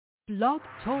Blog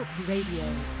Talk Radio. Okay,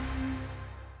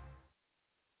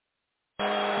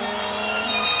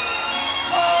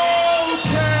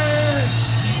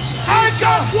 I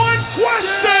got one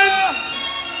question.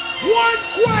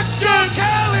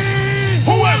 Kelly.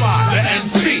 Who am I? The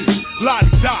MC.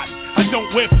 Lottie-dottie. I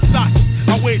don't wear Versace.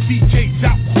 I wear DJs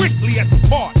out quickly at the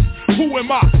party. Who am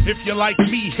I? If you're like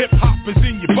me, hip-hop is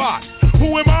in your body.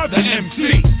 Who am I? The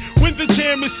MC. When the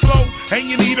jam is slow and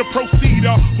you need a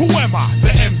proceeder, who am I?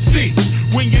 The MC.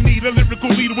 When you need a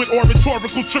lyrical leader with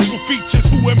oratorical triple features,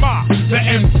 who am I? The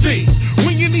MC.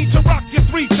 When you need to rock your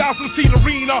 3,000-seat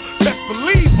arena, best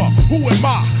believer, who am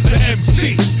I? The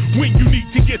MC. When you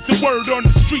need to get the word on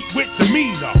the street with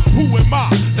demeanor, who am I?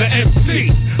 The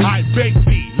MC. I beg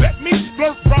thee, let me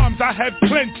splurt rhymes, I have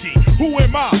plenty. Who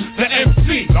am I? The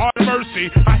MC. Lord of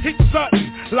mercy, I hit Sutton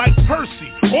like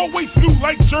Percy. Always knew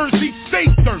like Jersey, stay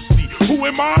thirsty. Who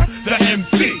am I? The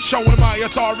MC. Showing my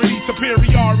authority,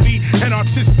 superiority, and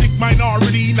artistic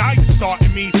minority. Now you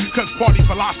starting me, cause party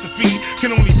philosophy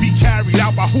can only be carried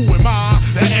out by who am I?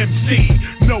 The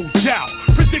MC. No doubt.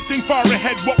 Predicting far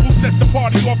ahead what will set the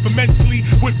party off immensely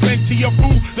with plenty of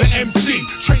food. The MC.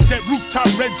 Trains at rooftop,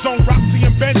 red zone, Roxy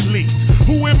and Bentley.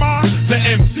 Who am I? The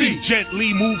MC.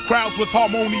 Gently move crowds with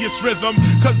harmonious rhythm,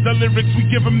 cause the lyrics we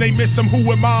give them, they miss them.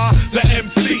 Who am I? The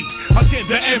MC. Again,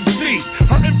 the MC.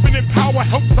 Her infinite power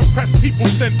helps suppress people.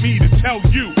 Sent me to tell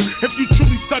you, if you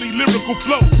truly study lyrical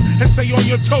flows and stay on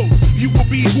your toes, you will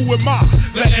be who am I?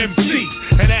 The MC.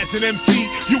 And as an MC,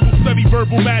 you will study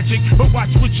verbal magic, but watch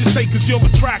what you say cause you'll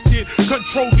attract it.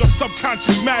 Control your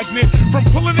subconscious magnet from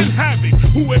pulling in havoc.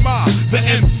 Who am I? The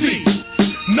MC.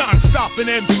 Non-stopping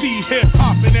MC,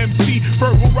 hip-hopping MC,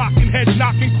 verbal rocking, head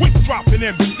knocking, quick dropping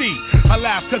MC. I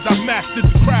laugh cause I've mastered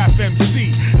the craft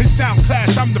MC. In sound class,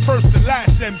 I'm the first and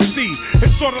last MC.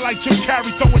 It's sorta like Jim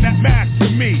Carrey throwing that mask to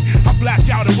me. I black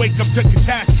out and wake up to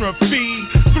catastrophe.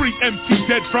 3 MCs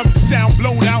dead from the sound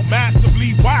blown out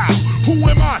massively. Wow, who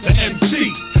am I? The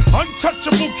MC.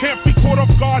 Untouchable, can't be caught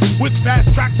off guard with fast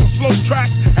tracks or slow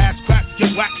tracks. Ass cracks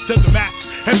get waxed to the max.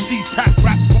 MCs pack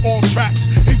raps for all tracks.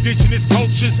 Indigenous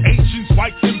cultures, Asians,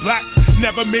 whites and blacks.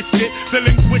 Never missed it, the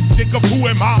linguistic of who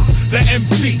am I? The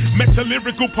MC,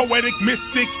 meta-lyrical, poetic,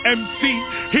 mystic MC.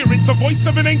 Hearing the voice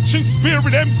of an ancient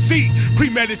spirit MC.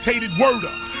 Premeditated worder,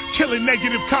 killing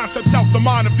negative concepts out the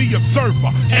mind of the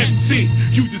observer. MC,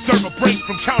 you deserve a break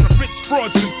from counterfeits,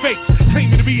 frauds and fakes.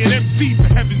 Claiming to be an MC for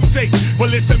heaven's sake.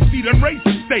 Well, it's MC done raised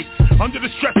the stakes. Under the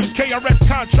stress of KRS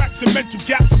contracts and mental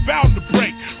gaps are bound to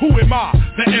break. Who am I?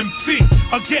 The MC.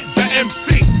 Again, the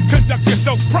MC. Conduct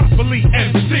yourself properly,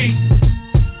 MC.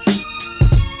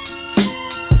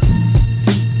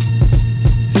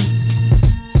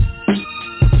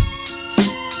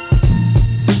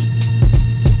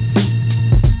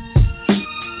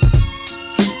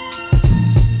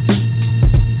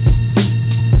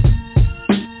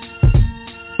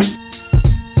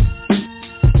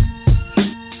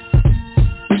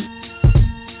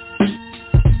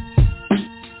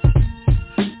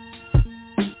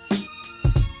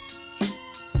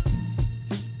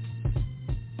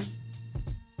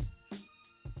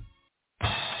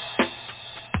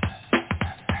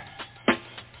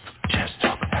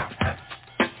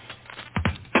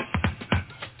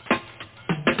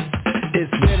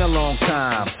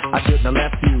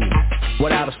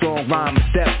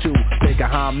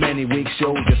 Weeks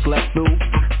shows you slept through.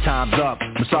 Time's up,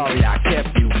 I'm sorry I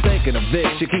kept you thinking of this.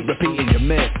 You keep repeating your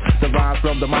myth. The rhymes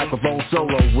from the microphone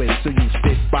solo with. So you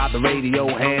stick by the radio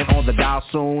and on the dial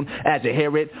soon. As you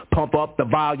hear it, pump up the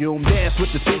volume. Dance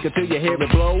with the speaker till you hear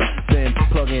it blow. Then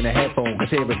plug in a headphone, cause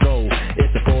here it go.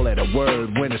 It's a 4-letter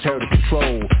word when it's heard to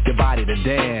control your body to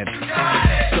dance.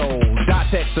 So dot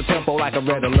text the tempo like a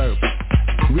red alert.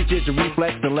 Reach it, your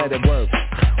reflex and let it work.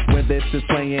 When this is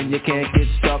playing, you can't get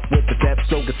stuck with the steps.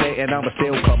 So can say, and I'ma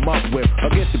still come up with a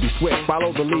gift to be swift,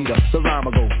 follow the leader. The rhyme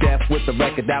will go deaf with the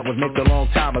record that was mixed a long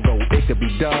time ago. It could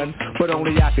be done, but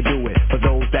only I could do it. For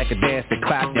those that can dance and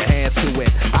clap your hands to it.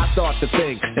 I start to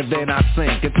think, and then I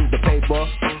sink into the paper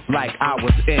like I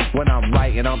was ink. When I'm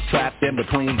writing, I'm trapped in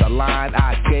between the line.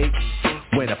 I escape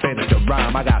when I finish the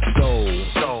rhyme. I got soul.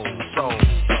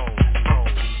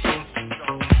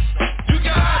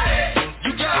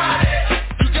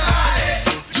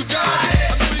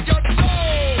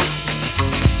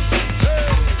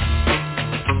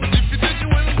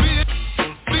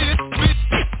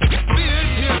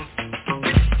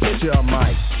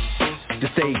 The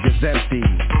stage is empty.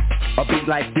 A beat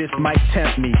like this might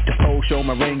tempt me to pose, show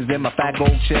my rings and my fat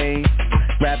gold chain.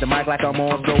 Grab the mic like I'm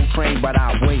on Soul Train, but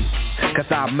I wait, cause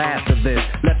I master this.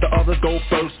 Let the others go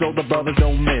first so the brothers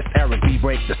don't miss. Eric B,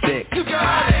 break the stick. You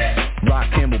got it!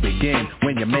 Rockin' will begin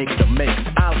when you make the mix.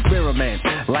 I'll experiment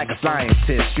like a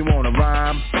scientist. You wanna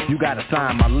rhyme? You gotta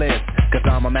sign my list. Cause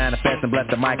I'm a manifest and bless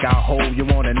the mic I'll hold. You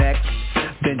want an X?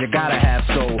 Then you gotta have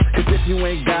soul. Cause if you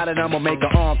ain't got it, I'ma make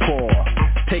an encore.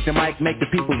 Take the mic, make the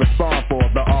people respond for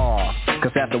the R.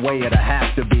 Cause that's the way it'll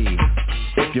have to be.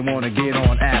 If you wanna get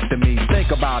on after me,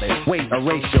 think about it, wait,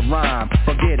 erase your rhyme,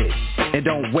 forget it, and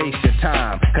don't waste your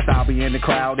time. Cause I'll be in the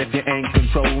crowd if you ain't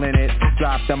controlling it.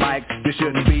 Drop the mic, you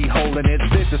shouldn't be holding it.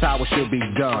 This is how it should be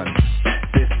done.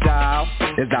 This style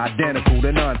is identical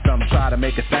to none. Some try to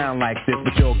make it sound like this,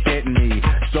 but you're getting me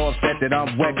so upset that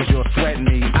I'm wet cause you're sweating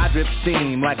me. I drip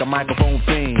steam like a microphone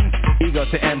theme. Ego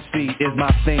to MC is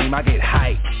my theme. I get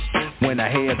hype when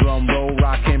I hear drum roll.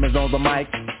 Rakim is on the mic,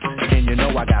 and you know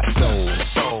I got soul.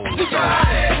 You got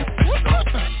it.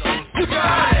 You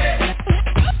got it.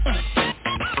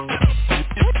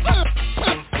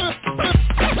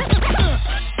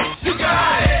 You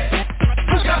got it.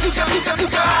 You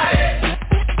got it.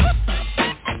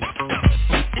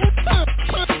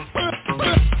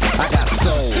 I got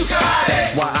soul.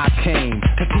 That's why I came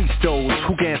to teach those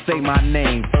who can't say my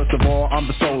name. First of all, I'm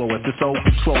the soloist, the soul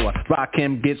controller.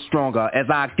 Rakim gets stronger as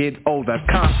I get older.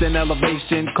 Constant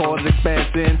elevation, chords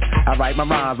expansion. I write my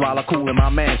rhymes while I cool in my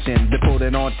mansion. They put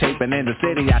it on tape and in the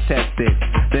city I test it.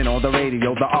 Then on the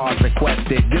radio, the arts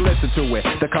requested. You listen to it,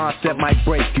 the concept might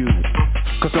break you.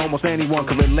 Cause almost anyone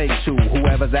can relate to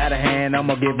whoever's at a hand,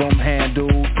 I'ma give them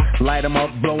handles. Light them up,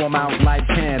 blow them out like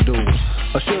candles.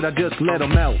 Or should I just let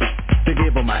them melt? To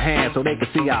give them a hand so they can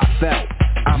see how I felt.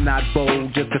 I'm not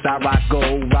bold just cause I rock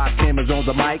gold. Rakim is on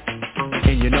the mic,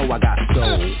 and you know I got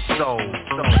soul. Soul.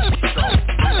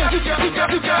 You got it.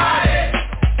 You got it.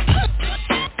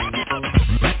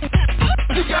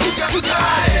 You got it. You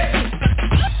got it.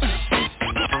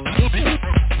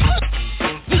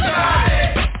 You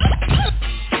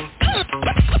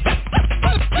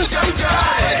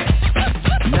got it.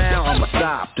 Now I'ma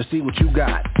stop to see what you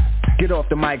got. Get off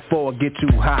the mic before it get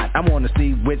too hot. I wanna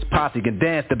see which posse can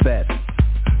dance the best.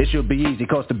 It should be easy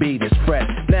cause the beat is fresh.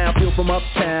 Now feel from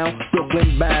uptown,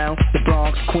 Brooklyn bound, the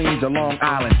Bronx, Queens, or Long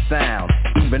Island Sound.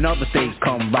 Even other states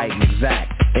come right and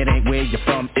exact. It ain't where you're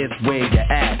from, it's where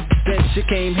you're at. Since you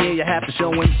came here, you have to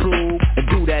show and prove. And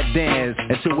do that dance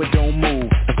until it don't move.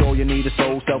 That's all you need is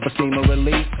soul, self-esteem, and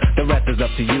release. The rest is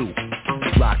up to you.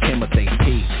 Rakim or say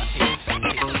peace.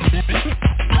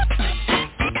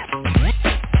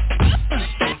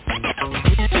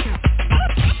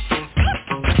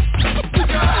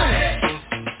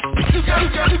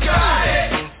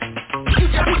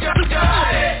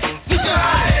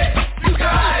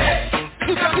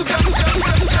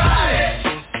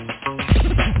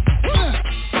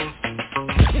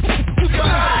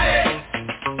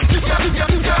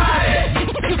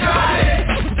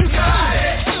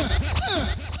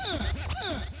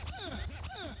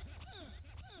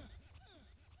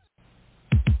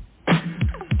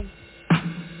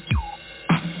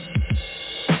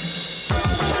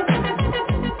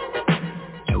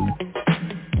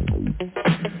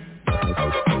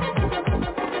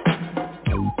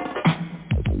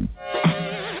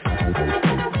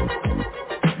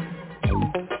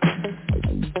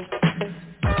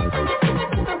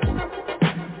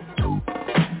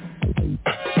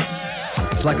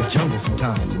 It's like a jungle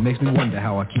sometimes, it makes me wonder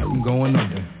how I keep from going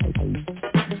under.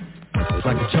 It's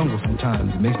like a jungle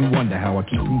sometimes, it makes me wonder how I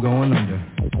keep from going under.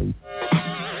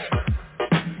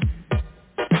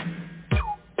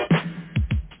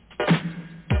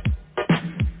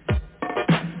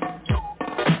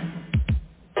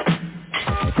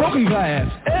 Broken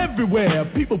glass everywhere,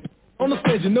 people on the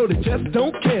stage, you know they just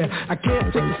don't care. I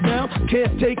can't take the smell,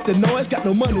 can't take the noise. Got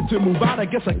no money to move out, I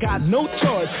guess I got no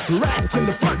choice. Rats in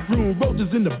the front room,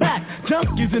 roaches in the back,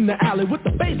 junkies in the alley with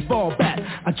the baseball bat.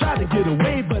 I tried to get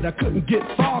away, but I couldn't get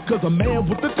far, cause a man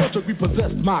with a tow truck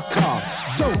repossessed my car.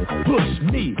 Don't push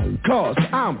me, cause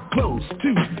I'm close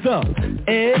to the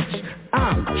edge.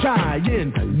 I'm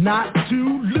trying not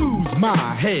to lose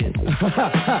my head.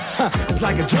 It's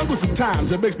like a jungle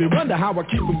sometimes, it makes me wonder how I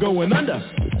keep from going under.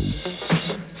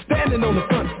 Standing on the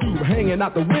front stoop, hanging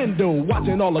out the window,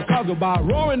 watching all the cars go by,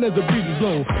 roaring as the breeze is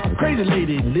blown. Crazy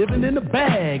lady living in a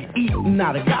bag, eating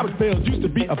out of garbage pails, used to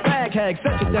be a fag hag,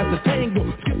 such a dance a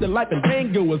tango, skipped the life and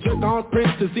tango, a zircon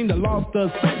princess seemed to lost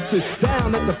her senses.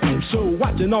 Down at the peep show,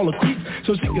 watching all the creeps,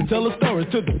 so she can tell her stories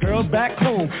to the girls back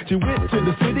home. She went to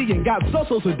the city and got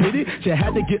so did it. She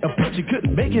had to get a push, she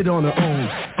couldn't make it on her own.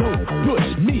 Don't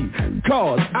push me,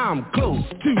 cause I'm close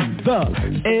to the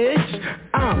edge.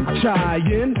 I'm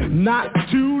trying not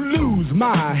to lose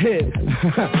my head.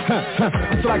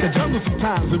 It's like a jungle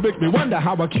sometimes, it makes me wonder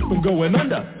how I keep from going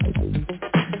under.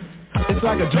 It's It's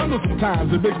like a jungle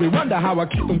sometimes. It makes me wonder how I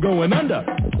keep from going under.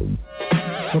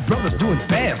 My brother's doing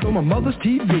fast on my mother's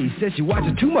TV. Says she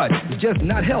watches too much, it's just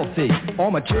not healthy.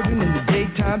 All my children in the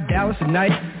daytime, Dallas at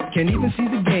night. Can't even see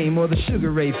the game or the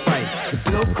Sugar Ray fight. The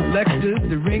bill collectors,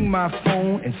 they ring my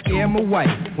phone and scare my wife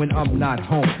when I'm not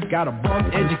home. Got a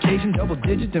bum education,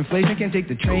 double-digit inflation. Can't take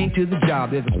the train to the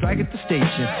job, there's a strike at the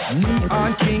station.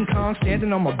 Neon King Kong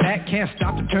standing on my back, can't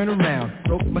stop to turn around.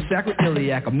 Broke my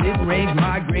sacroiliac, a mid-range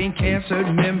migraine, cancer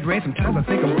membrane. Sometimes I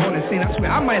think I'm going insane, I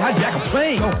swear I might hijack a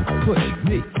plane. Don't push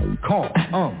me, call,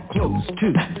 close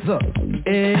to the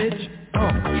edge.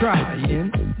 I'm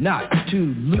trying not to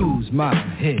lose my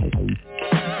head.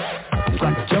 It's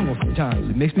like a jungle sometimes,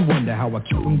 it makes me wonder how I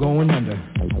keep from going under.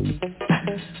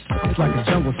 It's like a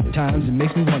jungle sometimes, it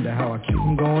makes me wonder how I keep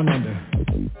from going under.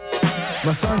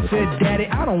 My son said, Daddy,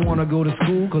 I don't want to go to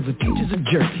school cause the teacher's a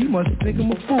jerk. He must think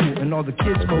I'm a fool and all the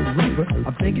kids smoke reefer.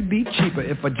 I think it'd be cheaper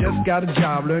if I just got a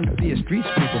job, learn to be a street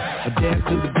sweeper. I dance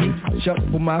to the beat,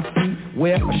 shuffle my feet,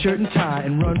 wear a shirt and tie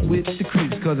and run with the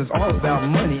creeps. Cause it's all about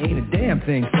money, ain't a damn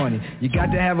thing funny. You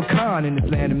got to have a con in this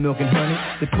land of milk and honey.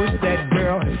 They pushed that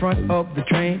girl in front of the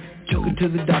train, took her to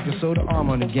the doctor, sewed her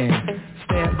arm on the game.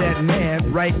 Stabbed that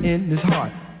man right in his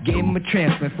heart. Gave him a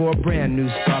transplant for a brand new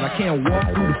start. I can't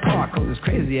walk through the park cause it's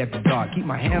crazy after dark. Keep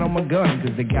my hand on my gun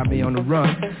cause they got me on the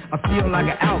run. I feel like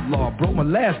an outlaw, broke my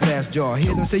last jaw.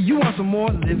 Hear them say you want some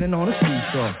more, living on a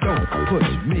seesaw. Don't push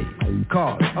me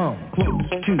cause I'm close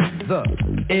to the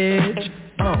edge.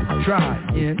 I'm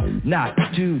trying not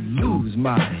to lose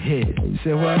my head.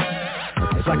 Say what?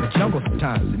 It's like a jungle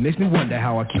sometimes, it makes me wonder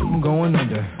how I keep from going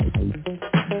under.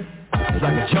 It's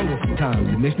like a jungle sometimes,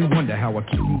 it makes me wonder how I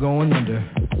keep from going under.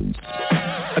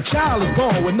 A child is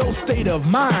born with no state of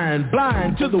mind,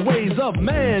 blind to the ways of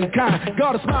mankind.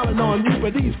 God is smiling on you,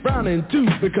 but he's frowning too,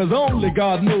 because only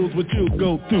God knows what you'll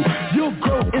go through. You'll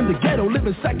grow in the ghetto,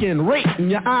 living second rate, and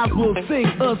your eyes will sing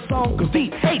a song of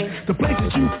deep hate. The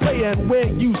places you play and where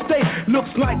you stay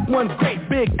looks like one great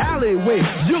big alleyway.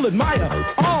 You'll admire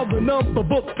all the number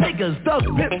book takers, thugs,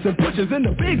 pimps, and pushers, and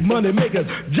the big money makers.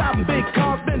 Driving big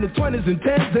cars, spending 20s and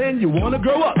 10s, and you want to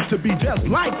grow up to be just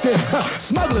like them.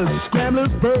 Smugglers, scramblers,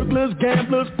 burglars,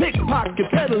 gamblers,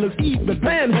 pickpocket peddlers, even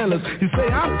panhandlers. You say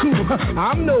I'm cool,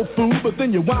 I'm no fool, but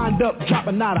then you wind up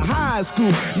dropping out of high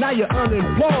school. Now you're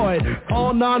unemployed,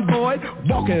 all non-void,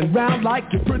 walking around like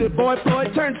your pretty boy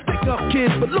Floyd. Turned stick-up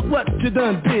kid, but look what you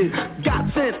done did.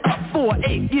 Got sent up for an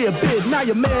 8-year bid. Now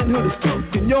your manhood is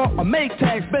cooked and you're a make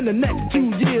tag. Spend the next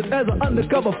 2 years as an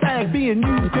undercover fag, being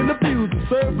used and abused and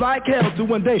served like hell. Till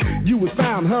one day you was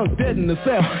found hung dead in the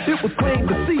cell. It was plain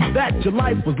to see that your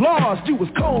life was lost. You was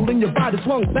cold and your body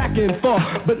swung back and forth,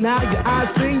 but now your eyes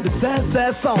sing the sad,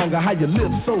 sad song of how you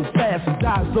live so fast and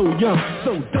die so young.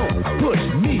 So don't push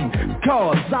me,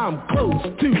 cause I'm close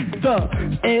to the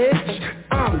edge.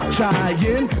 I'm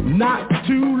trying not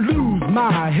to lose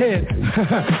my head.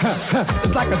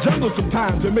 It's like a jungle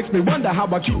sometimes, it makes me wonder how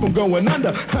I keep from going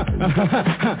under.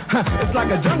 It's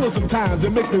like a jungle sometimes,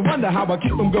 it makes me wonder how I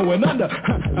keep from going under.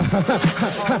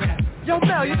 Yo,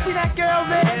 Mel, you see that girl,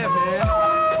 man? Yeah, man.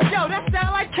 Yo, that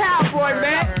sound like Cowboy,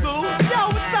 man. Yo,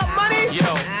 what's up, money?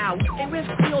 Yo. Hey, where's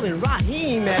Field and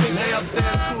Raheem, man? They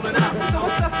upstairs cooling out. So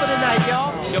what's up for the night,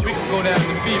 y'all? Yo, we can go down to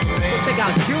the beach, man. Check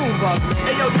out Junebug, man.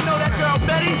 Hey, yo, you know that girl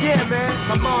Betty? Yeah,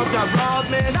 man. My mom got robbed,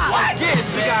 man. What? Yeah,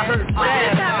 she got hurt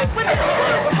bad.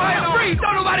 Freeze,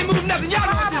 don't nobody move nothing. Y'all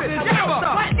know what this is. Get him up.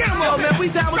 Get him up, man.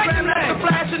 We down with Grandmaster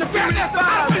Flash and the Furious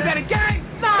Five. What is that, a gang?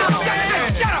 No,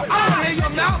 man. Shut up. I don't hear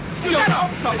your mouth. Shut up.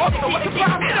 What's the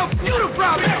problem? You the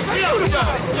problem. You the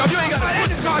problem. Yo, you ain't got to get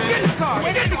in the car. Get in the car.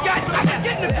 Get in the car.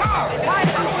 Get in the car. Why is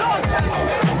it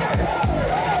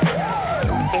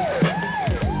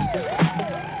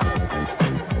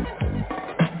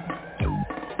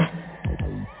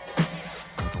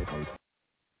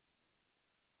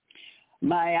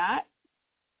Mayat,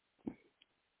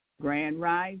 Grand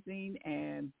Rising,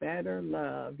 and Better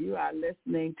Love. You are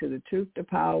listening to the Truth to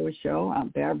Power Show. I'm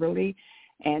Beverly,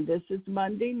 and this is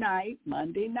Monday night.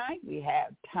 Monday night we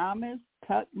have Thomas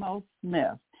TUTMOSE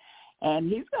Smith, and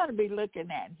he's going to be looking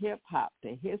at hip-hop,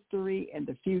 the history and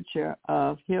the future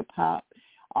of hip-hop.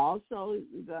 Also,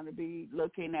 we're going to be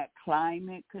looking at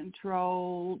climate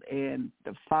control and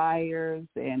the fires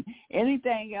and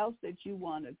anything else that you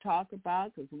want to talk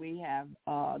about, because we have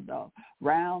the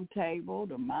round table,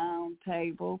 the Mound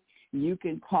Table. You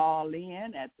can call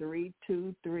in at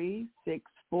 323-642-1586.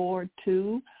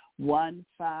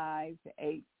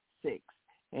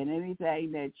 And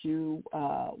anything that you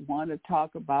want to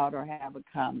talk about or have a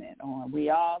comment on. We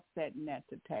all sitting at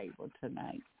the table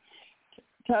tonight.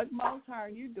 TUTMOSE, how are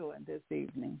you doing this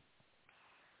evening?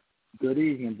 Good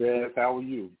evening, Bev. How are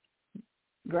you?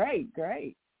 Great.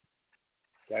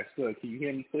 That's good. Can you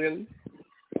hear me clearly?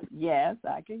 Yes,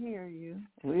 I can hear you.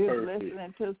 We were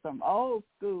listening to some old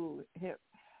school hip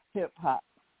hop.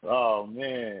 Oh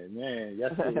man,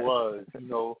 yes it was.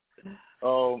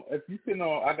 If you can,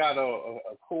 I got a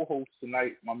co-host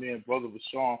tonight. My man, brother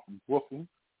Rashawn from Brooklyn,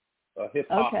 a hip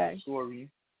hop historian.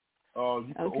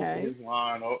 You can open his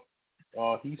line up.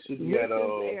 He should be at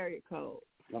area code.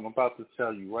 I'm about to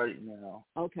tell you right now.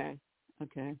 Okay.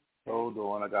 Hold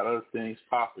on, I got other things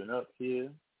popping up here.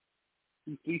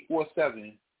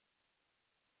 347.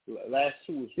 Last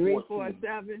two is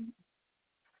 347.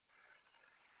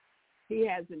 He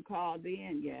hasn't called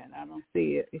in yet. I don't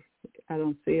see it. I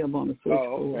don't see him on the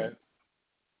switchboard.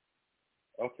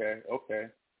 Okay.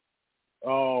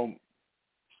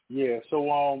 Yeah.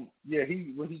 So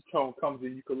he when he comes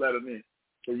in, you can let him in.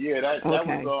 So yeah, that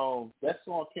was that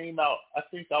song came out. I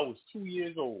think I was 2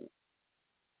 years old.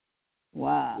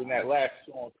 Wow. When that last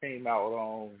song came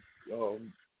out,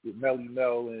 with Melly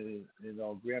Mel and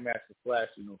Grandmaster Flash,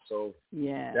 So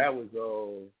yeah, that was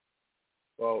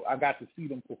I got to see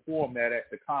them perform that at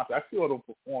the concert. I saw them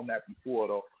perform that before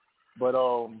though, but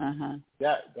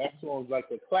that song's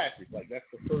like a classic. Like that's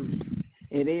the first.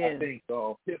 It is. I think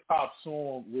hip hop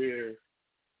song where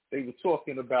they were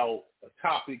talking about a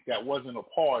topic that wasn't a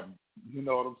pardon. You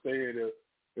know what I'm saying?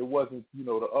 It wasn't,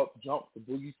 the up jump, the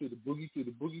boogie to the boogie to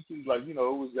the boogie to. Like, it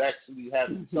was actually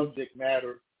having subject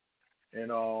matter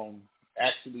and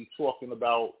actually talking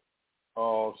about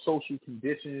social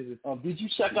conditions. Did you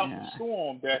check out the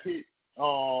storm that hit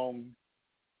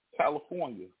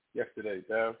California yesterday,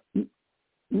 Bev?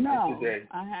 No, today?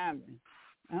 I haven't.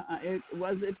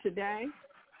 Was it today?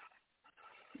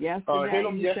 Yesterday, hit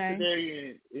them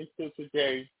yesterday and into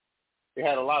today. They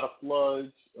had a lot of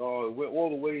floods. Went all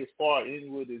the way as far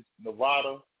inward as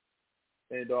Nevada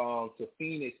and to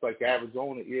Phoenix, like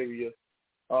Arizona area.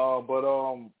 But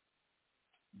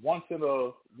once in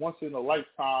a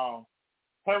lifetime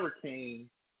hurricane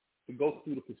to go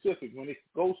through the Pacific. When it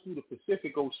goes through the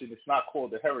Pacific Ocean, it's not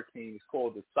called the hurricane; it's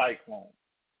called the cyclone.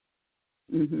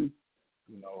 Mm-hmm.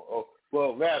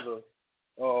 Well, rather,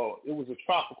 it was a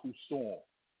tropical storm.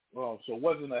 So it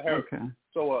wasn't a hurricane. Okay.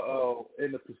 So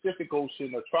in the Pacific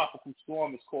Ocean, a tropical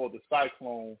storm is called the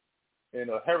cyclone, and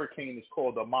a hurricane is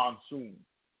called a monsoon.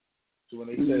 So when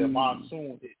they say a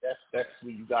monsoon, that's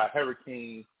when you got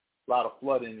hurricanes, a lot of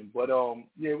flooding. But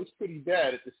it was pretty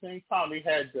bad. At the same time, they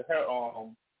had the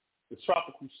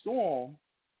tropical storm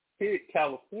hit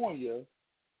California.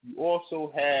 You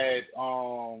also had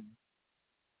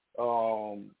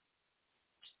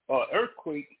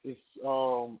earthquake in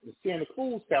Santa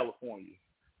Cruz, California.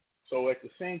 So at the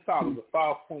same time, it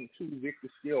was a 5.2 Richter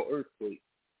scale earthquake.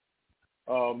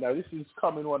 Now this is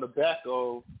coming on the back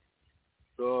of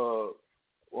the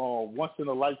once in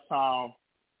a lifetime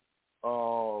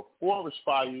forest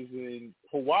fires in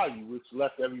Hawaii, which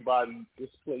left everybody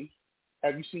displaced.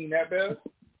 Have you seen that, Beth?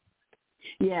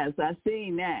 Yes, I've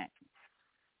seen that.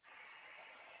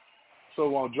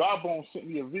 So Drawbone sent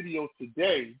me a video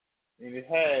today, and it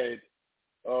had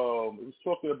it was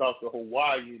talking about the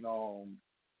Hawaiian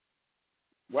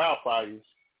wildfires,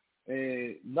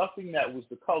 and nothing that was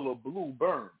the color blue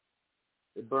burned.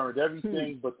 It burned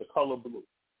everything but the color blue.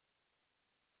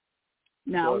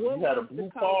 Now, so what you had was a blue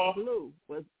the color car, blue?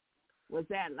 Was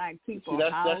that like people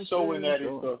that's houses? showing that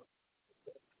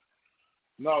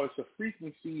it's a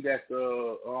frequency that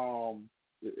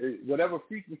whatever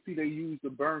frequency they use to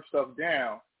burn stuff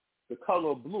down, the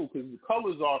color blue, because the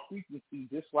colors are frequency,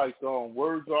 just like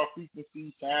words are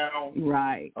frequency, sound.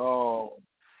 Right.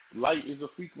 Light is a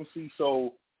frequency,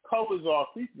 so colors are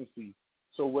frequency.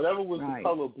 So whatever was the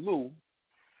color blue,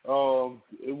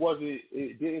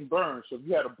 it didn't burn. So if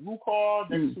you had a blue car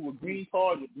next to a green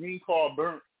car, your green car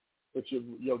burnt, but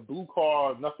your blue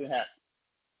car, nothing happened.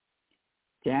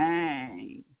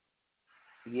 Dang.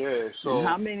 Yeah. So and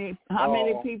how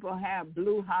many people have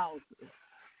blue houses?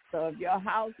 So if your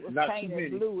house was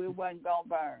painted blue, it wasn't gonna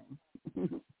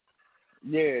burn.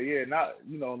 Yeah. Not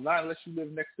unless you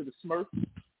live next to the Smurf.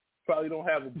 Probably don't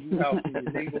have a blue house in your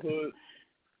neighborhood.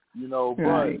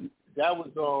 But that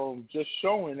was just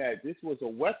showing that this was a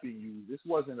weapon used. This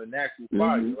wasn't a natural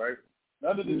fire, right?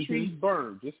 None of the trees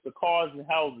burned, just the cars and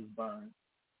houses burned,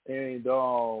 and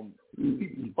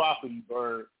people's property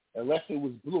burned, unless it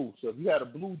was blue. So if you had a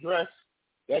blue dress,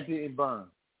 that didn't burn.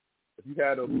 If you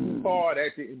had a blue car,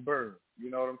 that didn't burn. You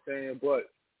know what I'm saying? But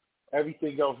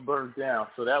everything else burned down.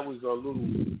 So that was a little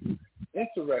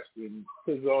interesting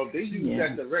because they used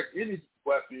that direct energy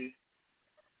weapon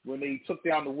when they took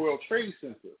down the World Trade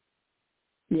Center.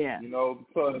 Yeah.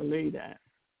 Because I believe that.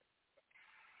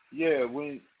 Yeah,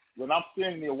 when I'm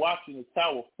standing there watching the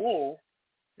tower fall,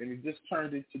 and it just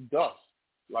turned into dust,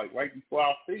 like right before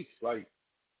our face. Like,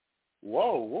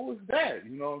 whoa, what was that?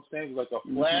 You know what I'm saying? It was like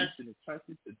a flash, and it turned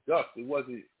into dust. It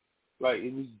wasn't like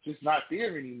it was just not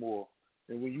there anymore.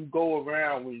 And when you go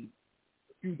around, a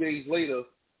few days later,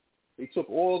 they took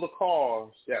all the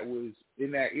cars that was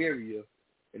in that area,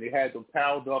 and they had them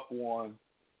piled up on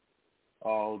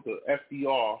the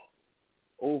FDR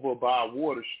over by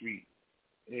Water Street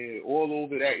and all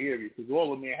over that area, because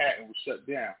all of Manhattan was shut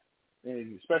down,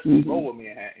 and especially lower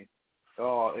Manhattan.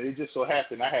 And it just so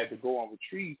happened I had to go and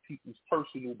retrieve people's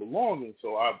personal belongings,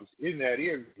 so I was in that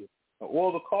area. And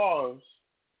all the cars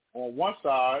on one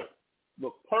side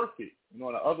looked perfect, and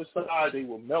on the other side they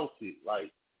were melted,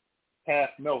 like half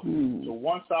melted. So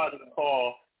one side of the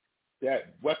car,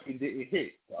 that weapon didn't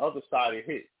hit. The other side it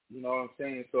hit. You know what I'm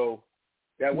saying? So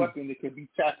that weapon, it can be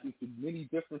tapped into many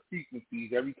different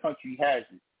frequencies. Every country has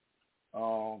it.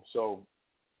 So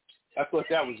I thought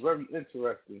that was very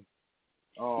interesting.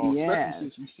 Yes.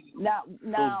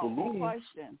 Now, balloons,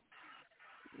 question.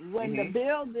 When the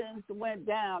buildings went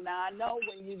down, now I know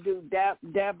when you do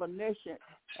demolition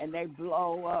and they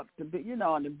blow up, and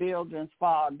the buildings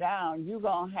fall down, you're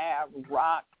going to have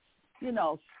rocks,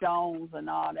 stones and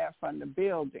all that from the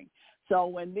building. So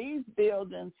when these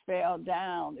buildings fell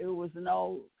down, it was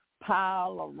no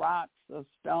pile of rocks or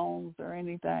stones or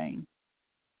anything?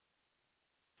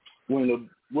 When the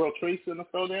World Trade Center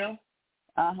fell down?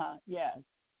 Yes.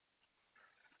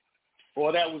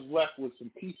 All that was left was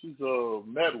some pieces of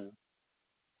metal,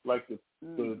 like the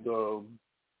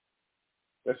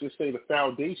let's just say the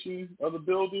foundation of the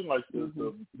building, like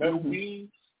the metal beams.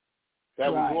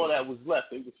 That was all that was left.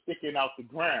 They were sticking out the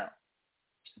ground.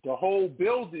 The whole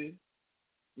building,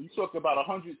 you talk about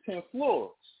 110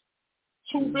 floors,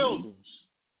 2 buildings,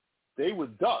 they were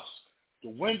dust. The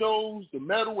windows, the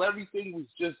metal, everything was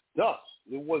just dust.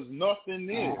 There was nothing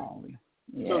there. Oh,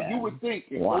 yeah. So you would think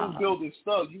if those buildings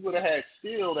fell, you would have had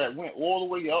steel that went all the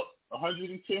way up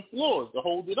 110 floors to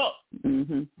hold it up.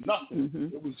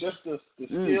 Nothing. It was just the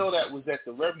steel that was at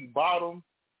the very bottom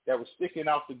that was sticking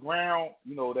out the ground,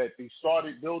 that they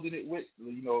started building it with.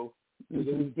 It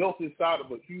was built inside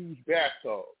of a huge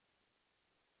bathtub.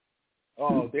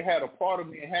 They had a part of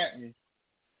Manhattan,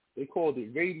 they called it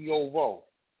Radio Row.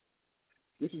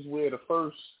 This is where the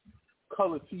first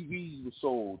color TVs were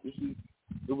sold.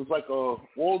 It was like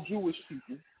all Jewish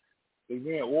people. They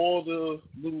ran all the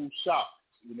little shops,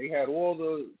 and they had all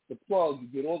the plugs. You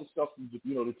get all the stuff from,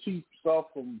 the cheap stuff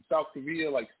from South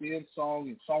Korea, like Samsung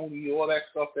and Sony, all that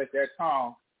stuff at that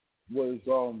time was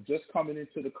just coming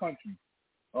into the country.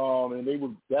 And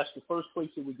that's the first place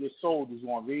it would get sold is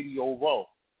on Radio Row.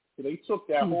 So they took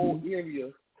that whole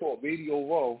area called Radio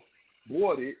Row,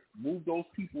 bought it, moved those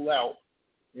people out,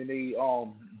 and they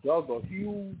dug a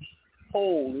huge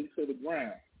hole into the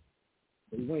ground.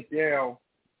 They went down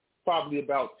probably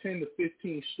about 10 to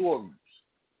 15 stories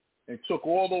and took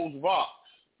all those rocks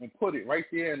and put it right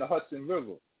there in the Hudson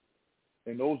River.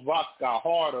 And those rocks got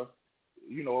harder,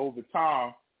 over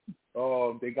time.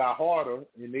 They got harder,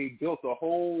 and they built a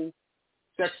whole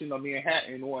section of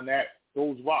Manhattan on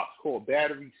those rocks called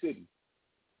Battery City.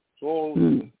 So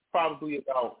probably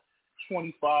about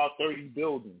 25, 30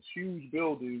 buildings, huge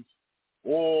buildings,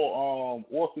 all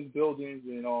office buildings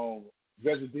and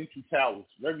residential towers,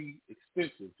 very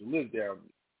expensive to live down there,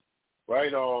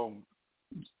 right? So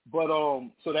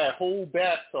that whole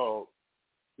bathtub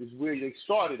is where they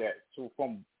started at. So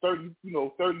from 30,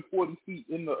 40 feet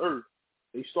in the earth,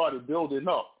 they started building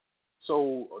up.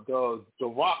 So the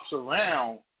rocks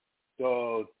around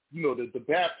the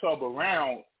bathtub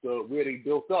around where they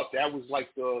built up, that was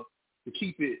like to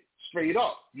keep it straight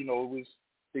up.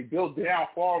 They built down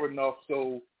far enough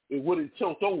so it wouldn't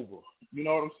tilt over. You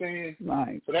know what I'm saying?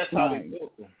 Right. So that's how they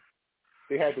built them.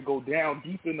 They had to go down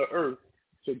deep in the earth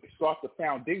to start the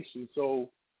foundation. So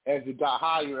as it got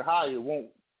higher and higher, it won't,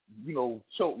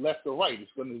 tilt left or right.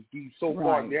 It's going to be so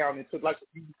far down into like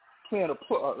you plant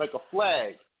like a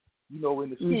flag, in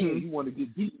the sand. You want to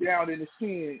get deep down in the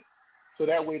sand so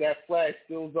that way that flag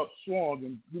fills up strong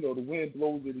and, the wind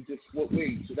blows it and just what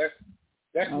waves. So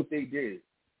that's what they did.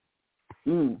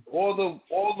 All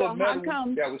the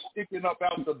metal that was sticking up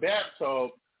out the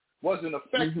bathtub wasn't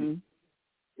affected.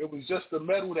 It was just the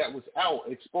metal that was out,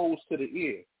 exposed to the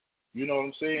air. You know what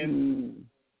I'm saying?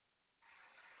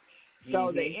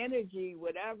 So the energy,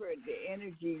 whatever the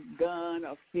energy gun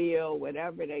or field,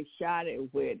 whatever they shot it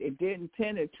with, it didn't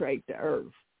penetrate the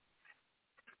earth.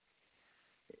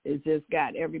 It just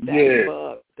got everything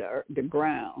above the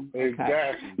ground. Okay.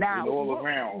 Exactly. Now, all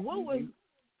around.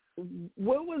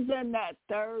 what was in that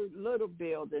third little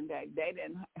building that they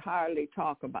didn't hardly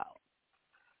talk about?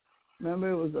 Remember,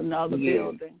 it was another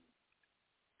building.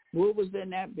 What was in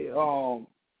that building?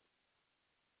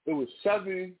 It was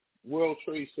 7 World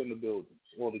Trade Center buildings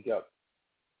altogether.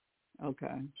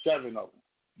 Okay. 7 of them.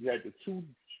 You had the 2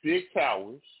 big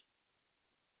towers.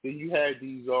 Then you had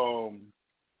these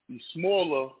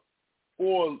smaller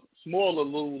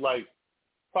little, like,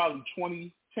 probably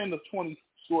 10 to 20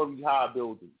 story high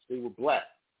buildings. They were black.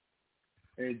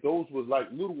 And those was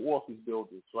like little office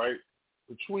buildings, right?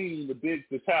 Between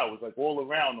the towers, like all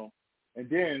around them. And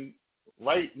then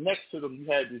right next to them,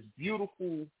 you had this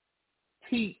beautiful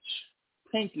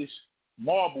pinkish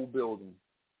marble building.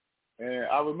 And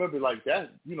I remember like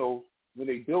that, when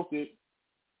they built it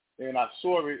and I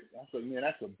saw it, I said, man,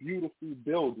 that's a beautiful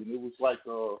building. It was like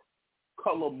a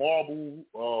color marble,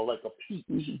 like a peach.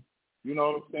 Mm-hmm. You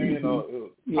know what I'm saying?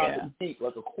 Kind of pink,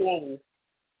 like a coral.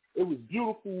 It was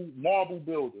beautiful marble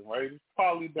building, right? It's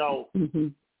probably about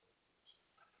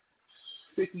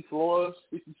 50 floors,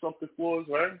 50-something floors,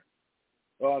 right?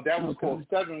 That was called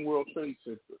 7 World Trade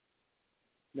Center.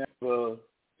 Now,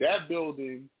 that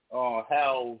building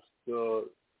housed the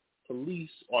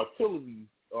police artillery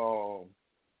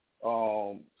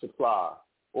supply,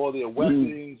 all their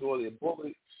weapons, all their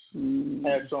bullets.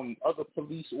 Had some other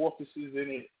police offices in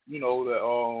it, a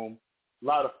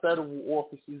lot of federal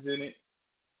offices in it.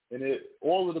 And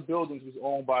all of the buildings was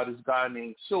owned by this guy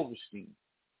named Silverstein.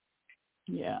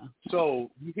 Yeah.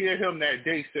 So you hear him that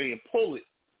day saying, pull it.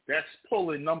 That's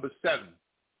pulling number 7.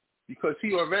 Because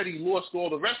he already lost all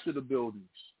the rest of the buildings.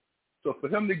 So for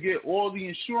him to get all the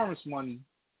insurance money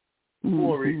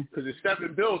for it, because it's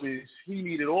 7 buildings, he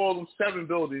needed all them 7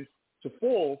 buildings to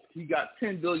fall. He got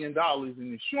 $10 billion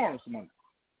in insurance money,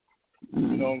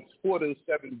 for those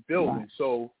 7 buildings. Right.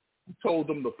 So he told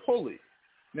them to pull it.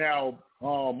 Now,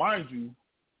 mind you,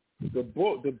 the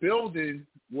building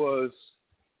was,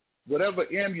 whatever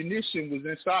ammunition was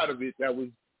inside of it that was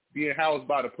being housed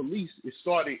by the police, it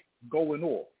started going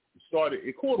off.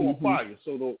 It caught on fire,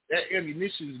 so that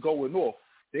ammunition is going off.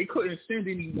 They couldn't send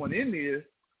anyone in there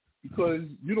because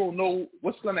you don't know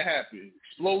what's going to happen.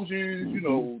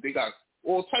 Explosions, they got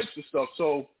all types of stuff.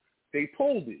 So they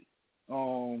pulled it.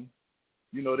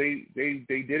 They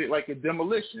did it like a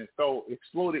demolition. So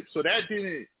exploded. So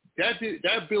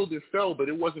that building fell, but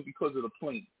it wasn't because of the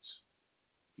planes.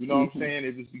 You know what I'm saying?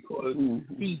 It was because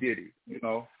he did it,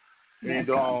 And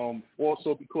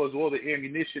also because all the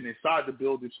ammunition inside the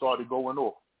building started going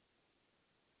off.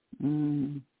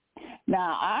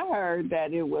 Now, I heard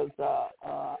that it was a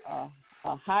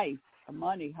heist, a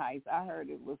money heist. I heard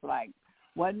it was like,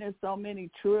 wasn't there so many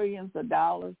trillions of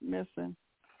dollars missing?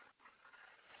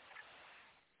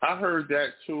 I heard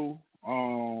that too.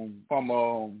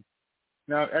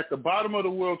 Now at the bottom of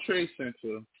the World Trade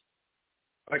Center,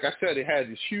 like I said, it had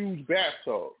this huge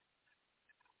bathtub.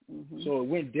 So it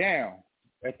went down.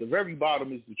 At the very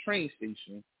bottom is the train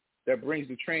station that brings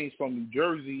the trains from New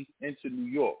Jersey into New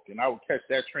York. And I would catch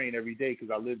that train every day because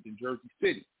I lived in Jersey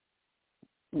City.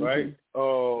 Right?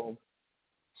 So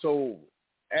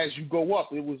as you go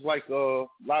up, it was like a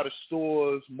lot of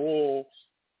stores, malls.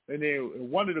 And then in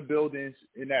one of the buildings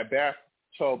in that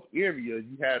bathtub area,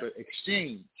 you had an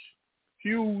exchange.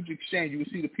 Huge exchange. You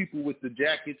would see the people with the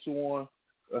jackets on,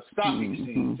 a stock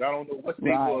exchange. I don't know what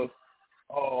they were.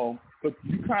 But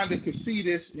you kind of could see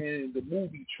this in the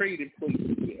movie Trading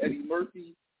Places with Eddie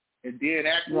Murphy and Dan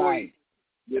Aykroyd,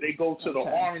 where they go to the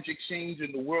Orange Exchange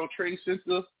in the World Trade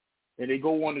Center, and they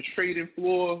go on the trading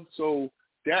floor. So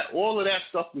that all of that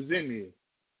stuff was in there.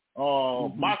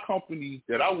 My company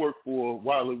that I worked for,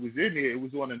 while it was in there, it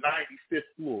was on the 95th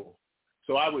floor.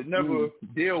 So I would never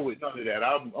deal with none of that.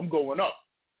 I'm going up.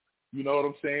 You know what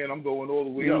I'm saying? I'm going all the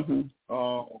way up.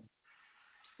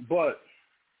 But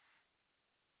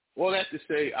all that to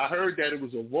say, I heard that it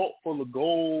was a vault full of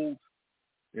gold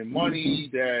and money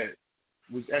that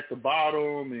was at the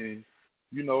bottom, and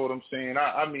you know what I'm saying.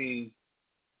 I mean,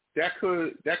 that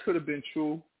could have been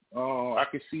true. I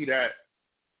could see that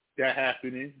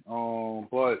happening,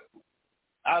 but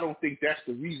I don't think that's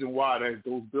the reason why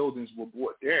those buildings were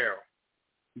brought down,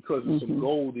 because of some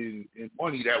gold and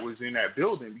money that was in that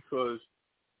building. Because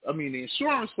I mean, the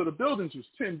insurance for the buildings was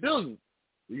 $10 billion.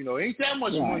 Ain't that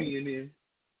much money in there.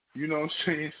 You know what I'm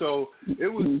saying? So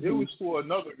it was for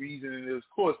another reason, and of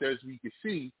course, as we could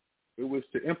see, it was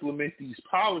to implement these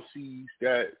policies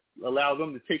that allow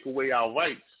them to take away our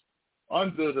rights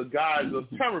under the guise of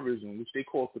terrorism, which they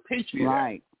call the Patriot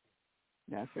Act.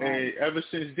 That's right. And ever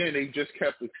since then, they just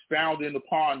kept expounding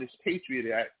upon this Patriot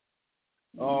Act.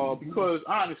 Because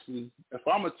honestly, if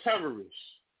I'm a terrorist,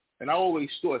 and I always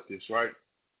thought this, right?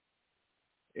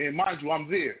 And mind you, I'm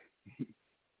there.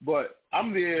 But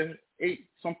I'm there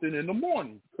 8-something in the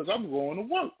morning because I'm going to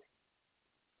work.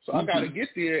 So I got to get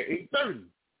there at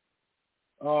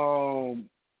 8:30.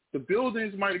 The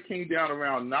buildings might have came down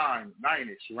around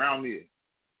 9-ish, around there.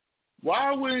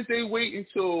 Why wouldn't they wait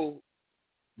until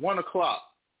 1 o'clock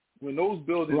when those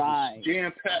buildings are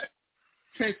jam-packed,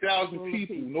 10,000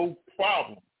 people, no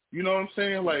problem? You know what I'm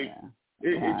saying? Like,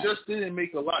 it just didn't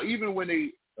make a lot. Even when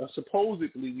they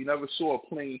supposedly, we never saw a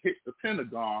plane hit the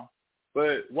Pentagon.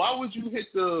 But why would you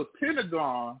hit the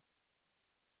Pentagon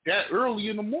that early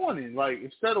in the morning? Like,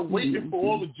 instead of waiting for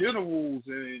all the generals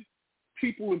and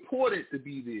people important to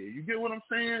be there. You get what I'm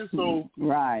saying? So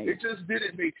it just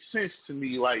didn't make sense to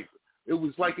me. Like, it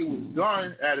was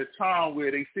done at a time where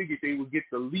they figured they would get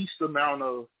the least amount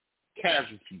of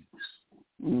casualties.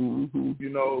 You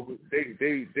know,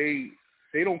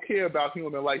 they don't care about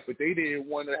human life, but they didn't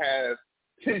want to have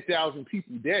 10,000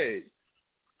 people dead.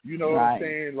 You know what I'm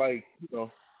saying? Like, you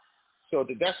know, so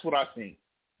that's what I think.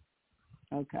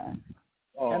 Okay.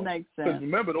 That makes sense. Because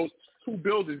remember, those 2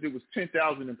 buildings, it was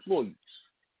 10,000 employees.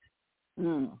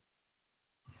 You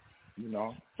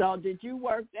know. So did you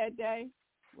work that day?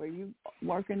 Were you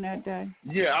working that day?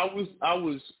 Yeah, I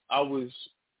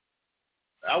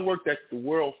worked at the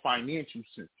World Financial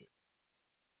Center.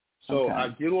 So I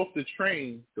get off the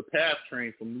train, the PATH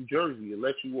train from New Jersey. It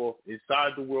lets you off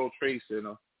inside the World Trade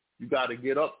Center. You got to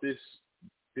get up this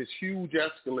huge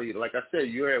escalator. Like I said,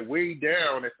 you're at way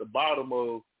down at the bottom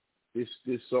of this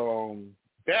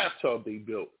bathtub they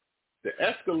built. The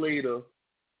escalator,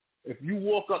 if you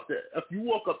walk up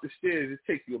the stairs, it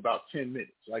takes you about 10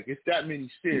 minutes. Like, it's that many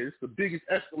stairs. It's the biggest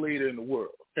escalator in the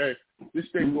world. Okay, this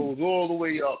thing goes all the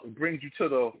way up and brings you to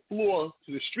the floor,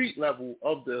 to the street level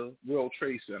of the World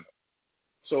Trade Center.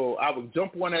 So I would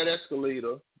jump on that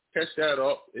escalator, catch that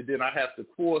up, and then I have to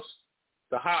cross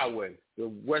the highway. The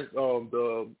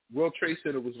World Trade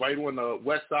Center was right on the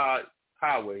West Side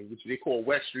Highway, which they call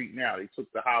West Street now. They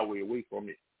took the highway away from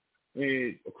it.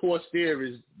 And, of course, there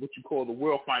is what you call the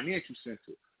World Financial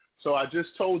Center. So I just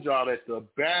told y'all that the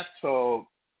bathtub,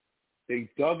 they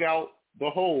dug out the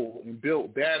hole and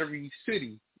built Battery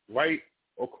City right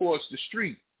across the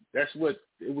street. That's what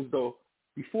it was.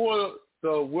 Before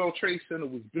the World Trade Center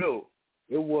was built,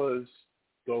 it was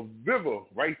the river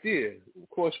right there. Of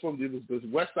course, it was the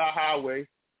West Side Highway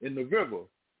and the river.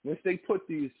 Once they put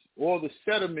all the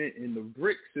sediment and the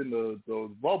bricks and the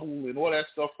bubble and all that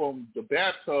stuff from the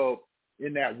bathtub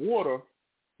in that water,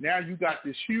 now you got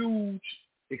this huge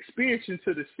expansion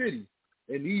to the city.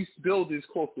 And these buildings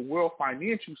called the World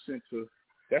Financial Center,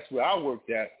 that's where I worked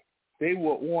at, they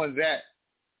were on that.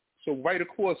 So right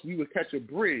across, we would catch a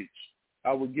bridge.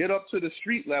 I would get up to the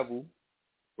street level,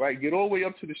 right, get all the way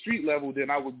up to the street level,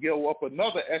 then I would go up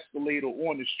another escalator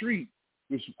on the street,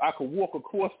 which I could walk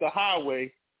across the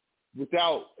highway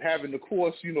without having to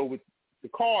cross, you know, with the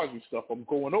cars and stuff. I'm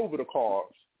going over the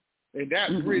cars. And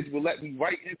that bridge will let me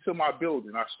right into my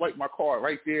building. I swipe my card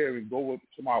right there and go up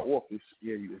to my office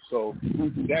area. So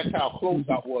that's how close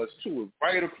I was to it,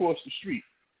 right across the street.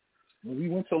 When we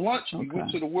went to lunch, we went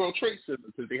to the World Trade Center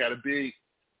because they had a big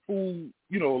food,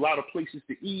 you know, a lot of places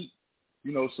to eat.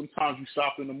 You know, sometimes you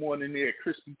stop in the morning there at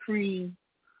Krispy Kreme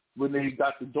when they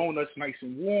got the donuts nice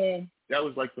and warm. That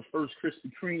was like the first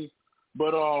Krispy Kreme.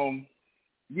 But,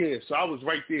 yeah, so I was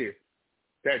right there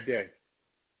that day.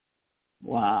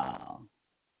 Wow.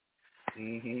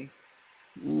 Yeah.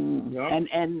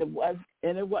 And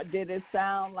what did it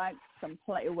sound like?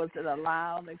 Was it a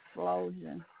loud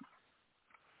explosion?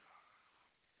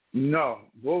 No.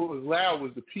 What was loud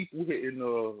was the people hitting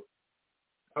the.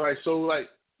 All right, so like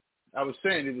I was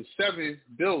saying, it was 7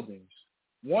 buildings.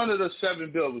 One of the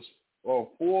 7 buildings,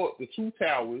 the 2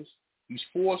 towers, these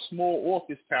 4 small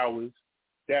office towers,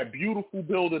 that beautiful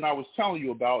building I was telling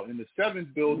you about, and the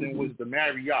 7th building was the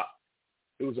Marriott.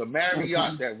 It was a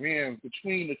Marriott that ran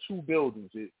between the 2 buildings.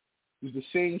 It was the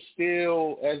same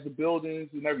scale as the buildings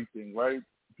and everything, right?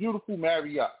 Beautiful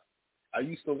Marriott. I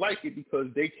used to like it because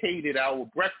they catered our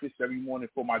breakfast every morning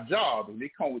for my job, and they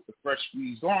come with the fresh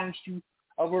squeezed orange juice.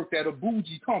 I worked at a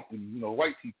bougie company, you know,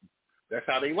 white people. That's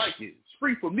how they like it. It's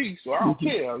free for me, so I don't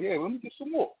care. Yeah, let me get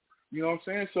some more. You know what I'm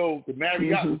saying? So the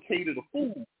Marriott would cater the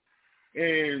food,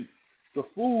 and the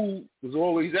food was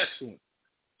always excellent.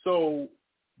 So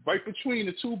right between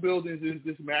the 2 buildings is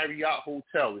this Marriott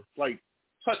hotel. It's like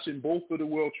touching both of the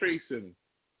World Trade Center.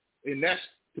 And that's,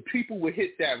 the people would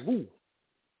hit that roof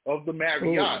of the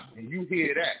Marriott, and you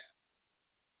hear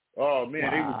that. Oh, man,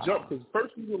 they would jump, because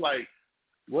first we were like,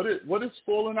 what is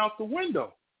falling out the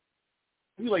window?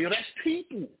 We were like, yo, that's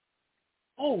people.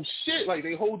 Oh, shit, like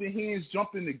they holding hands,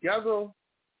 jumping together.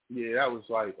 Yeah, that was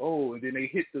like, oh, and then they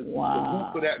hit the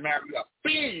roof of that Marriott.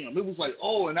 Bam! It was like,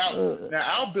 oh, and now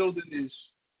our building is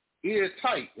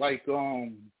airtight, like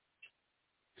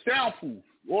soundproof.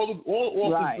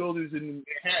 All office buildings in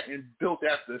Manhattan built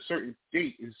after a certain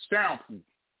date is soundproof,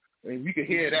 and you can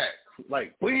hear that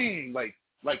like bling, like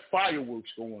fireworks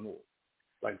going on.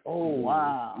 Like, oh,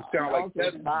 wow. It sounds like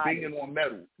metal banging on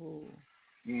metal.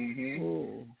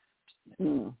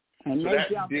 And so they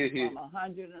jumped from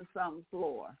 100 and something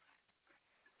floor.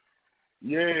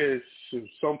 Yes,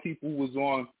 some people was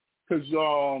on, because,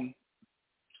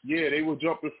 they were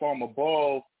jumping from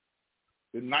above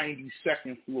the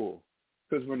 92nd floor.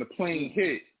 Because when the plane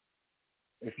hit,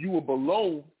 if you were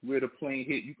below where the plane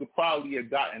hit, you could probably have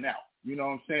gotten out. You know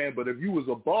what I'm saying? But if you was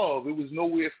above, it was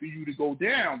nowhere for you to go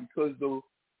down because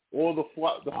all the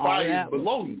fire is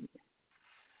below you.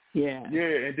 Yeah.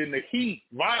 Yeah, and then the heat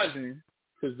rising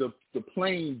because the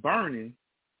plane burning.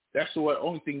 That's the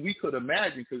only thing we could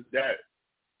imagine, because that,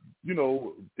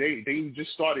 they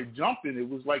just started jumping. It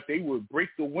was like they would break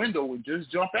the window and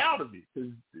just jump out of it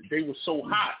because they were so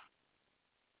hot.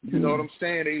 You know what I'm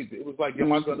saying? It was like,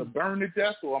 am I going to burn to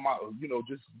death, or am I,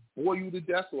 just boil you to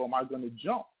death, or am I going to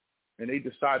jump? And they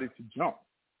decided to jump.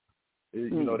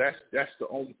 That's the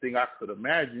only thing I could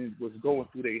imagine was going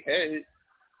through their head.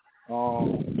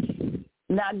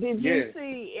 Now, did you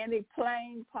see any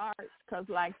plane parts? Because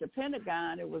like the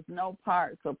Pentagon, it was no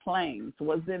parts of planes.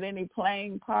 Was there any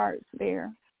plane parts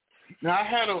there? Now, I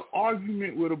had an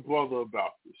argument with a brother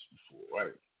about this before,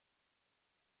 right?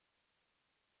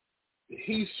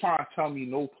 He's trying to tell me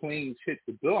no planes hit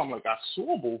the building. I'm like, I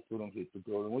saw both of them hit the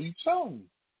building. What are you telling me?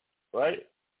 Right?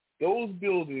 Those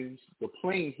buildings, the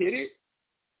plane hit it,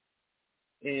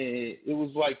 and it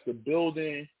was like the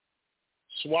building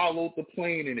swallowed the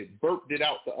plane and it burped it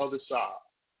out the other side.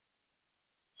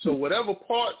 So whatever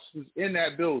parts was in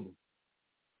that building,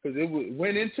 because it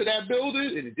went into that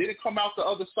building and it didn't come out the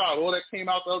other side. All that came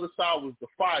out the other side was the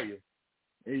fire.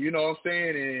 And you know what I'm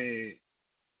saying?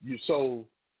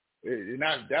 And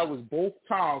that was both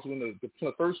times when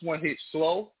the first one hit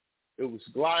slow. It was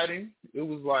gliding. It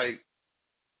was like,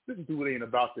 this dude ain't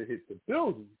about to hit the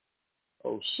building.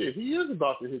 Oh, shit, he is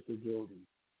about to hit the building.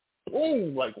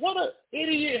 Boom, like, what an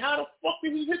idiot. How the fuck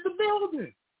did he hit the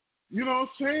building? You know what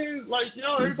I'm saying? Like,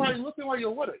 everybody looking like,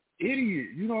 what an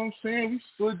idiot. You know what I'm saying? We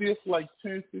stood there for like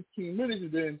 10, 15 minutes,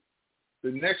 and then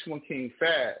the next one came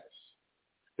fast.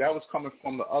 That was coming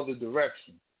from the other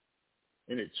direction.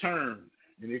 And it turned,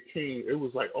 and it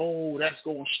was like, oh, that's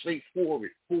going straight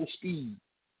forward, full speed.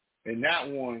 And that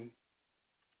one,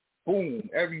 boom,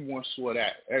 everyone saw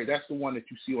that. That's the one that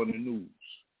you see on the news.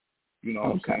 You know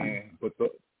what I'm saying? But the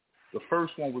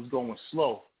first one was going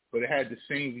slow, but it had the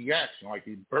same reaction. Like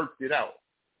it burped it out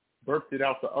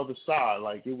the other side.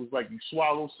 Like it was like you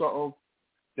swallowed something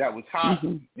that was hot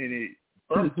and it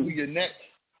burped through your neck,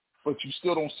 but you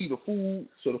still don't see the food.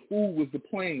 So the food was the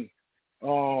plane.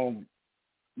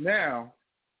 Now,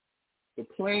 the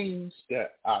planes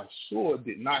that I saw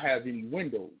did not have any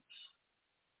windows.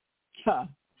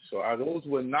 So those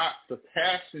were not the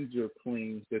passenger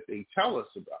planes that they tell us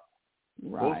about.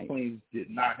 Right. Those planes did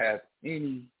not have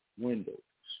any windows.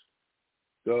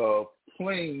 The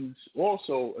planes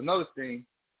also, another thing,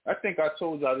 I think I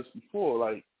told y'all this before,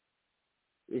 like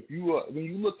if you when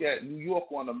you look at New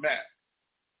York on a map,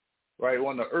 right,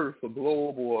 on the earth, a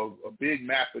globe or a big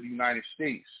map of the United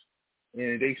States,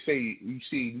 and they say you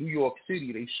see New York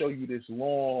City, they show you this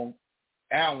long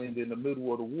island in the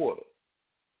middle of the water.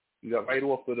 You got right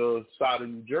off of the side of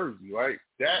New Jersey, right?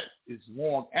 That is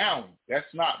Long Island.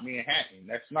 That's not Manhattan.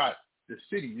 That's not the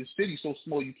city. The city's so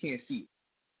small you can't see it,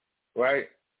 right?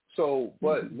 So,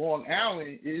 but Long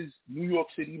Island is New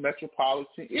York City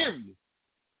metropolitan area.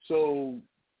 So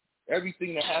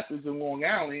everything that happens in Long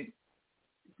Island,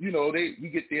 we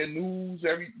get their news.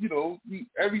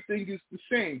 Everything is the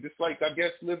same. Just like I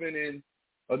guess living in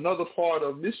another part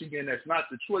of Michigan that's not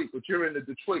Detroit, but you're in the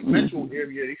Detroit metro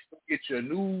area, they still get your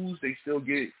news, they still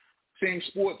get same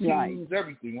sports teams,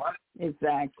 everything, right?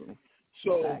 Exactly.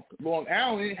 So Long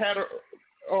Island had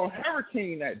a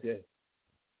hurricane that day.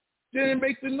 Didn't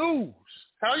make the news.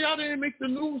 How y'all didn't make the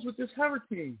news with this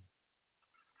hurricane?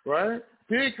 Right?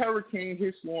 Big hurricane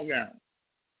hits Long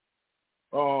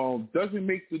Island. Doesn't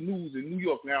make the news in New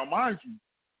York. Now, mind you,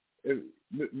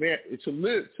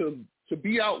 to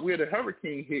be out where the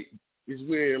hurricane hit is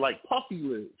where, like, Puffy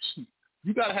lives.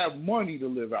 You got to have money to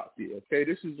live out there, okay?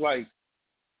 This is, like,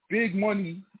 big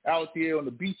money out there on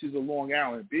the beaches of Long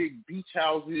Island. Big beach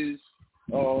houses.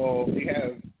 They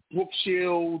have Brook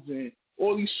Shields and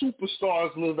all these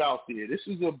superstars live out there. This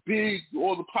is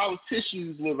all the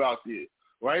politicians live out there,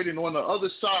 right? And on the other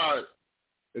side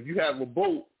If you have a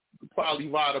boat, you could probably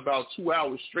ride about 2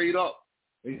 hours straight up,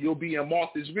 and you'll be in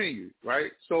Martha's Vineyard,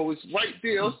 right? So it's right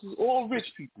there. This is all rich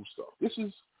people stuff. This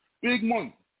is big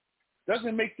money.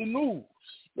 Doesn't make the news.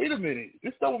 Wait a minute.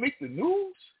 This don't make the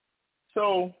news?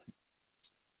 So,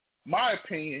 my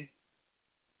opinion,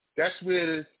 that's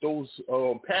where those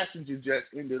passenger jets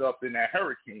ended up in that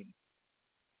hurricane.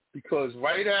 Because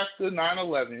right after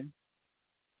 9/11,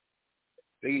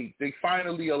 they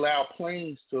finally allowed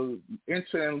planes to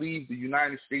enter and leave the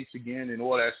United States again and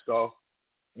all that stuff.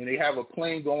 And they have a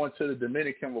plane going to the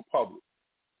Dominican Republic.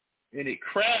 And it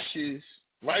crashes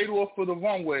right off of the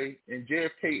runway in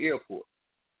JFK Airport,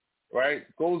 right?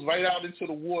 Goes right out into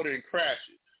the water and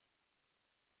crashes.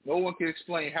 No one can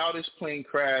explain how this plane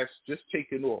crashed, just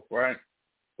taking off, right?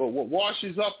 But what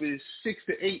washes up is 6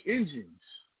 to 8 engines.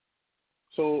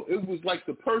 So it was like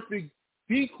the perfect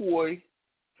decoy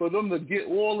for them to get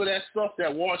all of that stuff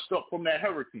that washed up from that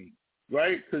hurricane.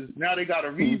 Right? Because now they got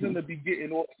a reason to be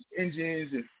getting all these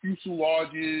engines and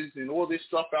fuselages and all this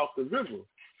stuff out the river,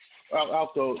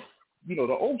 out the, the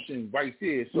ocean right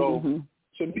there. So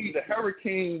to me, the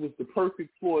hurricane was the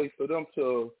perfect ploy for them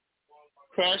to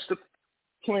crash the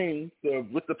plane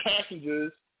with the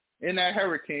passengers in that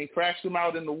hurricane, crash them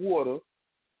out in the water.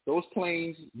 Those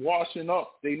planes washing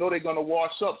up, they know they're going to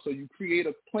wash up. So you create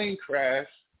a plane crash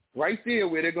right there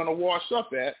where they're going to wash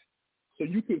up at. So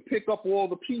you can pick up all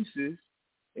the pieces,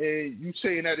 and you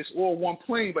saying that it's all one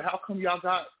plane, but how come y'all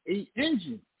got 8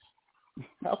 engines?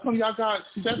 How come y'all got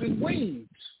 7 wings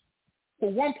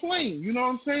for one plane? You know what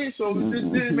I'm saying? So it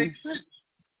just didn't make sense.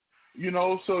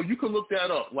 So you can look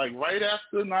that up. Like right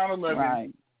after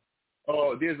 9/11,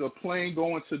 there's a plane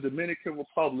going to Dominican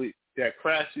Republic that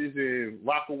crashes in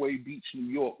Rockaway Beach, New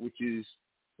York, which is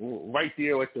right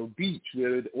there at the beach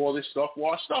where all this stuff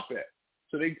washed up at.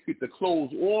 So they get to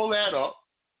close all that up,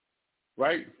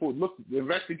 right?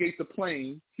 Investigate the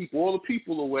plane, keep all the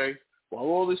people away while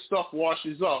all this stuff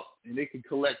washes up, and they can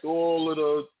collect all of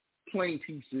the plane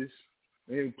pieces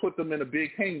and put them in a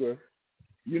big hangar.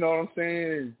 You know what I'm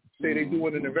saying? Say they're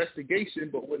doing an investigation,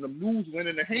 but when the news went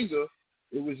in the hangar,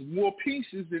 it was more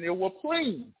pieces than there were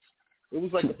planes. It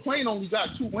was like the plane only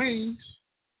got 2 wings,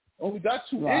 only got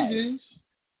 2 engines.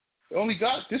 Only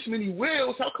got this many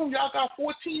wheels. How come y'all got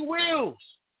 14 wheels?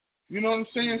 You know what I'm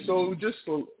saying? So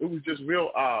it was just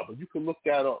real odd. But you can look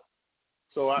that up.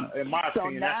 So in my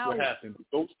opinion, that's what happened.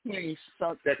 Those planes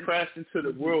that crashed into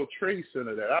the World Trade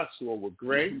Center that I saw were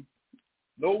gray,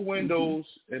 no windows,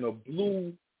 and a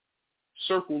blue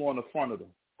circle on the front of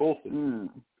them. Both of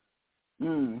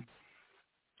them.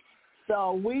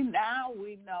 So we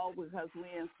know because we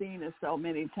have seen it so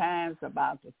many times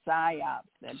about the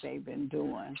psyops that they've been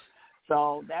doing.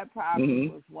 So that probably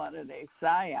was one of their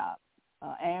psyops.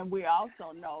 And we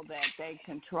also know that they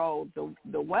controlled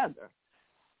the weather.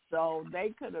 So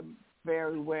they could have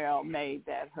very well made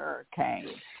that hurricane,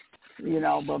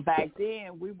 but back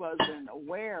then we wasn't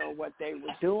aware of what they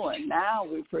were doing. Now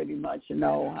we pretty much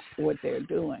know what they're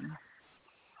doing.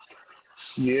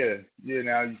 Yeah.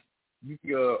 Now you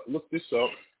can look this up.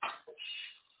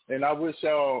 And I wish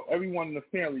everyone in the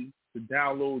family to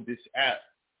download this app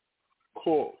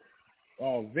called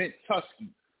Vent Tusky.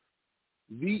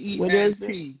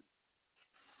 VENT.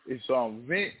 It's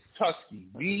Vent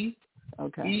Tusky.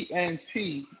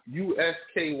 VENTUSKY.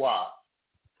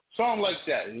 Something like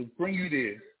that. It'll bring you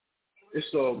there.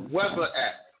 It's a weather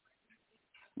app.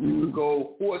 You can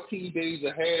go 14 days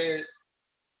ahead.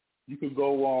 You can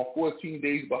go 14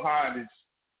 days behind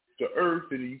the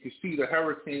earth, and you can see the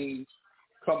hurricanes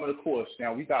coming across.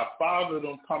 Now, we got 5 of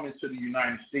them coming to the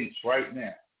United States right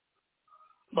now.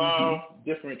 5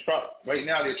 different right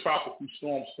now, they're tropical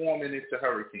storms forming into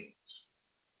hurricanes.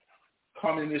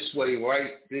 Coming this way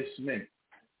right this minute.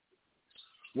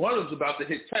 One of them's about to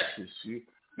hit Texas.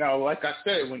 Now, like I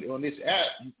said, when on this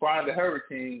app, you find a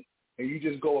hurricane, and you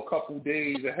just go a couple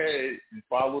days ahead and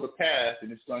follow the path,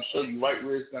 and it's going to show you right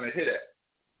where it's going to hit at.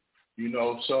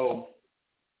 So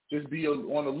just be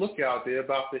on the lookout. They're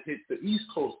about to hit the East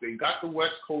Coast. They got the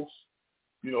West Coast,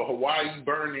 Hawaii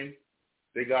burning.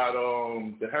 They got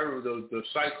the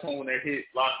cyclone that hit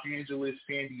Los Angeles,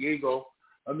 San Diego.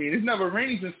 I mean, it never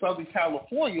rains in Southern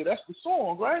California. That's the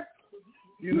song, right?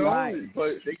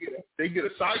 But they get a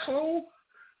cyclone,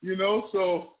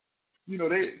 So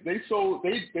they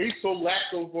so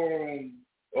lack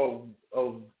of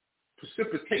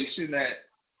precipitation that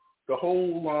the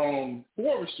whole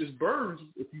forest just burns.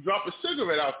 If you drop a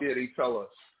cigarette out there, they tell us,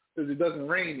 because it doesn't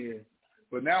rain there.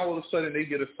 But now all of a sudden they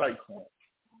get a cyclone,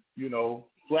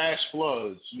 flash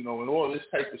floods, and all this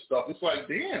type of stuff. It's like,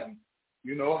 damn,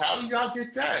 how do y'all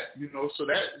get that? So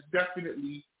that is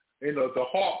definitely, the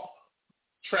HARP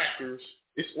trackers.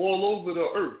 It's all over the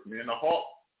earth, man.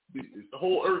 The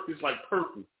whole earth is like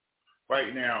purple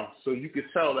right now, so you can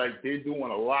tell like they're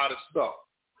doing a lot of stuff.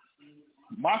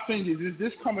 My thing is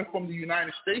this coming from the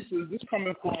United States, or is this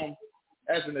coming from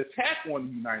as an attack on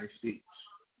the United States?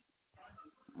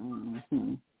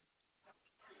 Mm-hmm.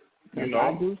 You know,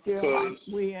 I do feel like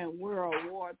we in World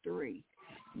War III,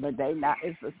 but they not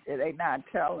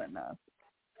telling us.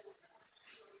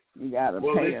 You gotta pay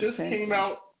attention. It just came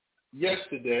out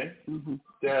yesterday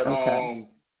that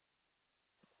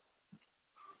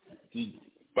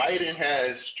Biden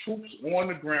has troops on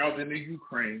the ground in the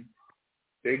Ukraine.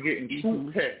 They're getting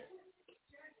troop pay.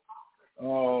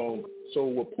 So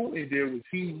what Putin did was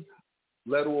he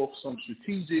let off some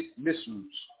strategic missiles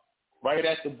right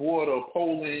at the border of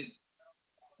Poland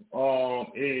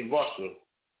and Russia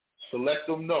to let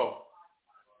them know,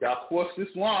 y'all cross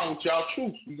this line with y'all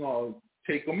troops, we're going to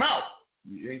take them out.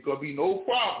 It ain't going to be no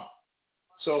problem.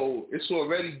 So it's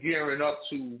already gearing up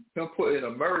to him putting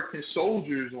American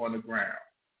soldiers on the ground.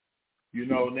 You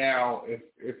know, now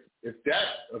if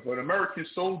an American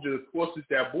soldier crosses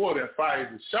that border and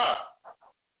fires a shot,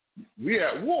 we're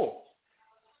at war.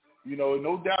 You know,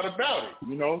 no doubt about it.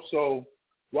 You know, so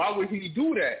why would he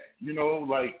do that? You know,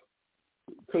 like,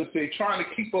 because they're trying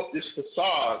to keep up this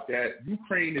facade that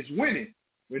Ukraine is winning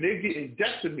when they're getting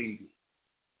decimated.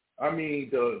 I mean,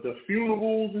 the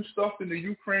funerals and stuff in the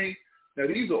Ukraine. Now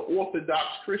these are Orthodox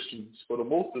Christians for the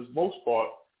most part.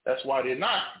 That's why they're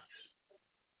Nazis.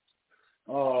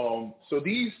 So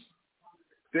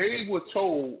they were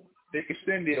told they could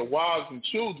send their wives and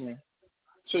children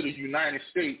to the United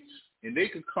States, and they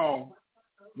could come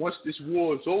once this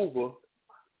war is over,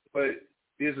 but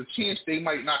there's a chance they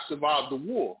might not survive the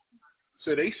war.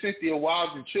 So they sent their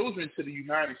wives and children to the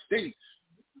United States,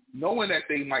 knowing that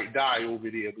they might die over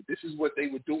there, but this is what they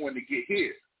were doing to get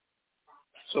here.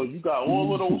 So you got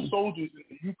all of those soldiers in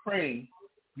the Ukraine.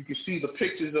 You can see the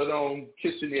pictures of them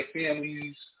kissing their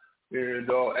families, and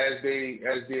as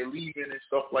they're leaving and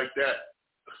stuff like that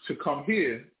to come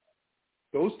here.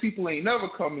 Those people ain't never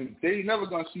coming. They ain't never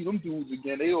gonna see them dudes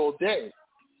again. They all dead.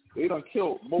 They done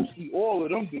killed mostly all of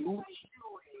them dudes.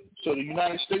 So the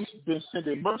United States has been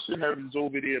sending mercenaries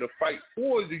over there to fight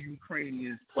for the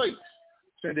Ukrainians' place,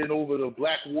 sending over the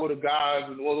Blackwater guys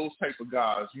and all those type of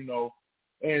guys, you know.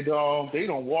 And they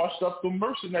done washed up the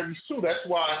mercenaries too. That's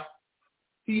why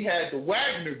he had the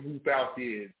Wagner group out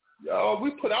there.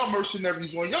 We put our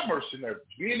mercenaries on your mercenaries.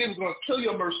 We ain't even going to kill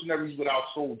your mercenaries without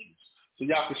soldiers. So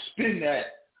y'all can spin that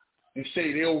and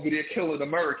say they're over there killing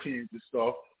Americans and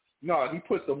stuff. No, he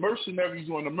put the mercenaries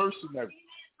on the mercenaries.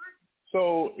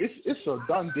 So it's a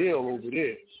done deal over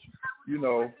there. You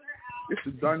know, it's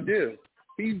a done deal.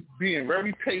 He's being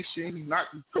very patient. He's not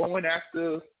going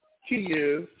after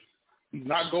Kiev. He's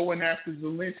not going after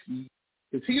Zelensky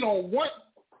because he don't want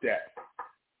that.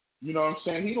 You know what I'm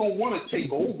saying? He don't want to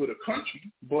take over the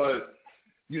country, but,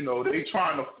 you know, they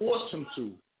trying to force him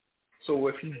to. So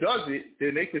if he does it,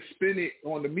 then they can spin it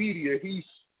on the media. He's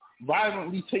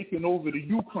violently taking over the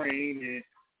Ukraine and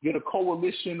get a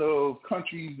coalition of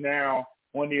countries now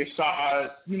on their side.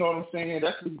 You know what I'm saying?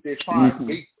 That's what they're trying to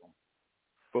make them.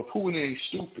 But Putin ain't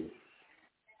stupid.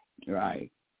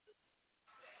 Right.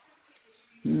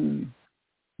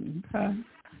 Okay.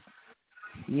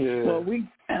 Yeah.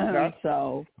 Well,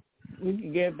 so we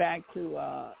can get back to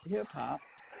hip hop.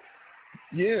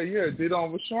 Yeah. Did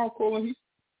Rashawn call him?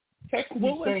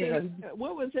 What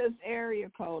was his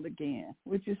area code again?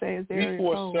 What'd you say his area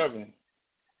code? 347.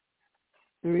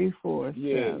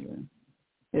 347.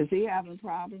 Yeah. Is he having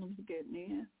problems getting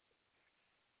in?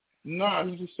 No,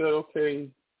 he just said okay.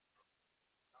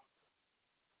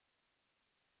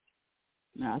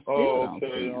 No, I still don't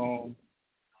see him.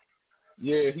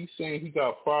 Yeah, he's saying he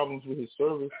got problems with his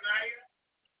service.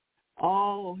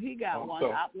 Oh, he got one.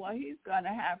 Well, he's going to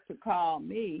have to call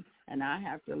me, and I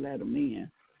have to let him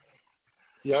in.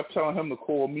 Yeah, I'm telling him to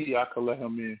call me. I can let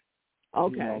him in.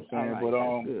 Okay, you know what I'm saying? all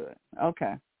right, that's good.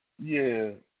 Okay.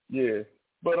 Yeah.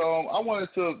 But I wanted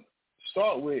to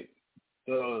start with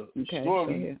the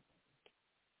story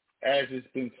as it's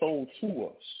been told to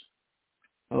us.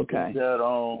 Okay. That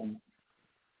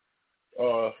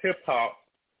hip hop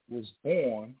was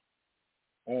born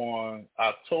on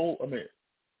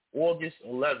August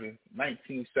 11th,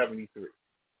 1973.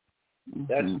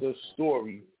 That's the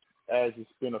story as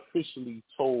it's been officially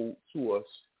told to us.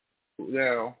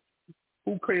 Now,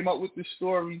 who came up with this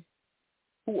story?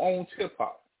 Who owns hip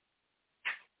hop?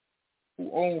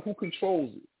 Who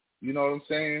controls it? You know what I'm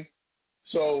saying?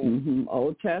 So,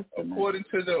 Old Testament. According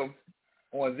to them,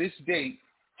 on this date,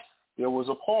 there was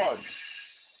a party.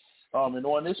 And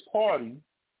on this party,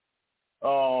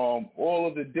 all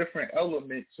of the different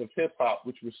elements of hip-hop,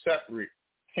 which were separate,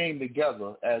 came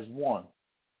together as one,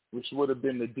 which would have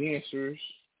been the dancers,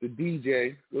 the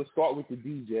DJ. Let's start with the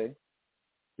DJ,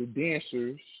 the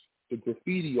dancers, the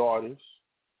graffiti artists,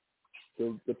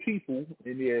 the people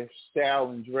in their style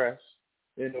and dress,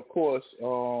 and, of course,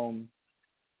 the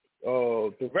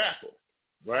rapper,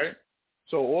 right?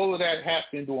 So all of that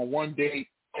happened on one date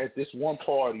at this one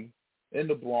party in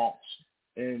the Bronx,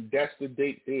 and that's the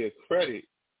date they accredit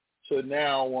to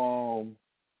now.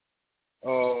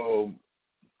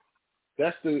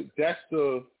 That's the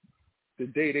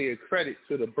day they accredit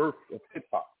to the birth of hip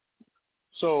hop.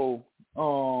 So,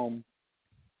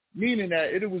 meaning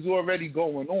that it was already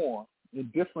going on,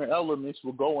 and different elements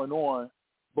were going on,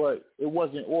 but it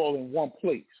wasn't all in one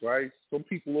place, right? Some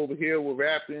people over here were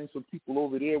rapping, some people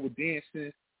over there were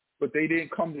dancing, but they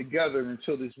didn't come together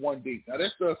until this one date. Now,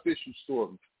 that's the official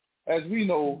story. As we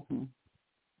know,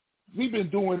 we've been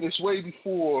doing this way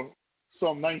before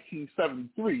some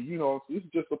 1973. You know, it's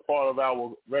just a part of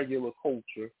our regular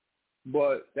culture,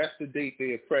 but that's the date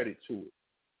they accredit to it.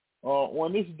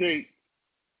 On this date,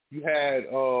 you had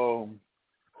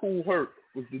Kool Herc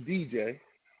was the DJ,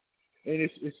 and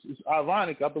it's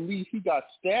ironic. I believe he got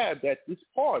stabbed at this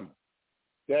party.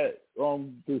 That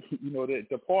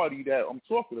the party that I'm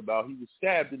talking about, he was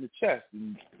stabbed in the chest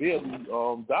and barely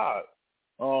died.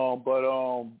 But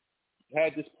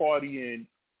had this party, and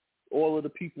all of the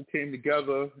people came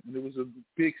together, and it was a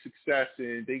big success,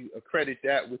 and they accredit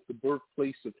that with the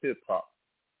birthplace of hip hop.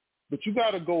 But you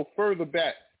got to go further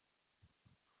back,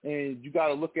 and you got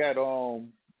to look at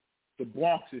the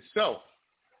Bronx itself.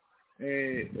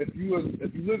 And if you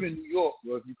live in New York,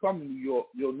 or if you come to New York,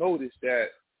 you'll notice that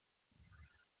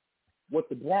what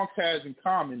the Bronx has in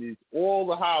common is all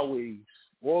the highways,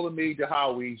 all the major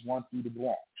highways run through the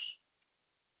Bronx.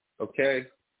 Okay?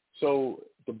 So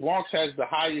the Bronx has the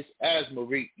highest asthma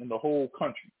rate in the whole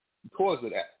country because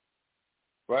of that,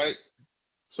 right?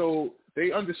 So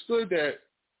they understood that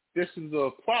this is a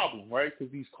problem, right?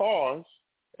 Because these cars,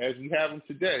 as we have them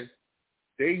today,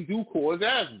 they do cause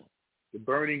asthma. The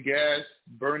burning gas,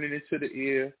 burning into the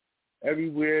air.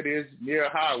 Everywhere there's near a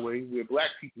highway where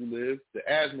black people live, the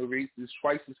asthma rate is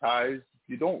twice as high as if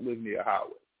you don't live near a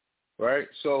highway, right?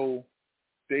 So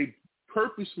they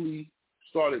purposely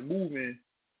started moving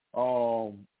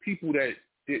people that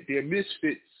they're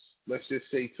misfits, let's just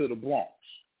say, to the Bronx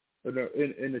in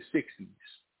the 60s.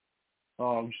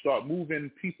 You start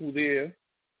moving people there,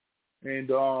 and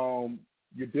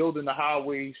you're building the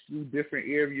highways through different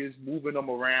areas, moving them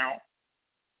around.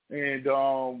 And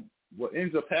what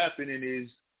ends up happening is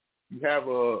you have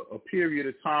a period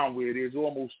of time where there's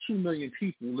almost 2 million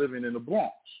people living in the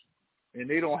Bronx, and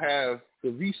they don't have the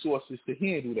resources to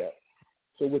handle that.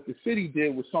 So what the city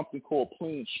did was something called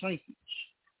planned shrinkage.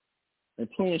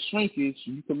 And planned shrinkage,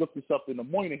 you can look this up in the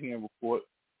Moynihan report,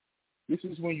 this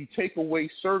is when you take away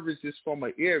services from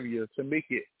an area to make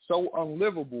it so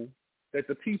unlivable that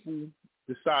the people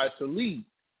decide to leave.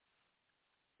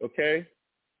 Okay?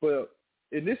 But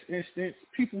in this instance,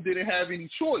 people didn't have any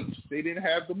choice. They didn't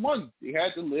have the money. They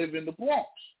had to live in the Bronx.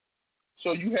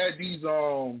 So you had these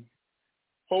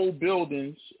whole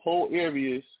buildings, whole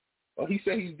areas. Oh, he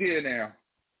said he's there now,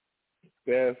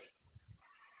 Beth.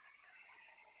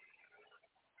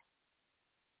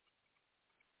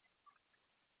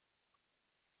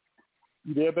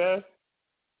 You there, Beth?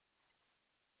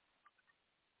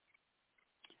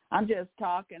 I'm just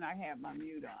talking. I have my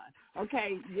mute on.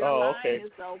 Okay, your line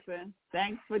is open.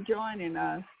 Thanks for joining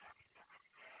us.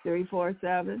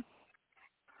 347.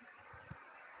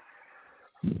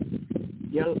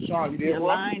 Sean, you there, your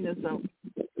line is open.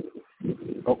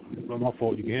 Oh, no, my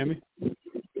fault. You can hear me?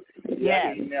 Yeah,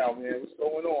 I hear you now, man. What's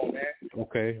going on, man?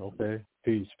 Okay.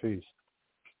 Peace,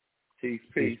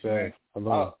 man.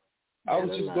 Hello. I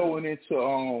was just going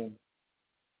into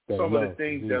some of the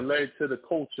things that led to the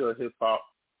culture of hip-hop.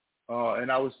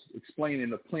 And I was explaining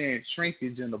the planned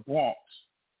shrinkage in the Bronx.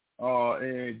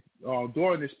 And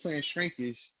during this planned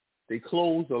shrinkage, they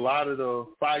closed a lot of the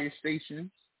fire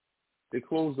stations. They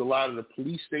closed a lot of the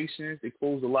police stations. They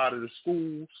closed a lot of the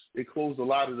schools. They closed a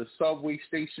lot of the subway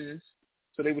stations.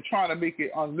 So they were trying to make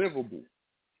it unlivable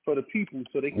for the people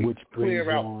so they could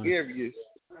clear out areas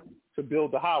to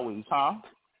build the highways, huh?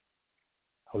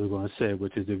 I was going to say,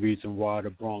 which is the reason why the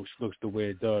Bronx looks the way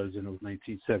it does in those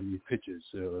 1970 pictures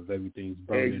of everything's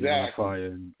burning on fire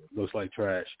and looks like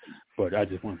trash. But I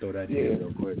just want to throw that in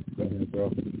real quick. Go ahead,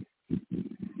 bro.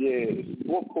 Yeah, it's a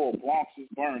book called Bronx is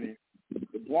Burning.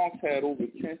 The Bronx had over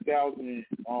 10,000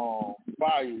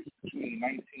 fires between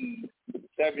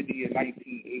 1970 and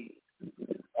 1980.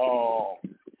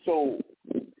 So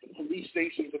the police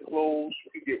stations are clothes.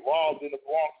 You could get robbed in the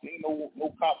Bronx. Ain't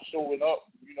no cops showing up.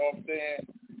 You know what I'm saying?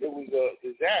 It was a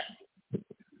disaster.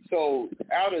 So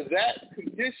out of that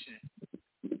condition,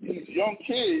 these young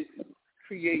kids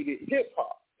created hip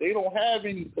hop. They don't have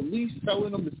any police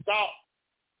telling them to stop.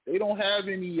 They don't have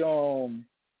any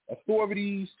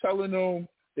authorities telling them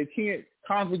they can't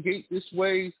congregate this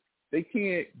way. They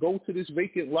can't go to this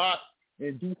vacant lot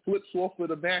and do flips off of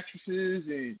the mattresses.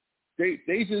 And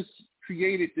they just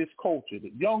created this culture,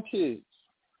 the young kids,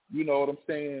 you know what I'm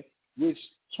saying, which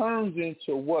turns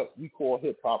into what we call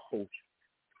hip-hop culture.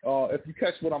 If you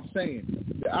catch what I'm saying.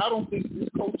 I don't think this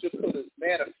culture could have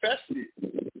manifested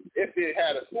if it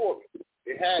had authority.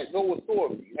 It had no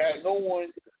authority. It had no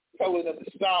one telling them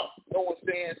to stop. No one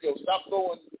saying, yo, stop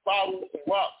throwing bottles and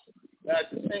rocks. And at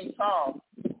the same time,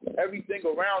 everything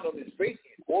around them is vacant.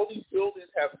 All these buildings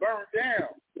have burned down.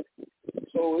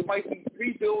 So it might be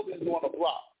 3 buildings on a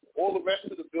block. All the rest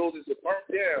of the buildings are burnt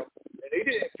down. And they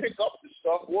didn't pick up the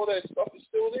stuff. All that stuff is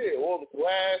still there. All the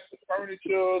glass, the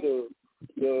furniture, the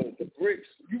bricks.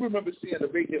 You remember seeing the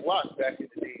vacant lots back in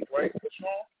the days, right? What's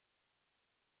wrong?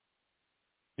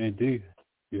 Indeed.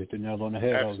 You hit the nail on the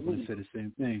head. Absolutely. I was going to say the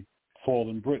same thing.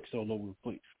 Falling bricks all over the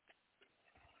place.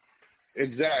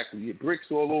 Exactly.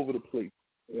 Bricks all over the place.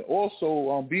 And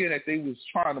also, being that they was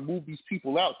trying to move these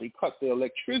people out, they cut the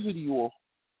electricity off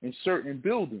in certain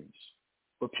buildings.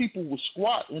 But people would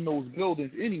squat in those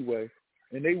buildings anyway,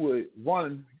 and they would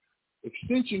run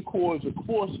extension cords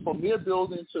across from their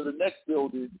building to the next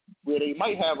building where they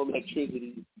might have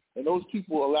electricity, and those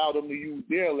people allowed them to use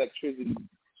their electricity.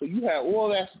 So you had all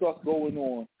that stuff going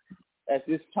on at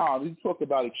this time. We talk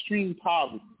about extreme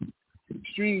poverty,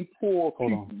 extreme poor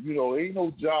people. You know, ain't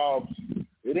no jobs.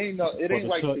 It ain't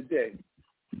like today.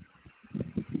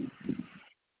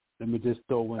 Let me just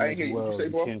throw in as well.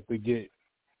 You can't forget.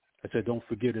 I said, don't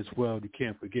forget as well. You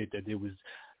can't forget that there was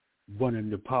running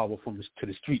the power to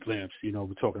the street lamps. You know,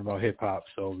 we're talking about hip hop,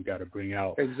 so we got to bring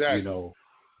out, you know,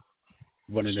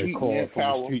 running their car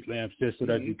from the street lamps just so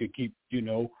that you could keep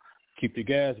the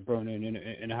gas burning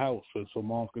in the house, so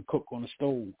moms could cook on the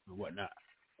stove and whatnot.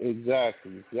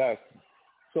 Exactly.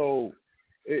 So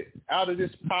out of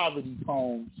this poverty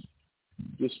comes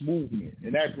this movement,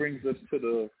 and that brings us to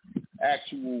the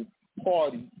actual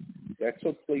party that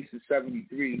took place in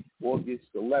 73, August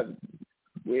 11th,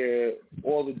 where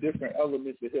all the different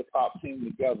elements of hip-hop came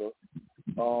together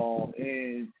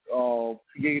and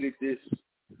created this,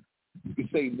 you could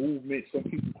say, movement. Some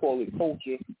people call it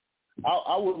culture.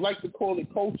 I would like to call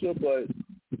it culture, but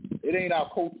it ain't our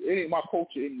culture. It ain't my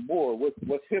culture anymore.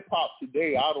 What's hip-hop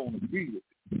today, I don't agree with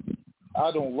it.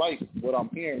 I don't like what I'm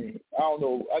hearing. I don't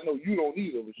know. I know you don't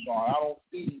either, Rashawn. I don't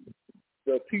see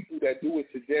the people that do it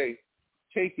today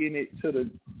taking it to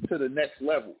the next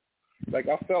level. Like,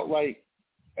 I felt like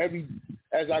as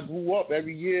I grew up,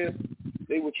 every year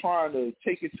they were trying to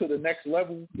take it to the next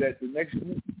level that the next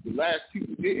group, the last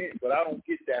people didn't, but I don't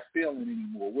get that feeling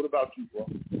anymore. What about you, bro?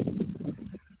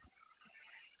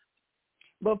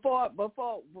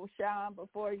 Sean,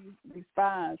 before you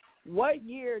respond, what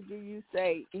year do you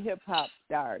say hip-hop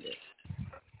started?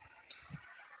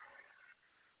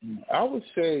 I would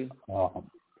say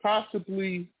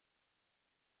possibly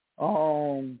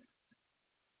around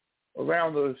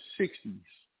the 60s.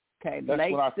 Okay, that's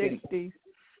late what I 60s. Think.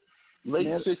 Late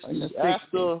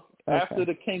 60s, after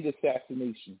the King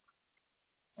assassination.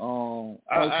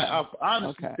 I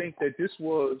honestly think that this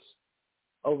was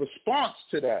a response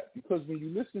to that, because when you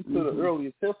listen to the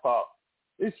earliest hip-hop,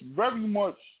 it's very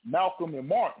much Malcolm and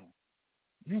Martin.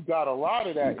 You got a lot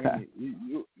of that in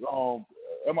it.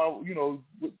 Am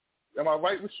I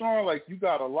right, Rashawn? Like, you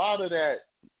got a lot of that.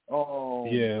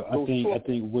 Yeah, I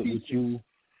think what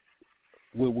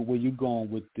where you going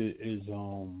with it is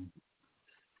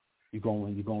you're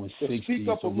going 60s. Speak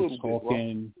up a little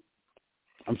bit.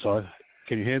 I'm sorry.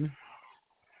 Can you hear me?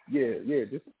 Yeah.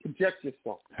 Just project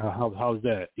yourself. How's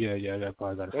that? Yeah. That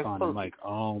probably got to find the mic.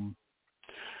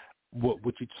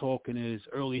 What you're talking is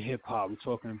early hip hop. We're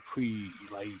talking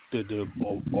the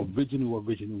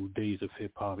original days of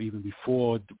hip hop, even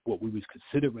before what we was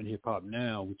considering hip hop.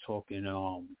 Now we're talking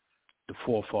the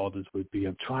forefathers would be.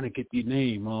 I'm trying to get the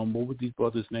name. What was these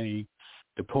brothers' name?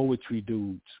 The poetry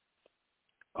dudes.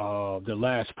 The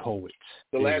Last Poets.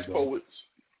 The Last Poets.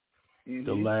 Mm-hmm.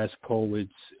 The Last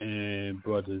Poets and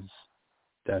brothers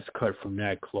that's cut from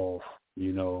that cloth.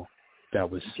 You know, that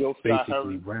was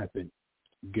basically rapping.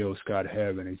 Gil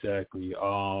Scott-Heron, exactly.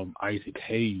 Isaac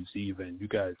Hayes, even. You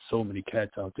got so many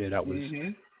cats out there that was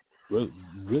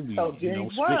really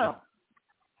James Brown.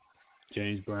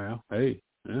 James Brown. Hey,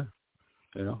 yeah.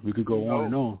 You know, we could go on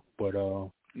and on, but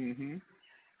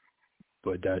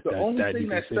But the only thing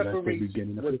that separates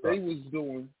what they was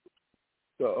doing,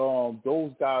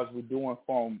 those guys were doing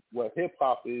from what hip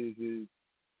hop is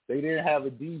they didn't have a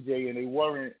DJ and they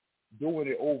weren't doing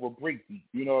it over breakbeat.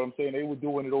 You know what I'm saying? They were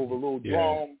doing it over little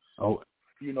drums. Oh.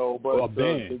 You know, but the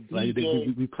DJ,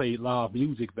 like we played live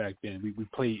music back then. We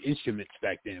played instruments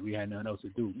back then. We had nothing else to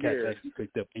do. Cats actually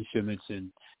picked up instruments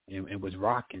and was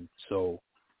rocking. So,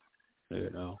 you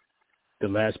know, the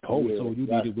last poet told you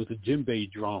needed was a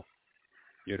djembe drum.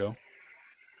 You know.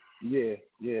 Yeah,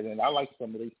 and I like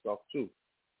some of their stuff too.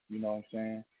 You know what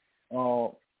I'm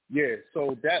saying?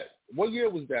 So that, what year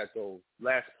was that though?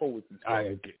 Last Poets and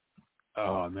stuff.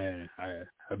 Oh man,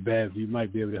 Bev, you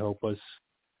might be able to help us.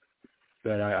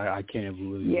 But I can't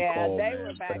really recall,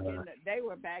 they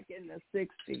were back in the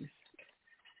 60s.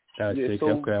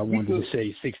 Okay, I wanted to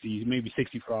say 60s, maybe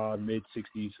 65,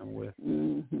 mid-60s somewhere.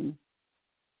 Mm-hmm.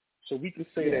 So we could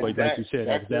say that, like you said,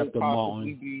 that was after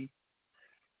Mountain. Be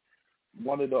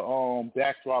one of the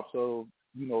backdrops of,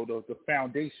 you know, the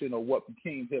foundation of what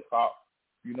became hip hop.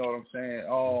 You know what I'm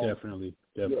saying? Definitely.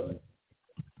 Yeah.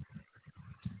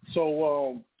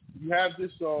 So you have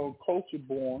this culture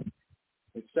born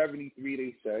in 73,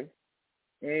 they say,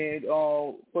 and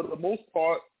for the most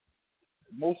part,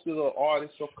 most of the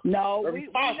artists are we're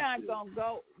not gonna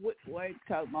go. Wait,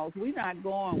 TUTMOSE, we're not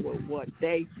going with what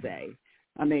they say.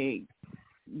 I mean,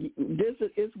 this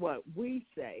is what we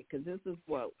say because this is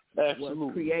what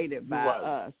was created by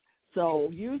us. So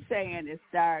you saying it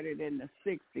started in the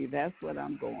 60s? That's what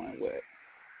I'm going with.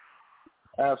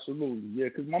 Absolutely, yeah.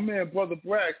 Because my man, Brother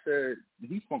Bragg, said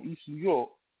he's from East New York.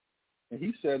 And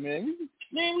he said, we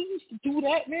used to do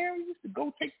that, man. We used to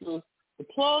go take the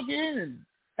plug in and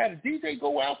have the DJ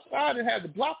go outside and have the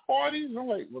block parties. And I'm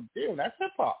like, well, damn, that's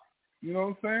hip hop. You know what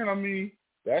I'm saying? I mean,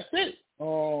 that's it.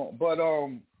 But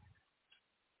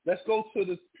let's go to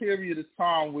this period of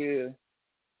time where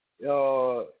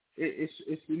it's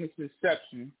in its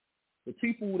inception. The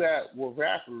people that were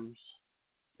rappers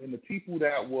and the people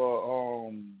that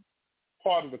were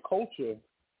part of the culture,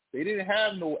 they didn't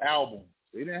have no albums.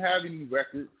 They didn't have any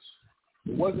records.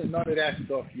 There wasn't none of that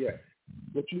stuff yet.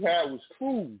 What you had was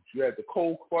crews. You had the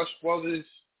Cold Crush Brothers.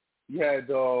 You had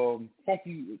the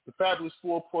Fabulous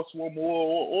 4 plus one more.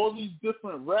 All these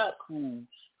different rap crews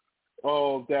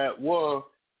that were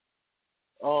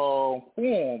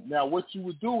formed. Now, what you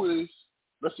would do is,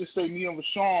 let's just say me and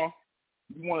Rashawn,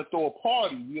 we want to throw a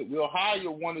party. We'll hire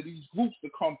one of these groups to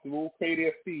come through, pay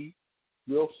their fee.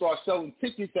 We'll start selling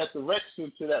tickets at the rec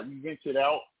center that we rented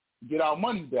out, get our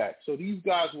money back. So these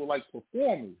guys were like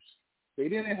performers. They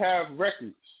didn't have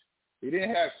records. They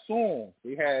didn't have songs.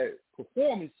 They had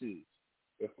performances.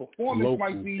 The performance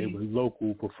might be... They were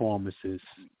local performances.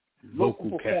 Local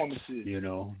performances. Cats, you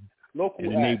know. Local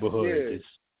in the neighborhood. It's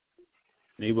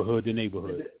neighborhood to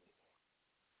neighborhood.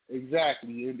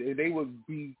 Exactly. And they would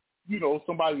be, you know,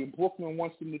 somebody in Brooklyn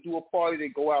wants them to do a party, they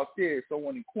go out there.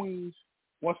 Someone in Queens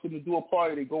wants them to do a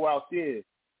party, they go out there.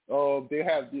 They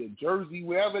have the Jersey,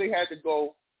 wherever they had to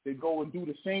go, they go and do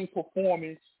the same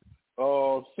performance,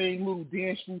 same little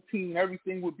dance routine.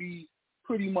 Everything would be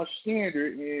pretty much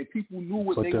standard, and people knew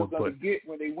what they were going to get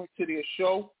when they went to their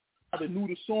show. They knew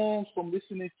the songs from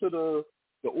listening to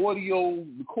the audio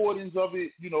recordings of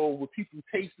it, you know, where people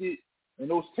taped it, and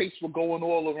those tapes were going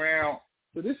all around.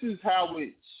 So this is how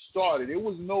it started. There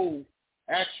was no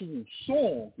actual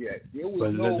song yet. There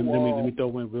was let me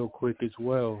throw in real quick as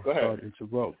well. Go ahead. Sorry to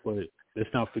interrupt, but let's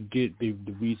not forget the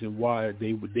reason why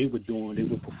they were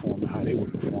performing how they were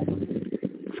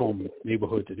performing from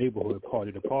neighborhood to neighborhood,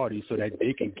 party to party, so that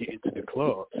they can get into the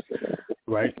clubs,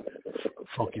 right?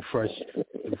 Funky Fresh,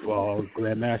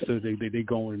 Grandmaster, they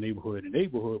go in neighborhood to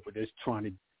neighborhood, but they're trying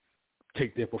to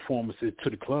take their performances to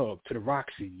the club, to the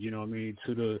Roxy, you know what I mean,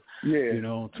 to the you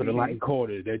know, to the Latin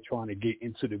Quarter. They're trying to get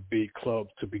into the big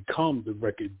clubs to become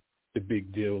the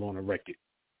big deal on a record.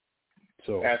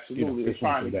 So absolutely, they're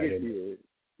trying to get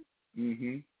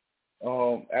there.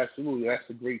 Absolutely, that's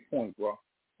a great point, bro.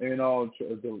 And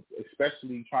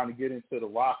especially trying to get into the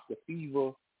rock, the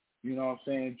fever, you know what I'm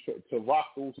saying, to rock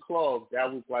those clubs, that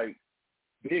was like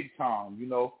big time, you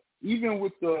know. Even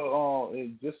with the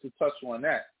and just to touch on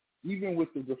that, even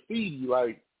with the graffiti,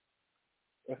 like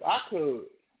if I could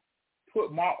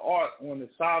put my art on the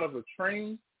side of a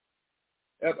train,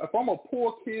 if I'm a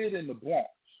poor kid in the Bronx,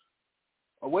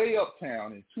 way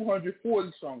uptown in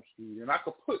 240-some Street, and I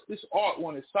could put this art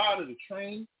on the side of the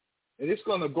train, and it's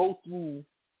going to go through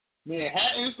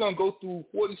Manhattan, it's going to go through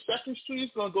 42nd Street,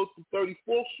 it's going to go through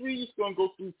 34th Street, it's going to go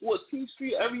through 14th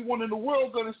Street, everyone in the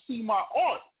world going to see my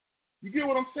art. You get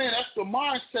what I'm saying? That's the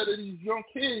mindset of these young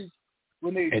kids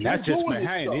when they and that's just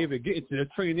Manhattan. They even get into the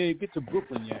train, they get to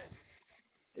Brooklyn yet.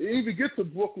 it didn't even get to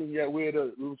Brooklyn yet, where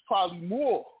it was probably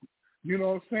more. You know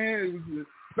what I'm saying? It was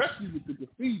especially with the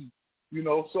graffiti. You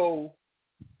know, so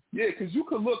yeah, because you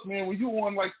could look, man, when you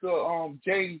on like the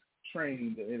J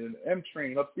train and an M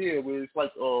train up there, where it's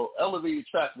like elevated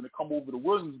track when it come over to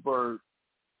Williamsburg,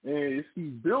 and it's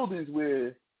these buildings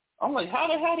where I'm like, how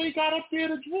the hell they got up there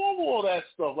to draw all that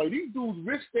stuff? Like, these dudes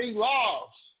risked their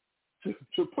lives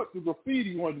to put the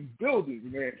graffiti on these buildings,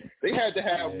 man. They had to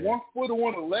have 1 foot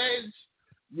on the ledge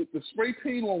with the spray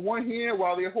paint on one hand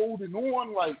while they're holding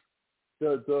on, like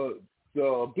the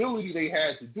ability they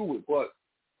had to do it. But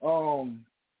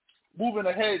moving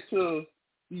ahead to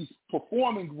these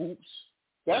performing groups,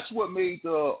 that's what made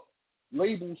the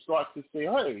labels start to say,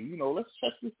 hey, you know, let's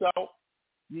check this out.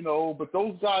 You know, but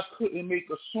those guys couldn't make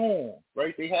a song,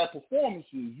 right? They had performances.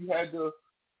 You had to,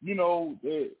 you know,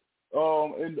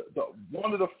 and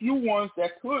one of the few ones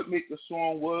that could make the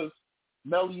song was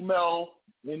Melly Mel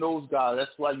and those guys.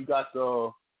 That's why you got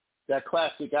that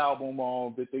classic album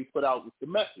that they put out with The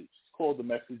Message. It's called The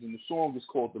Message, and the song is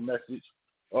called The Message,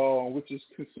 which is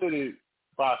considered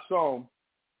by some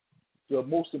the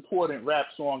most important rap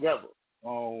song ever.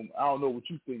 I don't know what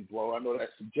you think, bro. I know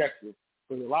that's subjective.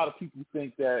 But a lot of people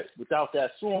think that without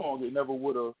that song, it never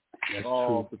would have,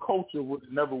 the culture would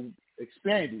have never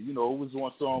expanded. You know, it was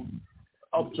on some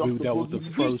up-jump. That was the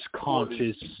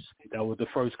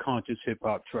first conscious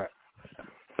hip-hop track.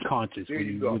 Conscious,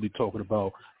 when you're really talking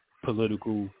about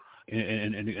political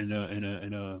and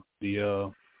the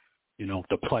you know,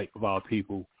 the plight of our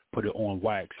people, put it on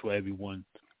wax for everyone.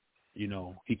 You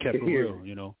know, he kept it real,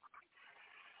 you know.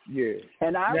 Yeah.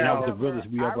 And that was the realest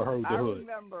we ever heard the hood.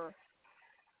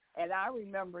 And I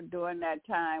remember during that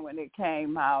time when it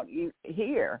came out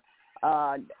here,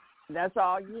 that's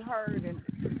all you heard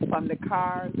from the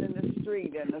cars in the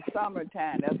street in the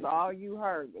summertime. That's all you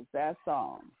heard was that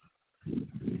song.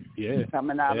 Yeah.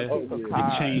 Coming out of people's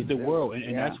cars. It changed the world.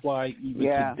 And that's why even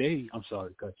today, I'm sorry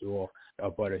to cut you off,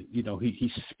 but, you know,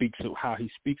 he speaks of how he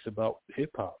speaks about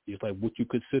hip-hop. It's like what you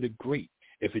consider great.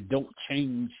 If it don't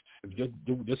change, if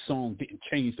your song didn't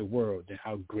change the world, then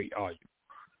how great are you?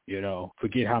 You know,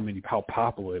 forget how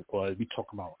popular it was. We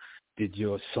talking about, did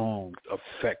your song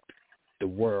affect the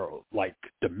world like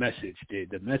The Message did?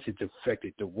 The Message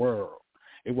affected the world.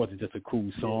 It wasn't just a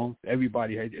cool song.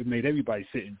 It made everybody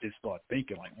sit and just start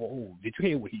thinking like, whoa, did you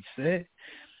hear what he said?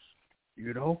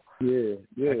 You know? Yeah.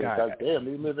 Like, damn,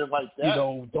 they living like that. You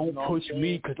know, don't push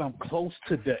me because I'm close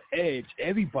to the edge.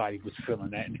 Everybody was feeling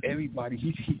that, and everybody,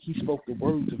 he spoke the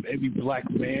words of every black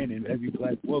man and every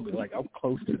black woman. Like, I'm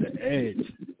close to the edge.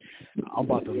 I'm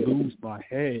about to lose my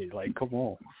head. Like, come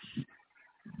on.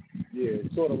 Yeah,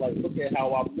 sort of like, look at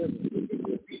how I'm living.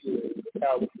 Look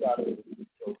how we got to.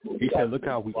 He said, look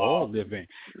how we all living.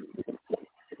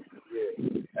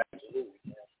 Yeah,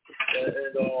 absolutely.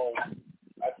 And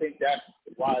I think that's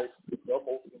why it's the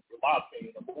most, in my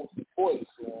opinion, the most important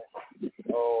song,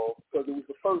 because it was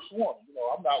the first one. You know,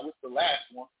 I'm not with the last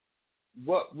one.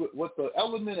 What the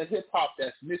element of hip hop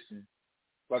that's missing?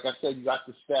 Like I said, you got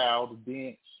the style, the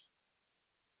dance,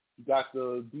 you got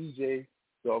the DJ,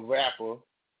 the rapper,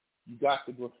 you got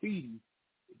the graffiti,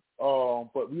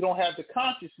 but we don't have the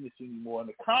consciousness anymore. And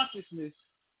the consciousness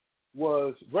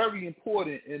was very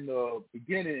important in the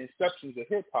beginning inceptions of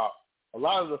hip hop. A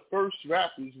lot of the first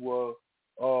rappers were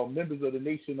members of the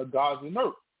Nation of Gods and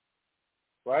Earth,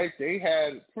 right? They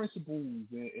had principles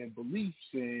and beliefs,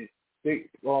 and they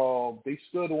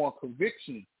stood on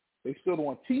conviction. They stood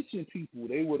on teaching people.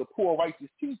 They were the poor righteous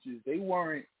teachers. They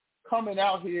weren't coming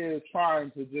out here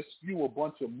trying to just spew a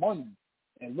bunch of money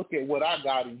and look at what I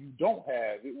got and you don't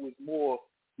have. It was more,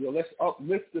 you know, let's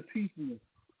uplift the people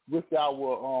with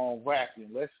our rapping.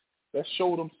 Let's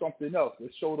show them something else.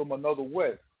 Let's show them another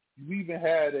way. You even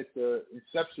had at the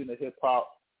inception of hip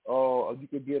hop, you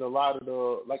could get a lot of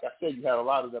the, like I said, you had a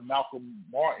lot of the Malcolm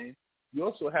Martin. You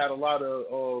also had a lot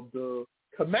of the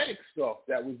comedic stuff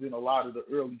that was in a lot of the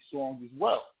early songs as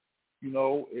well. You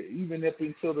know, even up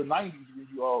until the 90s, when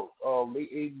you,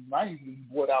 late 80s, 90s, when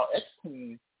you brought out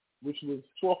X-Clan, which was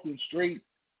talking straight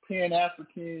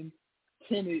Pan-African,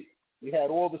 tinted. They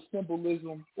had all the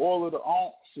symbolism, all of the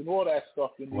aunts and all that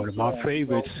stuff in there. One of my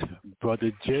favorites,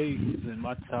 Brother Jay, is in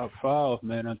my top 5,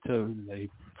 man. I tell you, like,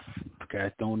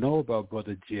 guys don't know about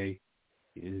Brother Jay.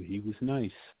 He was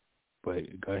nice, but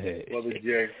go ahead. Brother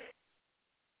Jay.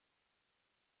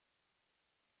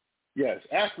 Yes,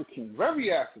 African,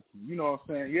 very African. You know what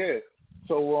I'm saying? Yeah.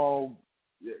 So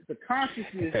the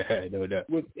consciousness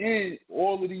within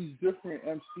all of these different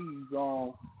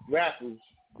MCs, rappers,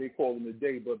 they call them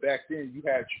today, but back then you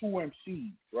had true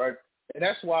MCs, right? And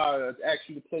that's why I asked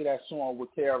you to play that song with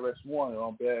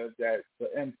KRS-One, that the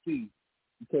MC,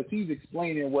 because he's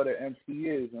explaining what an MC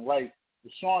is, and like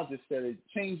Sean just said, it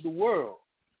changed the world.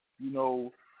 You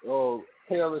know,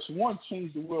 KRS-One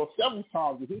changed the world several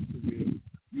times with his career.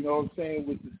 You know what I'm saying?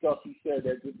 With the stuff he said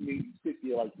that just made you sit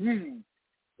there like,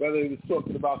 whether it was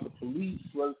talking about the police,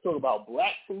 whether it was talking about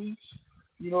black police,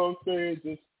 you know what I'm saying?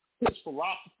 Just his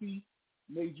philosophy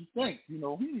made you think, you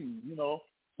know.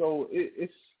 So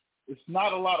it's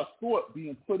not a lot of thought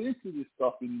being put into this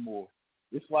stuff anymore.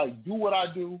 It's like, do what I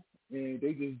do, and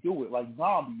they just do it like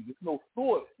zombies. There's no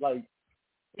thought. Like,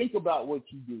 think about what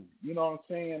you do. You know what I'm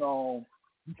saying?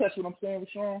 You catch what I'm saying,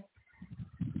 Sean?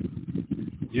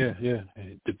 Yeah.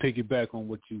 To piggyback on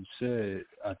what you said,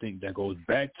 I think that goes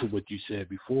back to what you said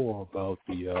before about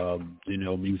the,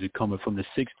 music coming from the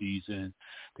 60s and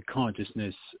the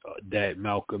consciousness that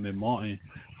Malcolm and Martin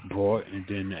brought. And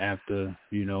then after,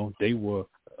 they were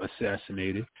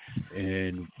assassinated,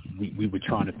 and we were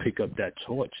trying to pick up that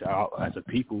torch out as a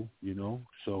people,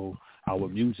 so our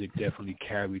music definitely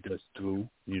carried us through.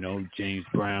 James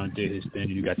Brown did his thing.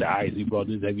 You got the Isley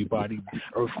Brothers, everybody,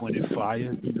 Earth, Wind and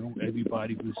Fire,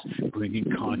 everybody was bringing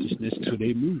consciousness to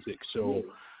their music. So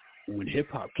when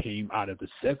hip-hop came out of the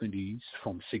 70s,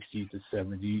 from 60s to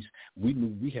 70s, we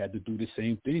knew we had to do the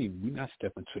same thing. We're not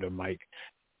stepping to the mic.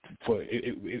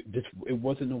 It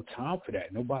wasn't no time for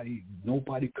that. Nobody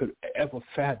could ever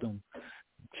fathom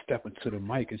stepping to the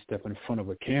mic and stepping in front of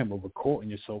a camera,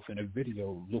 recording yourself in a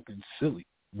video looking silly.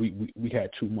 We had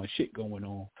too much shit going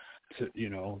on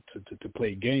to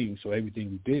play games. So everything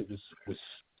we did was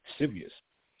serious,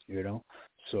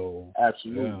 So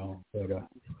absolutely.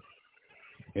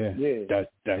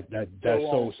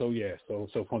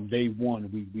 So from day one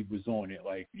we was on it,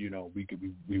 like, we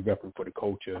repping for the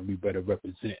culture and we better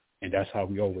represent, and that's how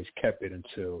we always kept it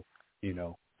until,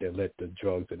 they let the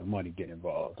drugs and the money get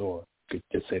involved, or could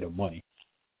just say the money.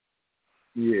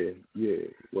 Yeah.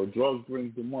 Well, drugs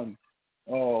brings the money.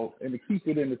 And to keep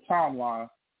it in the timeline,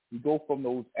 we go from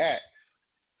those acts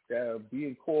that are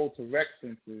being called to rec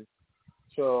centers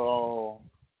to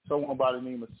someone by the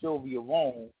name of Sylvia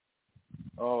Rome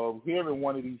hearing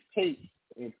one of these tapes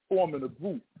and forming a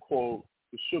group called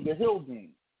the Sugar Hill Gang.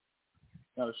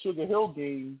 Now, the Sugar Hill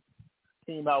Gang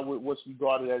came out with what's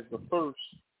regarded as the first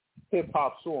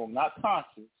hip-hop song, not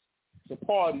conscious. It's a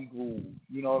party groove,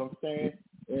 you know what I'm saying?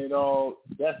 And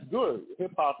that's good.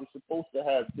 Hip-hop is supposed to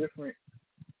have different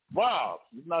vibes.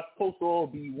 It's not supposed to all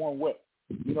be one way,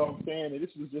 you know what I'm saying? And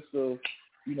this was just a,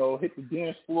 hit the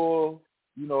dance floor,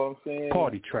 you know what I'm saying?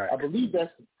 Party track. I believe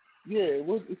that's,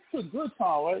 it's a good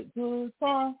time, right? Good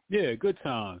time? Yeah, good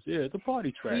times. Yeah, it's a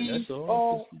party track, that's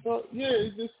all.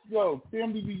 It's just,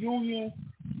 family reunion,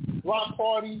 block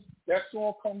party, that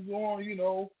song comes on,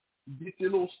 you get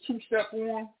your little two-step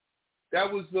on. That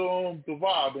was the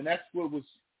vibe, and that's what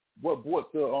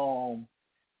brought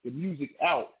the music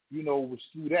out, was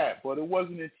through that. But it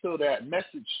wasn't until that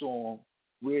message song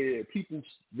where people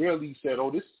really said,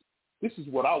 "Oh, this is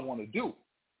what I want to do."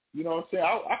 You know what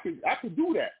I'm saying? I could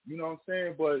do that. You know what I'm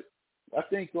saying? But I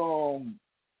think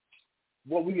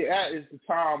what we at is the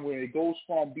time where it goes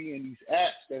from being these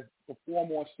acts that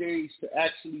perform on stage to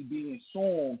actually being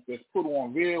songs that's put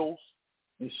on reels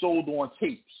and sold on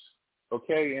tapes.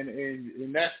 Okay,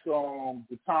 and that's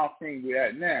the time frame we're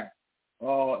at now.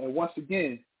 And once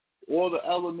again, all the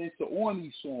elements are on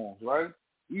these songs, right?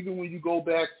 Even when you go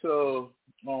back to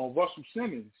Russell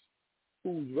Simmons,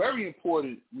 who's very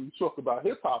important when you talk about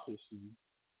hip-hop history,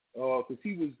 because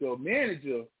he was the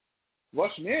manager.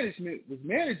 Rush Management was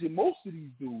managing most of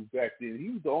these dudes back then. He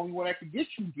was the only one that could get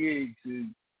you gigs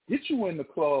and get you in the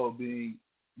club and,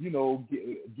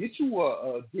 get you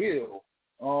a deal.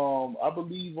 I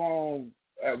believe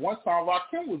at one time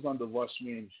Rakim was under Rush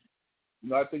Management.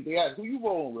 I think they asked, who you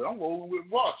rolling with? I'm rolling with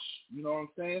Rush. You know what I'm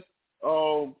saying?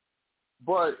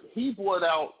 But he brought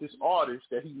out this artist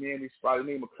that he managed by the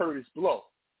name of Curtis Blow.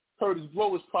 Curtis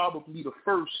Blow is probably the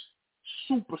first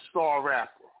superstar rapper.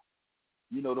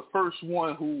 The first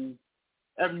one who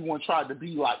everyone tried to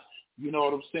be like. You know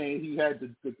what I'm saying? He had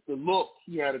the look.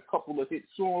 He had a couple of hit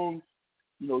songs.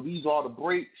 These Are the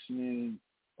Breaks and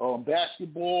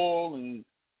Basketball, and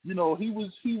he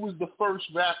was the first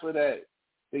rapper that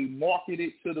they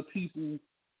marketed to the people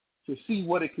to see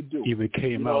what it could do. Even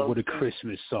came out with a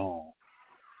Christmas song.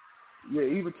 Yeah,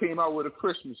 even came out with a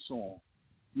Christmas song.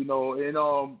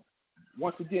 And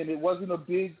once again, it wasn't a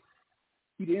big.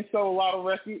 He didn't sell a lot of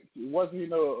records. It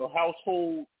wasn't a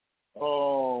household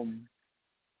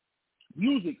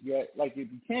music yet, like it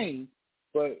became.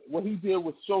 But what he did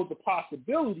was show the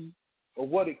possibility of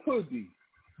what it could be,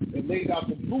 and laid out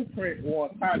the blueprint on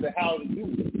kind of how to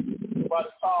do it. By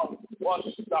the time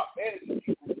Rush stopped managing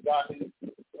people, got his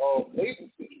label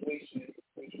situation,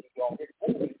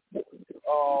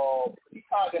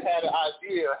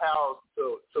 how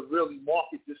to really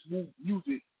market this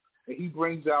music, and he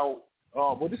brings out.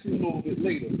 Well, this is a little bit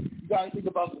later. You got to think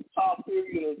about the time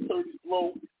period of Curtis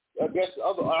Blow. I guess the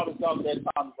other artists out that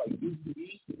time is like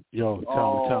DCD. Yo,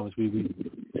 Thomas, we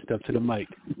step to the mic.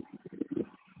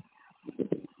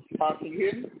 Can you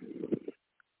hear me?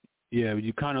 Yeah,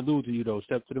 you kind of losing you though.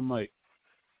 Step to the mic.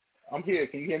 I'm here.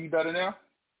 Can you hear me better now?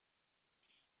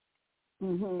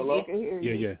 Mm-hmm. Hello? We can hear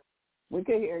you. Yeah. We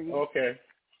can hear you. Okay.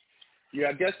 Yeah,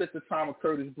 I guess at the time of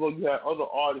Curtis Blow, you had other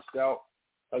artists out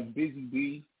like Busy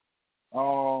B.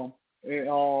 And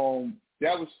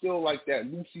that was still like that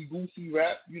loosey goosey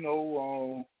rap,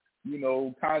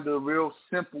 kind of real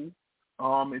simple.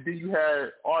 And then you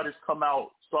had artists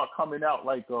start coming out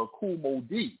like Kool Moe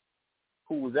Dee,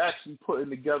 who was actually putting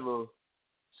together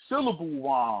syllable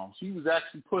rhymes. He was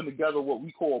actually putting together what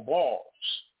we call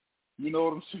bars. You know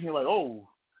what I'm saying?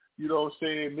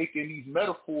 Like, making these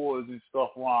metaphors and stuff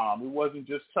rhyme. It wasn't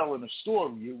just telling a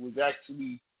story. It was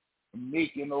actually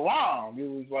making a rhyme. It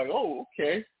was like, oh,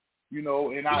 okay.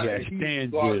 And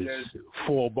stanzas,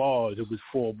 4 bars. It was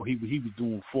 4. He was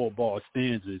doing 4-bar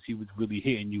stanzas. He was really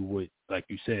hitting you with, like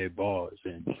you said, bars.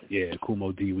 And yeah, Kool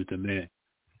Moe Dee was the man.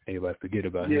 Everybody forget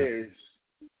about him.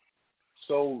 Yes.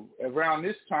 So around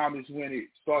this time is when it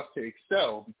starts to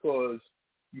excel, because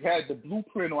you had the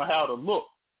blueprint on how to look.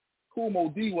 Kool Moe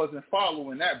Dee wasn't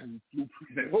following that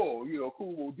blueprint at all.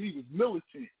 Kool Moe Dee was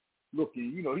militant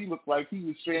looking. He looked like he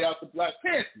was straight out the Black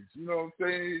Panthers. You know what I'm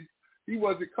saying? He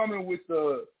wasn't coming with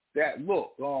that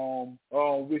look,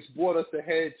 which brought us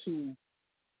ahead to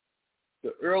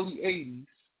the early 80s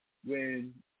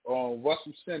when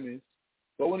Russell Simmons,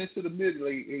 going into the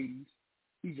mid-late 80s,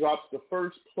 he drops the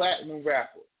first platinum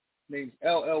rapper named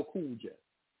LL Cool J.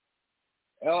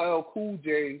 LL Cool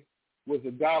J was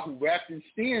a guy who rapped in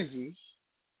stanzas,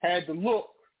 had the look,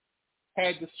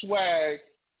 had the swag,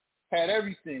 had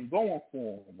everything going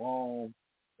for him.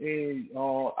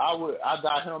 I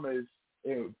got him as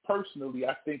personally.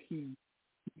 I think he's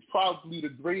probably the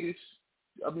greatest.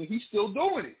 I mean, he's still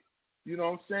doing it. You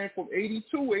know what I'm saying? From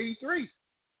 82, 83,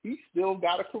 he still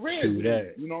got a career.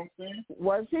 You know what I'm saying?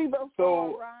 Was he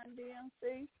before Run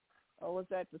DMC, or was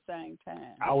that the same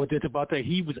time? I was just about that.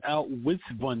 He was out with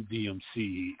Run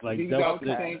DMC. Like he that was out at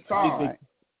the same time.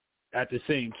 At the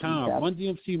same time, Run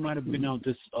DMC might have been out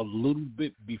just a little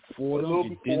bit before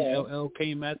them, and then LL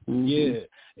came after. Yeah,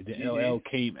 and then LL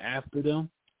came after them.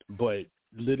 But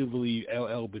literally,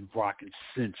 LL been rocking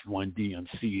since Run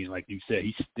DMC, and like you said,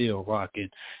 he's still rocking.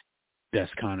 That's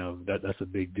that's a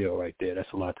big deal right there.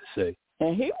 That's a lot to say.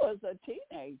 And he was a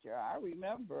teenager. I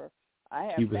remember. I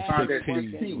have he was 16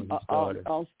 when he started.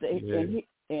 On stage,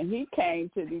 and he came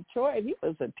to Detroit. He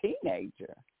was a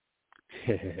teenager.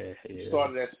 He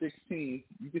started at 16.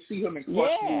 You can see him in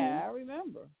Clutch. Yeah, I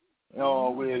remember.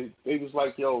 Where they was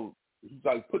like, yo, he's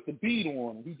like, put the beat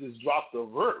on. He just dropped the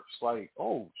verse. Like,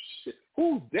 oh shit,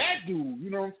 who's that dude? You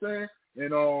know what I'm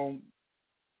saying? And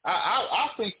I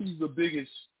think he's the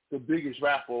biggest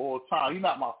rapper of all time. He's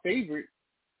not my favorite,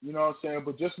 you know what I'm saying?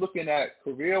 But just looking at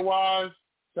career-wise,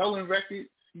 selling records,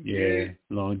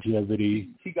 longevity.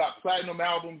 He got platinum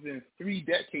albums in 3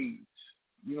 decades.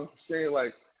 You know what I'm saying?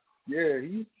 Like, yeah,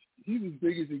 he was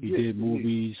big as he gets. He did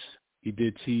movies. He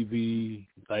did TV.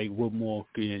 Like, what more?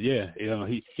 Yeah,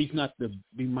 he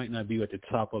might not be at the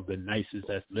top of the nicest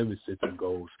as lyricism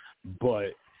goes,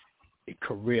 but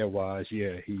career-wise,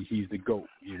 yeah, he's the GOAT.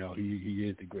 He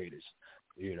is the greatest.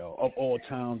 Of all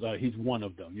times, he's one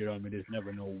of them. You know what I mean? There's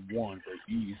never no one, but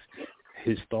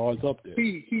his star's up there.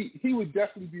 He would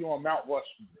definitely be on Mount Rushmore.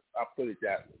 I'll put it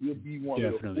that way. He'll be one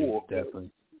of the 4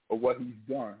 of what he's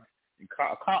done.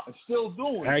 And still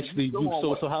doing. Actually,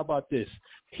 so how about this?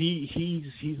 He's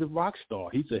a rock star.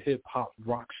 He's a hip hop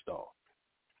rock star.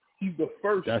 He's the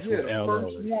first. That's the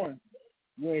first one.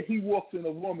 When he walks in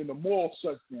a room and the mall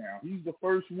shuts down, he's the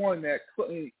first one that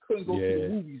couldn't go to the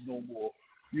movies no more.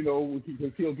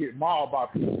 Because he'll get mobbed by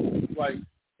people.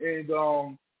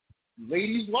 And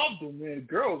ladies loved him, man.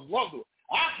 Girls loved him.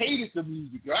 I hated the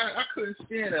music. I couldn't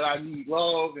stand it. I need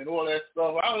love and all that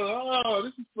stuff.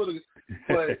 This is for the.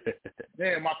 But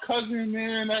man, my cousin,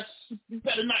 man, you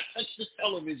better not touch the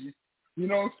television. You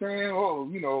know what I'm saying? Oh,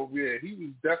 he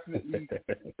was definitely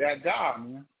that guy,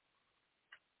 man.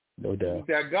 No doubt. He was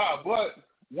that guy. But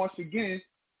once again,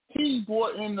 he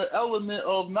brought in the element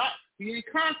of not being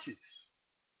conscious.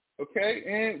 Okay,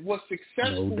 and was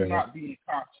successful not being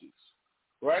conscious,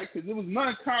 right? Because there was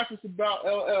nothing conscious about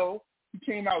LL. He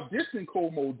came out dissing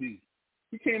Kool Moe Dee.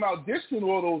 He came out dissing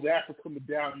all those Africa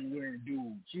medallion wearing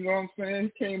dudes. You know what I'm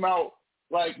saying? He came out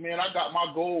like, man, I got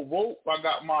my gold rope. I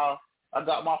got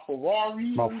my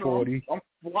Ferrari. My 40. I'm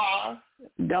fly.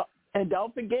 And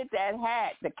don't forget that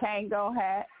hat, the Kango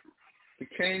hat. The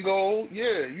Kango,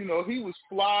 yeah, you know, he was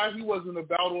fly. He wasn't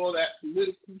about all that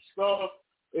political stuff,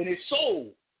 and it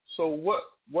sold. So what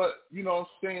you know what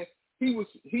I'm saying?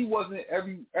 He wasn't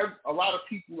a lot of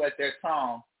people at that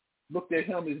time looked at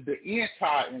him as the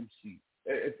anti-MC.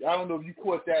 I don't know if you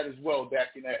caught that as well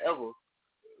back in that era.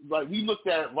 Like, we looked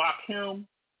at Rakim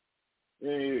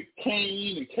and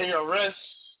Kane and KRS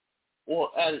or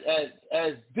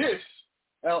as this.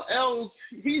 LL,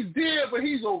 he's there, but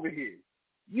he's over here.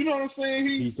 You know what I'm saying?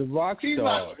 He's a rock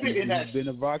star. He's that been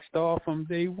a rock star from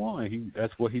day one.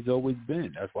 That's what he's always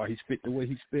been. That's why he spit the way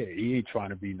he spit. He ain't trying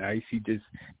to be nice. He just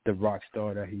the rock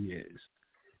star that he is.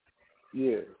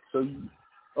 Yeah. So,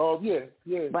 yeah.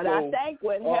 But so, I think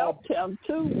what helped him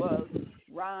too was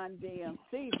Run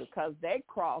DMC, because they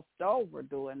crossed over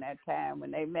during that time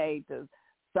when they made the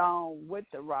song with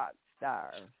the rock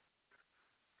stars.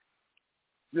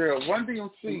 Yeah, Run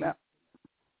DMC. Yeah.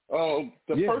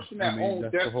 The person that owned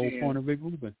that's Def the whole Jam, point of Rick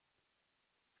Rubin.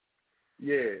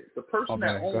 Yeah, the person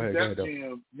that owned Def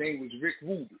Jam name was Rick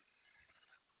Rubin.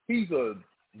 He's a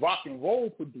rock and roll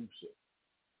producer.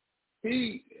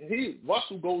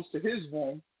 Russell goes to his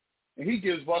room and he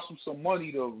gives Russell some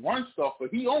money to run stuff, but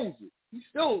he owns it. He's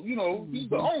still, you know, he's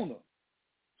the owner.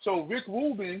 So Rick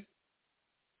Rubin,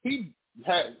 he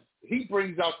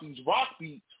brings out these rock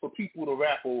beats for people to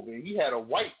rap over. And he had a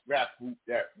white rap group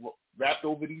that rapped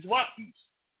over these rock beats,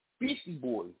 Beastie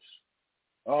Boys.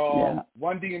 Run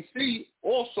DMC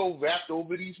also rapped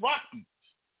over these rock beats,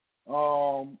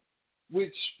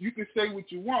 which you can say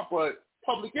what you want, but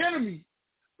Public Enemy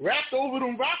rapped over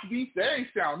them rock beats. They ain't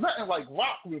sound nothing like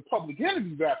rock when Public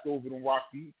Enemy rapped over them rock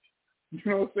beats. You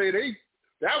know what I'm saying?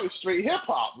 That was straight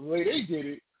hip-hop, the way they did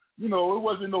it. You know, it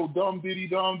wasn't no dumb diddy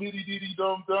dum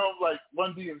like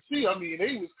Run DMC. I mean,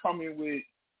 they was coming with,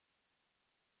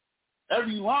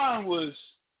 every line was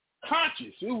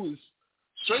conscious. It was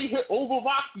straight hit over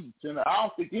rock beats, and I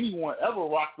don't think anyone ever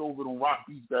rocked over them rock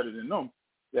beats better than them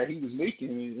that he was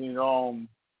making.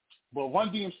 But Run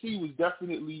DMC was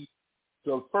definitely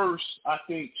the first, I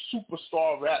think,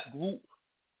 superstar rap group.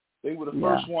 They were the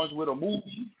first ones with a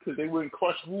movie because they were in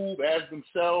Crush Groove as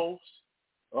themselves.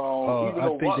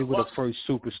 I think they were the first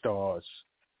superstars.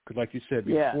 Because like you said,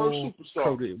 before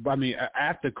Curtis, I mean,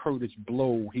 after Curtis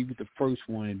Blow, he was the first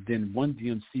one, and then Run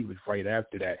DMC was right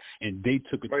after that, and they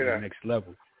took it to the next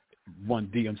level. Run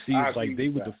DMC was like, they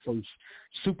were the first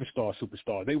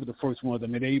superstar. They were the first ones. I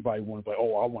mean, everybody wanted, like,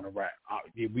 oh, I want to rap. I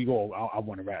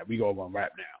want to rap. We all want to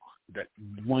rap now. That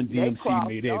Run DMC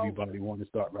made everybody want to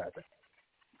start rapping.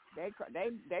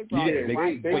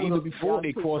 But even before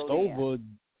they crossed over,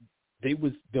 we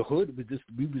was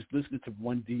listening to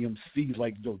Run DMC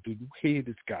like, yo, do you hear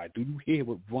this guy? Do you hear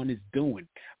what Run is doing?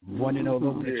 Running all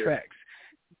over the tracks.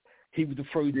 He was the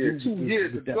first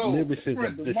dude with that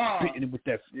lyricism, the spitting with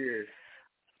that. Yeah.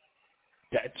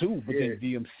 That too, but then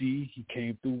DMC, he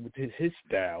came through with his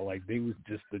style. Like, they was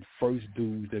just the first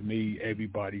dudes that made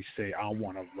everybody say, I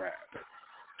want to rap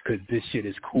because this shit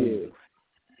is cool. Yeah.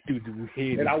 Dude, do you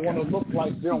hear and I want to look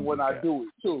like them when I do it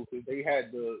too, because they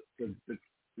had the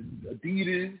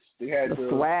Adidas, they had the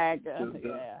swag, they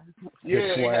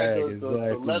had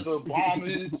the leather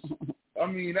bombers. I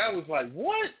mean, that was like,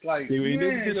 what? Like, they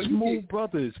were just smooth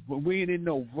brothers, but we ain't in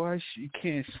no rush. You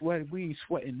can't sweat. We ain't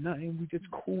sweating nothing. We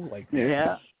just cool like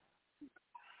that.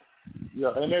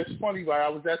 Yeah, and it's funny, like, I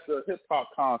was at the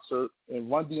hip-hop concert,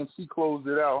 and Run DMC closed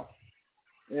it out,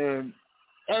 and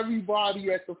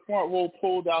everybody at the front row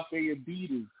pulled out their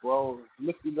Adidas, bro,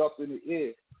 lifting up in the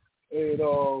air. And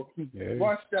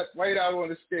Run stepped right out on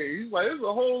the stage. He's like, there's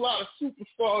a whole lot of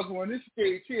superstars on this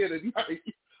stage here tonight.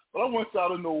 But I want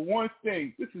y'all to know one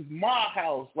thing. This is my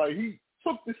house. Like, he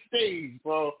took the stage,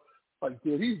 bro. Like,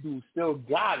 dude, these dudes still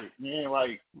got it, man.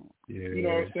 Like, you know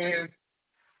what I'm saying?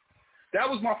 That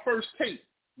was my first tape,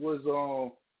 was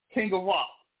King of Rock.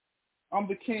 I'm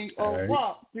the king of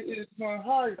rock. It is my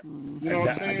heart. You know what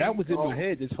I'm saying? That was in my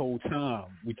head this whole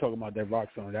time. We talking about that rock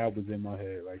song. That was in my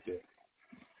head right there.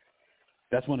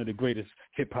 That's one of the greatest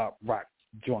hip-hop rock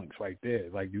joints right there.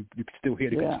 Like, you can still hear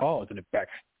the guitars in the back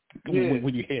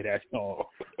when you hear that song,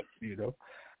 you know?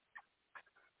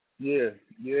 Yeah.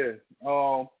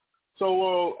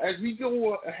 So as we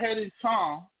go ahead in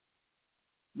time,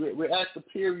 we're at the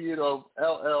period of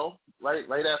LL,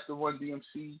 right after Run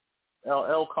DMC.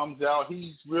 LL comes out.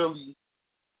 He's really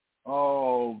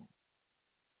the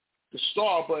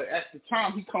star, but at the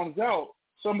time he comes out,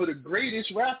 some of the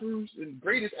greatest rappers and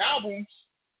greatest albums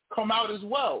come out as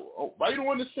well, right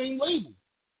on the same label.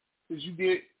 Because you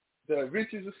get The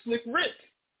Riches of Slick Rick,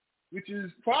 which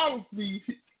is probably,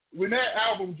 when that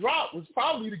album dropped, was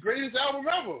probably the greatest album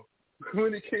ever.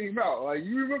 when it came out. Like,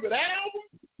 you remember that album?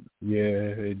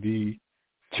 Yeah, indeed.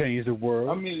 Changed the world.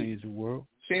 I mean, changed the world.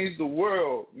 Changed the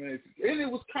world, man. And it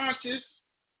was conscious,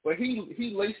 but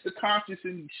he laced the conscious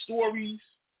in these stories,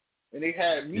 and they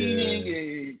had meaning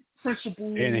and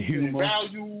principles and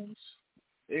values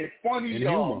and funny, and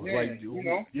y'all, humor. man. Like, you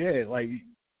know? Yeah, like,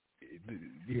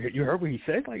 you heard what he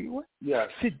said? Like, what? Yeah.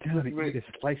 Sit down and eat a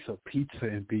slice of pizza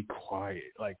and be quiet.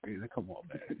 Like, come on,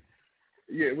 man.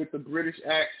 Yeah, with the British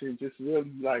accent, just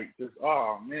really like, just,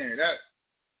 oh, man, that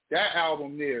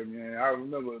album there, man, I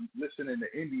remember listening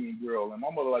to Indian Girl, and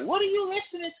my mother like, what are you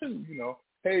listening to? You know,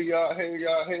 hey,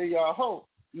 y'all, ho.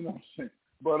 You know what I'm saying?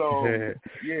 But,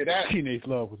 yeah, that... Teenage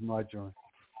Love was my joint.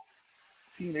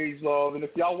 Teenage Love. And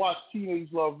if y'all watch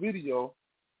Teenage Love video,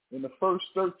 in the first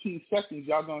 13 seconds,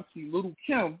 y'all going to see Little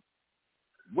Kim,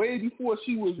 way before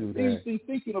she was anything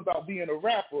thinking about being a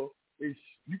rapper, is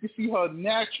you can see her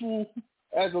natural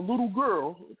as a little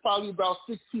girl, probably about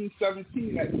 16,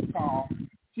 17 at the time.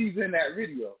 She's in that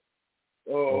video,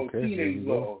 Teenage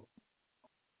Love,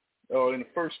 in the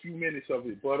first few minutes of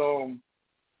it. But,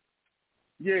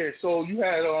 yeah, so you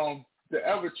had the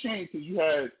ever change, because you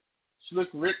had Slick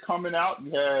Rick coming out.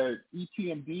 You had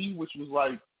EPMD, which was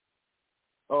like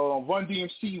Run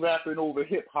DMC rapping over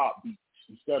hip-hop beats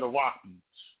instead of rock beats.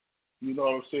 You know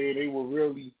what I'm saying? They were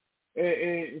really,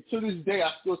 and to this day,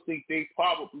 I still think they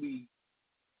probably,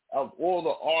 of all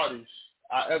the artists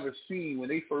I ever seen when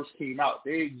they first came out,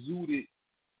 they exuded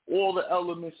all the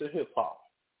elements of hip-hop.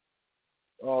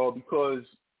 Because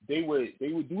they would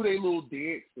do their little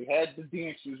dance. They had the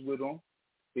dancers with them.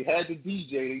 They had the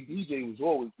DJ. The DJ was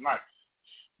always nice,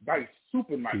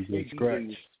 super nice. DJ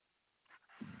Scratch.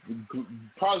 Was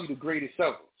probably the greatest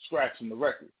ever, scratching the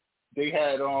record. They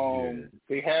had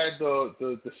they had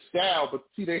the style, but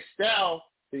see their style,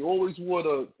 they always wore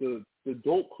the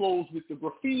dope clothes with the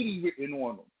graffiti written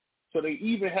on them. So they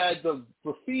even had the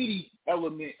graffiti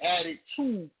element added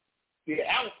to their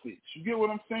outfits. You get what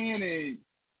I'm saying? And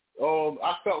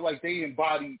I felt like they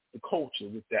embodied the culture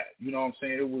with that. You know what I'm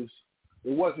saying?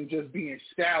 It wasn't just being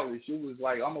stylish. It was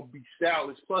like, I'm gonna be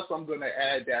stylish, plus I'm gonna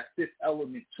add that fifth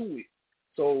element to it.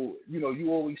 So, you know,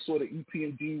 you always saw the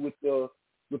EPMD with the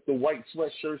white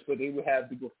sweatshirts, but they would have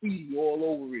the graffiti all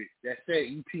over it that said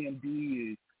EPMD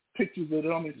and pictures of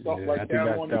them and stuff like that.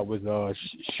 I think that was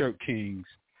Shirt Kings.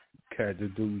 Had to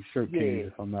do Shirt Kings,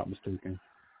 if I'm not mistaken.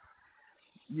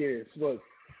 Yes, but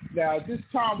now at this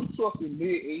time we're talking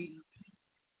mid-80s.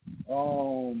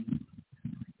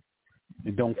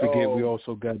 And don't forget, we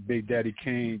also got Big Daddy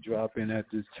Kane dropping at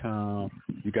this time.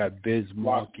 You got Biz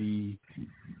Markie.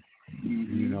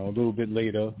 You know, a little bit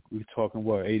later, we're talking,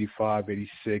 85,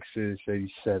 86,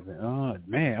 87. Oh,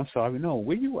 man, I'm sorry. No,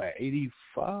 where you at,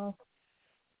 85?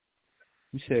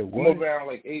 You said what? I'm around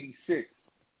like 86.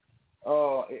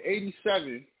 In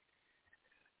 87,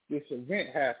 this event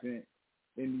happened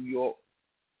in New York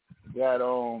that,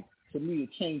 to me,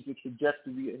 it changed the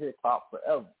trajectory of hip-hop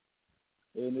forever.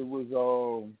 And it was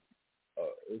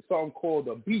something called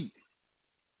a beef.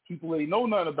 People ain't know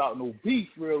nothing about no beef,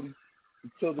 really,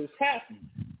 until this happened.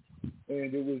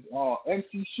 And it was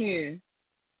MC Shin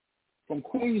from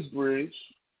Queensbridge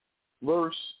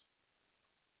versus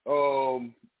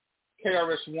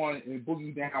KRS-One and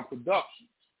Boogie Down Productions.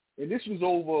 And this was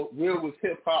over where was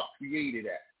hip-hop created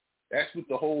at. That's what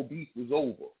the whole beef was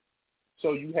over.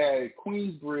 So you had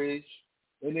Queensbridge,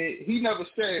 and he never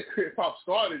said hip-hop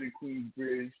started in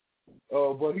Queensbridge,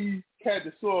 but he had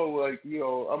the sort of like, you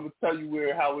know, I'm going to tell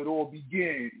you how it all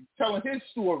began. Telling his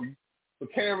story,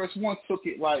 but KRS-One took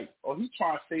it like, oh, he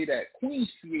trying to say that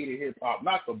Queens created hip-hop,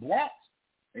 not the Bronx,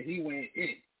 and he went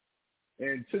in.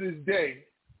 And to this day,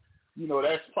 you know,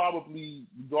 that's probably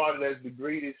regarded as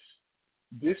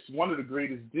one of the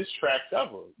greatest diss tracks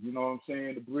ever. You know what I'm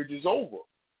saying? The bridge is over.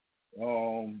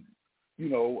 You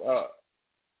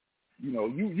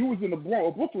was in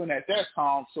Brooklyn at that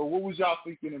time, so what was y'all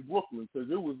thinking in Brooklyn? Because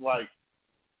it was like,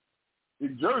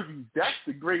 in Jersey, that's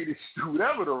the greatest dude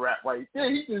ever to rap right there.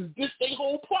 He just did their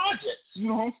whole projects, you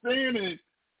know what I'm saying? And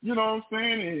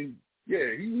And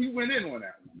yeah, he went in on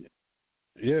that one.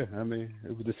 Yeah, I mean,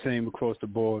 it was the same across the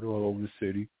board all over the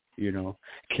city. You know,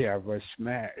 KRS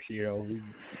Smash, you know,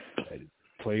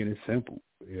 plain and simple,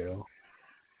 you know.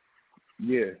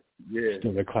 Yeah.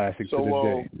 Still a classic to this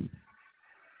day.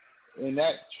 And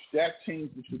that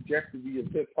changed the trajectory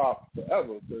of hip hop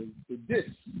forever. Because the diss,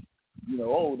 you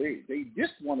know, they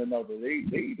dissed one another. They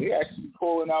actually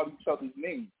calling out each other's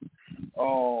names.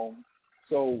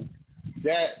 So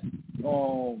that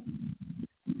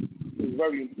is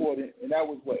very important. And that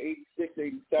was 86,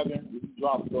 87. He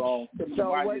dropped Criminal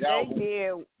Minded album.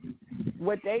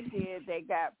 what they did, they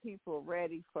got people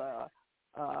ready for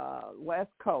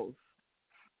West Coast.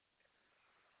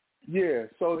 Yeah,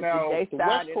 so now the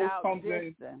West Coast comes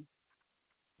in.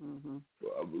 Mm-hmm.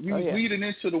 We was leading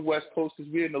into the West Coast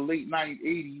because we're in the late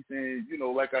 1980s, and you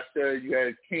know, like I said, you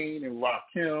had Kane and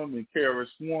Rakim and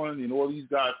KRS-One and all these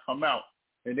guys come out,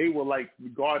 and they were like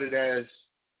regarded as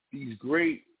these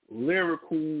great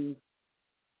lyrical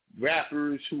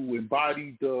rappers who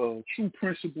embodied the true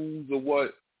principles of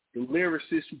what the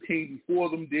lyricists who came before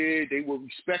them did. They were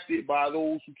respected by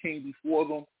those who came before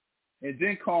them, and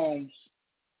then comes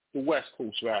the West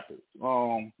Coast rappers.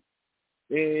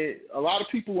 And a lot of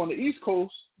people on the East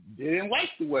Coast didn't like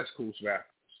the West Coast rappers.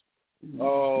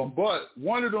 But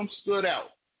one of them stood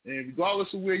out. And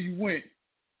regardless of where you went,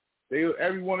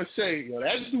 everyone would say, yo,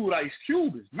 that dude Ice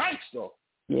Cube is nice, though.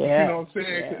 Yeah. You know what I'm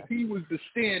saying? Because he was the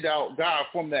standout guy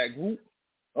from that group.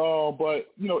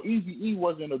 But, you know, Eazy-E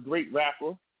wasn't a great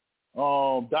rapper.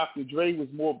 Dr. Dre was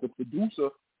more of the producer.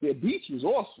 Their beats was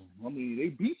awesome. I mean,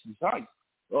 their beats was nice.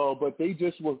 But they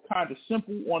just were kind of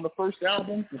simple on the first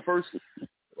album, the first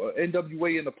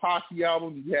NWA and the Posse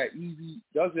album. You had Easy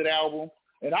Does It album.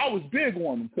 And I was big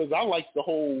on them because I liked the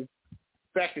whole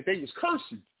fact that they was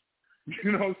cursing.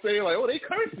 You know what I'm saying? Like, oh, they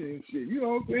cursing and shit. You know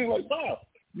what I'm saying? Like, wow.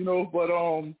 You know, but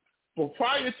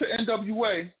prior to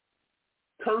NWA,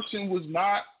 cursing was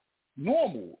not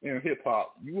normal in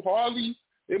hip-hop.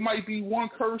 It might be one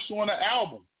curse on an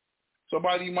album.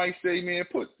 Somebody might say, man,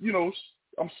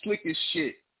 I'm slick as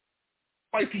shit.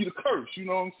 Might be the curse, you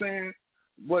know what I'm saying?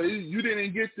 But you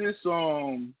didn't get this,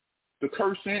 the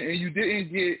cursing, and you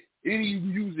didn't get any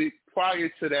music prior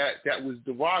to that was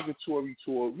derogatory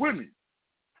toward women.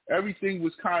 Everything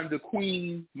was kind of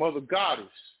queen, mother goddess.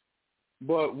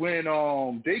 But when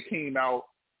they came out,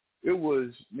 it was,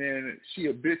 man, she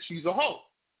a bitch, she's a hoe.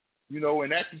 You know,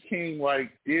 and that became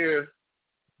like their,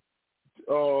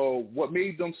 what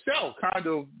made them sell kind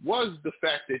of was the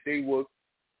fact that they were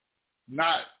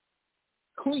not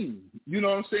clean. You know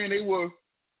what I'm saying? They were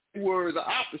the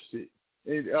opposite.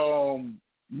 And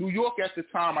New York at the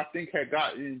time, I think, had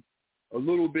gotten a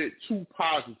little bit too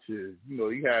positive. You know,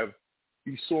 you have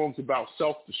these songs about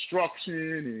self-destruction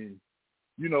and,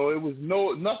 you know, it was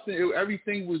nothing.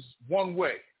 Everything was one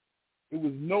way. It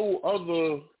was no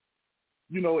other,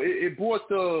 you know, it brought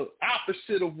the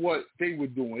opposite of what they were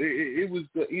doing. It was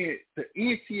the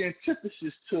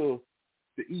antithesis to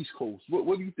the East Coast.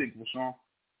 What do you think, LaShawn?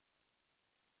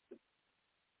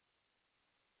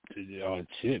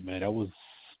 Shit, man, that was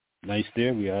nice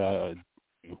theory. I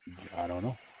don't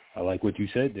know. I like what you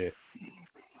said there.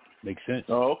 Makes sense.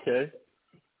 Oh, okay.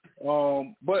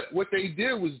 But what they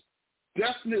did was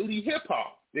definitely hip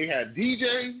hop. They had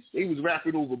DJs. They was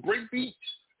rapping over break beats.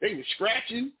 They was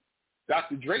scratching.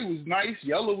 Dr. Dre was nice.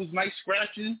 Yella was nice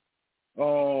scratching.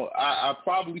 I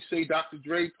probably say Dr.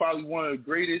 Dre probably one of the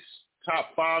greatest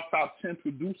top 5, top 10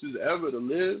 producers ever to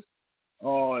live.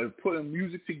 Putting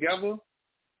music together.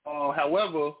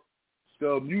 However,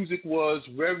 the music was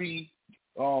very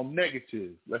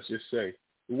negative, let's just say.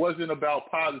 It wasn't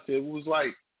about positive. It was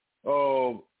like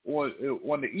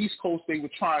on the East Coast, they were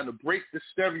trying to break the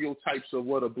stereotypes of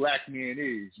what a black man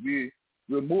is.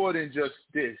 We're more than just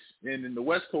this. And in the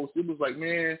West Coast, it was like,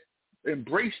 man,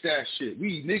 embrace that shit.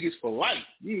 We niggas for life.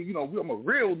 You know, I'm a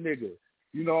real nigga.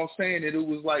 You know what I'm saying? And it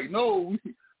was like, no,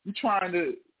 we trying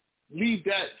to leave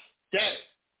that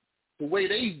the way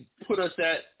they put us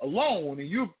at alone, and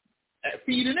you're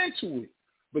feeding into it.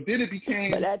 But then it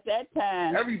became. But at that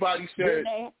time, everybody said.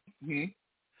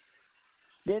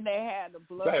 Then they had the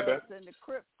Bloods and the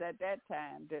Crips at that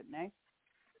time, didn't they?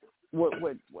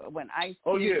 When Ice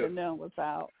Cube and them was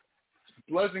out.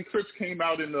 Bloods and Crips came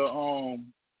out in the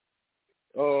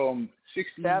 60s.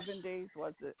 70s,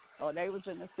 was it? Oh, they was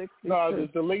in the 60s. No,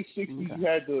 the late 60s. Okay. You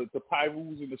had the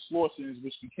Pyrus and the Slaursons,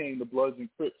 which became the Bloods and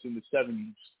Crips in the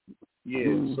 70s.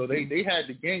 Yeah, so they had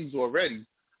the gangs already.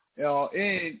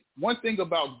 And one thing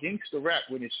about gangster rap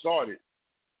when it started,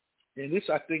 and this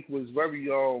I think was very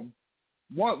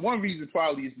one reason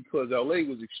probably is because LA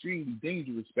was extremely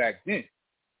dangerous back then.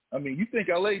 I mean, you think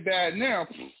LA bad now?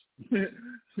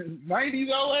 90s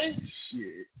LA?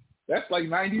 Shit. That's like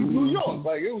 90s New York.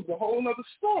 Like, it was a whole other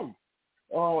story.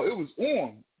 It was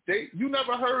on. You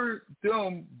never heard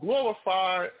them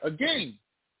glorify a gang.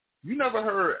 You never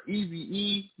heard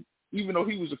Eazy-E, even though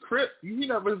he was a Crip. He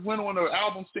never went on an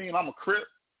album saying, I'm a Crip.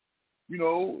 You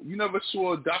know, you never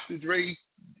saw Dr. Dre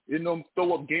and them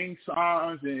throw up gang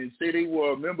signs and say they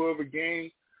were a member of a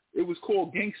gang. It was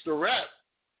called gangster rap.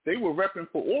 They were repping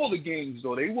for all the gangs,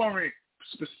 though. They weren't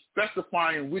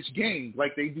specifying which gang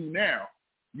like they do now.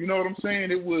 You know what I'm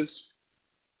saying? It was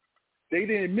they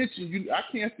didn't mention you. I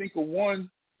can't think of one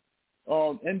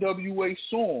NWA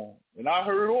song, and I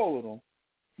heard all of them,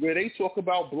 where they talk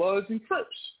about Bloods and Crips.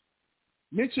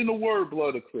 Mention the word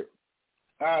Blood or Crip.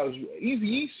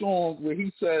 Eazy-E song where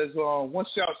he says, one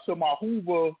shout to my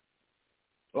Hoover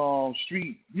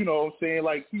Street, you know what I'm saying?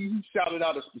 Like, he shouted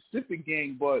out a specific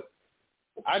gang, but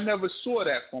I never saw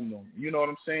that from them. You know what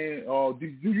I'm saying?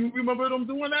 Do you remember them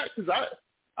doing that? Because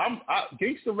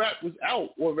Gangsta Rap was out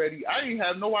already. I didn't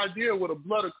have no idea what a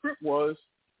Blood or Crip was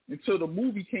until the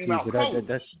movie came out.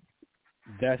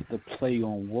 That's the play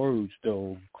on words,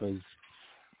 though, because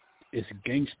it's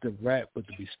gangster rap, but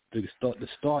the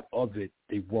start of it,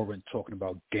 they weren't talking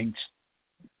about gangs,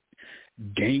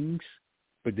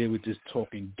 but they were just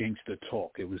talking gangster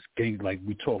talk. It was gang, like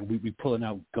we pulling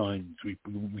out guns, we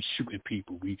shooting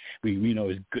people, we you know,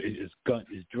 it's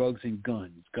drugs and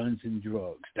guns and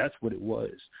drugs. That's what it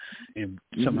was, and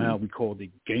somehow we called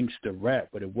it gangster rap,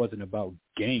 but it wasn't about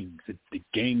gangs. The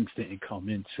gangs didn't come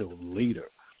until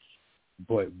later.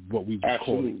 But what we would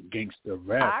call it gangster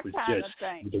rap was just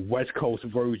the West Coast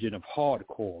version of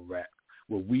hardcore rap.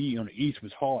 Where we on the East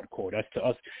was hardcore. That's to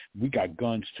us. We got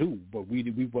guns too, but we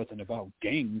wasn't about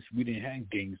gangs. We didn't have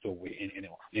gangs over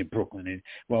in Brooklyn. And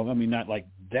well, I mean, not like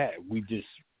that. We just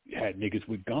had niggas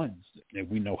with guns, and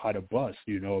we know how to bust.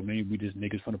 You know what I mean? We just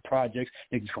niggas from the projects,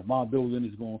 niggas from my building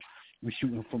is going. We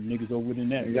shooting from niggas over the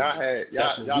net. Y'all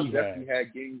definitely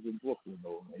had gangs in Brooklyn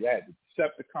though. Man. Y'all had the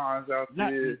Decepticons out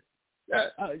there.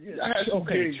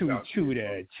 Okay, true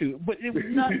that, but it was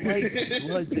not like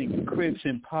Bloods and Crips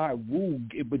and Pie Woo.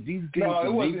 But these gangs,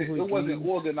 it wasn't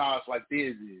organized like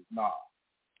theirs is. Not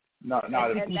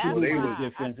they were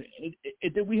different.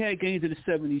 We had gangs in the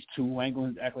 '70s too. I ain't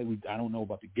gonna act like I don't know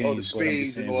about the gangs. The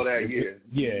spades and all that.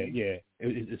 Yeah.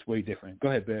 It's way different. Go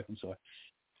ahead, Beth. I'm sorry.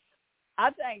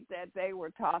 I think that they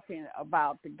were talking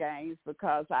about the gangs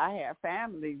because I have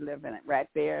family living right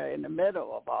there in the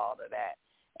middle of all of that.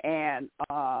 And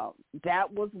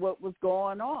that was what was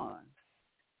going on.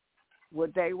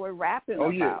 What they were rapping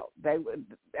about.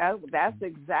 That's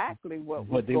exactly what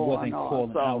was going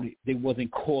on. They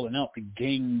wasn't calling out the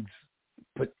gangs,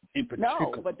 but in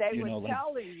particular. No, but they were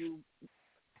telling you,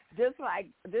 just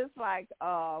like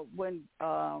when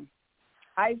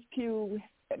Ice Cube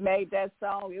made that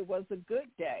song, It Was a Good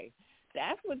Day.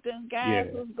 That's what them guys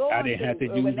was going through. I didn't have to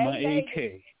use my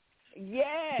AK.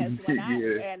 Yes, I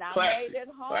made it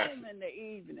home in the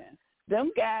evening.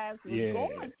 Them guys was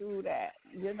going through that,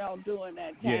 you know, during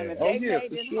that time. And they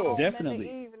made it home in the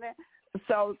evening.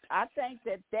 So I think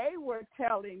that they were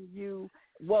telling you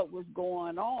what was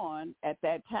going on at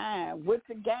that time with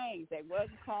the gangs. They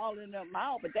wasn't calling them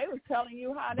out, but they were telling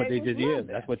you how they was living.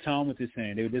 That's what Thomas is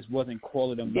saying. They just wasn't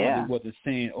calling them out. They wasn't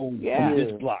saying, from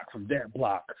this block, from that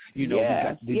block. You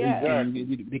know,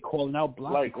 they calling out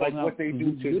blocks. Like what they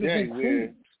do today,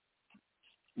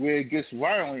 where it gets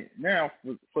violent now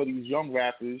for these young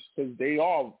rappers, because they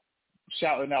are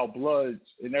shouting out Bloods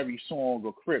in every song,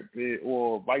 or Crip,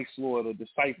 or Vice Lord, or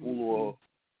Disciple, or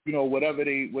you know, whatever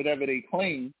they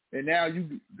claim, and now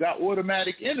you got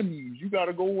automatic enemies. You got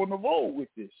to go on the road with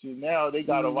this. And now they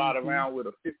got to ride around with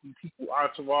a 50 people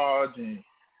entourage, and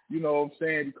you know what I'm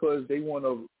saying, because they want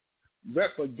to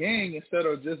rep a gang instead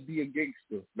of just be a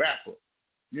gangster rapper.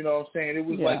 You know what I'm saying? It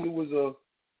was like it was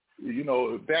you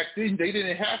know, back then they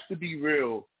didn't have to be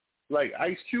real. Like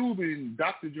Ice Cube and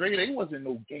Dr. Dre, they wasn't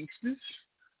no gangsters.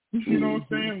 You know what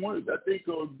I'm saying? I think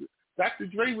Dr.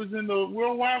 Dre was in the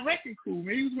Worldwide Record Crew.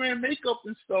 Man, he was wearing makeup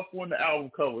and stuff on the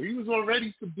album cover. He was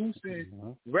already producing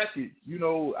records. You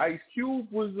know, Ice Cube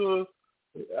was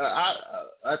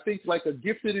I think like a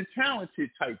gifted and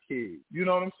talented type kid. You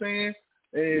know what I'm saying?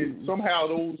 And somehow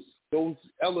those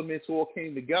elements all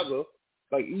came together.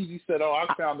 Like Easy said, I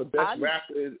found the best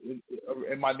rapper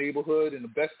in my neighborhood and the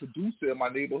best producer in my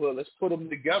neighborhood. Let's put them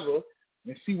together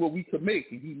and see what we could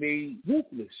make. And he made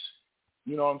Ruthless.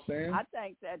 You know what I'm saying? I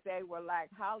think that they were like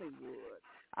Hollywood.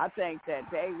 I think that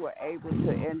they were able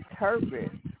to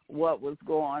interpret what was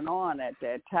going on at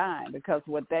that time, because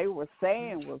what they were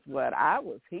saying was what I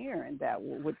was hearing, that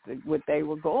what they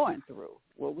were going through,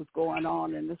 what was going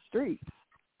on in the streets.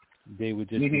 They were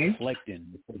just reflecting.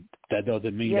 That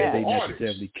doesn't mean that they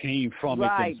necessarily came from it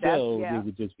themselves. They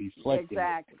would just be reflecting.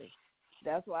 Exactly.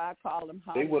 That's why I call them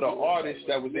Hollywood. They were the artists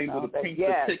that was able to paint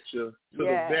the picture to the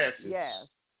masses. Yes,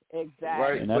 exactly.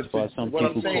 Right? And that's why some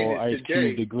people call Ice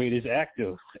Cube the greatest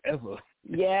actor ever.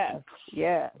 Yes.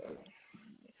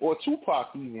 Or Tupac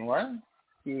even, right?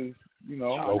 You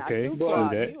know. Okay.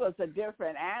 Tupac, he was a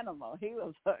different animal. He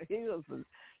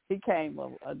came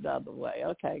another way.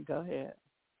 Okay, go ahead.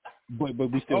 But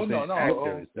we still say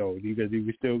actors though, because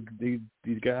we still these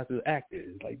guys are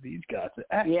actors. Like these guys are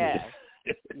actors. Yes.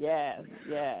 Yeah,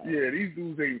 these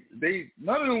dudes they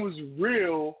none of them was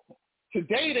real.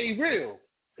 Today they real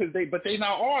but they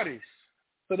not artists,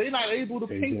 so they not able to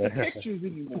paint the pictures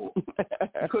anymore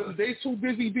because they too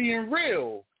busy being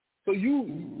real. So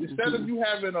instead of you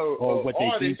having a what they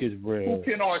artist think is real, who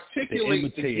can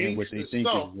articulate the gangster what they think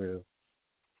stuff. is real.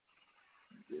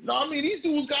 No, I mean these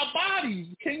dudes got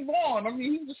bodies. King Von, I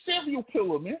mean he's a serial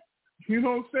killer, man. You know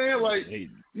what I'm saying? Like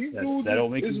these dudes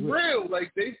is real.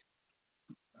 Like they.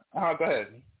 Go ahead.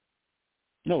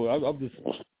 No, I'll just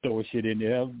throw shit in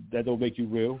there. That don't make you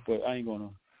real, but I ain't gonna.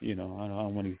 I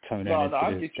don't want to turn that into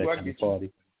I get you.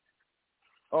 party.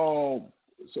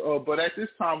 But at this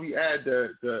time we add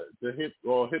the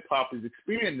hip hop is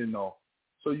expanding though.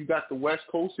 So you got the West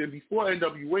Coast, and before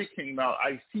NWA came out,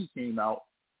 Ice-T came out.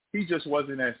 He just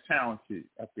wasn't as talented,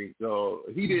 I think.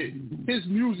 His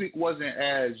music wasn't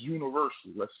as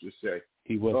universal. Let's just say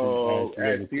he wasn't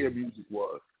as their music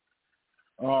was.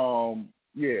 And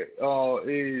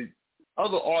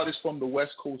other artists from the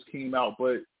West Coast came out,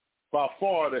 but by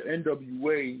far the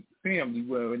NWA family,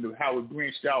 how it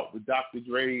branched out with Dr.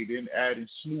 Dre, then adding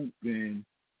Snoop and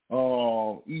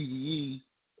Eazy-E,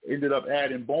 ended up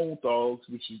adding Bone Thugs,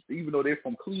 which is, even though they're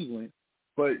from Cleveland,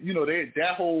 but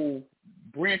that whole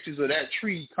branches of that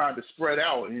tree kind of spread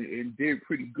out and did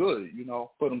pretty good,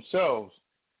 for themselves.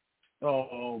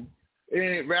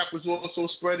 And rap was also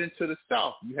spread into the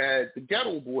South. You had the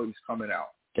Ghetto Boys coming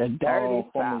out. The Dirty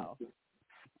South.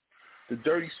 The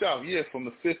Dirty South, yeah, from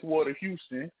the Fifth Ward of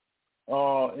Houston.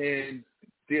 And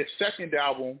their second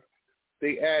album,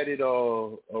 they added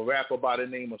a rapper by the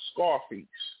name of Scarface,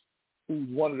 who's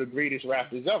one of the greatest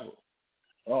rappers ever.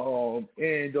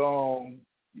 And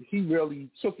he really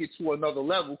took it to another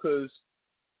level, because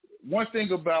one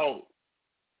thing about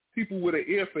people with an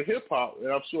ear for hip-hop,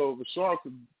 and I'm sure Rashard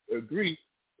could agree,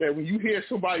 that when you hear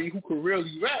somebody who could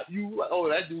really rap, you like, oh,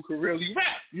 that dude could really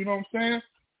rap. You know what I'm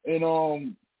saying?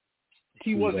 And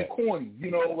he wasn't corny.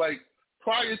 Like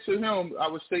prior to him, I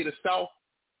would say the South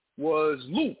was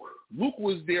Luke. Luke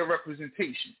was their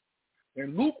representation.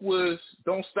 And Luke was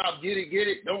don't stop, get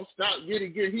it, don't stop, get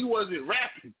it. He wasn't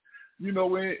rapping.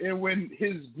 And when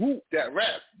his group that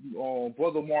rapped,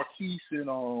 Brother Marquise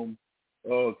and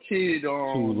Kid,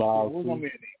 Too Loud what's my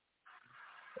man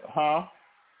name?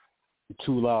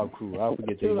 Too Loud Crew. I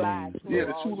forget their names. Yeah,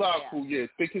 the Too Loud Crew. Yeah, I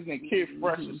think his name Kid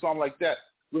Fresh or something like that.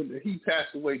 When he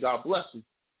passed away, God bless him.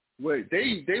 Where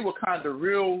they were kind of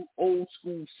real old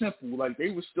school, simple. Like they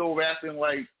were still rapping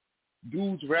like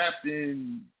dudes rapped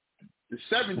in the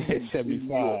 70s in New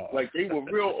York. Like they were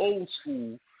real old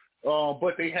school.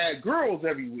 But they had girls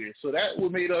everywhere, so that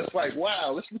what made us like,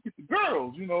 wow, let's look at the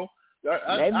girls.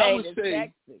 I would say,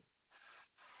 sexy.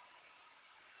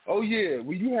 Oh yeah,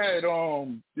 well you had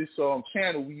this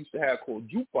channel we used to have called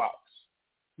Jukebox.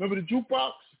 Remember the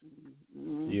Jukebox?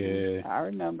 Yeah, I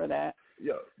remember that.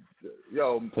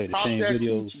 Yo, play the Pop same That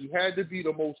videos. Coochie had to be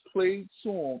the most played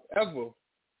song ever.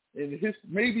 And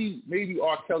maybe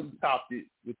R. Kelly topped it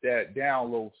with that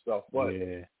download stuff, but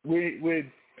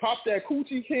when Pop That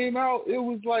Coochie came out, it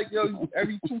was like,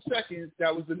 every 2 seconds,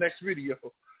 that was the next video.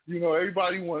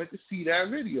 Everybody wanted to see that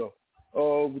video.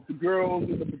 With the girls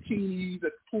in the bikinis at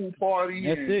the pool party.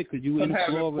 That's it, because you in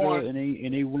Florida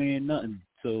and they wearing nothing.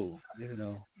 So,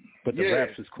 but the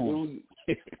raps was corny.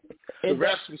 The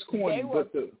raps was corny,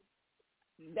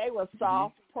 they were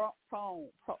soft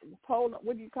porn.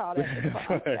 What do you call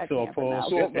that? Soft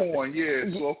porn,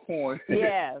 yeah, soft porn.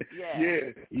 Yes.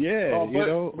 Yeah.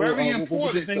 Very important.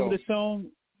 What was the name of the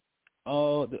song?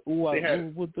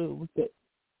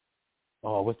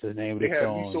 What's the name of the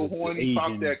song? Me So Horny,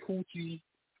 Pop That Coochie.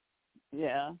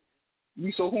 Yeah.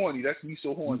 Me So Horny. That's Me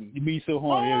So Horny. Me So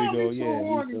Horny. There we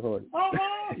go. Me So Horny.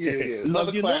 Yeah.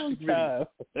 Love Your Long Time.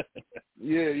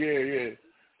 Yeah.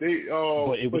 They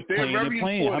but it was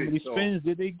playing. How many spins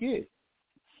did they get?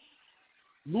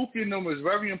 Luke and them is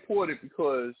very important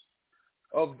because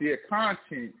of their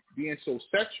content being so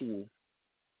sexual.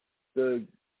 The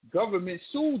government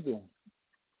sued them,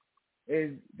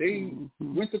 and they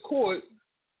went to court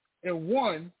and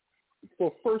won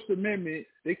for First Amendment.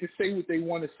 They could say what they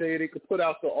want to say. They could put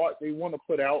out the art they want to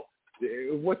put out.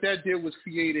 What that did was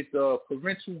created the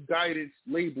parental guidance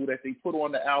label that they put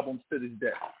on the albums to this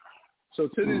day. So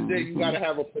to this day, you got to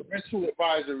have a parental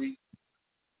advisory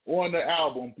on the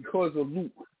album because of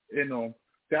Luke.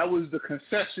 That was the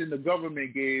concession the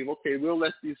government gave. Okay, we'll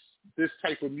let this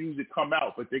type of music come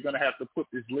out, but they're going to have to put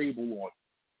this label on it.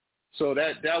 So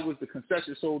that was the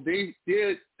concession. So they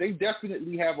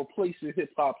definitely have a place in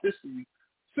hip hop history,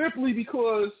 simply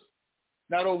because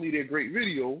not only their great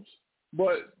videos,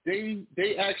 but they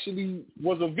actually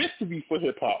was a victory for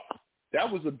hip hop.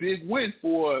 That was a big win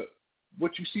for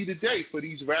what you see today, for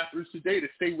these rappers today to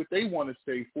say what they want to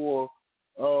say, for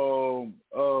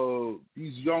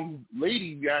these young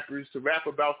lady rappers to rap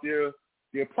about their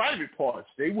private parts.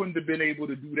 They wouldn't have been able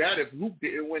to do that if Luke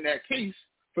didn't win that case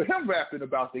for him rapping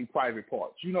about their private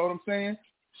parts. You know what I'm saying?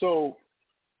 So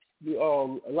a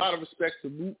lot of respect to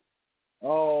Luke.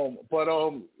 But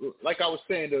like I was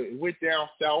saying, it went down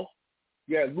south.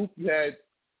 Yeah, Luke had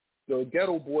the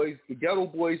Ghetto Boys. The Ghetto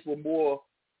Boys were more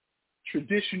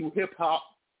traditional hip hop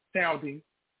sounding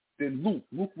than Luke.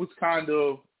 Luke was kind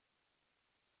of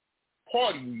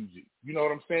party music. You know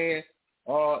what I'm saying?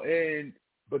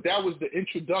 But that was the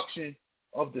introduction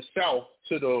of the South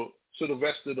to the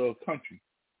rest of the country.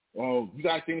 You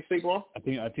got anything to say, bro? I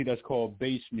think that's called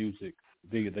bass music.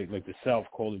 They like the South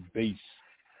call it bass.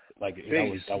 Like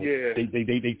bass, yeah.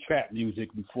 They trap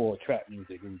music before trap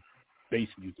music. It was bass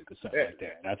music or something like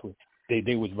that. And that's what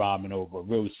they was rhyming over.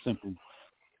 Real simple.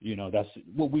 You know, that's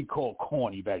what we call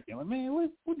corny back then. Like, man,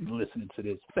 what are you listening to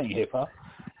this? This ain't hip hop.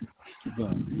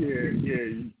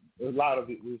 Yeah. A lot of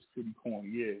it was pretty corny.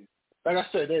 Yeah. Like I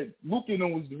said, that Luke and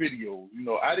them was the video. You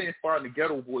know, I didn't find the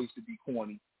Ghetto Boys to be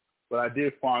corny, but I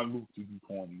did find Luke to be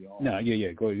corny. No,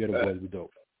 yeah. Go Ghetto Boys were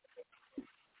dope.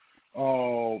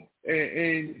 So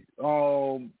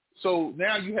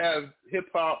now you have hip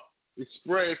hop. It's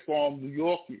spread from New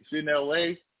York. It's in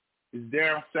LA. It's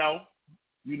down south.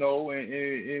 You know,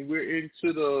 and we're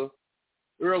into the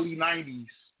early 90s.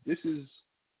 This is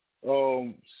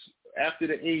after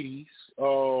the 80s.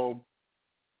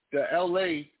 The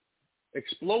LA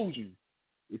explosion,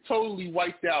 it totally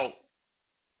wiped out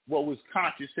what was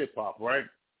conscious hip hop, right?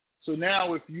 So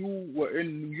now if you were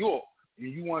in New York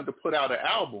and you wanted to put out an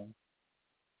album,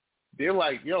 they're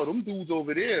like, yo, them dudes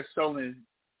over there selling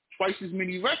twice as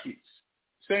many records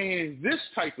saying this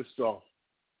type of stuff.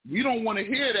 We don't want to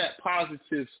hear that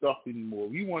positive stuff anymore.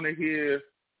 We want to hear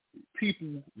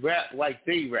people rap like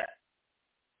they rap.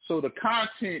 So the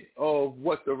content of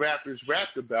what the rappers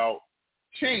rapped about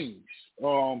changed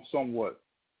somewhat.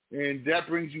 And that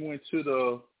brings you into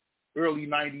the early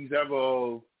 90s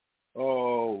era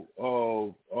of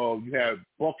you had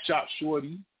Buckshot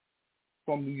Shorty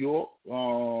from New York.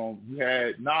 You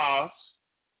had Nas.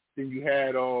 Then you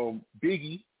had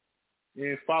Biggie.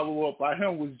 And follow up by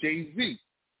him was Jay-Z.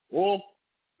 All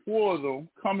four of them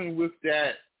coming with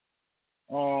that,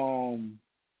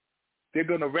 they're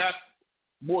going to rap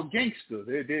more gangster.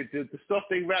 The stuff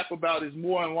they rap about is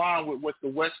more in line with what the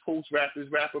West Coast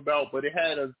rappers rap about, but it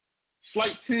had a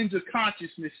slight tinge of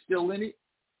consciousness still in it.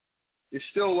 It's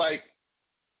still like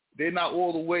they're not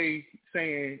all the way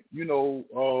saying, you know,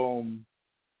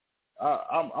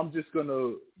 I'm just going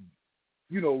to,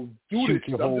 you know, do this.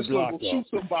 I'm just going to shoot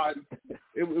somebody.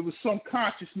 It was some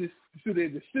consciousness to their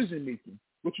decision making.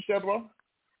 What you said, bro?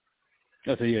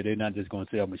 I said, yeah, they're not just going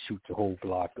to say, I'm going to shoot the whole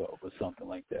block up or something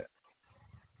like that.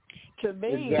 To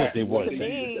me, exactly. when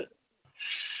they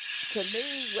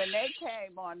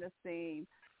came on the scene,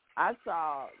 I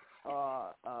saw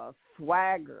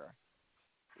swagger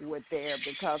with there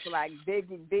because like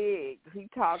Biggie Big, he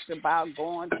talked about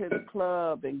going to the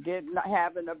club and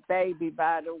having a baby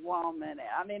by the woman.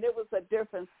 I mean, it was a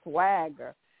different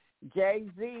swagger.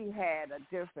 Jay-Z had a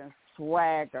different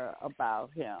swagger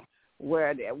about him,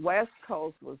 where the West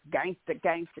Coast was gangster.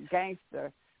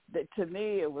 That to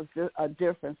me, it was a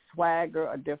different swagger,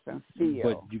 a different feel.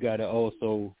 But you got to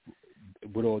also,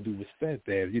 with all due respect,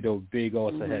 there, you know, Big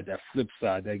also had that flip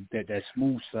side. That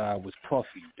smooth side was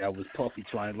Puffy. That was Puffy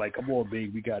trying like, come on,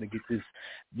 Big, we got to get this,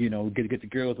 you know, get the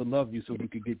girls to love you so we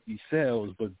could get these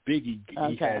sales. But Biggie,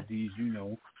 he had these, you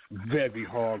know, very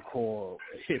hardcore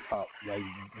hip hop, like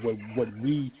what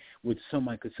we would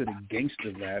somebody consider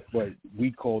gangster rap, but we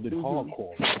called it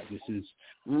hardcore rap. This is,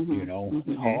 you know,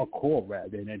 hardcore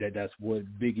rap, and that's what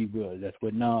Biggie was. That's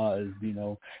what Nas, you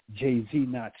know, Jay-Z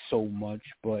not so much,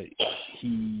 but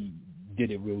he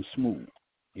did it real smooth.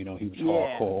 You know, he was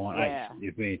hardcore on ice.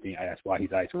 If anything, that's why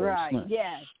he's Ice Cold Slim.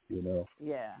 Yes. You know.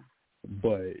 Yeah.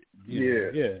 But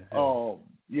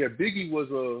Biggie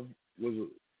was a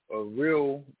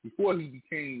real, before he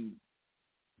became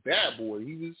Bad Boy,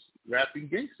 he was rapping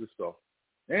gangster stuff.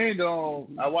 And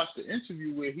I watched the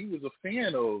interview where he was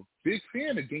big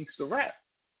fan of gangster rap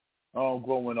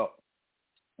growing up.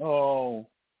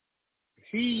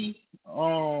 He,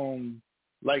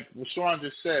 like Rashawn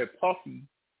just said, Puffy,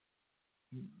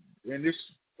 and this,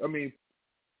 I mean,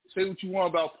 say what you want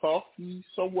about Puff, he's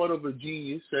somewhat of a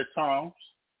genius at times,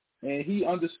 and he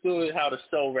understood how to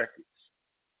sell records.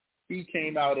 He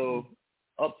came out of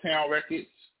Uptown Records,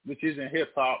 which isn't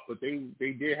hip hop, but they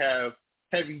did have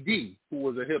Heavy D, who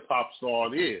was a hip hop star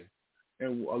there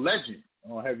and a legend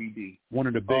on Heavy D. One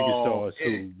of the biggest stars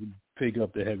who pick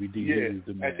up the Heavy D.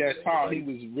 Yeah, at that time he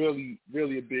was really,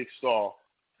 really a big star,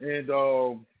 and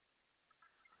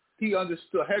he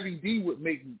understood. Heavy D would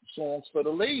make songs for the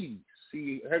ladies.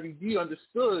 See, Heavy D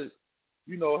understood,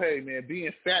 hey man,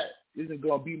 being fat isn't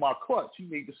gonna be my clutch. He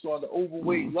made the song "The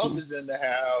Overweight Lovers in the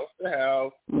House,"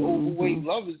 the overweight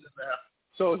lovers in the house.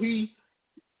 So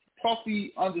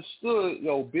Puffy understood,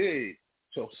 big.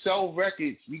 So sell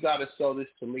records, we gotta sell this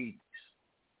to ladies.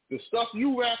 The stuff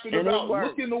you rapping about,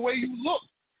 looking the way you look,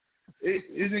 it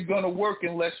isn't gonna work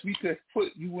unless we could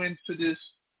put you into this.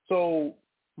 So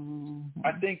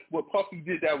I think what Puffy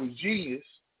did that was genius.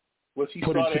 Was he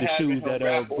put started into the having shoes that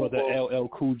brother LL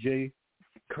Cool J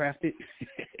crafted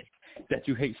that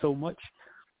you hate so much?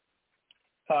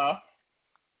 Huh?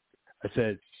 I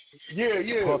said,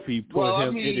 yeah. Puffy put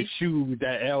him in the shoes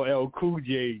that LL Cool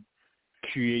J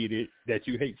created that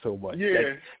you hate so much.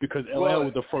 Yeah. Because LL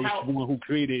was the first one who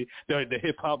created the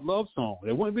hip-hop love song.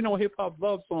 There wouldn't be no hip-hop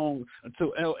love song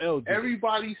until LL did.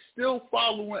 Everybody's still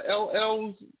following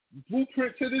LL's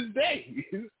blueprint to this day.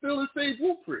 It's still the same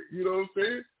blueprint, you know what I'm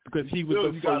saying? Because he was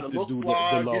the first to do the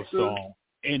love song.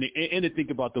 And to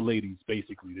think about the ladies,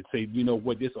 basically, to say, you know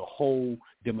what, there's a whole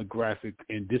demographic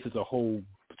and this is a whole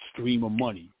stream of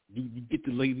money. You get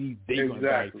the ladies, they're going to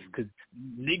buy it. Because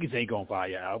niggas ain't going to buy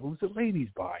your albums, the ladies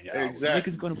buy your albums.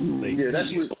 Niggas going to play. Yeah, that's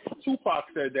what Tupac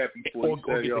said that before. He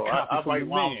said, I write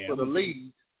songs for the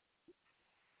ladies.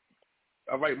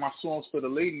 I write my songs for the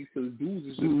ladies because dudes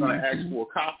is just going to ask for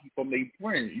a copy from their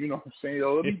friend. You know what I'm saying?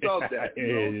 Let me dub that.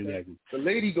 Exactly. The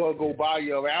lady going to go buy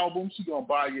your album. She going to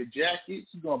buy your jacket.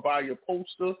 She going to buy your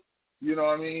poster. You know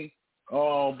what I mean?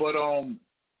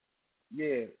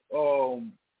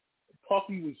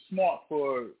 Puffy was smart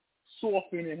for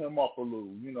softening him up a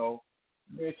little,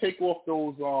 Man, take off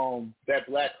those that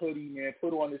black hoodie, man.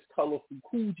 Put on this colorful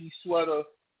Coogee sweater.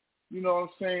 You know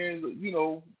what I'm saying?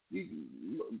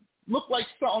 Look like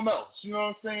something else. You know what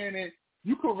I'm saying? And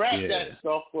you can rap that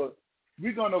stuff, but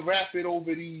we're gonna rap it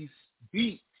over these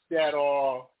beats that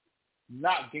are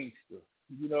not gangster.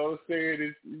 You know what I'm saying?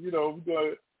 It's, we're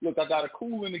gonna look. I got a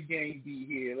Cool in the Game beat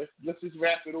here. Let's just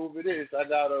rap it over this. I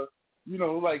got a.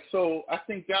 So I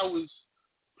think that was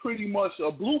pretty much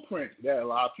a blueprint that a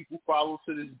lot of people follow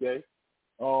to this day.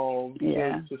 To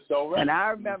sell records. And I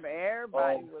remember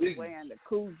everybody was wearing the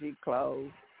Coogee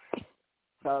clothes.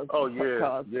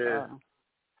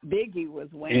 Biggie was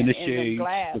wearing the shades,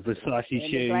 the Versace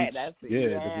shades.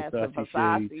 The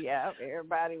Versace. Yeah,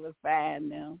 everybody was buying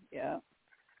them. Yeah.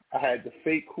 I had the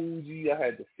fake Coogee. I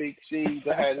had the fake shades.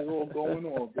 I had it all going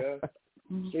on, guys.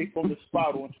 Straight from the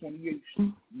spot on 28th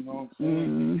Street. You know what I'm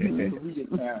saying?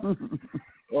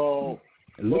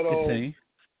 Look the same.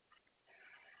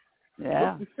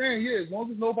 Yeah. Look the same, as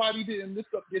long as nobody didn't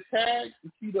lift up your tag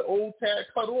and see the old tag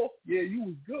cut off, you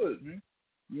was good, man.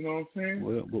 You know what I'm saying?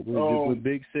 What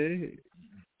Big said?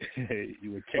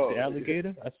 You would check the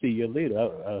alligator? I see you later. I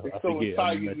forget.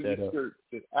 I met that up.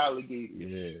 The alligator.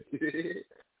 Yeah.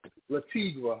 La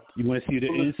Tigre. You want to see the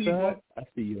inside? I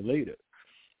see you later.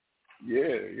 Yeah.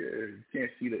 You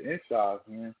can't see the inside,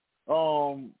 man.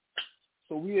 So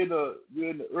we're in the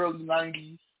early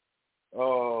 90s.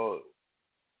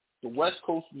 The West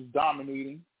Coast was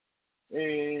dominating,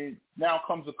 and now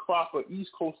comes a crop of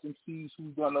East Coast MCs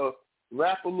who's gonna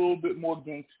rap a little bit more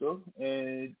gangster,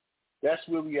 and that's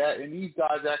where we at. And these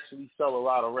guys actually sell a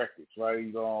lot of records, right?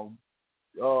 In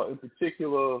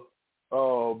particular,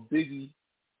 Biggie,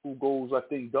 who goes, I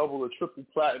think, double or triple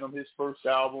platinum his first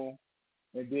album,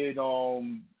 and then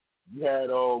you had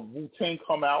Wu-Tang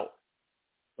come out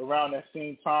around that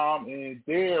same time, and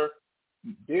they're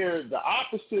the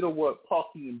opposite of what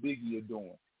Puffy and Biggie are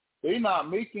doing. They're not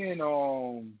making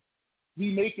R&B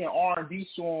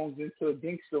songs into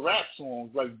gangster rap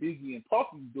songs like Biggie and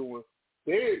Puffy's doing.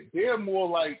 They're more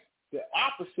like the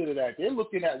opposite of that. They're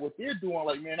looking at what they're doing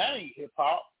like, man, that ain't hip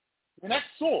hop, and that's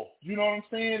soft. You know what I'm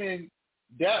saying? And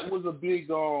that was a big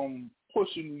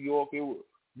push in New York. It was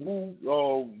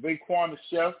Raekwon the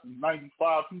Chef in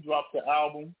 '95. He dropped the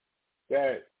album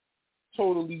that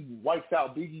totally wipes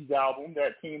out Biggie's album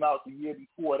that came out the year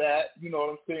before that. You know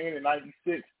what I'm saying? In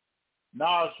 '96,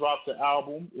 Nas dropped the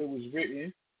album. It was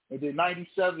written. And then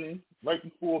 '97, right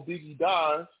before Biggie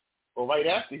dies, or right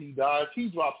after he dies, he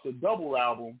drops a double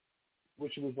album,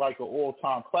 which was like an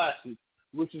all-time classic,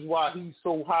 which is why he's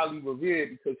so highly revered,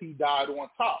 because he died on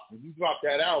top. When he dropped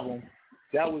that album,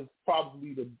 that was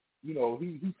probably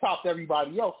he topped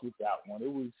everybody else with that one.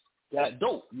 It was that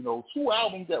dope. 2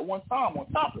 albums at one time on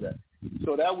top of that.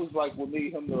 So that was like what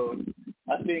made him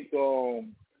I think to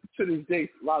this day,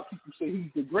 a lot of people say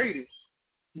he's the greatest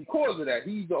because of that.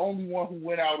 He's the only one who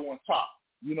went out on top.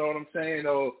 You know what I'm saying?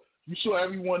 You saw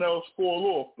everyone else fall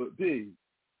off, but Big,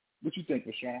 what you think,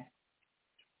 Rashawn?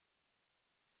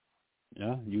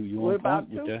 Yeah, you what about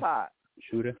with Tupac? That?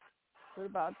 Shooter. What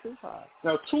about Tupac?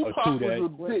 Now, Tupac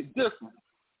was a bit different.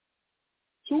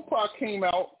 Tupac came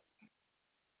out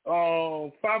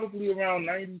probably around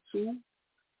 92,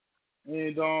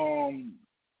 and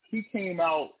he came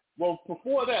out, well,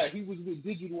 before that, he was with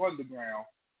Digital Underground,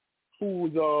 who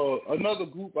was another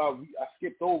group I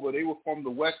skipped over. They were from the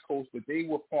West Coast, but they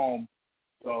were from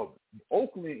the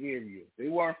Oakland area. They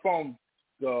weren't from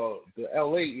the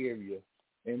L.A. area.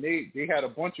 And they had a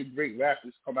bunch of great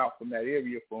rappers come out from that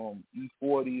area, from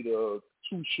E40 to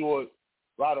Too Short,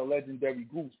 a lot of legendary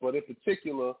groups. But in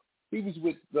particular, he was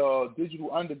with the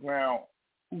Digital Underground,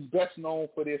 who's best known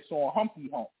for their song Humpty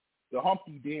Hump. The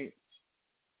Humpty Dance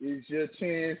is your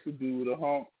chance to do the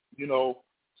hump, you know.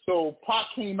 So Pac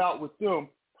came out with them.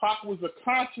 Pac was a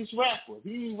conscious rapper.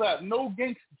 He didn't rap no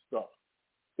gangster stuff.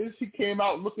 He came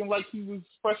out looking like he was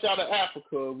fresh out of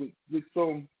Africa with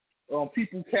some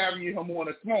people carrying him on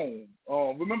a throne.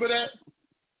 Remember that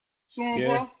song,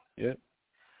 bro? Yeah.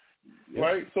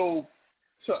 Right? So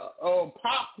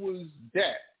Pac was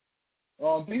that.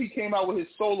 Then he came out with his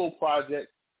solo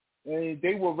project, and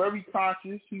they were very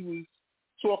conscious. He was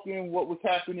talking what was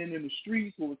happening in the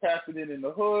streets, what was happening in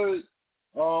the hood,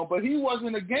 but he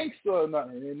wasn't a gangster or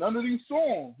nothing in none of these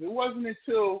songs. It wasn't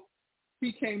until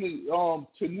he came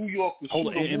to New York to shoot a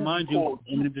movie and mind you, called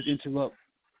let me just interrupt,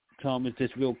 Thomas,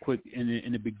 just real quick.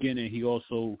 In the beginning, he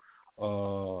also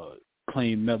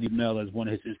claimed Melly Mel as one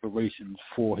of his inspirations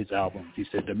for his album. He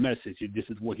said the message, this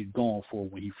is what he's going for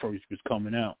when he first was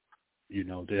coming out. You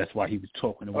know, that's why he was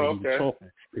talking the way he was talking,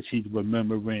 because he's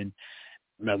remembering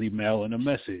Melly Mel and a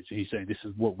message. And he's saying, this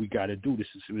is what we got to do. This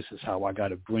is how I got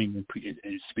to bring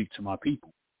and speak to my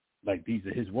people. Like, these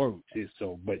are his words.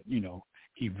 So, but, you know,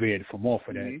 he veered from off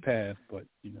of that path, but,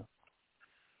 you know.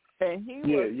 And he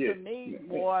was, to me,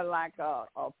 more like a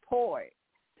poet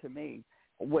to me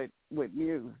with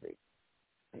music.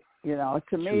 You know,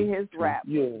 to me, his rap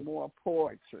was more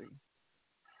poetry.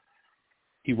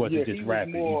 He wasn't just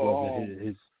rapping. More, he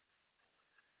wasn't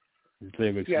his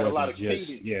lyrics he had wasn't a lot of just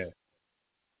cadence.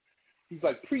 He's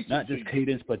like preaching. Not just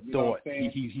cadence, but thought.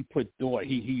 He put thought.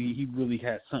 He really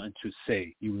had something to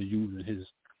say. He was using his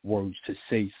words to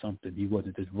say something. He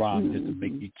wasn't just rhyming just to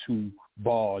make the two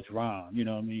bars rhyme. You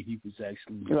know what I mean? He was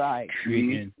actually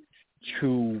creating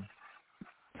true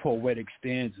poetic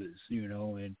stanzas. You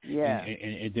know, and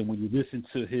then when you listen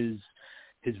to his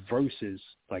verses,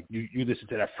 like you listen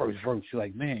to that first verse, you're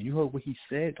like, man, you heard what he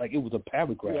said? Like, it was a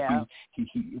paragraph. Yeah. He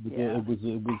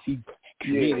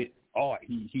created art.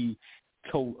 He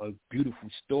told a beautiful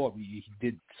story. He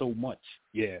did so much.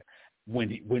 Yeah. When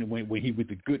he was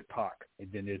the good Pac,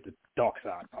 and then there's the dark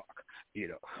side Pac, you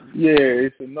know. Yeah,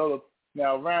 it's another.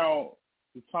 Now, around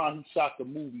the time he shot the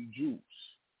movie Juice,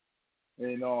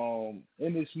 and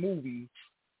in this movie,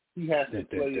 he has to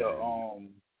play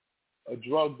a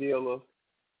drug dealer,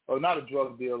 or not a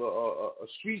drug dealer, a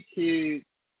street kid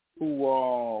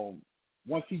who,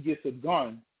 once he gets a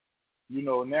gun, you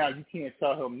know, now you can't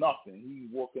tell him nothing. He's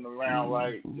walking around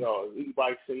like, yo, if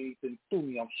anybody say anything to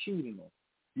me, I'm shooting him.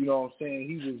 You know what I'm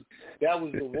saying? That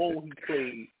was the role he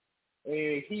played,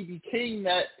 and he became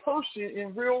that person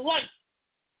in real life.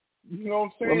 You know what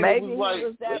I'm saying? Well, maybe it was he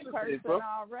was that person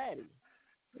already.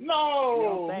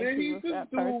 No, man,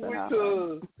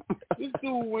 this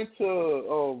dude went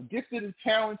to gifted and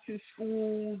talented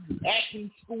school,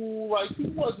 acting school. Like, he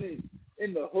wasn't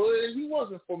in the hood. He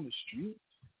wasn't from the streets.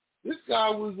 This guy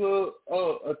was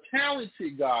a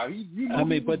talented guy.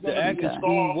 But the acting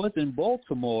school was in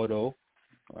Baltimore, though.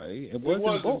 Right? It was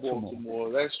in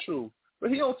Baltimore. That's true.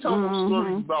 But he don't tell no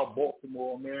stories about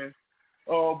Baltimore, man.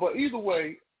 But either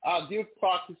way, I'll give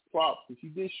Pac his props because he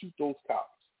did shoot those cops.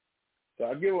 So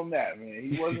I give him that, man.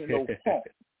 He wasn't no punk.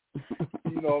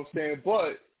 You know what I'm saying?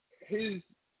 But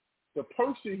the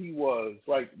person he was,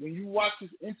 like, when you watch his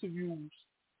interviews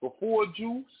before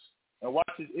Juice and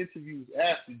watch his interviews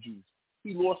after Juice,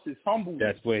 he lost his humbleness.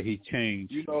 That's where he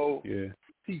changed. You know,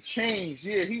 he changed.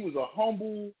 Yeah, he was a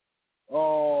humble,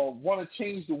 want to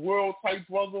change the world type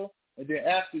brother. And then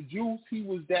after Juice, he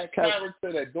was that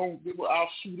character that don't give a, I'll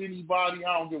shoot anybody.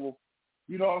 I don't give a,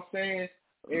 you know what I'm saying?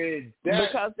 And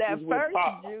because that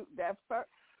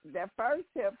first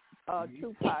hip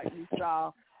Tupac you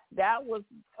saw, that was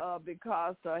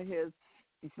because of his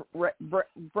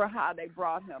how they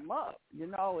brought him up. You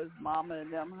know, his mama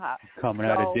and them coming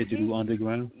out of Digital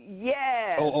Underground.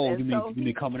 Yeah. You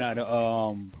mean coming out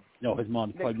of No, his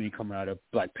mom's probably been coming out of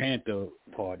Black Panther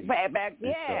party.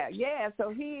 So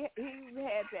he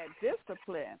had that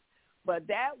discipline. But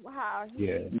that how he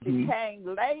became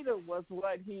later was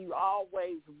what he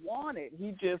always wanted.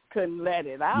 He just couldn't let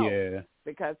it out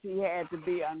because he had to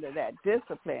be under that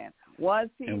discipline.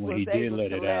 Once he and when was he did able let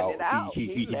to it let out, it out,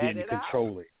 he didn't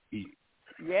control it. He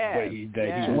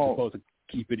was supposed to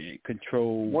keep it in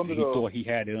control. He thought he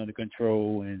had it under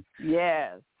control, and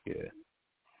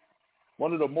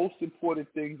one of the most important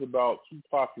things about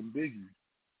Tupac and Biggie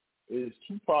is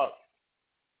Tupac,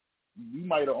 we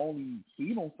might have only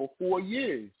seen him for 4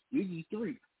 years. Biggie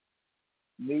 3.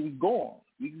 And they was gone.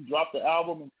 Biggie dropped the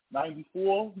album in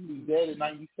 94. He was dead in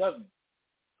 97.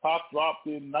 Pop dropped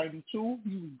in 92.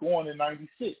 He was gone in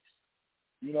 96.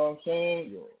 You know what I'm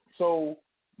saying? So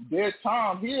their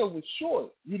time here was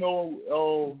short. You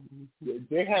know,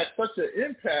 they had such an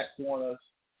impact on us.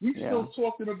 We still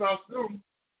talking about them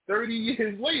 30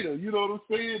 years later. You know what I'm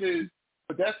saying?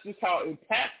 But that's just how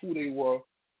impactful they were.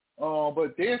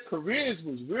 But their careers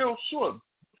was real short.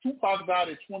 Tupac died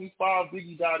at 25.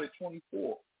 Biggie died at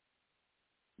 24.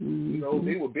 You know,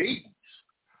 they were babies.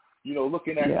 You know,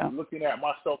 looking at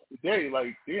myself today,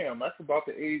 like, damn, that's about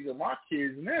the age of my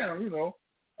kids now. You know,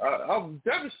 I was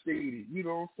devastated. You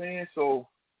know what I'm saying? So,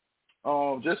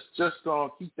 just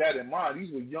keep that in mind.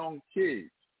 These were young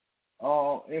kids,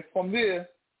 and from there,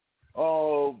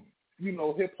 you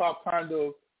know, hip hop kind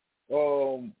of.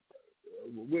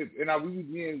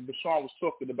 Me and Bashan was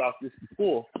talking about this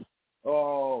before.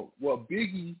 What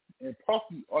Biggie and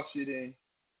Puffy ushered in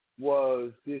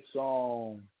was this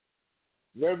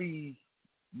very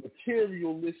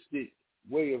materialistic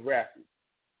way of rapping.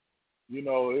 You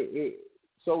know,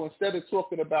 so instead of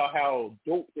talking about how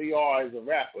dope they are as a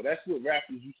rapper, that's what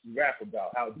rappers used to rap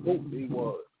about, how dope they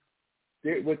were.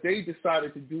 What they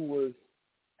decided to do was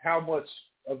how much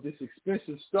of this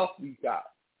expensive stuff we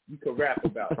could rap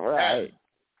about. Right.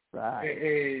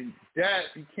 And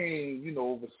that became, you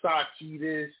know, Versace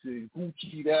this and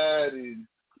Gucci that, and,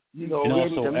 you know. And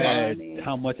also add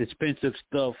how much expensive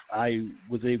stuff I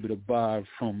was able to buy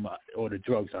from or the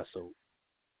drugs I sold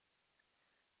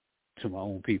to my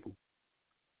own people.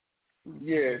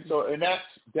 Yeah, so, and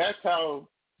that's how,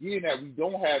 being that we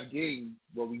don't have gangs,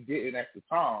 well, we didn't at the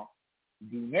time, we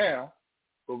do now,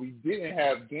 but we didn't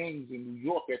have gangs in New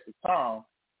York at the time,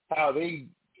 how they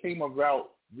came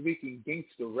about making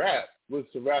gangster rap was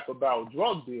to rap about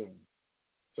drug dealing.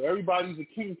 So everybody's a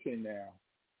kingpin now.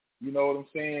 You know what I'm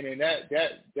saying? And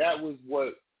that was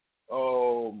what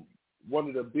one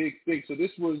of the big things. So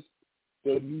this was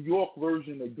the New York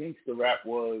version of gangster rap,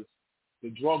 was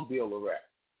the drug dealer rap.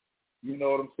 You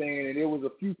know what I'm saying? And there was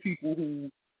a few people who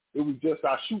it was just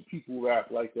I shoot people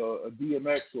rap, like a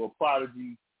DMX or a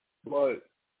Prodigy, but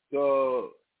the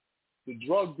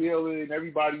drug dealer and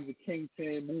everybody's a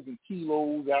kingpin, moving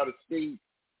kilos out of state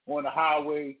on the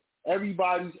highway.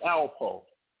 Everybody's Alpo.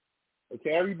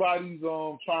 Okay, everybody's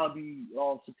trying to be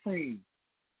supreme.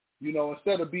 You know,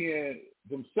 instead of being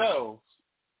themselves,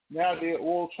 now they're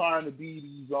all trying to be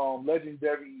these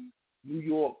legendary New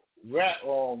York rap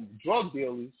drug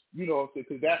dealers. You know,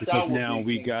 because that's because now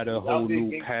we got a whole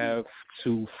new path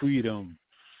to freedom.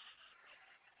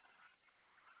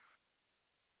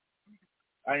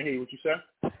 I didn't hear what you said.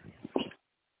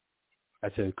 I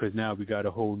said because now we got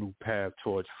a whole new path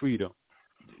towards freedom.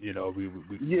 You know, we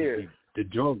the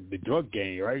drug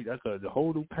game, right? That's the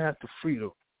whole new path to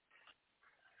freedom.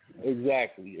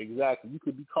 Exactly. You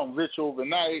could become rich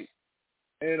overnight,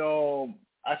 and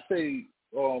I say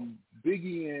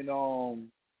Biggie and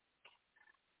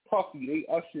Puffy, they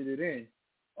ushered it in.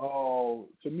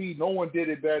 To me, no one did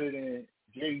it better than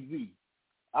Jay-Z.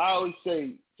 I always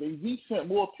say Jay-Z sent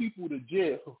more people to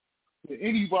jail than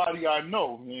anybody I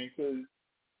know, man, because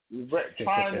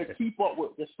trying to keep up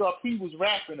with the stuff he was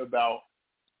rapping about,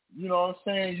 you know what I'm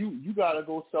saying? You got to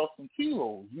go sell some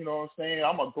kilos, you know what I'm saying?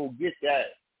 I'm going to go get that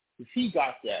because he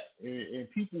got that. And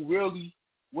people really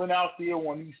went out there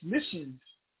on these missions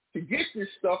to get this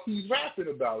stuff he's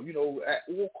rapping about, you know, at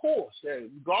all costs,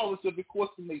 regardless of it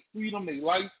costing their freedom, their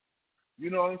life, you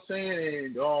know what I'm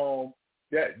saying? And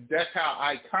that's how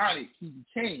iconic he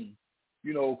became,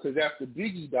 you know, because after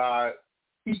Biggie died,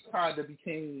 he kind of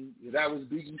became, that was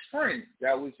Biggie's friend.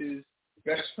 That was his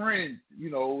best friend, you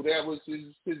know, that was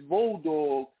his road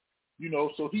dog, you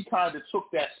know, so he kind of took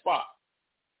that spot.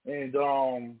 And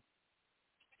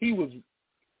he was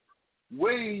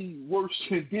way worse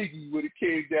than Biggie when it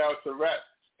came down to rap,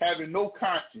 having no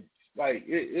conscience. Like,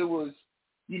 it was,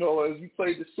 you know, as you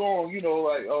played the song, you know,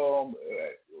 like,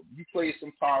 you play it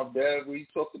sometimes, Dad, where he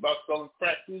talked about selling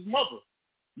crack to his mother.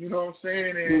 You know what I'm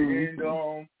saying?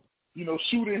 And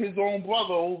shooting his own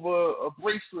brother over a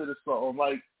bracelet or something.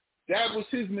 Like, that was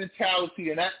his mentality,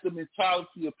 and that's the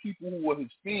mentality of people who were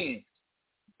his fans.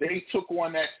 They took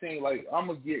on that thing, like, I'm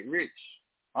going to get rich.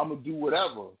 I'm going to do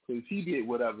whatever, because he did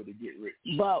whatever to get rich.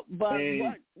 But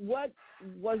what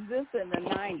was this in the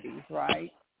 90s,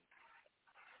 right?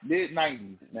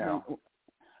 Mid-90s now.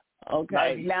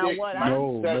 Okay, now what?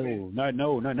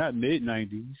 Not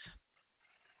mid-90s.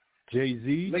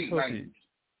 Jay-Z? Late 90s.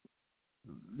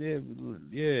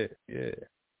 Yeah.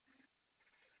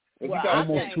 Well,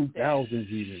 almost 2000s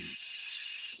even.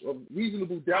 Well,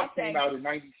 Reasonable Doubt came out in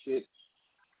 96.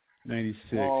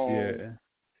 96, yeah.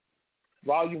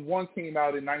 Volume 1 came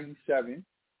out in 97.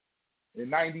 In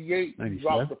 98, he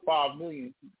dropped the 5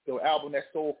 million, the album that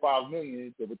sold 5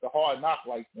 million with the Hard Knock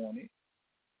Life on it.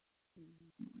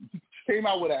 He came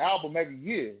out with an album every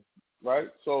year, right?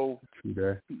 So, by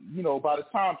the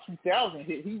time 2000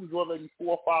 hit, he was already 4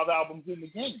 or 5 albums in the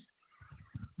game.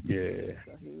 Yeah.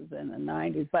 So he was in the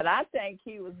 90s. But I think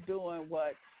he was doing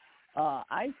what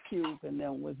Ice Cube and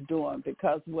them was doing,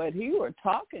 because what he were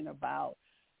talking about,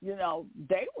 they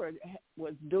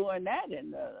was doing that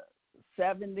in the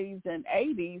 70s and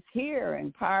 80s here,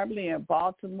 and probably in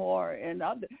Baltimore and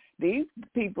other. These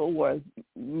people were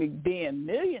being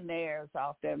millionaires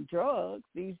off them drugs.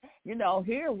 These,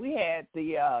 here we had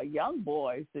the young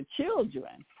boys, the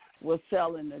children, was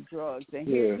selling the drugs, and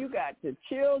here you got the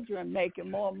children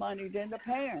making more money than the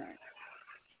parents.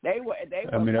 They were that's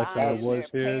how it was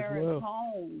their here parents' as well.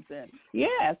 homes, and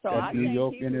so that's I New think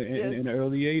York he in the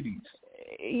early 80s.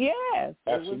 Yes,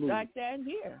 absolutely. It was like that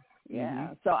here.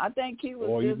 Yeah, so I think he was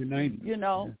or just, even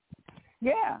 90s.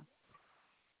 yeah.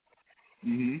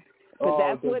 Mm-hmm. Because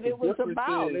that's what it was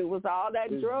about. Is, it was all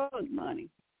that drug money.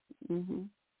 Mm-hmm.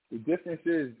 The difference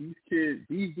is these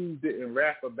dudes didn't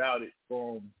rap about it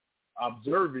from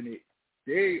observing it.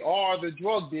 They are the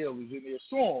drug dealers in their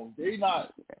songs. They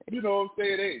not, you know what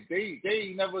I'm saying? They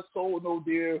ain't never sold no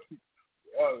damn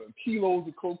kilos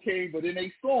of cocaine, but in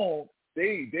a song,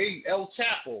 they El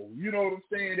Chapo. You know what I'm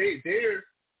saying?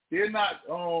 They're not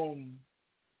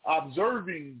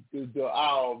observing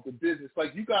the business.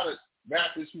 Like, you got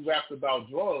rappers who rapped about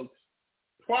drugs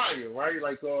prior, right?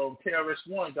 Like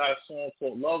KRS-One got a song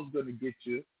called "Love's Gonna Get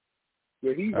You,"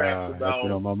 where he raps about. That's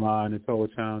been on my mind this whole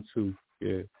time too.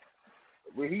 Yeah.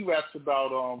 Where he raps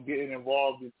about getting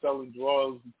involved in selling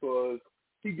drugs, because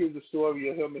he gives a story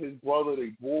of him and his brother.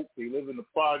 They broke, they live in the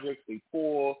projects, they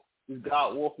poor. This guy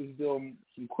offers them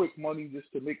some quick money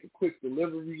just to make a quick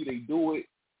delivery. They do it.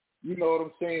 You know what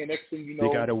I'm saying? Next thing you know,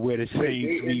 they gotta wear the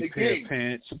same 3 pair of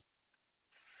pants.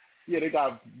 Yeah, they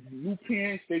got new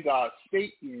pants. They got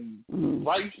steak and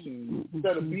rice and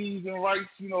instead of beans and rice,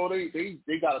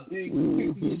 they got a big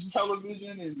 50-inch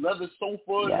television and leather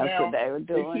sofa. Now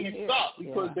they can't stop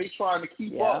because they trying to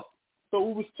keep up. So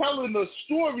it was telling the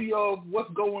story of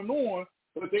what's going on,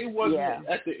 but they wasn't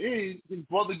at the end. His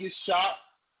brother gets shot.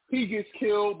 He gets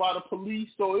killed by the police.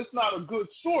 So it's not a good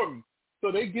story.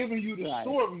 So they giving you the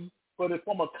story, but it's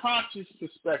from a conscious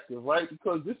perspective, right?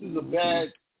 Because this is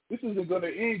this isn't going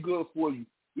to end good for you.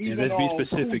 Even let's be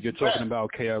specific. You're talking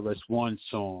about KRS-One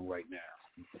song right now.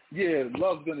 Yeah,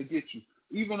 Love's Gonna Get You.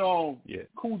 Even on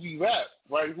Coogee Rap,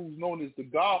 right, who's known as the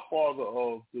godfather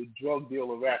of the drug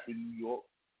dealer rap in New York,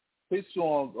 his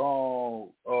song,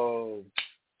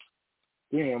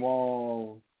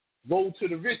 Road to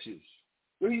the Riches,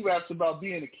 where he raps about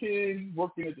being a kid, he's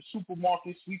working at the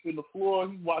supermarket, sweeping the floor,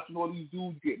 he's watching all these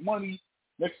dudes get money.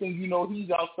 Next thing you know, he's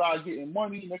outside getting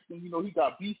money. Next thing you know, he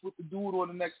got beef with the dude on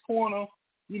the next corner.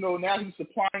 Now he's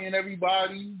supplying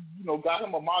everybody. Got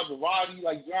him a Maserati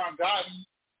like John Gotti.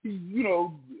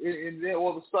 And then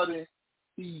all of a sudden,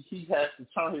 he has to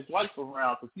turn his life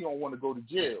around because he don't want to go to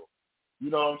jail. You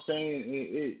know what I'm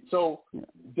saying? So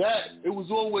that it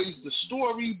was always the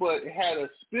story, but it had a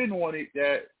spin on it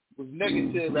that was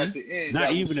negative at the end.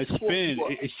 Not even a spin.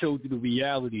 It showed you the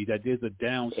reality that there's a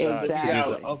downside,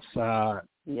 there's an upside,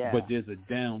 but there's a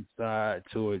downside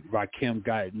to it. Rakim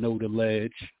got Know the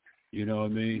Ledge. You know what I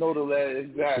mean? Know the Ledge,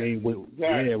 exactly.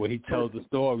 Yeah, when he tells the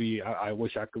story, I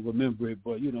wish I could remember it,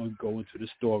 but go into the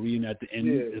story, and at the end,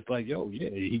 it's like,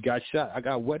 he got shot. I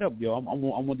got wet up, yo. I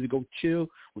wanted to go chill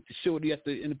with the shorty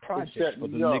in the project,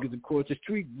 but the niggas across the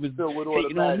street was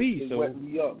hating on me. So wet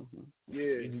me up.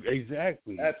 Yeah,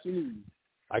 exactly. Absolutely.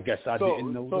 I guess I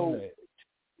didn't know that.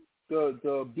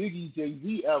 The Biggie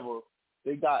Jay-Z era,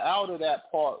 they got out of that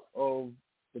part of.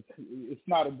 It's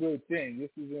not a good thing. This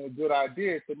isn't a good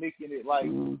idea to making it like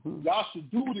y'all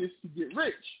should do this to get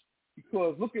rich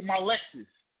because look at my Lexus.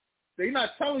 They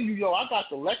not telling you, I got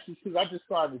the Lexus because I just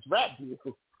signed this rap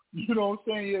deal. You know what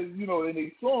I'm saying? In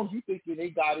these songs, you thinking they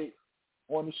got it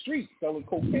on the street selling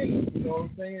cocaine. You know what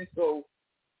I'm saying? So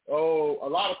a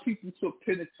lot of people took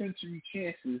penitentiary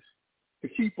chances to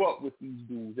keep up with these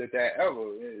dudes at that era.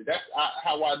 And that's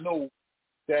how I know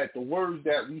that the words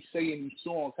that we say in these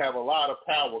songs have a lot of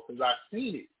power, because I've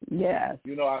seen it. Yes.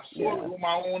 You know, I saw it with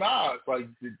my own eyes, like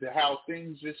how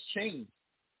things just change.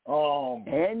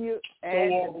 And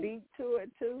the beat to it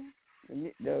too.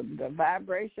 The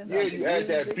vibration of the music,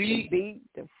 that beat. the beat,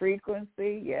 the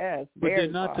frequency, yes. But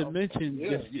then not to mention,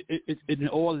 just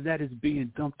all of that is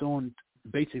being dumped on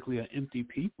basically an empty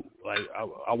people. Like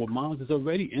our minds is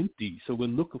already empty, so we're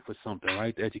looking for something,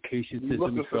 right? The education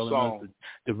system is failing us,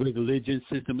 the religion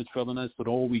system is failing us, but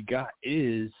all we got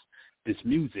is this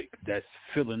music that's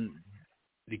filling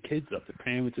the kids up. The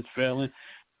parents is failing,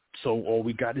 so all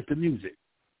we got is the music.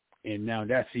 And now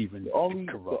that's even the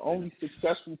only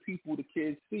successful people the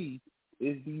kids see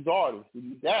is these artists and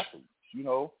these athletes, you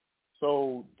know.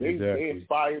 So they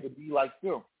aspire to be like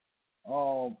them.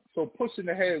 So pushing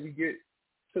ahead, we get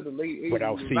to the late 80s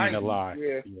without seeing 90s, a lie.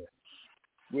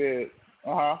 Where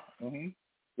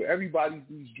everybody's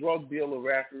these drug dealer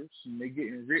rappers and they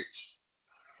getting rich.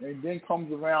 And then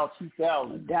comes around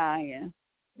 2000. Dying.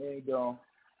 And in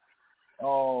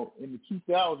the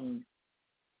 2000s,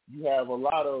 you have a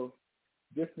lot of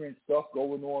different stuff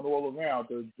going on all around.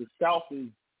 The South is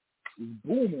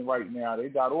booming right now. They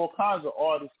got all kinds of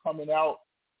artists coming out.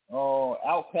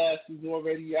 Outkast is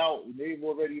already out, and they've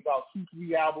already about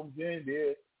 2-3 albums in.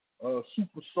 They're a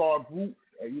superstar group,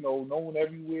 you know, known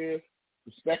everywhere,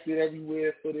 respected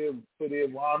everywhere for their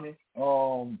rhyming.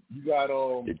 You got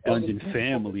the Dungeon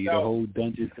family, the whole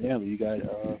Dungeon family. You got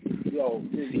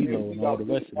CeeLo and all the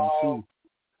rest of them too.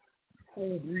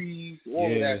 Cool Breeze,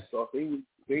 all of that stuff.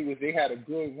 They had a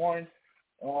good run.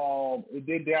 And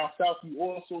then down south, you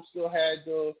also still had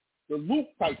the loop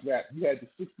type rap. You had the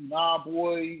 69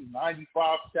 Boys,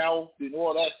 95 South, and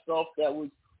all that stuff that was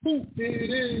 "Who It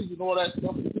Is" and all that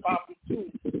stuff was popping too.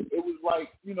 It was like,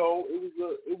 you know,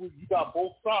 it was you got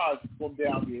both sides from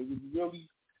down there. It was really,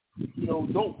 you know,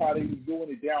 dope how they was doing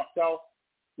it down south.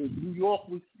 New York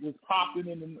was popping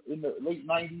in the late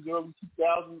 90s, early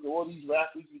 2000s. All these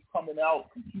rappers was coming out,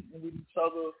 competing with each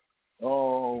other.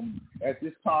 At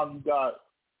this time, you got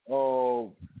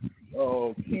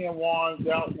Cameron's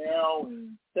out now,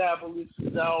 and Fabulous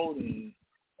is out, and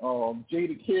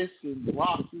Jadakiss and the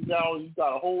Rocks is out. You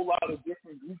got a whole lot of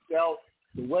different groups out.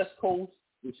 The West Coast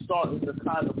is starting to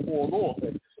kind of fall off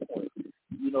at this point.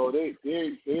 You know, they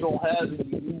don't have any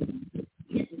new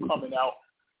people coming out.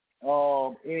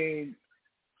 And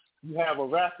you have a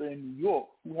rapper in New York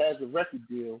who has a record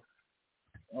deal,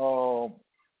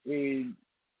 and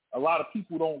a lot of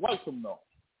people don't like him though,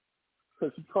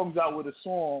 because he comes out with a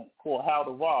song called "How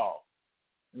to Rob,"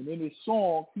 and in his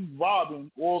song he's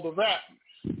robbing all the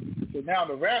rappers. So now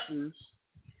the rappers,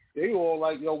 they all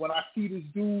like, yo, when I see this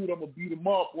dude, I'm gonna beat him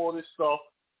up, all this stuff.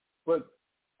 But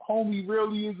homie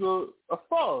really is a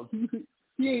thug.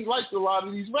 He ain't like a lot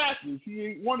of these rappers. He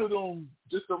ain't one of them,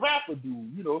 just a rapper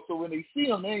dude, you know. So when they see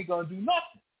him, they ain't gonna do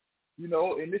nothing, you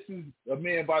know. And this is a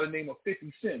man by the name of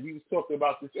 50 Cent. We was talking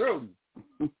about this earlier.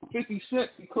 50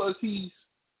 Cent, because he's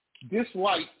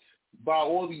disliked by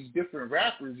all these different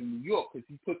rappers in New York because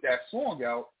he put that song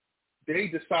out, they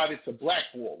decided to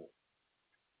blackball him.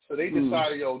 So they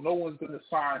decided, yo, no one's gonna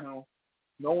sign him,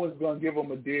 no one's gonna give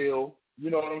him a deal. You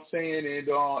know what I'm saying? And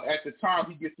at the time,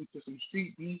 he gets into some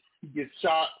street beef. He gets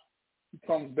shot. He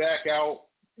comes back out,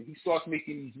 and he starts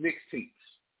making these mixtapes.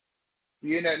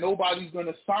 Being that nobody's going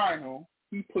to sign him,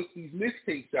 he puts these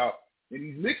mixtapes out. And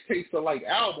these mixtapes are like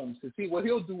albums. Because what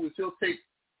he'll do is he'll take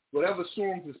whatever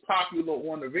songs is popular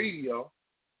on the radio,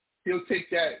 he'll take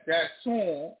that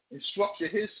song and structure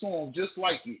his song just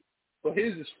like it. But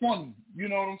his is funny. You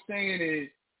know what I'm saying? And,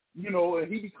 you know,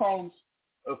 and he becomes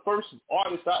the first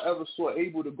artist I ever saw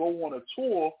able to go on a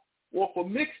tour off of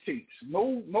mixtapes.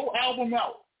 No album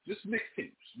out, just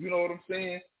mixtapes. You know what I'm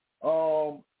saying?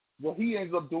 What he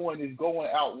ends up doing is going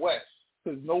out west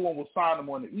because no one will sign him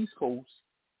on the East Coast.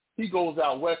 He goes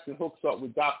out west and hooks up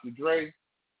with Dr. Dre,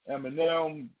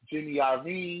 Eminem, Jimmy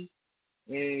Iovine,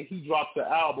 and he drops an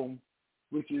album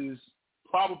which is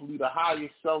probably the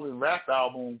highest selling rap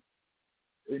album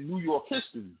in New York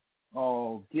history,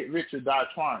 Get Rich or Die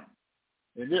Trying.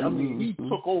 And then, I mean, he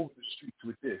took over the streets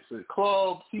with this. The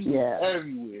clubs, he was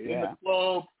everywhere. In the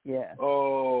club,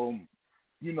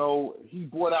 you know, he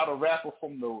brought out a rapper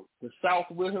from the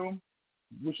South with him,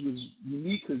 which was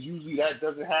unique because usually that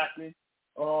doesn't happen.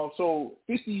 So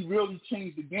 50 really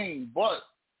changed the game. But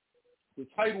the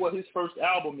title of his first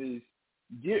album is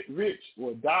Get Rich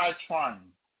or Die Trying.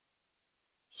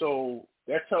 So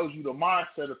that tells you the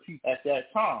mindset of people at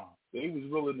that time. They was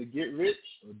willing to get rich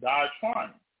or die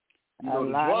trying. You know,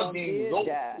 the lot drug game was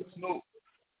over.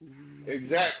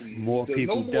 Exactly. More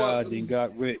people died than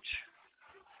got rich.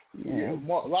 Yeah,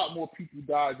 a lot more people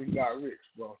died than got rich,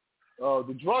 bro.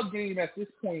 The drug game at this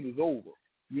point is over.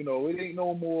 You know, it ain't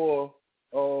no more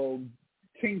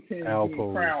kingpin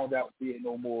being crowned out there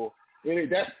no more.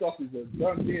 That stuff is a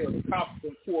done deal. The cops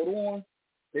been caught on.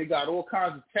 They got all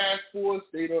kinds of task force.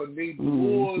 They done made the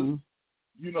laws.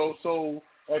 You know, so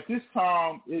at this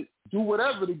time, do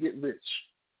whatever to get rich.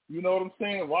 You know what I'm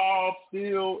saying? Rob,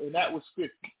 steal, and that was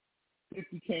 50.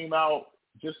 50 came out,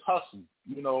 just hustle.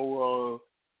 You know,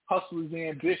 hustler's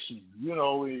ambition. You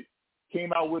know, it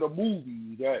came out with a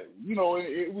movie that, you know,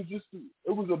 it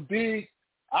was a big,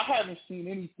 I haven't seen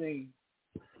anything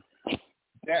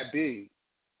that big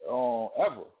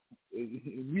ever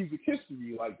in music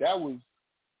history. Like that was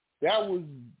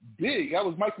big. That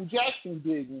was Michael Jackson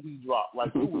big when he dropped.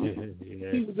 Like it was,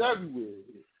 he was everywhere.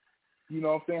 You know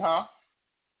what I'm saying, huh?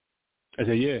 I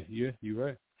said, yeah, you're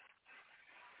right.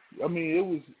 I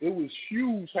mean, it was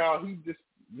huge how he just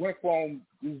went from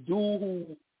this dude who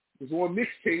was on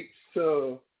mixtapes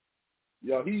to,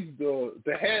 he's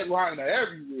the headliner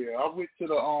everywhere. I went to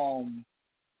the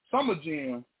Summer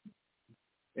Jam,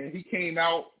 and he came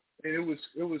out, and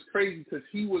it was crazy because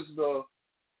he wasn't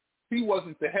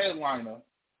the headliner.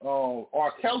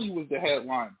 R. Kelly was the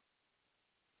headliner.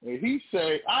 And he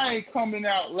said, I ain't coming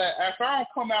out last. If I don't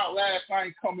come out last, I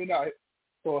ain't coming out.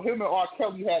 So him and R.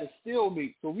 Kelly had a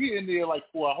stalemate. So we in there like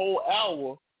for a whole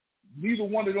hour. Neither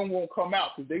one of them won't come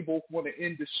out because they both want to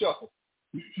end the show.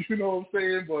 You know what I'm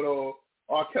saying? But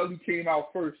R. Kelly came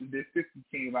out first, and then 50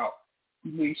 came out. He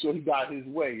made sure he got his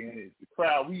way, and the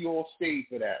crowd, we all stayed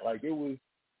for that. Like it was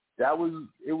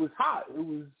hot. It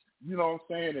was, you know what I'm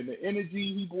saying, and the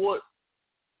energy he brought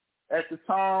at the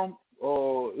time.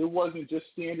 It wasn't just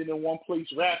standing in one place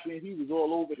rapping. He was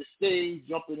all over the stage,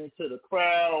 jumping into the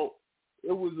crowd.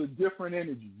 It was a different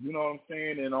energy, you know what I'm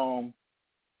saying? And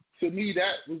to me,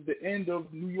 that was the end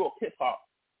of New York hip hop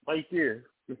right there.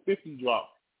 The 50 drop.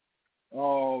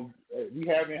 We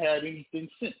haven't had anything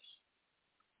since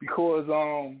because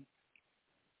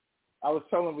I was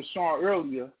telling Rashawn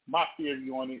earlier, my theory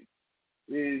on it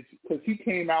is because he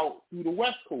came out through the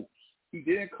West Coast. He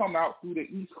didn't come out through the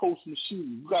East Coast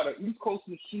machine. You got an East Coast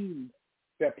machine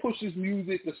that pushes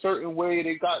music a certain way.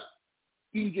 They got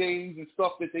DJs and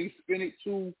stuff that they spin it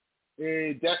to,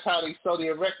 and that's how they sell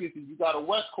their records. And you got a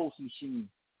West Coast machine.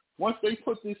 Once they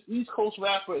put this East Coast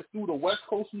rapper through the West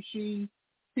Coast machine,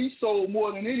 he sold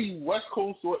more than any West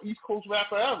Coast or East Coast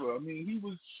rapper ever. I mean, he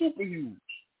was super huge.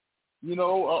 You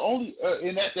know,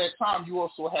 and at that time, you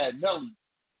also had Nelly,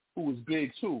 who was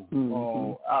big too.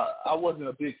 I wasn't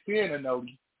a big fan of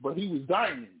Nelly, but he was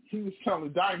diamond. He was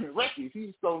selling diamond records. He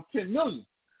was selling 10 million.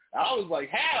 I was like,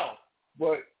 how?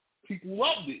 But people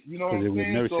loved it. You know what I'm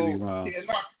saying? So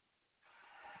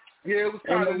it was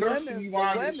kind of nursery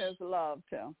rhyme. The women's loved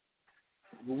him.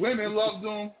 The women loved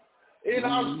him. And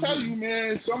I was telling you,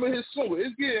 man, some of his songs,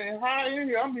 it's getting high in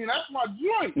here. I mean, that's my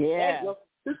joint. Yeah.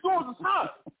 His songs is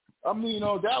hot. I mean,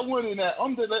 that one in that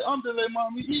underlay,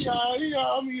 mommy, I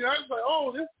mean, I was like,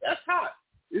 oh, that's hot.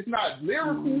 It's not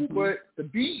lyrical, but the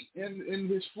beat and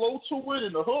his flow to it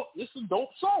and the hook, it's a dope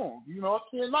song. You know, I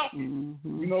can't knock it.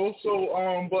 You know,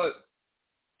 so, but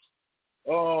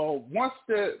once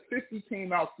the 50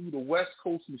 came out through the West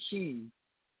Coast machine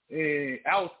and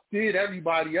outdid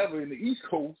everybody ever in the East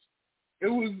Coast, it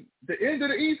was the end of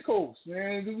the East Coast,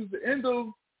 man. It was the end of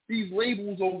these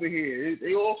labels over here.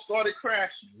 They all started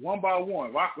crashing one by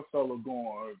one. Rockefeller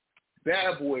gone.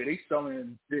 Bad Boy, he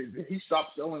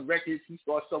stopped selling records. He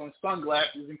started selling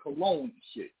sunglasses and cologne and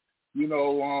shit. You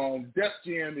know, Def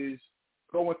Jam is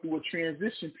going through a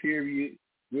transition period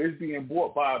where it's being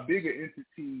bought by a bigger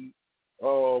entity,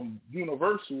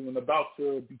 Universal, and about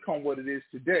to become what it is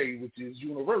today, which is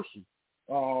Universal.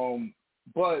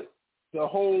 But the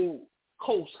whole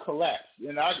coast collapsed.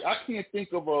 And I can't think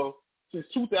of since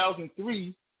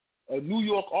 2003, a New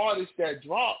York artist that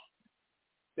dropped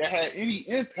that had any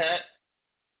impact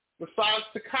besides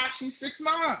Tekashi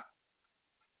 6ix9ine.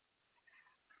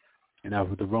 And that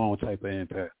was the wrong type of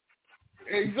impact.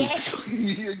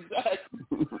 Exactly.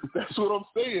 That's what I'm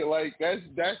saying. Like that's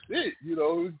it. You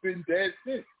know, it's been dead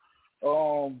since.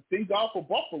 Thank God for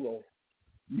Buffalo.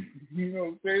 You know what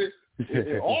I'm saying?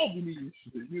 In Albany and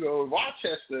shit. You know,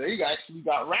 Rochester, they actually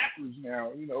got rappers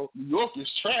now. You know, New York is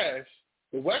trash.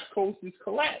 The West Coast is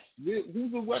collapsed.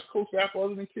 Who's a West Coast rapper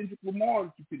other than Kendrick Lamar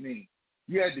that you can name?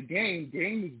 You had The Game.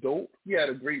 Game is dope. He had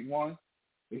a great one.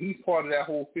 And he's part of that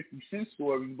whole 50 Cent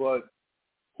story. But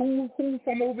who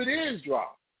from over there is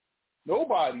dropped?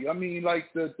 Nobody. I mean,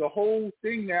 like the whole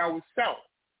thing now is South.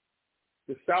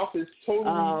 The South is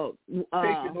totally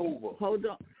taken over. Hold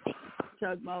on,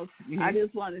 TUTMOSE. I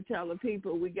just want to tell the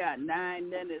people we got 9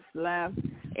 minutes left,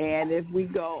 and if we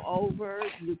go over,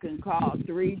 you can call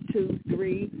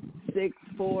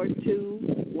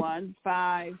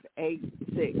 323-642-1586,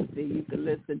 and you can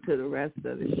listen to the rest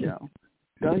of the show.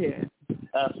 Go ahead.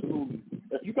 Absolutely.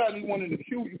 If you got anyone in the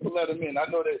queue, you can let them in. I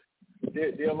know that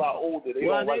they're a lot older. They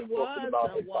don't like talking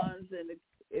about it.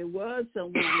 It was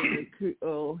someone in the queue.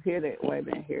 Oh, here it. Wait a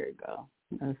minute. Here it go.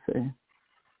 Let's see.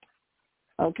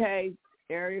 Okay,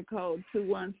 area code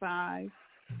 215.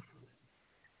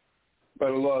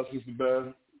 Better love, Sister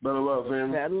Beth. Better love,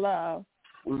 man. Better love.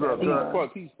 What's up, man?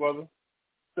 Peace, brother.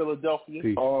 Philadelphia.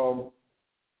 Peace. So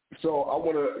I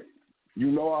want to,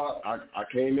 I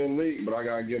came in late, but I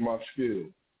got to get my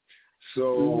spiel.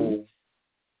 So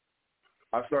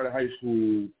I started high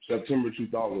school September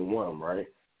 2001, right?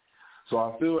 So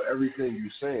I feel everything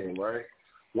you're saying, right?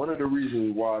 One of the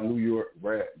reasons why New York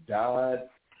rap died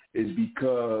is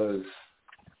because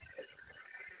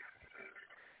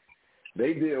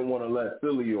they didn't want to let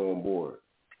Philly on board.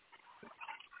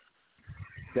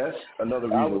 That's another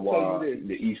reason why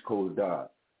the East Coast died.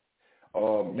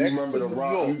 You remember the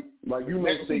rock,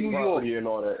 state property and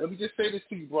all that. Let me just say this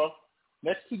to you, bro.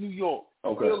 Next to New York,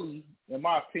 Philly, in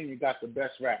my opinion, got the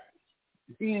best rappers.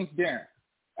 Hands down.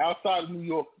 Outside of New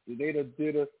York, and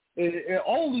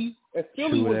only if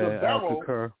Philly was a barrel.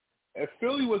 If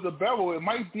Philly was a barrel, it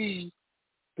might be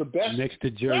the best. Next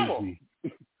to Jersey.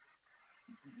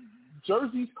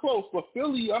 Jersey's close, but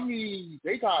Philly, I mean,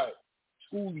 they got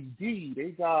Schoolie D,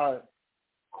 they got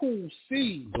Cool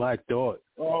C, Black Thought.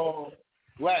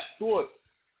 Black Thought.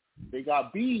 They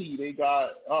got B, they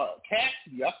got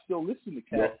Cassidy. I still listen to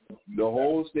Cassidy. The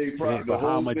whole state property. The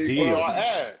whole state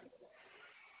property.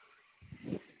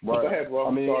 Right. Go ahead, bro.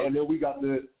 I mean, and then we got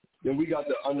the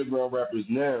underground rappers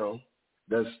now.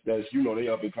 That's they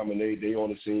up and coming. They on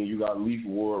the scene. You got Leaf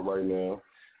Ward right now.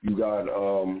 You got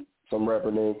some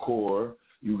rapper named Core.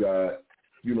 You got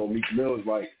Meek Mill's.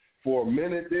 Like for a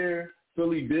minute there,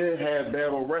 Philly did have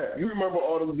battle rap. You remember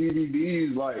all those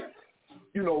DVDs? Like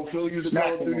Philly used to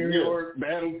come to New York,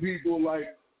 battle people.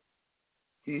 Like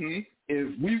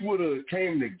if we would have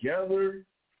came together,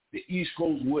 the East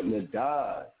Coast wouldn't have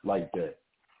died like that.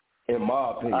 In my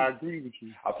opinion, I agree with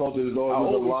you. I thought there was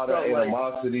always a lot of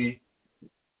animosity.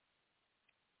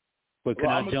 But can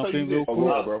I jump in real quick?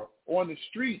 Bro? On the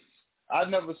streets, I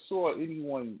never saw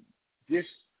anyone diss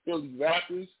Philly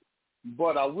rappers,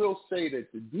 but I will say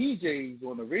that the DJs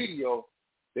on the radio,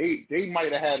 they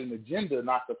might have had an agenda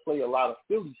not to play a lot of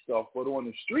Philly stuff, but on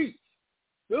the streets,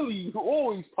 Philly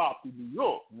always popped in New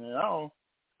York. Man,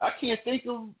 I can't think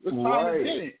of a time it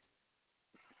didn't.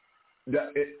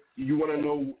 You want to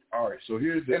know? All right, so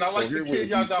here's the. And I like the kid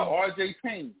y'all got, R.J.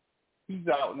 Payne. He's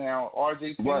out now,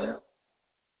 R.J. Payne. Right.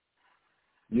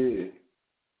 Yeah.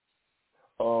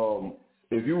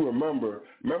 If you remember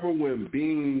when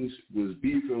Beans was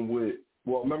beefing with?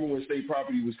 Well, remember when State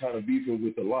Property was kind of beefing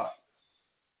with the lot.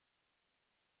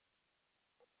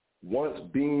 Once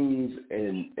Beans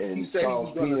and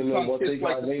South P and them, once they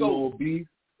got their little beef,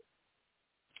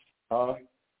 huh?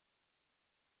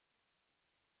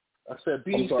 I said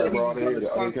Bean said he was going to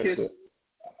sun kiss.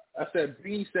 I said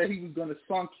Bean said he was going to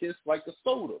sun kiss like a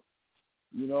soda.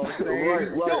 You know what I'm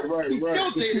saying? Right. He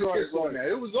killed David Kiss on that.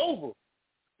 It was over.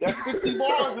 That 50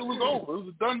 bars, it was over. It was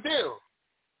a done deal.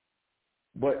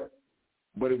 But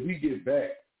if we get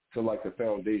back to like the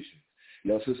foundation,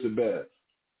 now Sister Beth,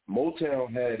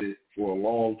 Motown had it for a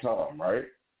long time, right?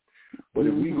 But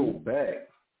if we go back,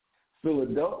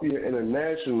 Philadelphia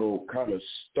International kind of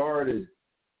started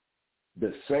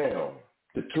the sound,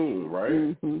 the tune,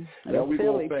 right? Now we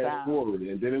go fast forward,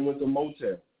 and then it went to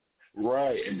Motown,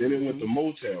 right? And then it went to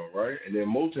Motown, right? And then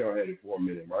Motown had it for a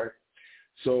minute, right?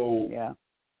 So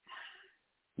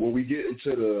when we get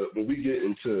into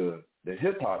the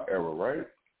hip hop era, right?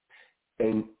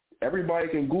 And everybody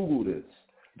can Google this.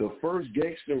 The first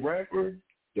gangster rapper,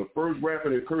 the first rapper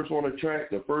that cursed on a track,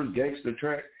 the first gangster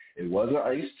track, it wasn't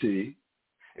Ice-T,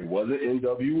 it wasn't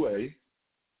NWA.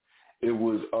 It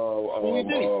was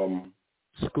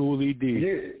Schoolie D.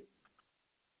 Yeah.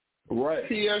 Right.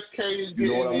 TSK is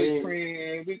getting their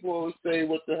cream. We will say,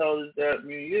 what the hell does that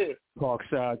mean? Yeah.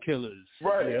 Parkside Killers.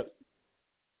 Right. Yep.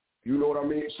 You know what I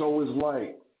mean? So it's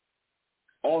like,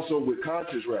 also with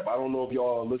conscious rap. I don't know if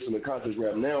y'all listen to conscious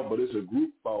rap now, but it's a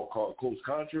group called Coast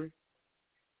Contra.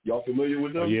 Y'all familiar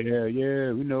with them?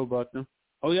 Yeah, we know about them.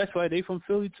 Oh, that's right. They from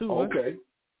Philly too. Okay. Right?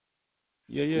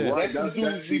 Yeah. Right, that's the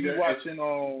dudes we be watching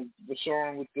the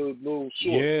song with the little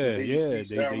shorts.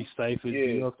 They cipher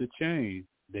you off the chain.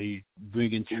 They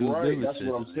bring in true lyrics. That's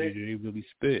what I'm saying. They really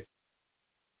spit.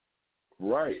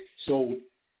 Right. So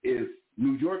if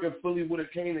New York and Philly would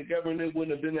have came together and it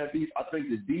wouldn't have been that beef, I think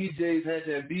the DJs had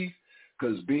that beef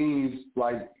because Beans,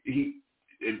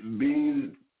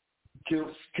 Beans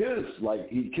killed Kiss. Like,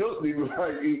 he killed me.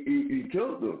 Like, he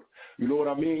killed them. You know what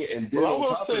I mean? And then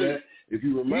on top of that, if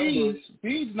you remember,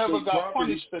 Beans never got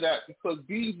punished for that because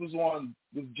Beans was on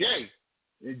with Jay.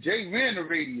 And Jay ran the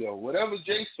radio. Whatever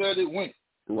Jay said, it went.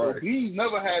 Right. So Beans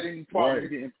never had any problem. He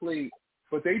didn't play.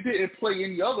 But they didn't play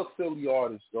any other Philly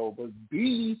artists, though. But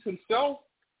Beans himself,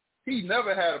 he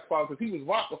never had a problem because he was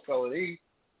Rockefeller.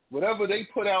 Whatever they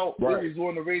put out, it was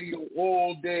on the radio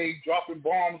all day, dropping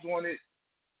bombs on it,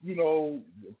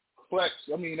 flex.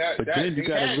 I mean, But then you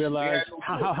got to realize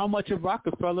how much of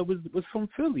Rockefeller was from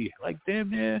Philly. Like,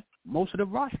 damn near most of the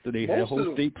roster. They had a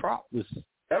whole state prop.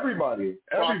 Everybody.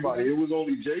 It was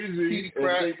only Jay-Z and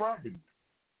State Property.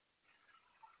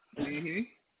 Mm-hmm.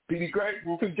 Petey Crack.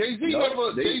 Because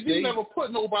Jay-Z never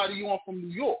put nobody on from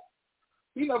New York.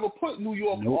 He never put New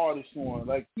York artists on.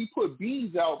 Like, he put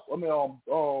Beans out,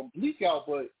 Bleak out,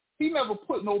 but he never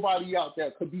put nobody out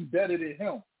that could be better than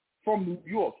him from New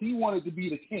York. He wanted to be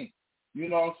the king. You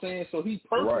know what I'm saying? So he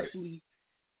purposely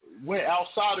went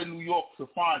outside of New York to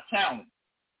find talent.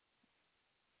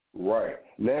 Right.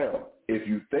 Now, if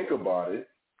you think about it,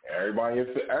 everybody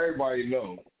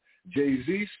knows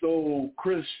Jay-Z stole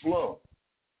Chris' flow.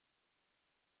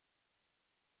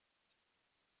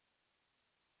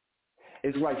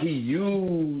 It's like he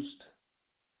used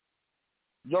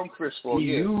Young Chris flow. He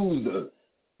used it.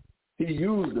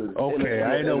 Okay,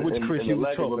 I know which Chris you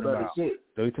were talking about. So you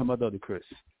talking about the other Chris?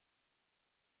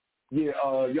 Yeah,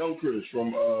 Young Chris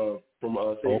from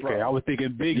State Property. I was thinking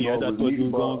Biggie. I thought you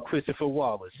were going Christopher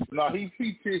Wallace. No, he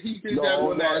did that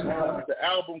on the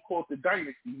album called The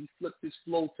Dynasty. He flipped his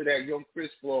flow to that Young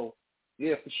Chris flow.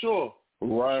 Yeah, for sure.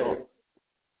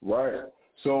 Right.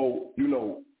 So,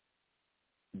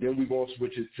 then we're going to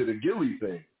switch it to the Gilly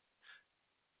thing.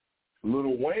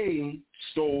 Lil Wayne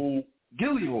stole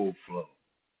Gilly whole flow,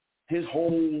 his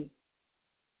whole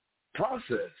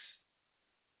process.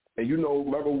 And,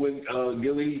 remember when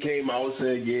Gilly came out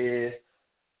and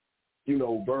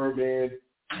said, Birdman,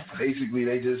 basically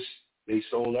they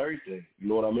stole everything. You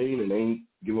know what I mean? And they ain't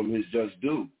give him his just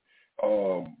due.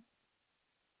 I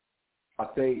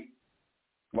think,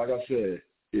 like I said,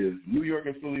 if New York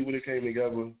and Philly would have came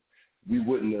together, we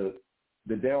wouldn't have.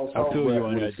 The down south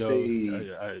would have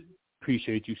stayed. I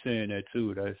appreciate you saying that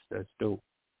too. That's dope.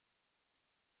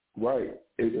 Right.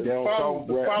 Down south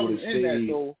rap would have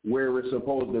stayed where it's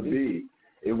supposed to be.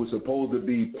 It was supposed to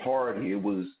be party. It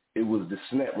was the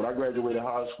snap. When I graduated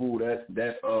high school, that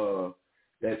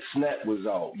snap was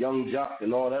out. Young Jock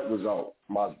and all that was out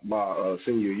my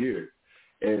senior year,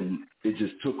 and it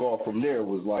just took off from there. It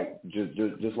was like just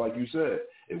like you said.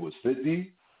 It was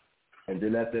 50. And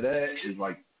then after that, it's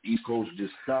like East Coast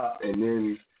just stopped, and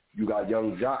then you got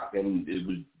Young Jock, and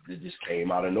it just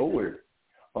came out of nowhere.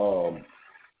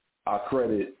 I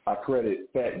credit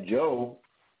Fat Joe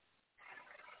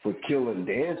for killing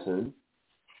dancing.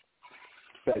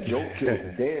 Fat Joe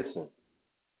killed dancing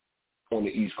on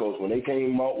the East Coast when they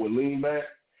came out with Lean Back.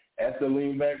 After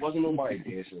Lean Back, wasn't nobody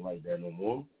dancing like that no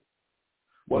more.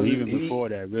 Well, even before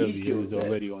that, really, it was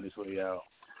already on its way out.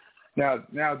 Now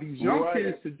these young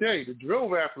kids today, the drill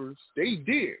rappers, they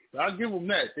did. I'll give them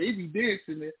that. They be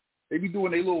dancing it. They be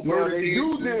doing their little murder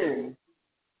dance.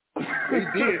 They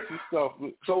dance and stuff.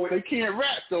 So they can't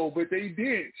rap though, but they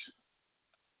dance.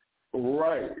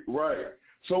 Right.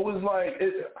 So it's like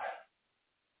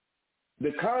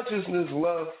the consciousness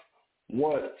left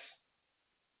once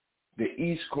the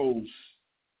East Coast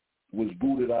was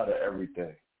booted out of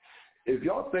everything. If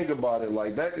y'all think about it,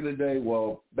 like back in the day,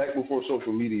 back before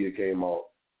social media came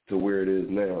out to where it is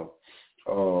now,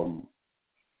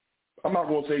 I'm not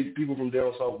going to say people from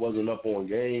down south wasn't up on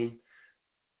game,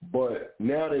 but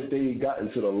now that they got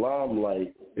into the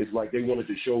limelight, it's like they wanted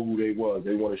to show who they was.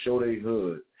 They want to show their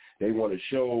hood. They want to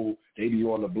show they be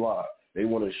on the block. They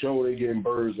want to show they getting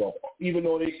birds off, even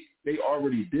though they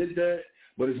already did that,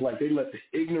 but it's like they let the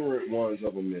ignorant ones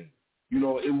of them in.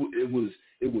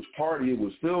 It was party, it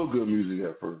was feel good music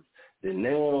at first. Then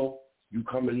now you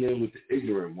coming in with the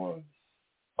ignorant ones.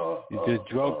 It's just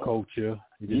drug culture.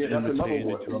 That's another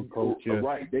one. Drug culture.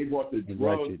 Right. They brought the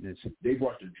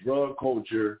drug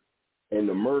culture and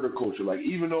the murder culture. Like,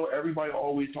 even though everybody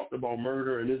always talked about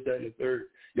murder and this, that, and the third,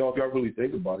 if y'all really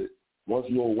think about it, once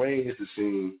Lil Wayne hit the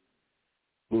scene,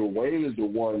 Lil Wayne is the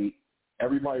one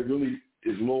everybody really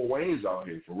is Lil Wayne's out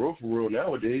here, for real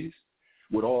nowadays,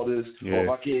 with all this, if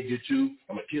I can't get you,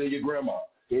 I'm going to kill your grandma.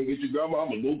 Can't get your grandma, I'm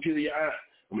going to go kill your aunt.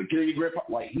 I'm going to kill your grandpa.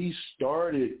 Like, he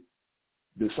started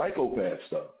the psychopath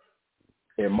stuff,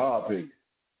 in my opinion,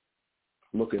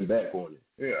 looking back on it.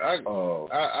 Yeah,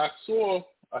 I saw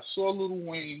Lil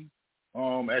Wayne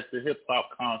at the hip-hop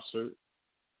concert,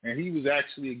 and he was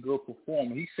actually a good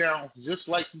performer. He sounds just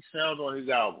like he sounds on his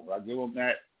album. I give him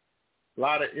that. A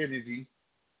lot of energy.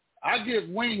 I give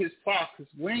Wayne his props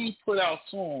because Wayne put out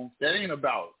songs that ain't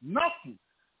about nothing,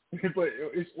 but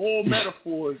it's all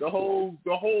metaphors. The whole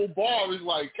bar is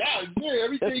like, God, yeah,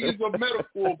 everything is a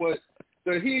metaphor, but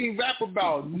he ain't rap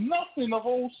about nothing. The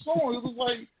whole song, it was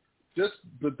like just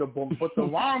but the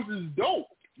rhymes is dope.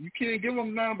 You can't give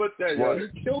him nothing but that. Right.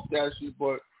 He killed that shit,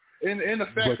 but in the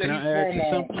fact that he's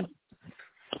from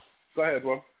go ahead,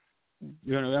 bro.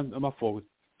 I'm my fault.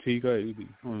 T, go ahead.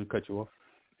 I want to cut you off.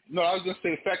 No, I was going to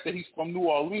say the fact that he's from New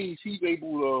Orleans, he's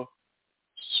able to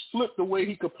flip the way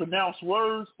he could pronounce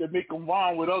words that make them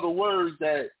rhyme with other words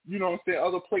that, you know what I'm saying,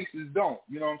 other places don't.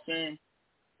 You know what I'm saying?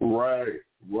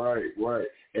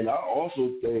 Right. And I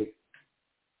also think,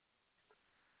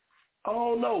 I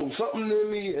don't know, something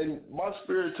in me and my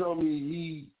spirit told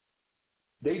me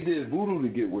they did voodoo to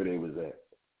get where they was at.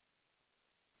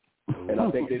 And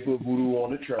I think they put voodoo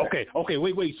on the track. Okay,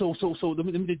 wait. So let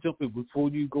me just jump in before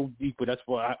you go deeper. That's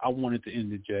why I wanted to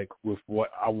interject with what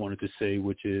I wanted to say,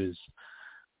 which is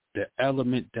the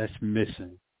element that's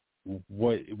missing.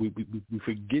 What we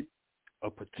forget a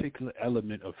particular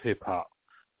element of hip hop,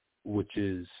 which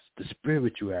is the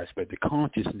spiritual aspect, the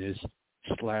consciousness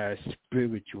 /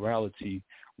 spirituality,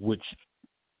 which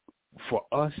for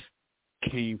us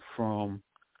came from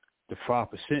the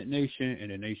 5% Nation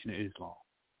and the Nation of Islam.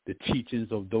 The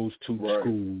teachings of those two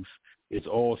schools is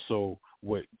also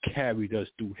what carried us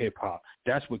through hip-hop.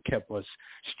 That's what kept us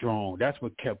strong. That's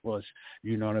what kept us,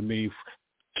 you know what I mean,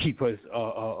 keep us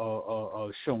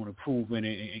showing improvement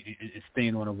and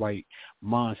staying on the right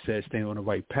mindset, staying on the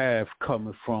right path,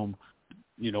 coming from,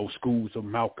 you know, schools of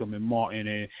Malcolm and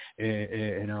Martin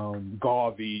and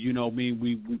Garvey. You know what I mean?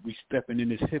 We stepping in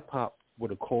this hip-hop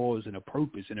with a cause and a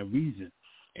purpose and a reason.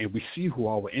 And we see who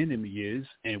our enemy is,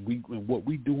 and what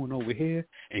we doing over here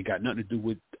ain't got nothing to do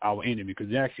with our enemy.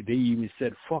 Because actually, they even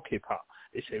said, "Fuck hip hop."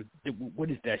 They said,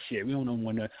 "What is that shit? We don't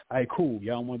want to." All right, cool.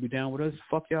 Y'all want to be down with us?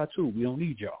 Fuck y'all too. We don't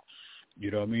need y'all. You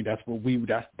know what I mean?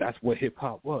 That's what hip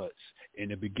hop was in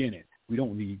the beginning. We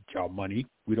don't need y'all money.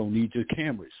 We don't need your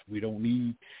cameras. We don't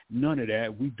need none of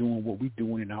that. We doing what we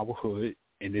doing in our hood,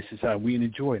 and this is how we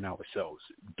enjoying ourselves,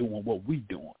 doing what we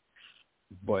doing.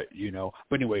 But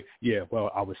anyway, yeah.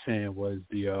 Well, I was saying was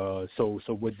the so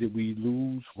what did we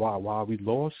lose? Why we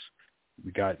lost?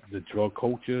 We got the drug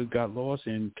culture got lost,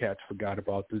 and cats forgot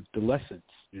about the lessons.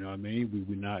 You know what I mean?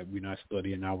 We're not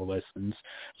studying our lessons,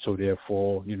 so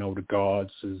therefore, the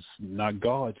gods is not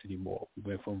gods anymore.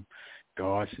 We went from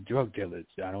gods to drug dealers.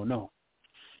 I don't know.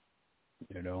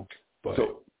 But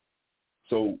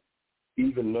so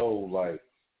even though like.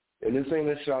 And this ain't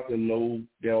a shot to no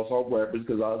down south rappers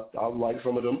because I like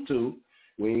some of them too.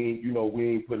 We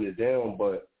ain't putting it down,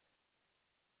 but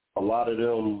a lot of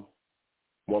them,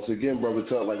 once again, Brother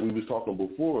Tut, like we was talking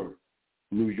before,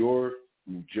 New York,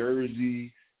 New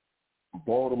Jersey,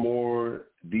 Baltimore,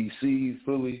 D.C.,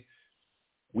 Philly,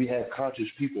 we have conscious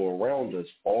people around us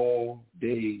all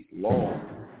day long.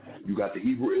 You got the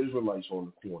Hebrew Israelites on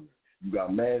the corner. You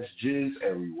got mass jizz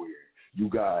everywhere. You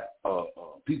got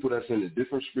people that's in the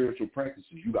different spiritual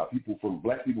practices. You got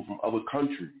black people from other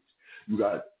countries. You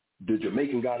got the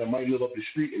Jamaican guy that might live up the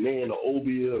street and they in the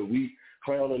Obia and we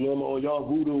clowning them, oh, y'all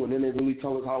voodoo, and then they really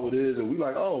tell us how it is. And we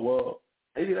like, oh, well,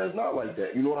 maybe that's not like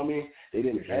that. You know what I mean? They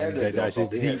didn't have that.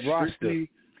 They had strictly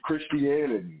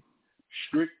Christianity.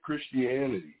 Strict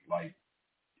Christianity. Like,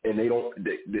 and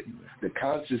the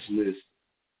consciousness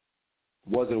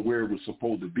wasn't where it was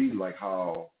supposed to be, like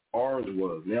how ours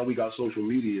was. Now we got social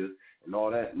media and all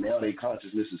that. Now their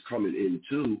consciousness is coming in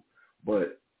too.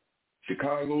 But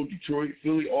Chicago, Detroit,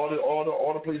 Philly, all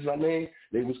the places I named,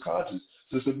 they was conscious.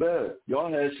 Sister Beth,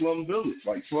 y'all had Slum Village.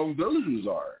 Like Slum Village was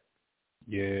art.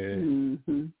 Yeah.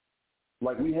 Mm-hmm.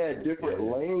 Like we had different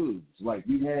lanes. Like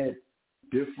we had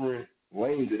different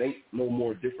lanes. It ain't no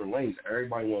more different lanes.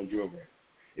 Everybody want to drill rap.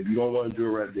 If you don't want to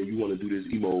drill rap, then you want to do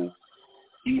this emo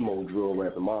drill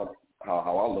rap. In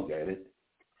how I look at it.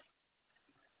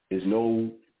 There's no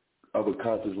other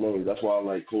conscious lanes. That's why I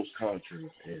like Close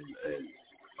Country and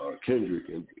Kendrick,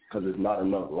 because there's not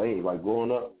enough lanes. Like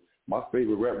growing up, my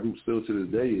favorite rap group still to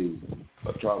this day is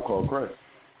A Tribe Called Quest.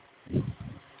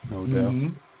 No doubt. Mm-hmm.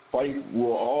 Fight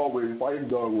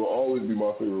Dog will always be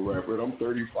my favorite rapper. And I'm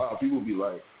 35. People be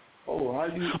like, Oh, how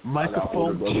you?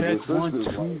 Microphone check 1,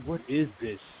 2. What is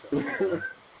this? For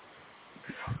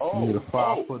the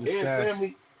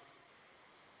family.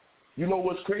 You know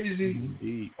what's crazy?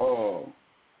 Indeed.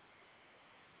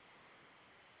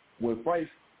 When Fife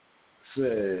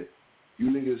said, "You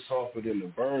niggas softer than the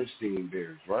Bernstein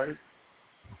Bears," right?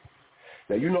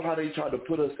 Now, you know how they tried to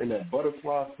put us in that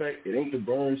butterfly effect? It ain't the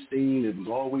Bernstein. It was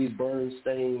always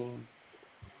Bernstein.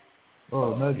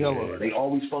 Oh, Mandela. Yeah, they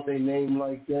always thought their name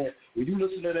like that. When you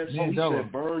listen to that song, Mandela. he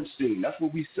said Bernstein. That's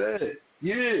what we said.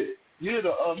 Yeah,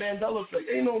 the Mandela effect.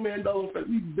 Ain't no Mandela effect.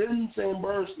 We've been saying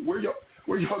Bernstein.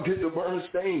 Where y'all get the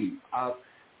Bernstein? I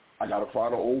gotta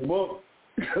find an old book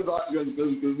because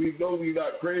we know we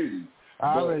not crazy.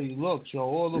 I already looked, yo.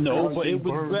 All the but it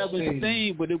was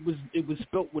Bernstein, but it was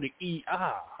spelled with an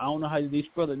E-I. I don't know how they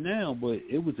spell it now, but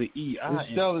it was an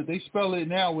E-I. They spell it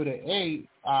now with an A,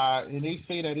 and they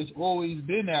say that it's always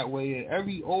been that way. And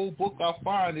every old book I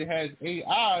find, it has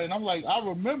A-I, and I'm like, I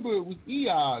remember it was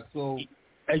E-I. So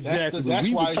exactly. That's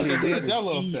why it's the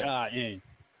Mandela effect. E-I-N.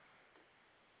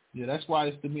 Yeah, that's why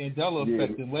it's the Mandela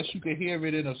effect. Unless you can hear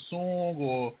it in a song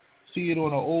or see it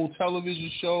on an old television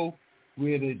show,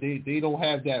 where they don't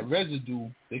have that residue.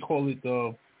 They call it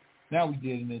the. Now we're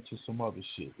getting into some other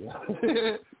shit.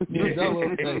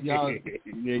 Mandela effect,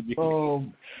 y'all.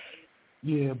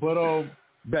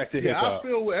 Back to hip hop. I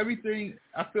feel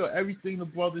everything the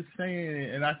brother's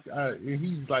saying, and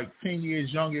he's like 10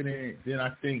 years younger than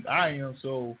I think I am.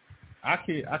 So I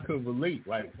could relate.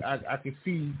 Like I could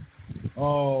see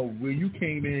where you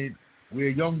came in, where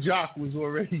Young Jock was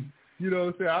already. You know what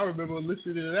I'm saying? I remember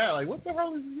listening to that. Like, what the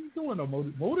hell is he doing? A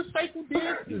motorcycle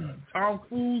dance? Tom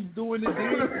Cruise doing the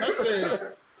dance? I said,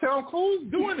 Tom Cruise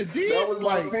doing the dance? That was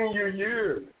my senior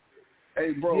year.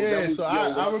 Hey, bro. Yeah, that was,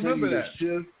 I remember that. The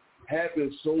shift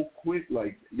happened so quick.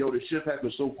 Like, the shift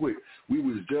happened so quick. We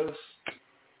was just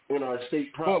in our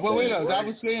state process. But wait up. Right? I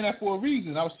was saying that for a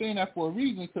reason.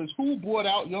 Because who brought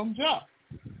out Young Jock?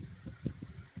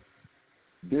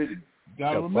 Did it?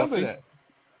 Gotta remember Puffy? that.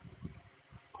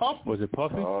 Puffy. Was it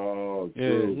Puffy? Oh,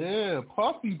 true. Yeah,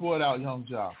 Puffy brought out Young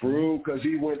Jock. True, because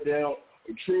he went down.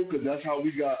 True, because that's how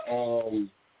we got,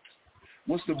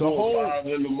 what's the whole 5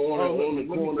 in the morning on the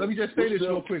corner? Let me just say this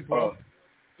real quick, bro.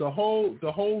 The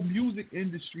whole music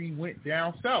industry went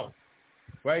down south,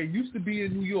 right? It used to be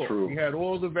in New York. True. We had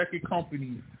all the record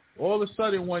companies. All of a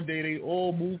sudden, one day, they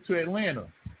all moved to Atlanta.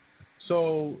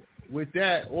 So with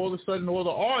that, all of a sudden, all the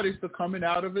artists are coming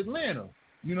out of Atlanta.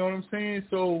 You know what I'm saying?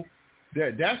 So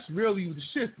that's really the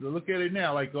shift. Look at it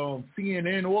now, like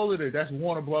CNN, all of it. That's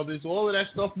Warner Brothers. All of that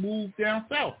stuff moved down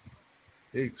south.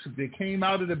 They came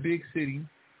out of the big city,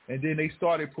 and then they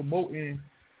started promoting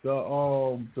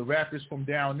the rappers from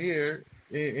down there,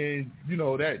 and you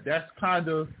know that's kind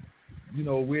of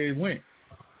where it went.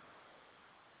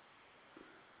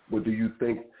 But do you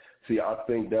think? See, I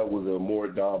think that was a more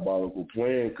diabolical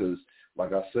plan because,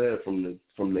 like I said, from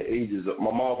the ages of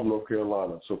my mom from North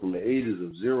Carolina, so from the ages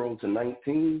of 0 to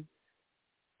 19,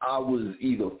 I was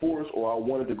either forced or I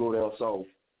wanted to go down south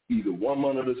either 1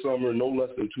 month of the summer, no less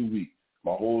than 2 weeks,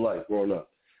 my whole life growing up.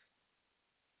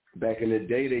 Back in the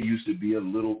day, they used to be a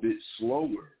little bit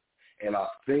slower, and I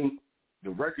think the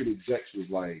record execs was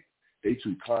like, they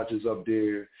too conscious up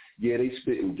there. Yeah, they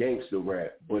spitting gangster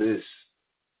rap, but it's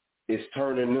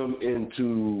turning them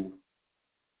into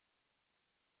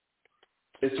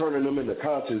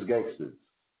conscious gangsters.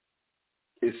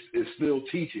 It's still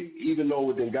teaching, even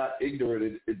though it then got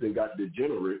ignorant, it then got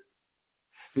degenerate.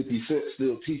 50 Cent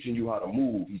still teaching you how to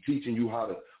move. He's teaching you how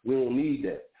to. We don't need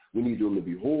that. We need them to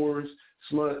be whores,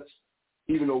 sluts.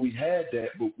 Even though we had that,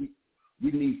 but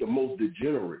we need the most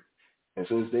degenerate. And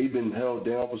since they've been held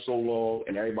down for so long,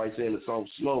 and everybody's saying the song's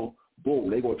slow, boom,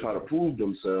 they're gonna try to prove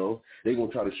themselves. They're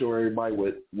gonna try to show everybody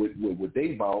what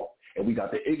they about, and we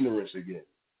got the ignorance again.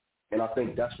 And I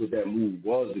think that's what that move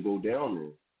was, to go down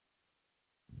there.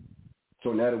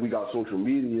 So now that we got social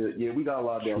media, yeah, we got a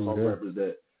lot of down south rappers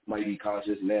that might be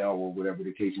conscious now or whatever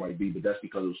the case might be, but that's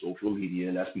because of social media,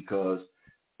 and that's because.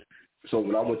 So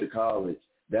when I went to college,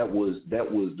 that was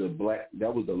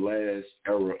the last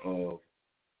era of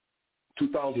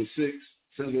 2006,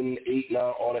 7, 8, 9,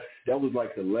 all that. That was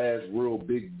like the last real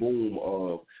big boom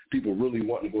of people really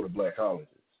wanting to go to black colleges.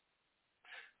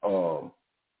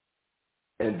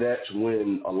 And that's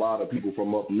when a lot of people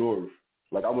from up north,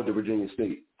 like I went to Virginia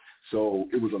State, so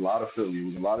it was a lot of Philly, it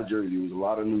was a lot of Jersey, it was a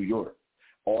lot of New York.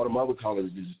 All the other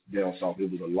colleges down south,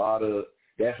 it was a lot of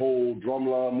that whole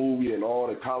Drumline movie and all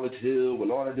the College Hill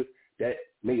and all that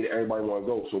made everybody want to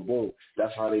go. So boom,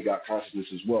 that's how they got consciousness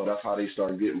as well. That's how they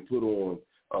started getting put on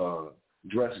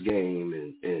Dress Game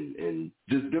and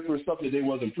just different stuff that they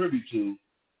wasn't privy to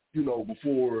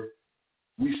before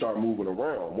we start moving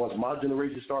around. Once my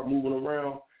generation start moving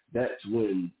around, that's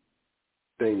when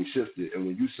things shifted. And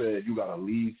when you said you gotta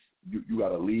leave, you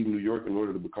gotta leave New York in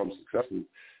order to become successful,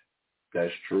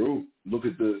 that's true. Look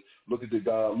at the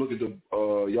guy. Look at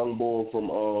the young boy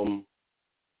from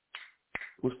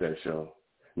what's that show?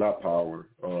 Not Power.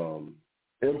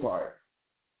 Empire.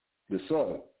 The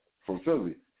son from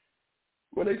Philly.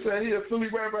 When they say he a Philly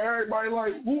rapper, everybody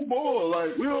like, who boy?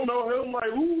 Like, we don't know him.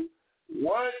 Like, who?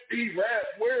 What? He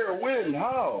rap? Where? When?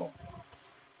 How?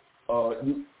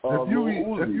 If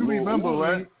you remember,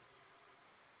 right?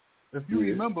 If you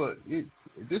remember,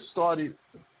 this started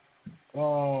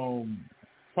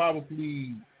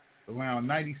probably around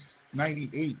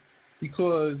 98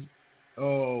 because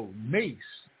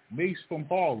Mace from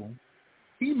Harlem,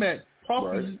 he met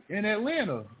Puffy in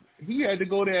Atlanta. He had to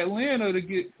go to Atlanta to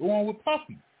get on with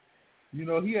Puffy.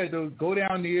 He had to go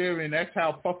down there, and that's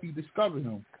how Puffy discovered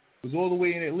him. It was all the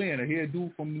way in Atlanta. He had a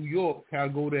dude from New York had to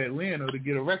go to Atlanta to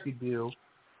get a record deal.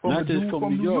 Not just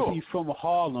from New York. He's from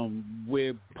Harlem,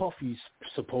 where Puffy's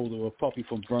Puffy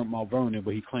from Mount Vernon,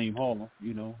 but he claimed Harlem,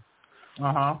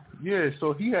 Yeah,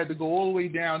 so he had to go all the way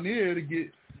down there to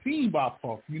get seen by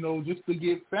Puff, just to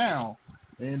get found.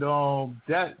 And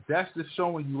that's just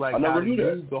showing you like how he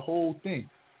moved the whole thing.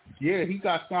 Yeah, he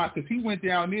got signed because he went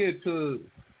down there to,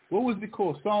 what was it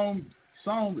called?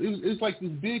 It's like this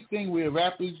big thing where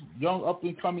rappers, young up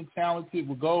and coming talented,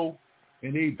 would go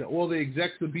and all the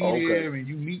execs would be there and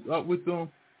you meet up with them.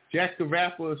 Jack the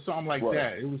Rapper or something like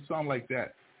that. It was something like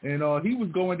that. And he was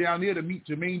going down there to meet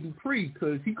Jermaine Dupri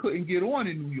because he couldn't get on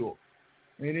in New York.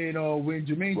 And then when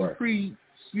Jermaine Dupri,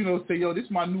 say, yo, this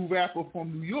is my new rapper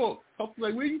from New York, Puffy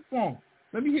like, where you from?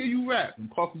 Let me hear you rap. And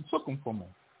Puffy took him from him.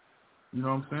 You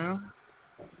know what I'm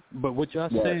saying? But what y'all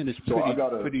saying is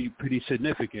pretty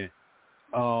significant.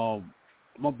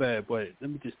 My bad, but let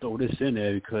me just throw this in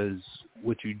there because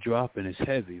what you dropping is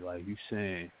heavy. Like you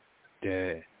saying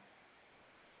that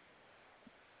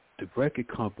the record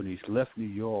companies left New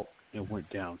York and went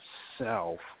down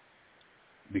south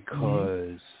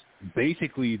because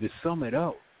basically, to sum it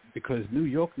up, because New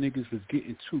York niggas was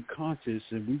getting too conscious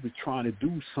and we were trying to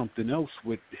do something else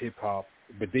with hip hop,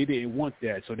 but they didn't want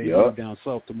that, so they went down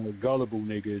south to more gullible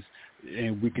niggas,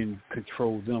 and we can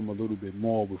control them a little bit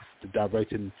more with the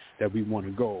direction that we want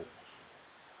to go.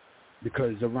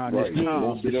 Because around this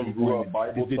time, this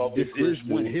is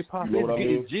when hip hop is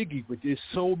getting jiggy, but there's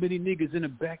so many niggas in the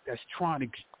back that's trying to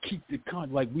keep the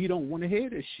like we don't want to hear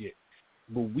this shit.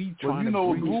 But we trying to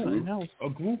bring something else. A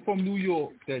group from New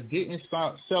York that didn't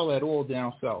sell at all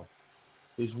down south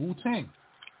is Wu-Tang.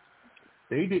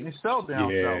 They didn't sell down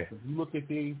south. If you look at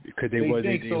because they were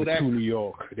too New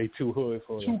York. They too hood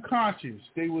for too conscious.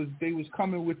 They was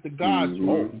coming with the God's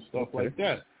word and stuff like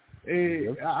that.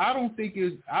 And I don't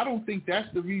think that's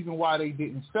the reason why they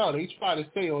didn't sell. They try to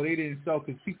say, they didn't sell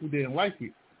because people didn't like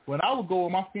it. When I would go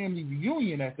on my family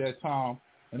reunion at that time,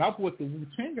 and I bought the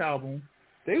Wu-Tang album,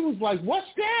 they was like, "What's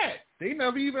that?" They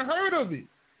never even heard of it.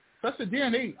 So I said,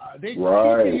 "Damn, they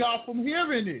keeping y'all from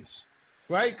hearing this,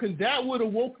 right? Because that would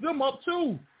have woke them up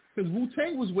too. Because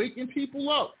Wu-Tang was waking people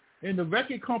up, and the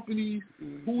record companies,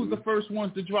 who was the first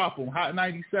ones to drop them? Hot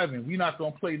 97. We not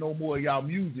gonna play no more of y'all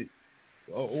music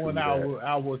on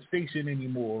our station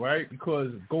anymore, right? Because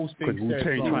Ghostface said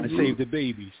Wu-Tang trying to save the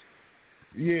babies.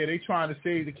 Yeah, they trying to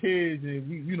save the kids, and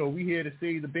we here to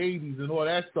save the babies and all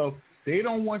that stuff. They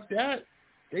don't want that.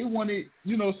 They wanted,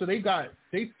 so they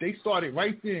started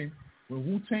right then when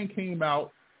Wu-Tang came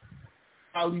out,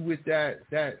 probably with that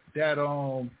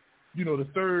the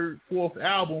third, fourth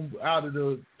album out of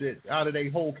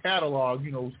their whole catalog,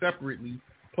 separately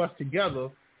plus together.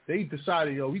 They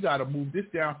decided, we got to move this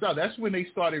down south. That's when they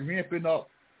started ramping up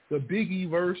the Biggie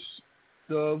verse,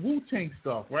 the Wu-Tang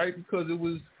stuff, right? Because it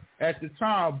was at the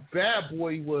time, Bad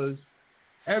Boy was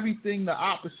everything the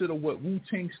opposite of what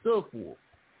Wu-Tang stood for.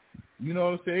 You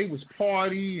know what I'm saying? It was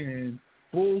party and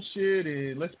bullshit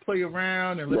and let's play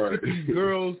around and let's get these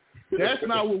girls. That's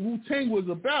not what Wu-Tang was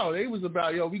about. It was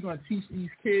about, we gonna teach these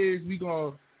kids. We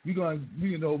gonna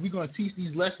teach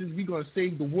these lessons. We gonna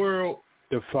save the world.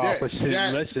 The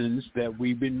 5% lessons that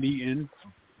we've been needing,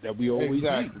 that we always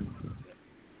need.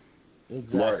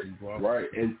 Exactly, bro. Right.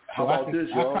 And how about this,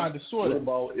 y'all?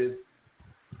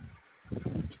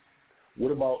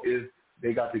 What about if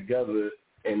they got together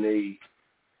and they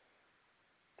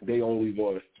only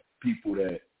want people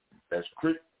that's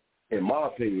Christian? In my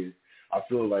opinion, I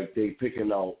feel like they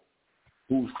picking out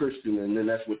who's Christian, and then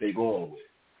that's what they going with.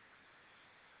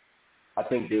 I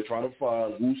think they're trying to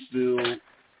find who's still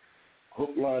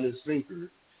hook, line, and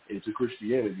sinker into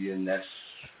Christianity, and that's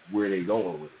where they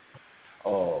going with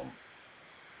it.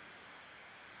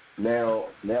 Now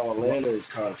Atlanta is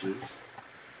conscious.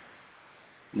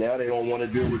 Now they don't want to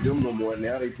deal with them no more.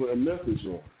 Now they putting Memphis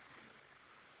on.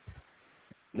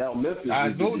 Now Memphis. I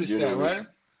noticed that, right?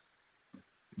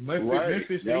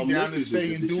 Memphis, they down to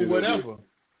say and do whatever.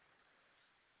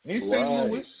 In St.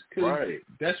 Louis, because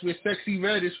that's where Sexy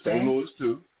Red is from. St. Louis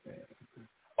too.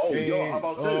 Oh, and, yo, how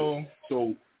about this?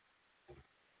 So,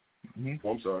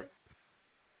 I'm sorry.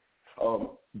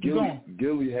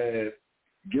 Gilly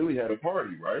had a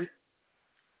party, right?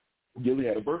 Gilly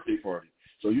had a birthday party.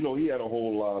 So, you know, he had a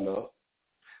whole lineup.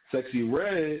 Sexy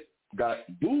Red got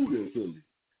booed in Philly.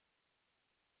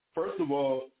 First of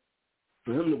all,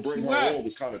 for him to bring her on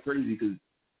was kind of crazy because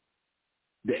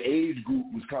the age group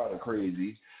was kind of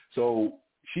crazy. So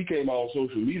she came out on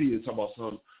social media talking about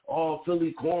something, oh,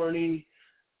 Philly corny.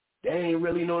 They ain't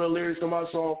really know the lyrics to my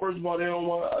song. First of all, they don't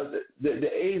want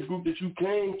the age group that you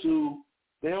came to,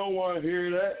 they don't want to hear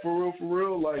that for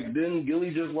real. Like, didn't Gilly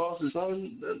just lost his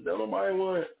son? Nobody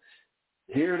want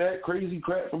to hear that crazy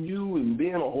crap from you and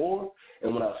being a whore.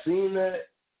 And when I seen that,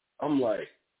 I'm like,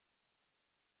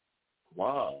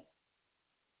 wow.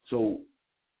 So,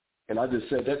 and I just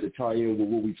said that to tie in with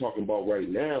what we're talking about right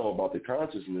now about the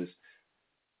consciousness.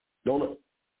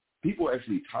 People are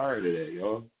actually tired of that,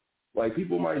 yo. Like,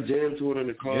 people might jam to it in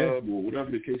the club or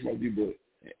whatever the case might be, but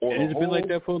it's been like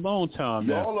that for a long time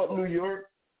now. Y'all up New York,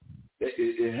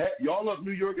 y'all up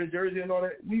New York and Jersey and all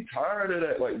that, we tired of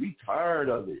that. Like, we tired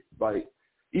of it. Like,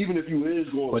 even if you is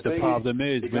going to But the problem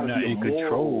is we're not in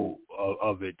control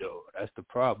of it, though. That's the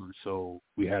problem. So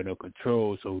we have no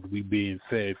control. So we being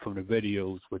fed from the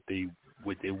videos what they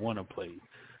want to play,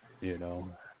 you know.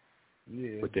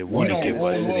 Yeah. What they want to give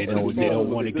us. They don't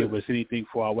want to give us anything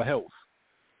for our health.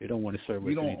 They don't want to serve us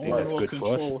anything that's good for us. We don't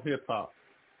control hip-hop.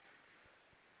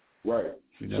 Right.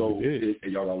 So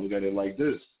and y'all got to look at it like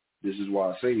this. This is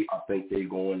why I say I think they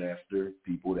going after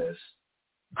people that's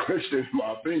Christian, in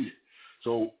my opinion.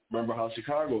 So remember how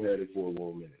Chicago had it for a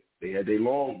little minute. They had their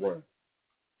long run.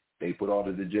 They put all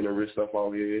the degenerate stuff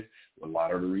out here. A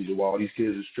lot of the reason why all these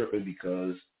kids is tripping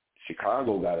because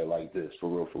Chicago got it like this, for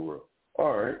real.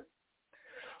 All right.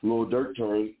 Lil Durk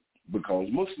becomes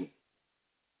Muslim.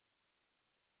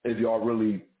 If y'all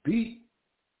really beat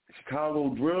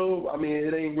Chicago drill, I mean,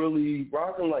 it ain't really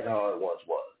rocking like how it once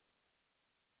was.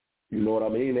 You know what I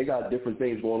mean? They got different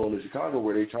things going on in Chicago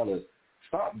where they trying to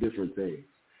stop different things.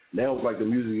 Now it's like the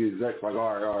music execs like,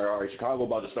 all right, Chicago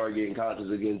about to start getting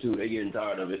conscious again too. They getting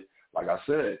tired of it. Like I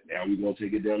said, now we're going to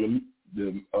take it down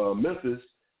to Memphis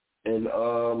and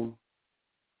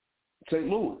St.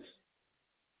 Louis.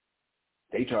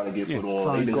 They trying to get put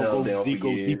on. They been held down for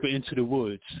years. Deeper into the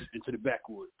woods, into the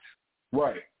backwoods.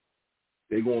 Right.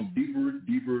 They going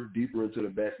deeper into the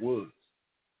backwoods.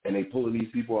 And they pulling these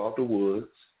people out the woods.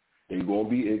 They going to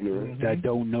be ignorant. That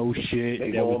don't know shit.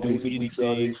 That will do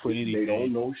anything for anything. They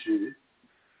don't know shit.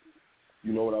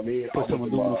 You know what I mean? Put some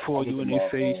aluminum foil in their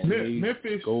face.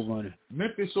 Memphis, go running.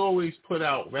 Memphis always put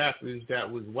out rappers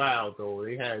that was wild, though.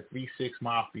 They had 3-6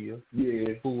 Mafia,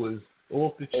 who was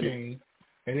off the chain.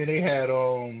 And then they had,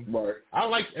 I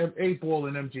liked 8-Ball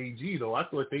and MJG, though. I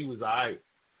thought they was all right.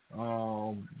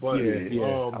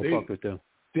 I fuck with them.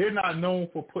 They're not known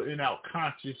for putting out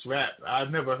conscious rap. I've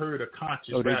never heard a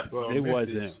conscious rap. They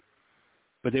wasn't.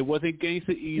 But they wasn't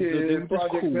gangster either. They were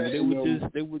just cool.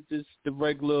 They were just the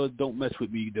regular don't mess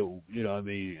with me though. You know what I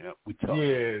mean? We talk.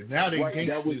 Yeah, now they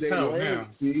gangster as hell now.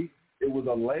 See, it was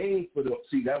a lane for them.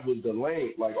 See, that was the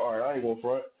lane. Like, all right, I ain't gonna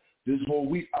front. This whole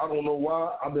week, I don't know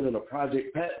why, I've been in a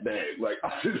Project Pat bag. Like,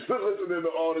 I just listening to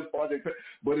all this Project Pat.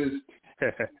 But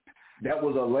that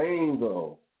was a lane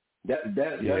though. That's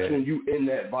when you in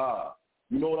that vibe.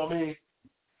 You know what I mean?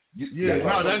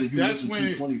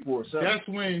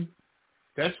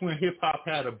 That's when hip hop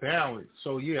had a balance.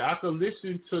 So I could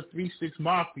listen to 3-6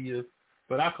 Mafia,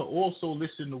 but I could also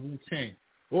listen to Wu-Tang,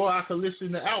 or I could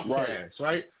listen to Outkast,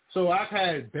 right? So I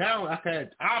had balance. I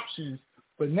had options.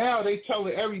 But now they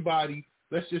telling everybody,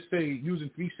 let's just say using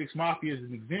 3-6 Mafia as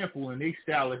an example, and they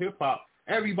style of hip hop,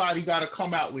 everybody got to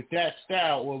come out with that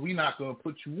style, or we not gonna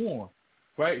put you on.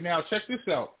 Right now, check this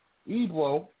out.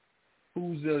 Ebro,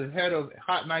 who's the head of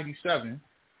Hot 97,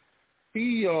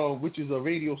 he which is a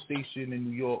radio station in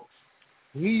New York,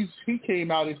 he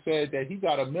came out and said that he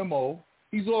got a memo.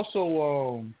 He's also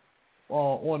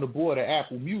on the board of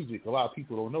Apple Music. A lot of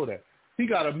people don't know that. He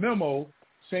got a memo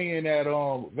saying that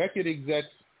record execs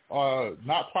are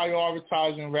not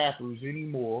prioritizing rappers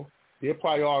anymore. They're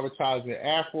prioritizing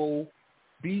Afro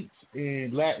beats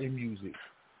and Latin music.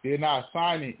 They're not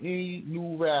signing any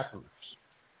new rappers.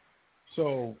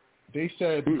 So they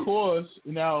said because,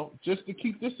 now, just to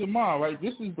keep this in mind, right,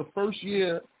 this is the first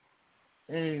year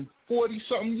in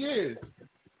 40-something years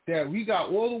that we got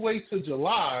all the way to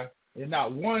July and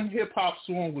not one hip-hop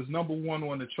song was number one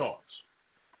on the charts.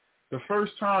 The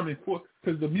first time in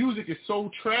because the music is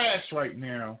so trash right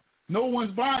now, no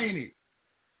one's buying it.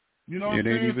 You know what I'm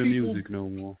saying? It ain't even music no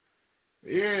more.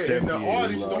 Yeah, and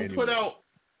the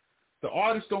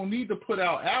artists don't need to put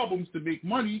out albums to make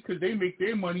money because they make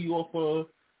their money off of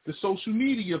the social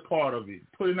media part of it,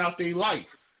 putting out their life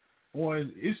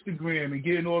on Instagram and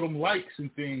getting all them likes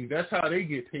and things. That's how they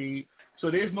get paid. So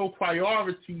there's no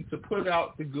priority to put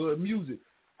out the good music.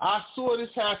 I saw this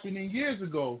happening years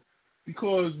ago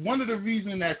because one of the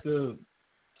reasons that the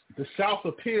South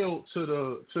appealed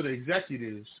to the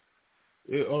executives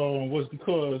was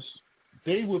because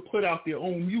they would put out their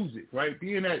own music, right?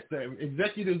 Being that the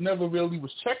executives never really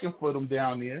was checking for them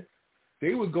down there,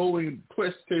 they would go and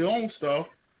press their own stuff.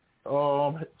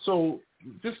 So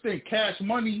just think Cash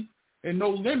Money and No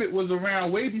Limit was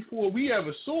around way before we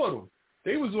ever saw them.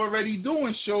 They was already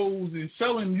doing shows and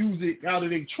selling music out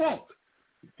of their trunk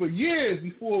for years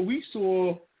before we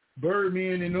saw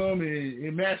Birdman and them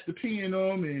and Master P and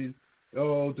them and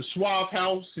the Suave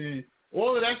House and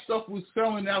all of that stuff was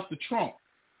selling out the trunk.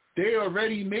 They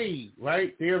already made,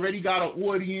 right? They already got an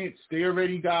audience. They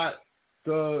already got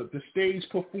the stage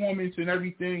performance and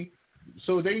everything.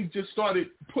 So they just started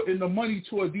putting the money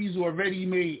toward these already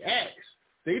made acts.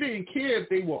 They didn't care if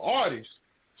they were artists.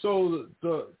 So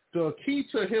the key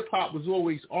to hip-hop was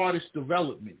always artist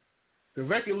development. The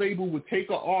record label would take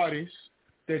an artist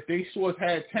that they saw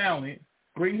had talent,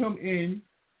 bring him in,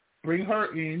 bring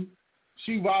her in.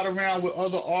 She ride around with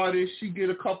other artists. She get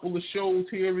a couple of shows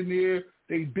here and there.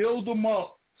 They build them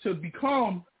up to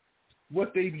become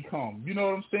what they become. You know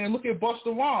what I'm saying? Look at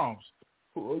Busta Rhymes.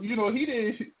 You know, he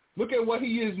didn't look at what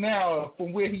he is now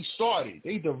from where he started.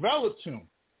 They developed him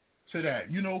to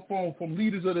that, you know, from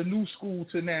leaders of the new school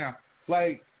to now.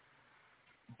 Like,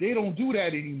 they don't do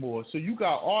that anymore. So you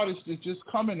got artists that just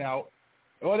coming out.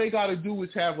 All they got to do is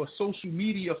have a social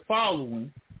media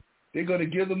following. They're going to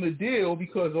give them the deal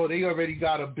because they already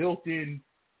got a built-in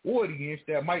audience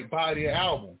that might buy their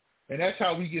album. And that's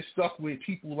how we get stuck with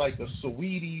people like a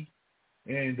Saweetie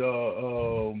and,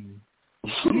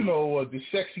 you know, the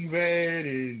Sexy Red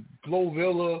and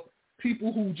Glorilla,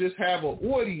 people who just have an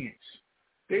audience.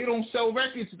 They don't sell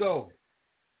records, though.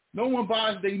 No one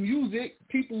buys their music.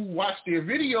 People watch their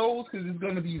videos because it's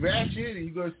going to be ratchet and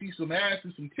you're going to see some ass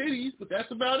and some titties, but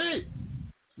that's about it.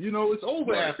 You know, it's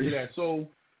over after that. So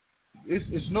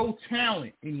it's no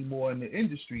talent anymore in the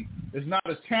industry. It's not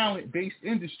a talent-based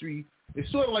industry. It's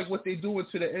sort of like what they're doing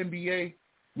to the NBA,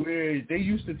 where they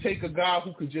used to take a guy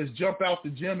who could just jump out the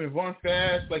gym and run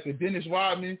fast like a Dennis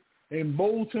Rodman and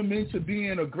mold him into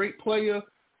being a great player.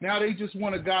 Now they just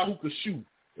want a guy who could shoot.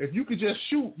 If you could just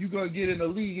shoot, you're going to get in the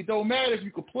league. It don't matter if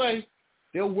you could play.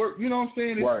 They'll work. You know what I'm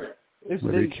saying?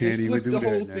 They can't even do the that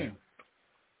whole now. thing.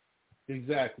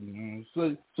 Exactly, man.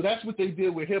 So that's what they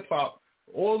did with hip-hop.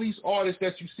 All these artists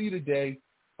that you see today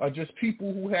are just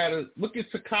people who had a – look at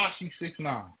Tekashi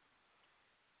 6ix9ine.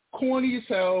 Corny as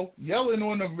hell, yelling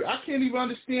on the – I can't even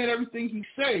understand everything he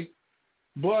say,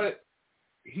 but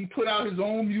he put out his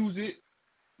own music,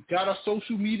 got a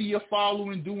social media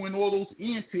following, doing all those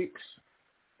antics,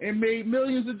 and made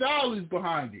millions of dollars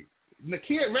behind it. And the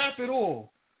kid rap at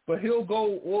all, but he'll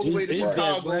go all the way to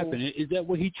Chicago. Is that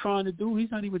what he's trying to do? He's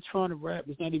not even trying to rap.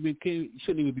 It's not even. He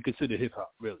shouldn't even be considered hip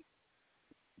hop, really.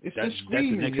 It's that's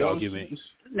the next argument.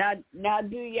 Now,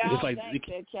 do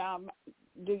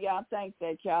y'all think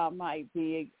that y'all might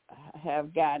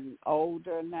have gotten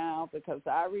older now? Because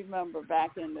I remember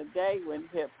back in the day when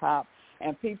hip hop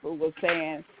and people were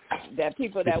saying that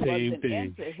people that wasn't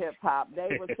into hip hop,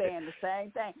 they were saying the same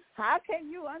thing. How can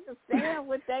you understand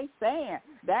what they saying?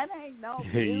 That ain't no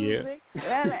music.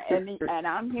 Yeah. And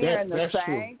I'm hearing the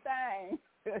same thing.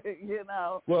 You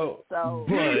know. Well, so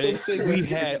we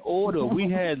had order, we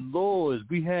had laws,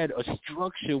 we had a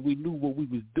structure. We knew what we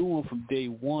was doing from day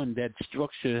one. That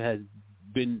structure has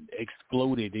been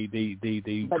exploded.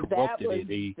 They corrupted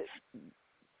it.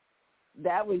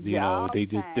 That was you know, they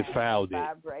just defiled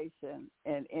vibration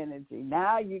and energy.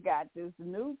 Now you got this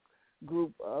new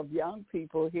group of young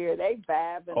people here. They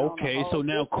vibing. Okay, so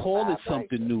now call it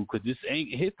something new because this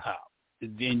ain't hip hop.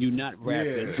 Then you're not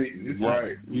rapping,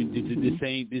 right?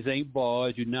 This ain't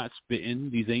bars. You're not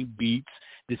spitting. These ain't beats.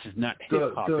 This is not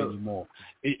hip hop anymore.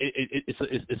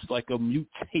 It's like a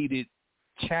mutated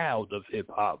child of hip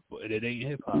hop, but it ain't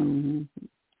hip hop. Mm-hmm.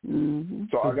 Mm-hmm.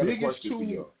 So I got a question for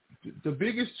you. The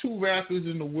biggest two rappers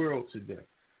in the world today.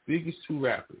 Biggest two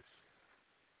rappers.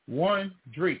 One,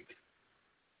 Drake.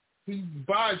 He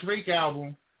buy a Drake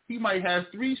album. he might have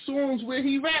 3 songs where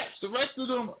he raps. The rest of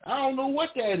them, I don't know what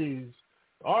that is.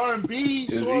 R&B,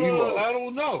 sort of, I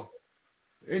don't know.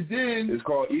 And then it's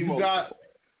called emo. You got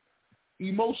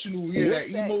emotional, that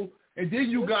emo. And then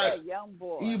you got young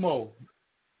boy. emo.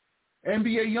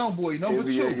 NBA Youngboy, number 2.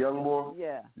 NBA Youngboy?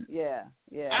 Yeah.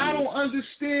 I don't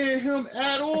understand him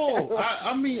at all.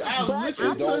 I mean, I listen to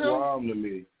him. It don't rhyme to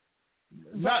me.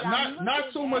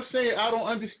 Not so much saying I don't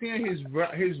understand his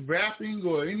rapping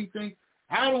or anything.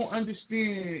 I don't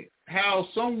understand how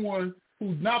someone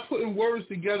who's not putting words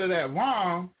together that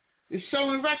rhyme is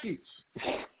selling records.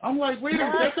 I'm like, wait a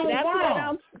minute, that don't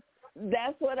rhyme.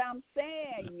 That's what I'm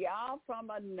saying. Y'all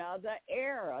from another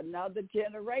era, another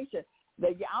generation.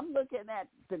 I'm looking at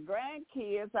the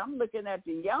grandkids. I'm looking at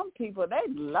the young people. They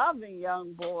loving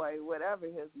Young Boy, whatever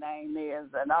his name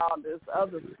is, and all this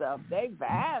other stuff. They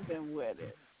vibing with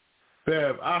it.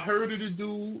 Bev, I heard of the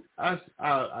dude. I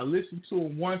listened to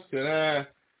him once.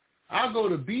 That I go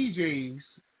to BJ's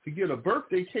to get a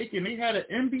birthday cake, and they had an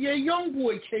NBA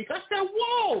Youngboy cake. I said,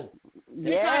 "Whoa!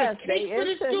 They got a cake for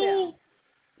this dude."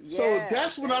 Yes, so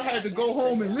that's when I had to go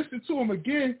home and listen to him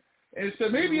again, and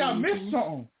said, maybe I missed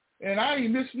something. And I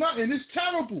ain't missed nothing. It's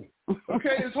terrible.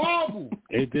 Okay, it's horrible.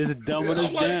 It just dumbing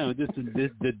us down. Just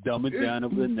the dumbing down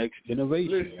of the next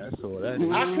generation. That's all that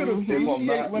is. I could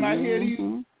appreciate when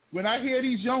I hear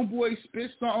these young boys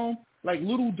spit something like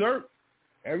Little Dirt.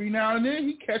 Every now and then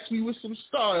he catch me with some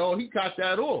style. Oh, he got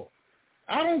that off.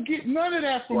 I don't get none of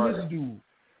that from this dude.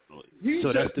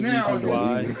 So that's the reason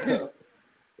why.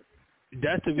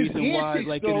 That's the reason why,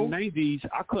 like in the 90s,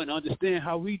 I couldn't understand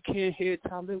how we can't hear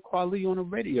Talib Kweli on the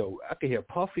radio. I could hear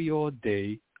Puffy all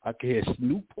day. I could hear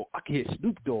Snoop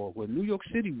Dogg with New York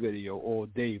City radio all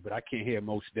day, but I can't hear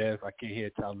Mos Def. I can't hear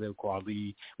Talib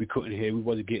Kweli. We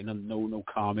wasn't getting no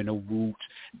Common, no Roots.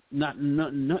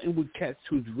 Nothing with cats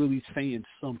who's really saying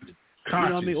something.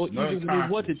 Conscious, you know what I mean? Or even when they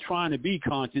wasn't trying to be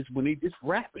conscious, when they just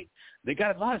rapping. They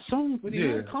got a lot of songs where they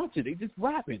aren't conscious. They just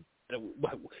rapping.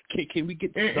 Can we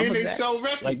get some of that? Sell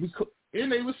records. And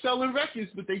they were selling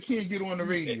records, but they can't get on the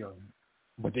radio.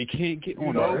 But they can't get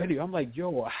on the radio. I'm like,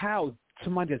 yo, how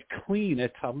somebody that's clean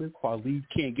as Talib Kweli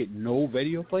can't get no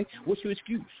radio play? What's your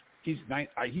excuse? He's not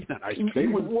ice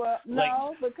cream.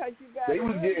 No, because you got they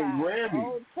was getting Grammys.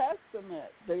 Old Testament.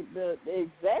 The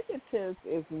executives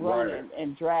is running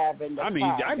and driving the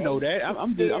car. I know that.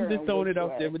 I'm just throwing it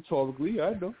out there rhetorically.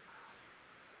 I know.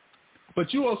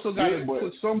 But you also got to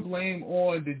put some blame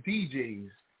on the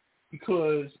DJs,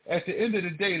 because at the end of the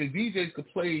day, the DJs could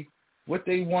play what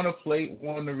they want to play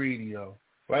on the radio,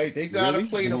 right? They got to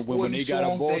play the 40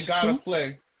 songs they got to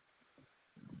play.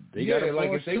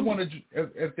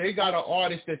 If they got an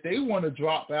artist that they want to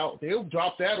drop out, they'll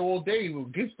drop that all day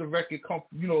against the record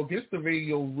against the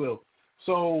radio will.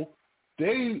 So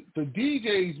the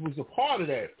DJs was a part of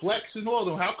that. Flex and all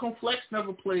them. How come Flex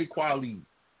never played Kweli?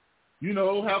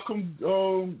 How come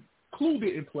Clue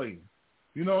didn't play?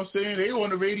 You know what I'm saying? They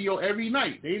on the radio every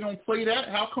night. They don't play that.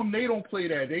 How come they don't play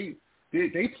that? They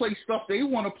play stuff they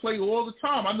want to play all the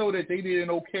time. I know that they didn't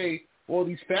all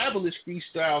these fabulous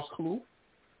freestyles, Clue.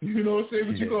 You know what I'm saying?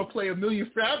 But you're going to play a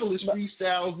million fabulous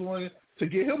freestyles on to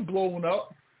get him blown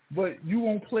up, but you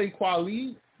won't play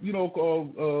Kweli. You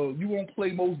won't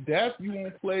play Mos Def. You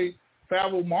won't play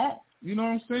Pharoah Monk. You know what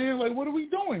I'm saying? Like, what are we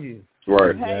doing here?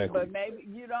 Right. Hey, but maybe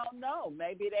you don't know.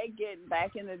 Maybe they get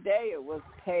back in the day. It was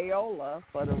payola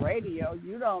for the radio.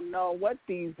 You don't know what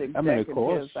these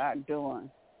executives are doing.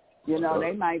 They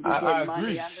might be getting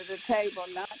money under the table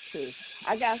not to.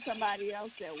 I got somebody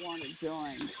else that want to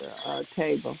join the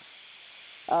table.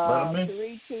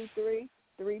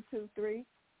 323.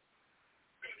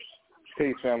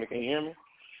 Peace, family. Can you hear me?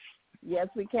 Yes,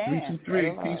 we can.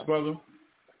 323. Peace, brother.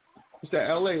 It's that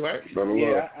L.A., right?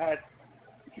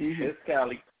 It's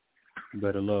Cali.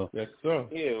 Better love. Yes, sir.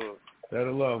 Yeah.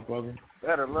 Better love, brother.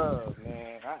 Better love,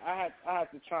 man. I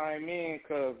had to chime in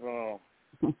because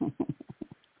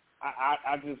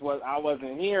I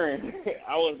wasn't hearing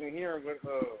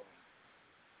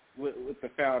with the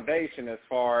foundation as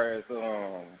far as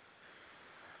I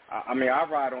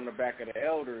ride on the back of the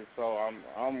elders, so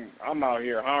I'm out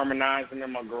here harmonizing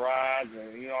in my garage,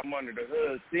 and I'm under the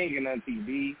hood singing on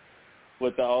TV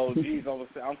with the OGs.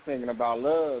 I'm singing about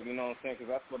love, you know what I'm saying?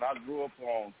 Because that's what I grew up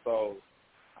on. So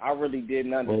I really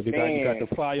didn't understand. Well, you got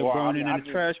the fire burning in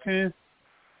the trash can.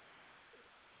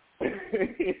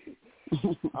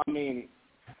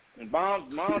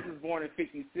 Mom's was born in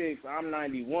 '56. I'm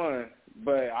 91,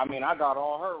 but I got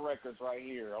all her records right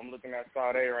here. I'm looking at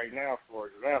Sade right now, for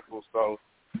example. So,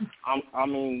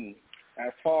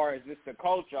 as far as just the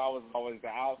culture, I was always the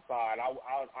outside. I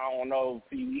don't know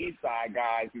TV side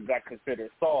guys, is that considered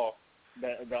soft?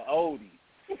 the oldies.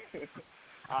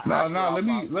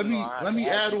 Let me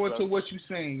add on to what you're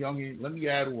saying, youngin. Let me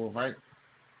add on, right?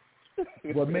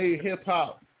 What made hip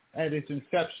hop at its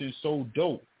inception so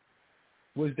dope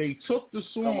was they took the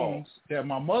songs that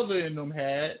my mother and them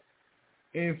had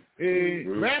and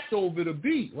rapped over the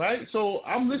beat, right? So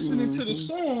I'm listening to the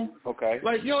song,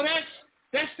 like, yo,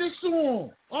 that's this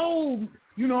song. Oh,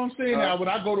 you know what I'm saying? Now when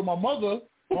I go to my mother,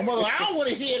 I don't want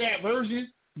to hear that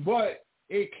version, but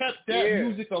it kept that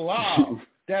music alive.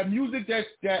 That music,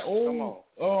 that old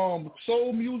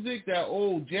soul music, that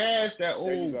old jazz, that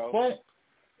old funk,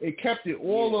 it kept it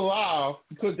all alive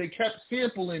because they kept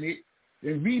sampling it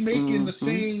and remaking the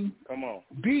same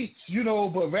beats, you know,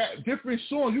 but different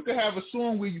songs. You could have a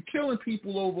song where you're killing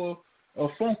people over a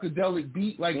funkadelic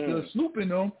beat like the Snoop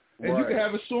and them, and you could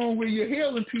have a song where you're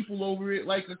hailing people over it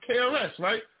like a KRS,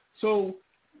 right? So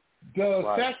the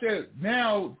fact that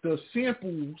now the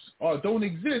samples don't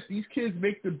exist, these kids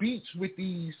make the beats with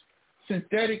these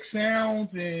synthetic sounds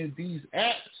and these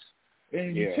apps,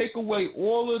 and you take away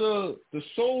all of the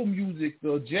soul music,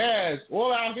 the jazz,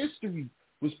 all our history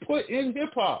was put in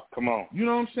hip-hop. Come on. You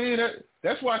know what I'm saying?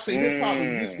 That's why I say hip-hop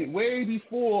existed way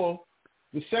before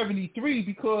the 73,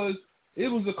 because it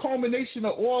was a culmination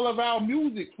of all of our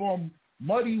music, from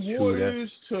Muddy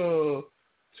Waters to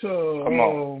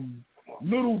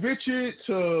Little Richard,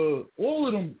 to all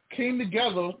of them came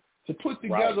together to put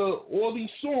together all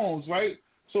these songs, right?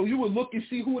 So you would look and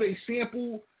see who they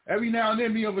sample. Every now and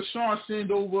then, me and Rashawn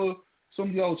send over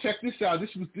some, yo, check this out. This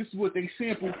is what they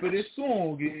sampled for this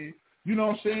song. And you know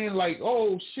what I'm saying? Like,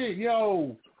 oh shit,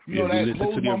 yo, you know, that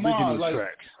blows my mind. Like,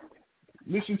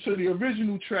 listen to the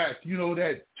original track. You know,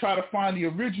 that try to find the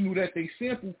original that they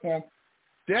sampled from.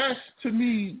 That's, to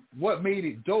me, what made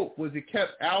it dope, was it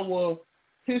kept our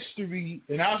history,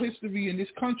 and our history in this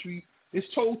country is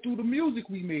told through the music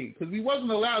we made, because we wasn't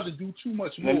allowed to do too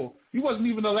much more. We wasn't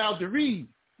even allowed to read,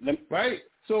 right?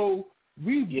 So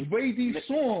we made these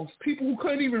songs. People who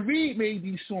couldn't even read made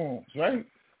these songs, right?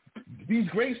 These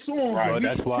great songs. Right. Well,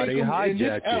 that's why they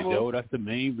hijacked it, though. That's the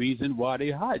main reason why they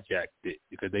hijacked it,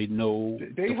 because they know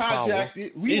they hijacked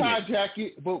it. We hijack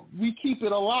it, but we keep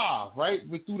it alive, right?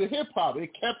 Through the hip hop,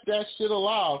 it kept that shit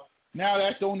alive. Now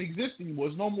that don't exist anymore.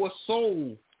 There's no more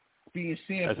soul being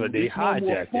sampled. That's what they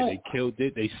hijacked it. They killed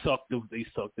it. They sucked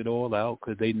it all out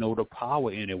because they know the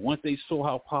power in it. Once they saw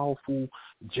how powerful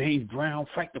James Brown,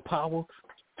 Fight the Power.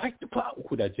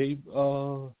 Who that? James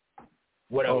Brown,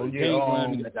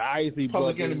 the Isley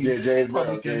Public Brothers. Enemy. Yeah, James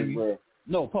Brown.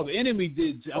 No, Public Enemy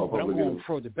did. I'm going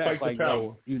further back. Fight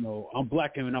like, you know, I'm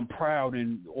black and I'm proud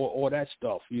and all that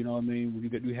stuff. You know what I mean?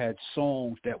 We had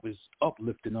songs that was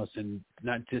uplifting us, and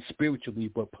not just spiritually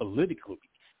but politically.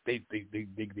 They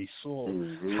saw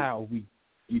how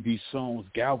these songs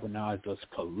galvanized us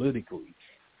politically,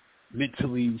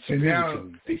 mentally,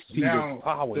 spiritually. They see the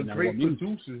power in our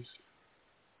music.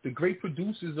 The great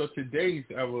producers of today's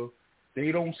era,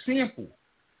 they don't sample.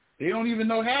 They don't even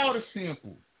know how to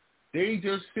sample. They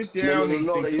just sit down and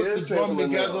they put the drum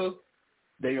together.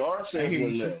 They are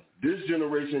sampling now. This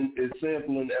generation is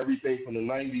sampling everything from the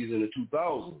 90s and the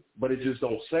 2000s, but it just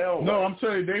don't sound No, right. I'm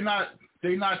telling you,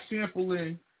 they not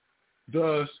sampling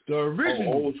the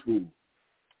original. Old school.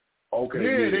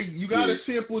 Okay. Yeah, you got to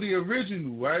sample the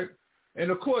original, right? And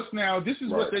of course, now this is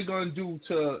what they're gonna do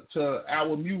to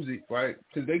our music, right?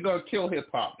 Because they're gonna kill hip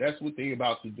hop. That's what they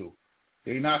about to do.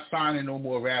 They're not signing no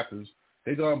more rappers.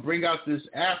 They're gonna bring out this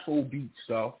Afrobeat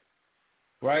stuff,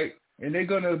 right? And they're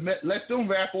gonna let them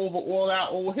rap over all our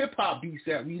old hip hop beats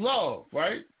that we love,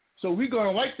 right? So we're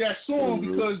gonna like that song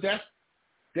because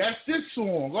that's this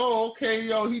song. Oh, okay,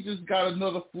 yo, he just got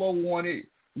another flow on it,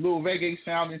 little reggae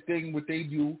sounding thing, what they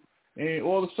do. And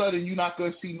all of a sudden, you're not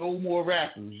going to see no more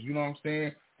rappers. You know what I'm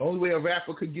saying? The only way a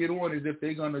rapper could get on is if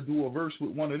they're going to do a verse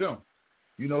with one of them.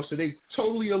 You know, so they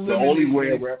totally eliminate. The only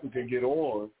way a rapper can get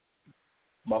on,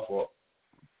 my fault.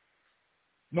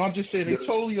 No, I'm just saying they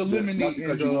totally eliminate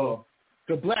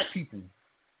the black people,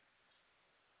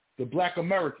 the black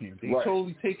American. They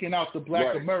totally taking out the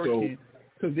black American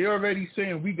because they're already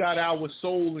saying we got our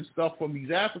soul and stuff from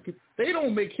these Africans. They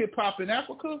don't make hip-hop in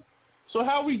Africa. So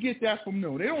how we get that from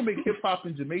them? They don't make hip-hop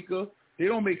in Jamaica. They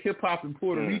don't make hip-hop in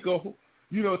Puerto Rico.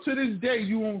 You know, to this day,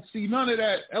 you won't see none of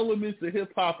that elements of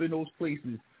hip-hop in those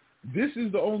places. This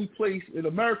is the only place in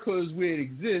America is where it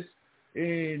exists,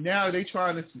 and now they're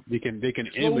trying to... They can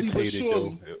imitate it,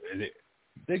 though.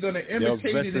 They're going to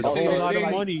imitate it. They'll invest a whole lot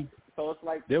of money. So it's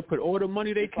like, they'll put all the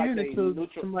money they can into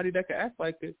somebody that can act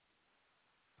like it.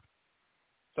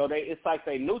 So it's like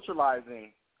they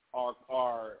neutralizing our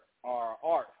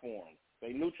art form.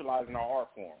 They neutralizing our art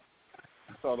form.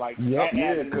 So like that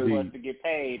avenue for us to get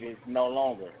paid is no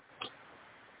longer.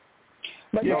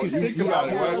 But you think about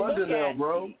it, right? London now,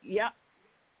 bro. Yeah.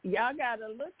 Y'all got to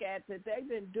look at it. They've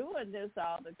been doing this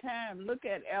all the time. Look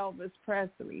at Elvis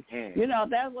Presley. You know,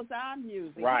 that was our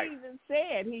music. Right. He even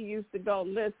said he used to go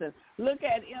listen. Look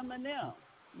at Eminem.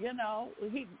 You know,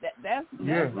 that's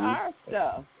our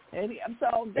stuff. And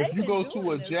so if you go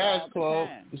to a jazz club,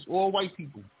 it's all white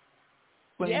people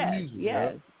playing music.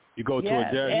 Yes. Right? You go to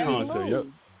a jazz concert, yep.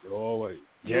 All white.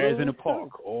 Jazz in the park,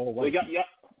 all white.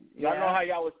 Y'all know how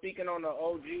y'all was speaking on the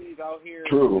OGs out here,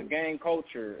 the gang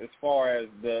culture, as far as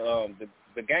the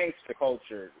gangster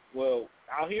culture. Well,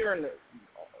 out here in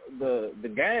the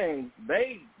gangs,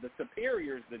 the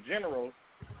superiors, the generals,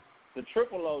 the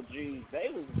triple OGs, they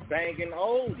was banging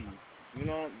oldies. You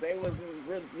know, they wasn't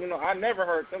really, you know, I never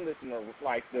heard them listen to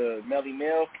like the Melly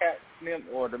Mel, Cat Snip,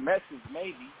 or the Message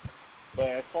maybe. But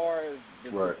as far as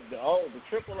the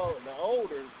triple O, the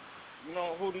older, you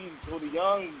know, who the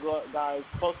young guys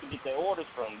supposed to get their orders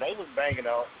from, they was banging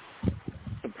out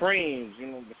Supremes, you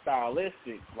know, the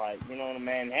stylistic, like, you know, the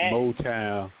Manhattan.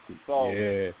 Motown. So,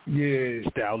 yeah.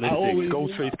 Stylistic,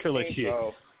 Ghostface Killer shit.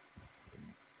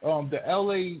 The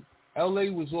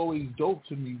LA was always dope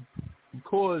to me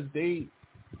because they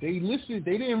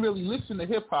didn't really listen to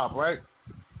hip hop, right?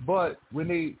 But when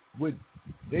they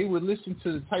would listen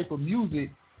to the type of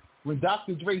music. When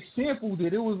Dr. Dre sampled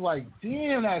it, it was like,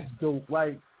 damn, that's dope.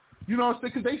 Like, you know what I'm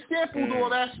saying? Because they sampled all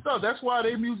that stuff. That's why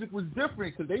their music was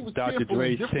different, because they was Dr.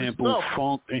 Dre sampled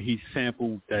funk, and he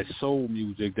sampled that soul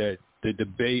music that the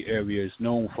Bay Area is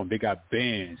known from. They got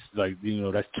bands like, you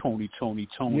know, that's Tony.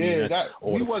 Yeah,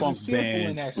 we wasn't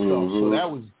sampling that stuff, so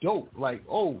that was dope. Like,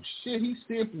 oh shit, he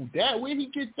sampled that. Where'd he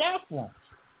get that from?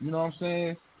 You know what I'm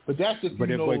saying? But that's if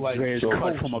you know, like, Dre is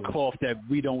cut from a cloth that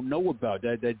we don't know about.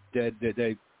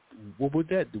 That what was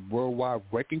that? The Worldwide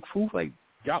Wrecking Crew? Like,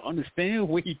 y'all understand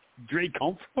where Dre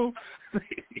come from?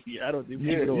 I don't think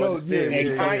people don't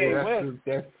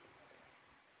understand.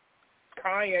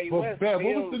 Kanye West. Bev,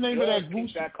 what was the name of that group?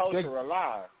 That culture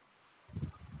alive.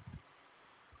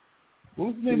 What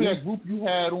was the name of that group you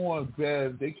had on,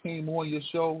 Bev? They came on your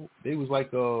show. They was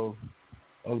like a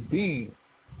being.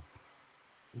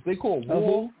 Was they called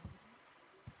War?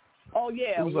 Oh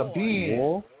yeah, it was a being.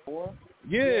 War.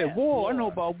 Yeah, War. I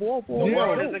know about War.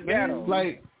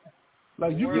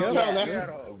 Like you can tell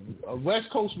that West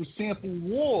Coast would sample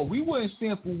War. We wouldn't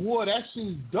sample War. That shit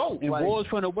is dope. And like, War's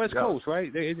from the West Coast,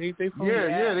 right? They from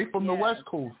they from the West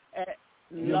Coast.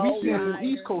 We sample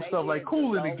East Coast stuff like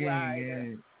Kool in the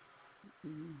Gang.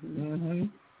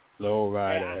 Low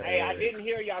Rider. Hey, I didn't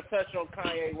hear y'all touch on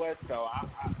Kanye West though.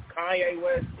 Kanye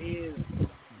West is,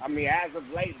 I mean, as of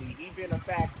lately, he's been a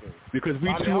factor. Because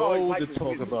we too old to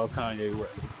talk about Kanye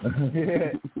West.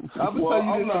 I'm gonna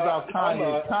tell you this about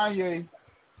Kanye.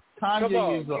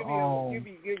 Kanye is a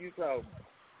Give you some.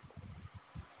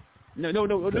 No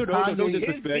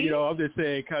disrespect. You know, I'm just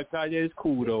saying Kanye is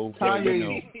cool though.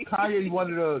 Kanye is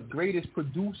one of the greatest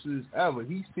producers ever.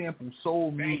 He samples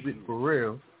soul music for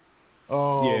real.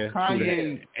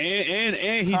 Kanye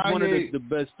and he's one of the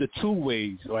best, the two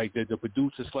ways, like the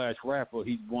producer / rapper.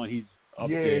 He's up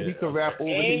there. He can rap over.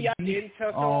 And y'all didn't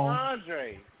touch on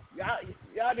Andre.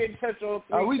 Y'all didn't touch on.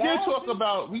 We talked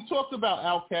about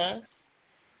Outkast.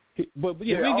 But we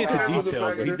didn't get to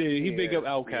details. But he big up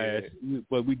Outkast,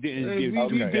 but we didn't give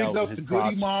details. We big up the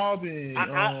Goody Mob and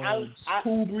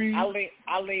Cool Breeze.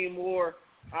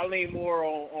 I lean more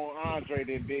on Andre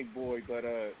than Big Boy, but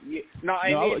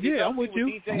I'm with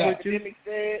you.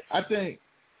 I think.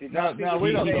 Now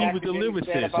wait up. He was the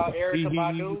lyricist.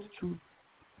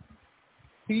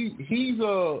 He's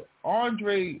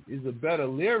Andre is a better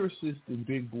lyricist than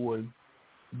Big Boy,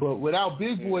 but without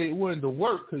Big Boy it wouldn't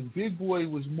work because Big Boy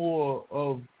was more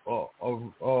of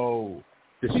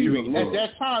the street. At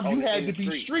that time, you had to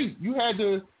be street. You had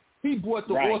to. He brought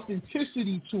the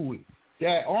authenticity to it.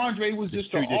 That Andre was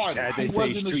just an artist. He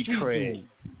wasn't a street dude.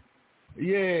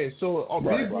 Yeah, so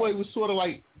Big Boy was sort of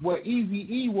like what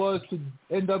Eazy-E was to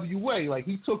NWA. Like,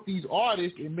 he took these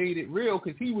artists and made it real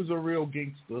because he was a real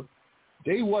gangster.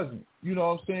 They wasn't. You know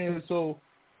what I'm saying? So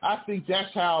I think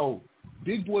that's how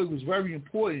Big Boy was very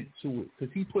important to it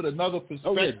because he put another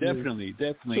perspective. Oh, yeah, definitely.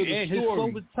 And his flow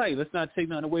was tight. Let's not take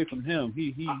nothing away from him.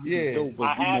 He dope,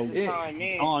 but,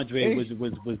 Andre was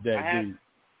that dude.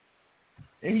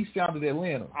 And he sounded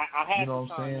Atlanta. I had to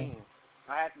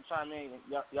chime in.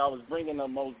 Y'all was bringing up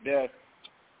Mos Def,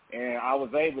 and I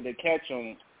was able to catch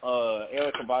him.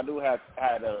 Erykah Badu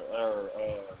had a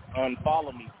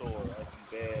Unfollow Me tour, as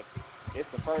he said.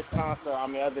 It's the first concert, I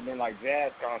mean, other than like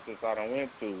jazz concerts I done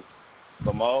went to.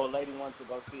 But my old lady wanted to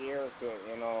go see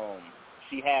Erykah, and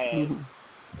she had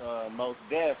Most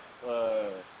Def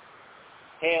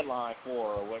headline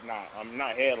for or whatnot.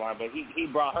 Not headline, but he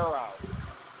brought her out.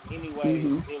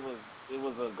 Anyway, it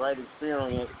was a great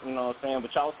experience, you know what I'm saying?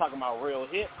 But y'all was talking about real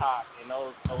hip hop and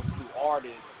those two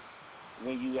artists.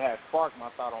 When you had sparked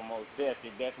my thought on Most Def,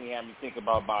 it definitely had me think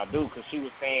about Badu, because she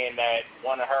was saying that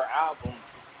one of her albums,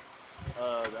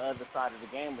 The Other Side of the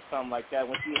Game or something like that,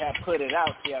 when she had put it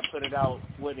out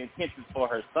with intentions for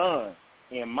her son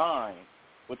in mind,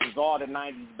 which is all the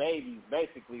 90s babies,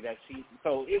 basically,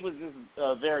 so it was just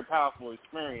a very powerful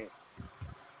experience.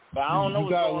 But I don't know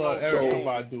what's going on. Erykah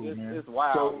Badu, man. It's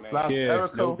wild, man. Yeah,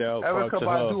 no doubt. Erykah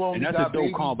Badu only got, and that's a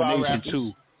dope combination,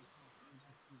 too.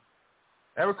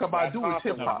 Erykah Badu is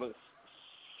hip-hop.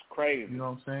 Crazy. You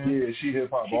know what I'm saying? Yeah, she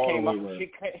hip-hop all the way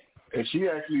around. And she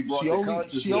actually brought the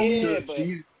consciousness.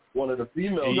 She's one of the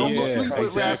females. Yeah,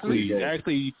 exactly.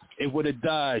 Actually, it would have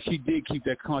died. She did keep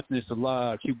that consciousness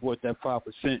alive. She brought that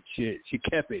 5% shit. She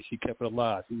kept it. She kept it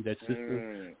alive. See that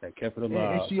sister that kept it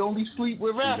alive. And she only sleep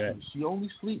with rappers. She only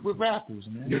sleep with rappers,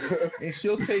 man. And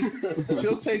she'll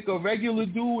take a regular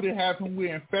dude and have him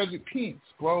wearing feathered pinks,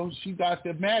 bro. She got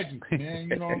the magic, man.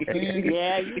 You know what I'm saying?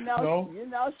 Yeah, you know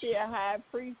she a high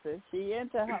priestess. She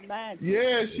into her magic.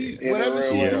 Yeah, whatever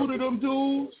she do to them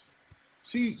dudes.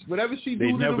 Whatever she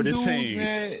do to them dudes,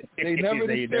 man, they never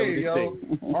the same, yo.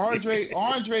 Andre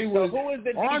was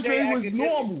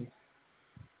normal.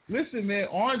 Listen, man,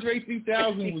 Andre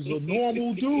 3000 was a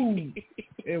normal dude.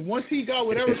 And once he got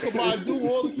with Erykah Badu,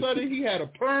 all of a sudden he had a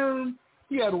perm,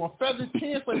 he had on feathered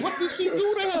pants. Like, what did she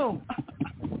do to him?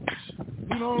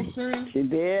 You know what I'm saying? She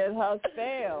did her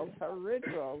spells, her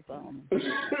rituals on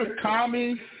him.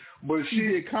 Common, but she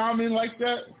did Common like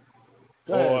that.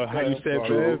 Or how you said,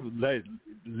 Bev,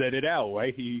 let it out,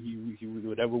 right? He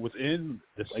whatever was in,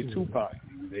 just like Tupac,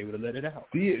 he was able to let it out.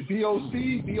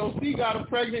 DOC got her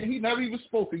pregnant. He never even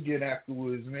spoke again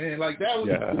afterwards, man. Like that was,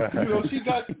 you know, she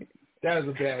got. That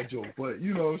was a bad joke, but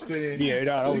you know what I'm saying. Yeah,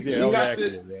 that was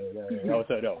accurate, man. That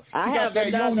was I have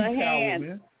another hand.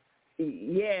 Man.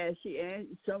 Yeah, she and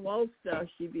some old stuff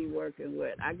she be working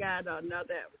with. I got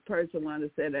another person want to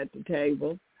sit at the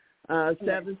table.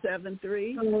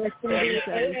 773.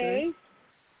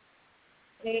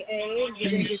 AA,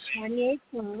 giving you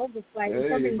 2812, the flight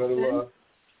information.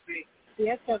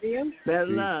 CSW. Better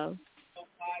love.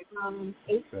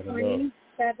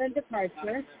 827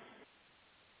 departure.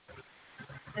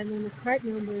 And then the part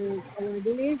number is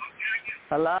 11.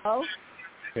 Hello?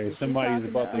 Okay, somebody's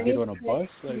about to get on a bus?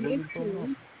 Like,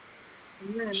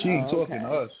 she ain't talking to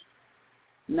us.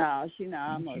 No, she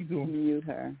not. I'm going to mute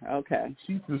her. Okay.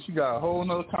 She got a whole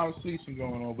nother conversation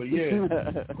going on. But yeah,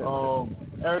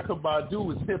 Erykah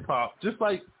Badu is hip hop, just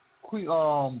like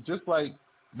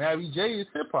Mary J is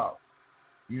hip hop.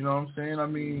 You know what I'm saying? I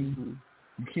mean,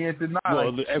 you can't deny.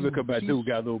 Well, Erykah Badu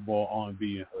got a little more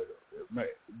R&B in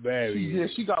her.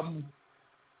 She got.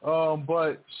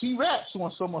 But she raps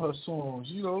on some of her songs.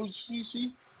 You know,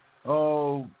 she.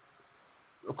 Of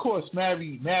course,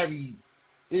 Mary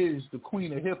is the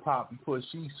queen of hip hop because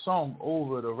she sung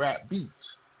over the rap beats.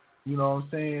 You know what I'm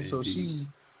saying? So she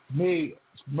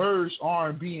merged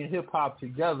R&B and hip hop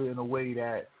together in a way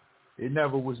that it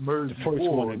never was merged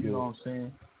before. You know what I'm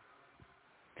saying?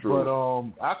 True. But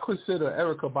I consider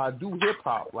Erykah Badu hip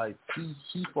hop. Like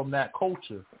she's from that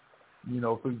culture. You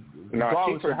know,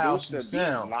 regardless of how she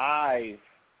sounds. Live.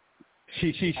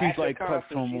 She's like cut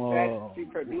from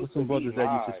some brothers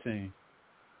that used to sing.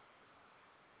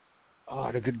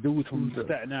 The good dudes from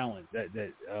Staten Island, that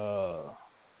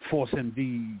Force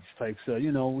MDs type stuff.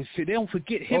 You know, they don't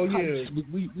forget hip hop.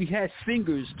 We had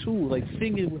singers too. Like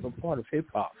singing was a part of hip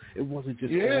hop. It wasn't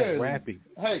just all rapping.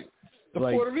 Hey, the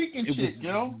Puerto Rican chick, you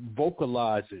know,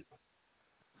 vocalize it.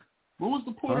 What was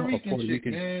the Puerto Rican chick,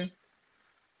 man?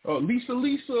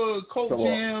 Lisa Coke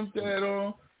Jam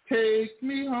that take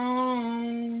me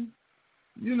home.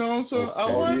 You know, so I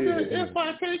wonder if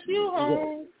I take you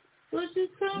home.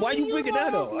 Why you bringing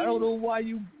that up? I don't know why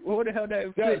you. What the hell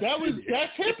that's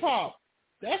hip hop.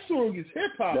 That song is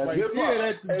hip hop. That's like, hip hop. Yeah,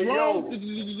 that's drum.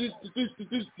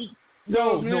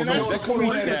 No, that's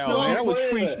freestyle, man. That was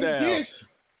freestyle.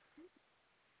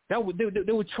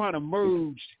 They were trying to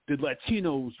merge the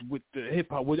Latinos with the hip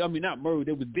hop. Well, I mean, not merge.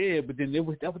 They were there, but then that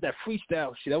was that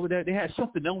freestyle shit. They had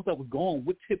something else that was going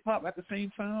with hip hop at the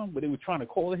same time, but they were trying to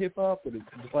call it hip hop, but it's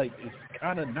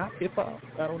kind of not hip hop.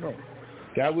 I don't know.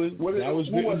 That was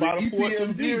written by the Force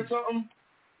MD or something.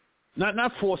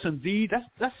 Not Force MD. That's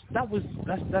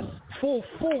full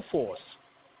force.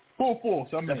 Full force.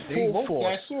 I mean, that's they full wrote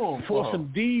force. That song. Force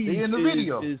MD. They in the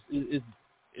video. Is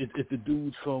the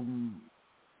dudes from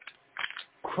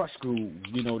Crush Groove,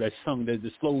 you know, that song, that the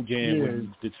slow jam with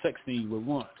the sex scene would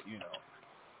run, you know.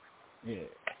 Yeah.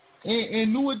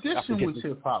 And New Edition was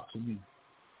hip hop to me.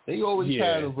 They always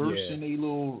had a verse in their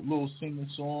little singing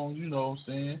song, you know what I'm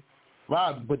saying?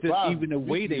 Even the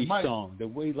way they sung, the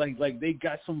way like they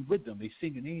got some rhythm, they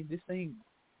singing, this thing,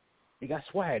 they got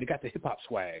swag, they got the hip hop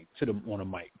swag to them on the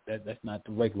mic. That's not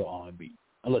the regular R&B,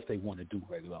 unless they want to do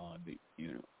regular R&B,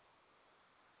 you know.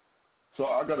 So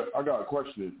I got a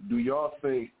question. Do y'all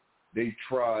think they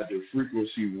tried the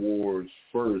frequency wars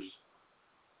first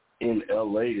in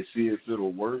LA to see if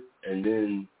it'll work and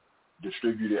then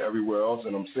distribute it everywhere else?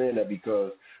 And I'm saying that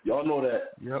because y'all know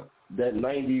that that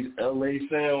 90s LA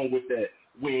sound with that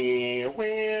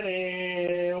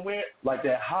like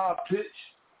that high pitch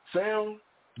sound.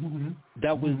 Mm-hmm.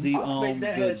 That was the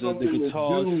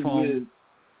guitars from.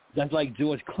 That's like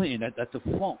George Clinton. That's the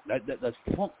funk. That's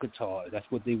funk guitar. That's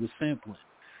what they were sampling.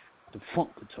 The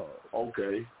funk guitar.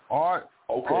 Okay. Art.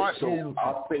 So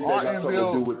I think that got something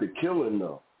to do with the killing,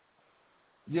 though.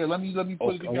 Yeah, let me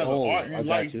put it together.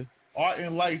 Art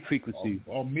and life frequency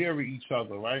or mirror each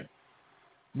other, right?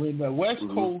 When the West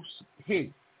Coast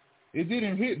hit, it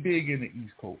didn't hit big in the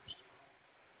East Coast.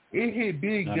 It hit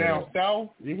big down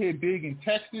south. It hit big in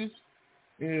Texas.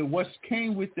 And what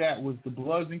came with that was the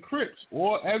Bloods and Crips.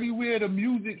 Or everywhere the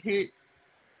music hit,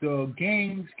 the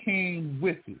gangs came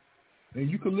with it.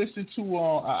 And you can listen to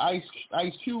an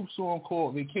Ice Cube song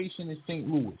called Vacation in St.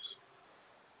 Louis,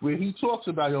 where he talks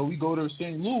about, we go to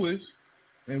St. Louis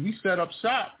and we set up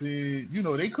shop. And,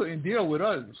 they couldn't deal with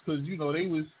us because, they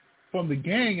was from the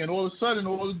gang, and all of a sudden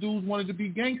all the dudes wanted to be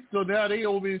gangsters. So now they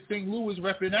over in St. Louis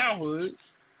repping our hood.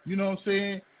 You know what I'm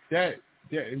saying? That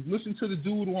listen to the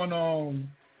dude on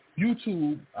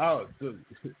YouTube. I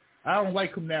don't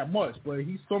like him that much, but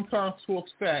he sometimes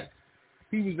talks facts.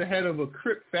 He was the head of a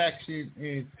Crip faction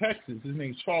in Texas. His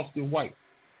name's Charleston White.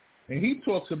 And he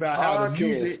talks about how the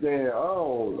music...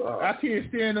 I can't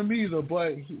stand him either,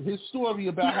 but his story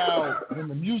about how when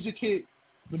the music hit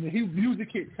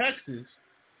Texas,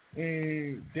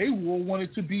 and they all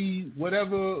wanted to be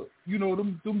whatever,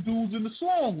 them dudes in the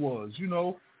song was,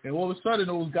 and all of a sudden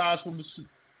those guys from the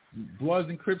Bloods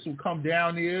and Crips would come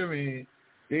down there and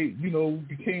they,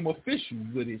 became official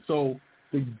with it. So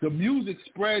the music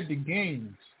spread the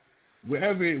gangs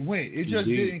wherever it went. It just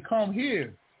didn't come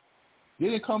here. It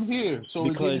didn't come here. So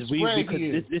because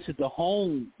here. This is the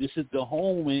home. This is the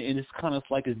home, and it's kind of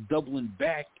like it's doubling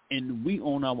back, and we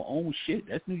own our own shit.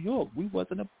 That's New York. We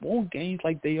wasn't on gangs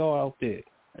like they are out there.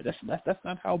 That's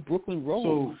not how Brooklyn rolls.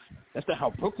 So that's not how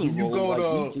Brooklyn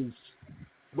rolls.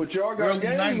 But y'all got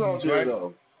gangs out there,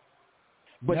 though.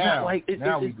 But now, not like you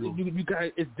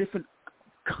guys. It's different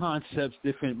concepts,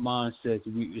 different mindsets.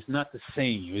 It's not the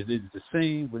same. It's the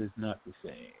same, but it's not the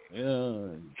same.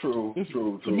 True.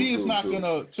 To me, it's not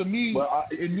gonna. To me,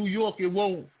 in New York, it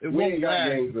won't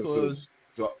last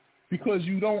because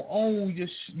you don't own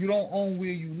where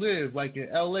you live. Like in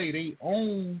LA, they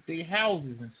own their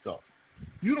houses and stuff.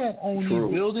 You don't own these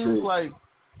buildings. Like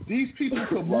these people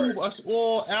could move us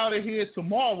all out of here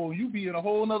tomorrow. You be in a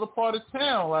whole other part of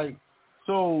town. Like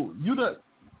so, you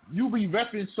be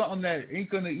repping something that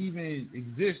ain't gonna even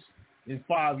exist in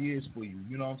 5 years for you.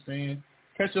 You know what I'm saying?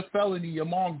 Catch a felony, your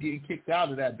mom getting kicked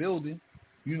out of that building.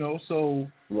 So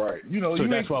So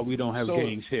that's why we don't have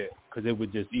gangs here, because it was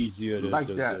just easier to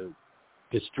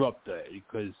disrupt that.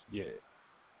 Because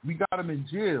we got them in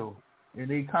jail, and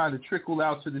they kind of trickle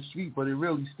out to the street, but it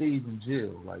really stays in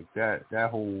jail. Like that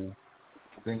whole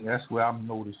thing. That's where I'm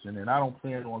noticing, and I don't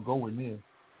plan on going there.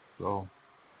 So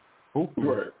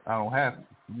hopefully I don't have to.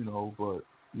 But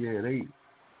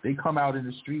they come out in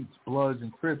the streets, Bloods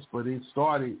and Crips, but it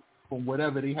started from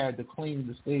whatever they had to claim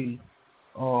to stay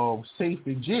safe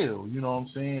in jail. You know what I'm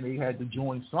saying? They had to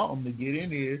join something to get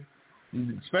in there,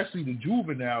 especially the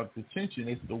juvenile detention.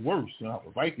 It's the worst.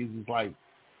 Rikers is like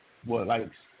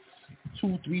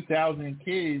 2,000-3,000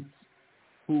 kids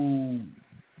who,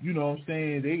 you know what I'm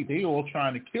saying, they all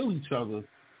trying to kill each other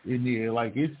in there.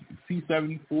 Like it's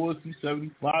C-74,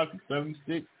 C-75,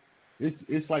 C-76.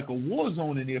 It's like a war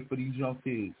zone in there for these young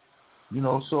kids,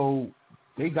 so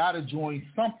they got to join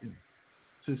something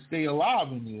to stay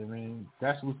alive in there, and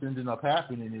that's what's ending up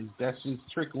happening is that's just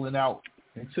trickling out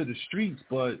into the streets.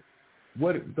 But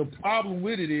what the problem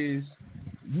with it is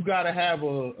you got to have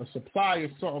a supply of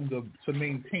something to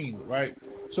maintain it, right?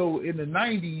 So in the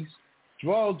 90s,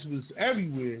 drugs was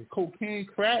everywhere, cocaine,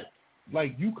 crack,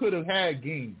 like you could have had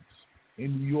gangs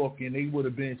in New York and they would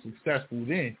have been successful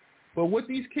then. But what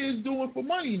these kids doing for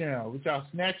money now, which y'all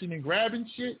snatching and grabbing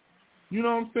shit, you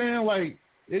know what I'm saying? Like,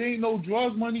 it ain't no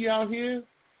drug money out here.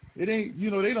 It ain't, you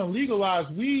know, they done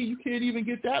legalized weed. You can't even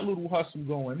get that little hustle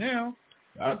going now.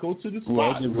 I go to the spot.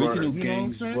 Well, the original you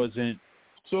gangs wasn't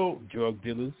drug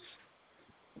dealers.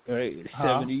 Right,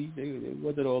 70s, they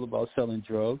wasn't all about selling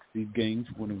drugs. These gangs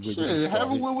when originally started.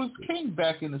 Heroin was king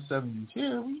back in the 70s.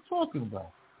 Yeah, what are you talking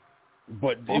about?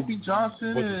 But Opie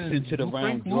Johnson was centered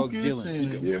around drug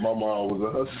dealing. Yeah, my mom was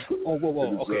a hustler. Oh,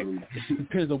 well, okay. It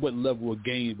depends on what level of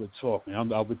game we're talking. I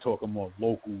would talk more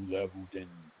local level than,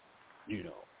 you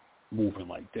know, moving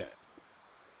like that.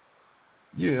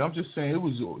 Yeah, I'm just saying it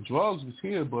was drugs was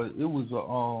here, but it was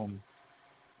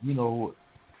you know,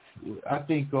 I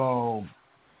think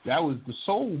that was the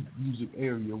soul music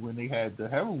area when they had the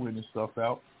heroin and stuff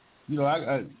out. You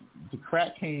know, the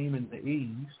crack came in the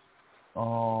 80s.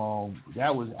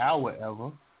 That was our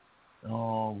era,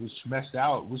 which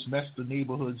messed the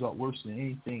neighborhoods up worse than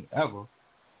anything ever.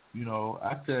 You know,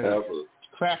 I said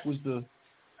crack was the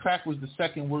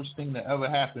second worst thing that ever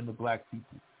happened to black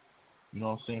people. You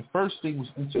know what I'm saying? First thing was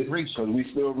integration. Because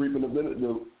we still reaping the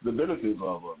benefits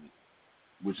of it,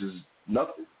 which is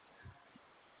nothing.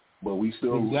 But we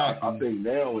still, exactly. I think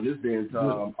now in this day and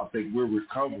time, I think we're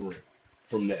recovering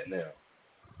from that now.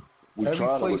 We're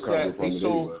trying to recover from it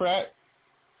anyway. Crack,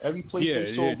 every place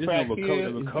they sold crack here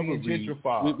is being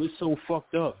gentrified. We're so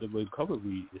fucked up. The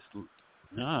recovery is,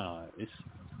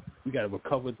 we got to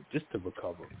recover just to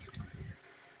recover.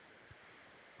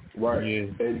 Right.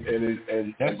 Yeah.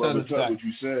 And Brother Tuck,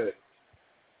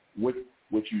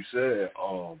 what you said,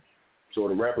 so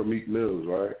the rapper Meek Mills,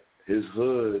 right? His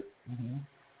hood,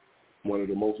 one of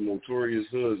the most notorious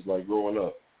hoods, like growing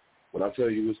up. When I tell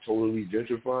you it's totally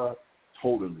gentrified,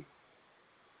 totally.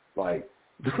 Like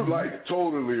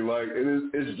totally. Like,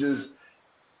 it's just,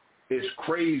 it's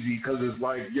crazy because it's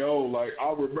like, yo, like,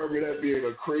 I remember that being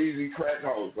a crazy crack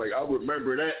house. Like, I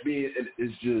remember that being, and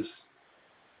it's just,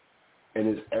 and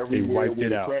it's everywhere where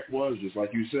the crack was, just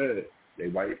like you said. They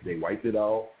wiped it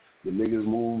out. The niggas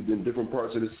moved in different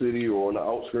parts of the city or on the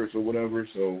outskirts or whatever,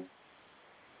 so.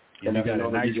 And you got a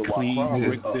nice clean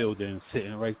brick building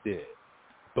sitting right there.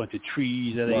 Bunch of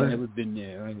trees that ain't never been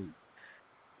there. Right?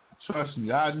 Trust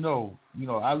me, I know. You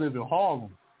know, I live in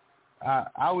Harlem.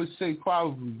 I would say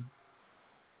probably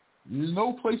there's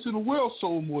no place in the world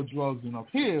sold more drugs than up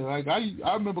here. Like I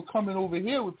remember coming over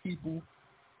here with people,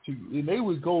 and they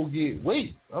would go get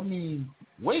weight. I mean,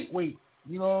 weight.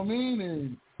 You know what I mean?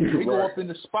 And they go up in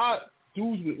the spot,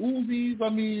 dudes with Uzis. I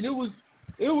mean, it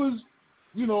was.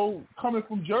 You know, coming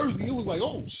from Jersey, it was like,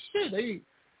 oh shit,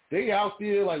 they out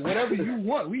there like whatever you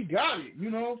want, we got it,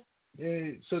 you know.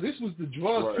 And so this was the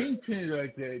drug kingpin,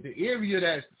 like the area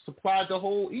that supplied the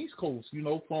whole East Coast, you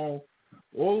know, from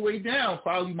all the way down.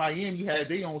 Probably Miami had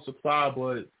their own supply,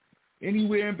 but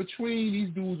anywhere in between, these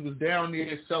dudes was down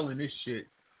there selling this shit.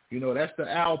 You know, that's the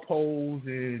Alpos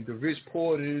and the Rich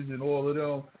Porters and all of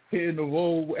them hitting the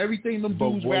road. Everything them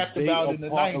dudes rapped about in the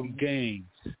 90s. Gangs?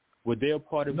 Were they a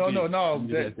part of No.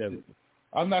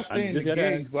 I'm not saying the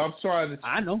gangs, but I'm trying to.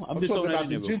 I know. I'm just talking about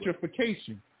the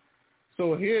gentrification.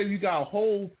 So here you got a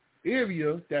whole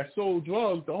area that sold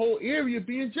drugs. The whole area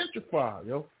being gentrified,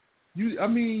 yo. I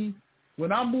mean,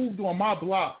 when I moved on my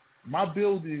block, my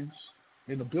buildings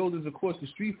and the buildings across the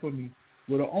street from me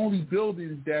were the only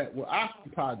buildings that were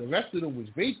occupied. The rest of them was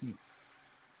vacant.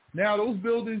 Now those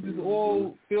buildings is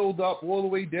all filled up all the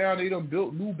way down. They done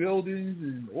built new buildings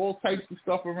and all types of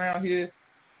stuff around here.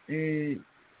 And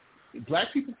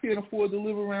black people can't afford to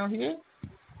live around here.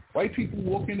 White people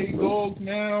walking their dogs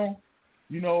now,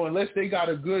 you know, unless they got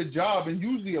a good job. And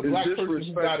usually a black person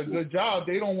who got a good job,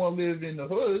 they don't want to live in the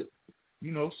hood,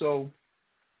 you know. So,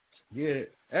 yeah,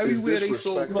 everywhere they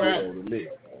sold crap,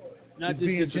 not just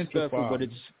being gentrified, but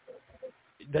it's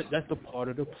that's a part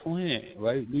of the plan,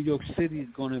 right? New York City is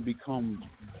going to become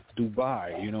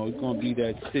Dubai, you know. It's going to be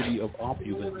that city of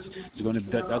opulence. It's going to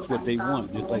that's what they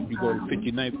want. Just like you go to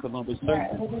 59th Columbus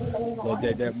Circle,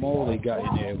 like that mall they got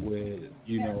in there where,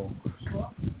 you know,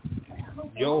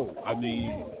 I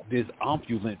mean, there's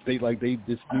opulence. That's what they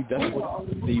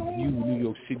view New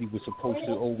York City was supposed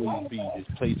to always be, this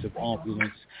place of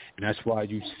opulence, and that's why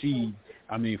you see,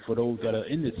 I mean, for those that are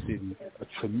in the city, a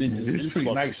tremendous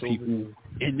influx of people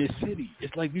in this city.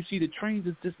 It's like you see the trains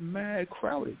is just mad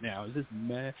crowded now. It's just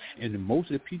mad, and most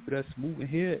of the people that's moving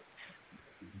here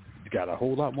got a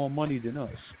whole lot more money than us.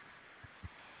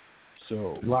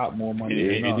 So a lot more money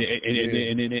than us.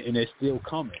 And they're still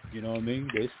coming. You know what I mean?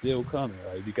 They're still coming.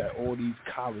 Right? You got all these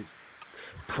college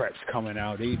preps coming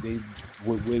out. They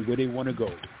where they want to go.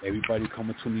 Everybody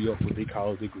coming to New York with their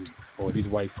college degree, or these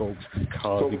white folks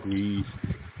college degrees.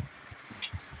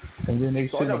 And then they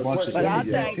send a bunch of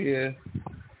immigrants here.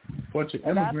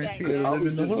 Living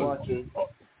in the hood.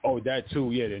 Oh, that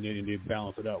too, yeah. And then they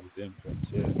balance it out with them.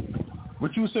 Yeah.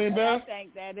 What you were saying, Beth? I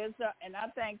think that is, and I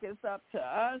think it's up to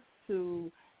us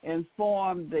to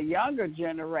inform the younger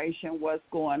generation what's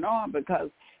going on, because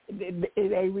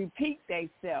they repeat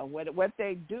themselves. What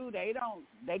they do,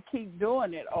 they keep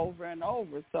doing it over and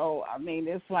over. So I mean,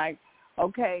 it's like,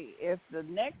 okay, if the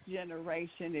next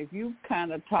generation, if you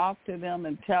kind of talk to them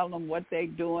and tell them what they're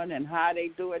doing and how they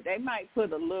do it, they might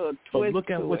put a little twist to it. But look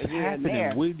at what's happening.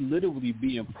 There. We're literally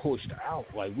being pushed out.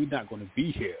 Like, we're not going to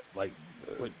be here. Like,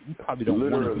 but you probably don't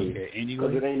want to be here anyway.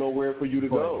 Because it ain't nowhere for you to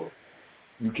go.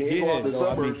 You can't go out the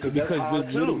suburbs because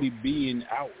we're literally being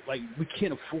out. Like, we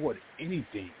can't afford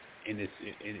anything in this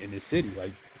in the city.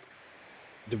 Like,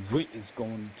 the rent is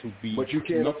going to be. But you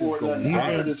can't afford nothing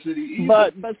out of the city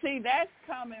either. But see, that's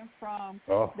coming from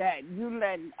that you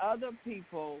letting other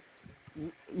people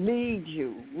lead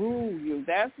you, rule you.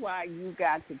 That's why you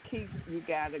got to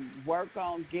work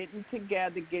on getting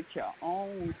together, get your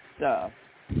own stuff.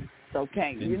 So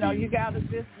you got to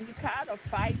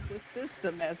fight the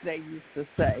system, as they used to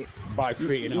say. By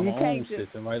creating our own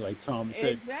system, right? Like Tom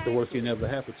said, the worst thing that ever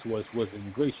happened to us was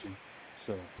immigration.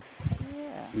 So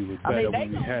we were better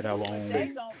when we had our own.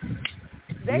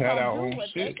 They gonna do what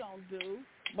they gonna do,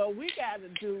 but we got to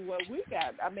do what we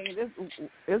got. I mean,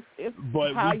 it's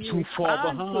but how we're too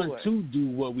far behind to do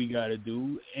what we got to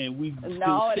do, and we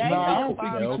still sitting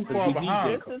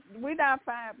we're not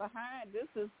far behind.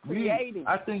 This is creating.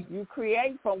 I think you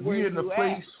create from where you at.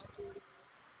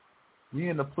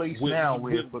 We're in a place now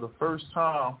where, for the first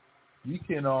time, we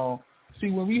can see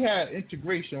when we had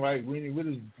integration, right? When it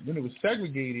was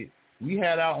segregated, we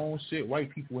had our own shit. White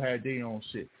people had their own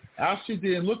shit. Our shit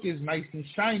didn't look as nice and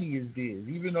shiny as theirs.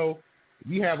 Even though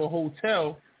we have a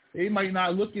hotel, it might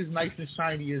not look as nice and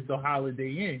shiny as the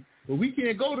Holiday Inn. But we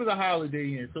can't go to the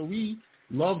Holiday Inn, so we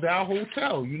loved our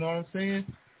hotel. You know what I'm saying?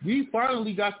 We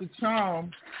finally got the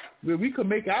charm where we could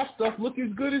make our stuff look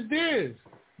as good as theirs.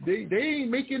 They ain't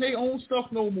making their own stuff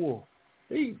no more.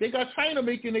 They got China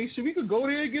making their shit. We could go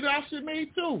there and get our shit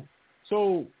made too.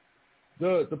 So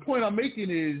the point I'm making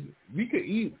is we could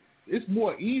eat. It's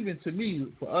more even to me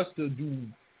for us to do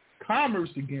commerce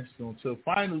against them, to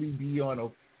finally be on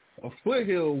a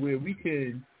foothill where we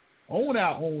can own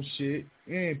our own shit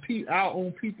and our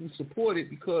own people support it,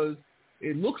 because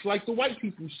it looks like the white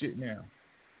people shit now.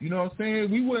 You know what I'm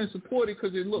saying? We wouldn't support it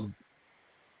because it looked,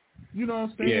 you know what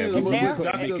I'm saying? Yeah, we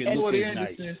couldn't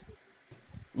nice.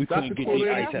 We couldn't get the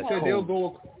ice at home. They'll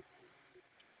go.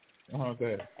 Go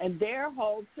ahead. And their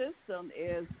whole system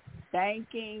is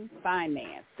banking,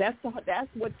 finance. That's what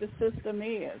the system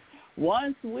is.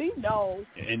 Once we know,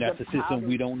 and that's a system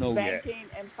we don't know yet. Banking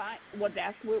and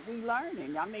that's what we're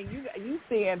learning. I mean, you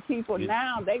seeing people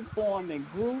now, they form in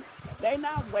groups. They're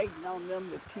not waiting on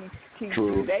them to teach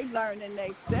you. They learning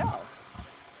themselves.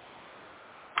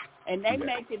 And they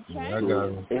making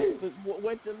changes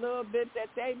with the little bit that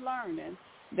they learning.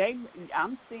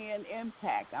 I'm seeing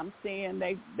impact. I'm seeing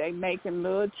they making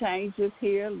little changes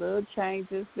here, little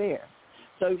changes there.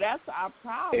 So that's our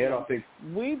problem. And I think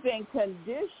we've been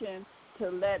conditioned to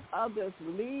let others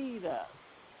lead us.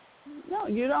 No,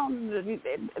 you don't.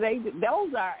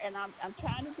 Those are, and I'm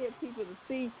trying to get people to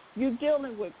see you're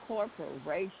dealing with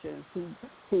corporations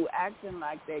who acting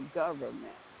like they're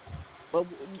government, but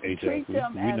treat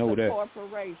them as a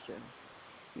corporation.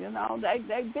 You know, they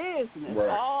business. Right.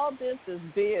 All this is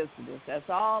business. That's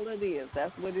all it is.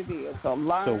 That's what it is. So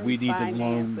we need to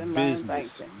learn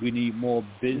business. We need more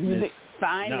business.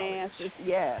 Finances,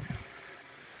 yes.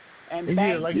 And we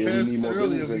need more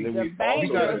business, and then we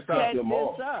gotta set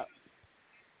this up.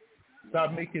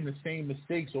 Stop making the same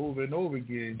mistakes over and over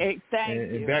again.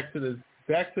 And back to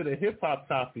the hip hop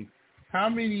topic. How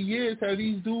many years have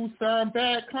these dudes signed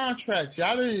bad contracts?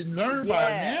 Y'all didn't learn by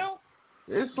now?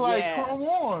 It's like, come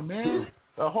on, man.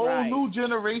 The whole new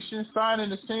generation signing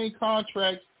the same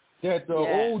contracts that the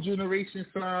old generation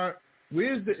signed.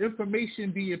 Where's the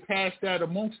information being passed out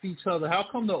amongst each other? How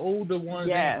come the older ones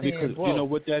ain't saying, because you know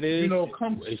what that is?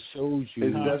 It shows you.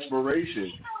 It's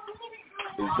desperation.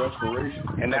 It's desperation.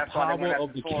 And that's the power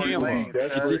of the camera.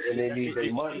 And they need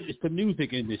their money. It's the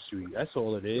music industry. That's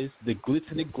all it is. The glitz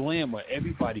and the glamour.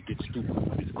 Everybody gets stupid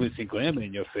when there's glitz and glamour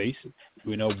in your face.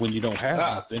 You know, when you don't have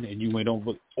nothing and you don't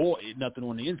look, or nothing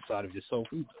on the inside of yourself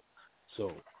either.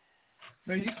 So.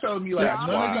 Man, you telling me like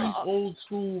none of these old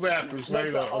school rappers,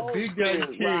 right? A Big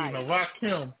Daddy King, a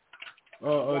Rakim,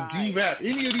 a D-Rap,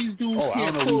 any of these dudes I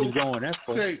don't know who was going that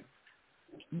far.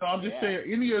 No, I'm just saying,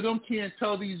 any of them can't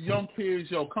tell these young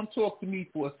kids, yo, come talk to me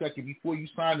for a second before you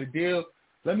sign the deal.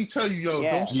 Let me tell you, yo,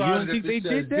 don't sign it if it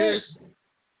says this.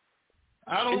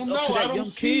 I don't know. Up to that I don't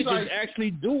young see kid like to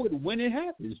actually do it when it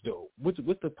happens, though. What's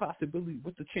the possibility?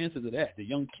 What's the chances of that? The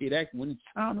young kid when it's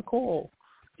time to call,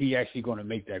 he actually going to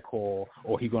make that call,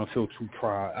 or he going to feel too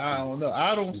proud? I don't know.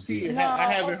 I don't see it. No,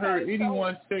 I haven't heard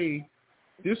anyone say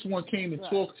this one came and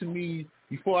talked to me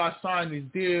before I signed this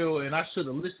deal, and I should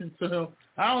have listened to him.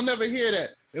 I don't never hear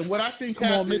that. And what I think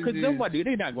happens because is nobody,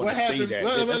 they're not going to say that.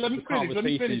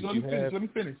 Let me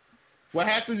finish. What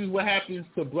happens is what happens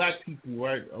to black people,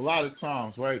 right? A lot of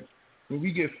times, right? When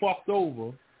we get fucked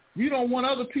over, we don't want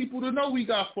other people to know we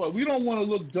got fucked. We don't want to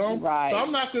look dumb. Right. So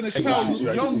I'm not going to tell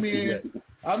young man,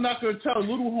 I'm not going to tell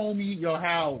little homie,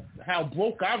 how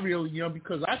broke I really am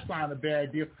because I signed a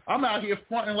bad deal. I'm out here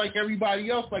fronting like everybody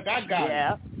else, like I got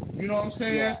it. You know what I'm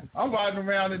saying? Yeah. I'm riding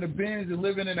around in the Benz and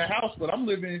living in a house, but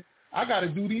I got to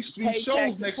do these 3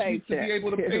 shows next week to be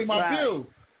able to pay my bills.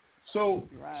 So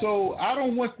I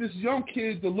don't want this young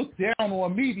kid to look down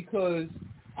on me because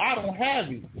I don't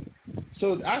have it.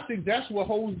 So I think that's what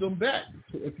holds them back,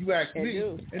 if you ask me.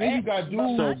 And then you got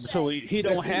dudes. So he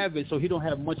don't have it. So he don't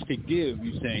have much to give.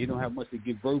 You saying he don't have much to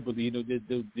give verbally?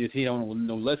 He don't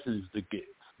no lessons to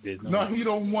give. No, he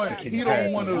don't want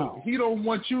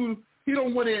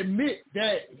to admit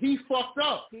that he fucked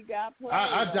up. He got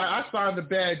I signed a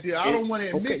bad deal. I don't want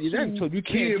to admit so you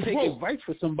can't take advice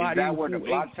for somebody. Is that where the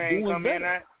blockchain come in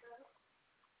at?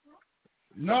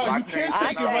 No, you can't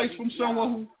take advice from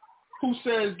someone who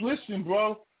says, listen,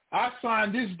 bro, I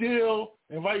signed this deal,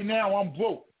 and right now I'm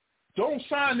broke. Don't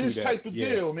sign this type of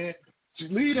deal, man.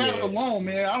 Leave that alone,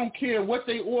 man. I don't care what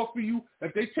they offer you.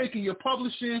 If they taking your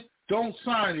publishing, don't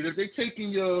sign it. If they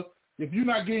taking if you're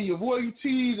not getting your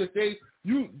royalties, they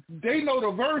know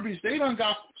the verbiage. They done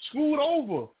got screwed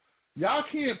over. Y'all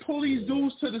can't pull these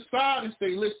dudes to the side and say,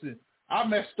 listen, I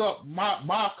messed up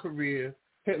my career.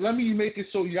 Hey, let me make it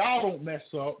so y'all don't mess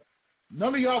up.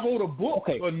 None of y'all wrote a book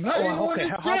or nothing.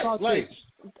 How about this?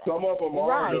 Some of them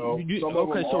are, though.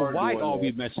 So why are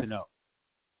we messing up?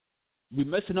 We're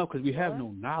messing up because we have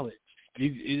no knowledge.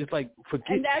 It's like,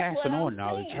 forget passing on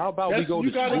knowledge. How about we go to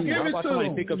school? How about somebody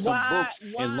pick up some books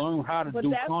and learn how to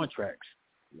do contracts?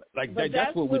 Like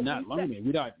that's what we're not learning.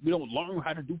 We don't learn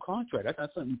how to do contracts. That's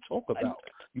not something you talk about.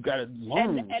 You got to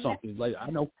learn something. Like I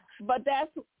know. But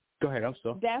go ahead. I'm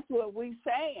sorry. That's what we're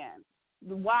saying.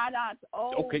 Why not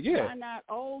old? Why not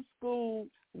old school?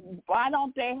 Why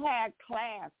don't they have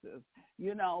classes?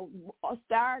 You know,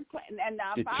 start and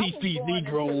now to teach these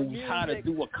Negroes how to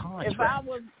do a contract. If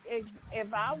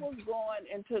I was going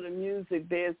into the music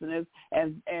business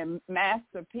and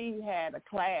Master P had a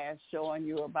class showing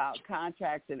you about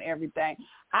contracts and everything,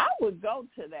 I would go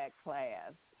to that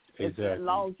class. Exactly. As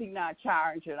long as he's not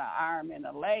charging an arm and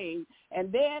a leg.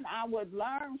 And then I would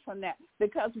learn from that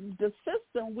because the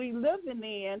system we living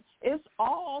in is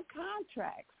all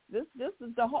contracts. This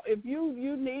is the whole. If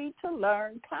you need to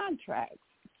learn contracts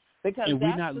because and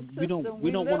we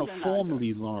don't want to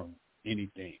formally learn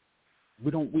anything.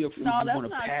 We want to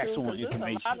pass true, on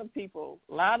information.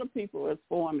 A lot of people is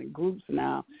forming groups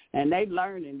now, and they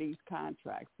learning these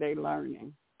contracts. They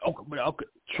learning. Okay,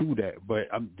 true that, but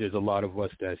there's a lot of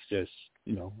us that's just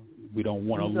we don't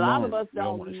want to learn. A lot of us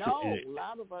don't know. A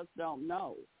lot of us don't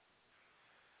know.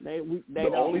 They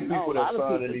don't only know. People that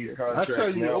sign these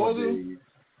contracts nowadays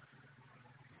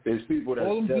is people that's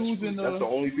desperate. That's the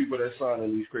only people that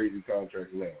sign these crazy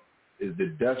contracts now. Is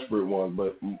the desperate ones,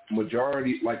 but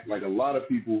majority, like a lot of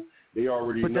people, they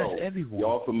already know. That's everyone.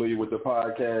 Y'all familiar with the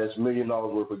podcast $1 Million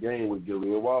Worth of Game with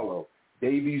Gilly and Wallow?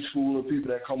 They be schooling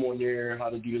people that come on there how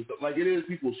to do this stuff. Like it is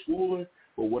people schooling,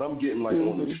 but what I'm getting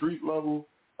on the street level,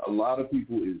 a lot of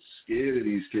people is scared of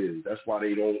these kids. That's why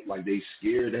they don't they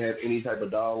scared to have any type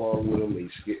of dialogue with them. They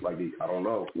scared, I don't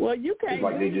know. Well, you can't. It's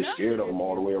like they just scared of them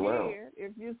all the way around.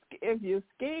 If you're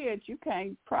scared, you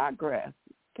can't progress.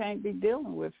 Can't be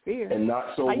dealing with fear. And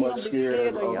not so much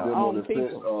scared of them on the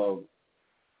sense of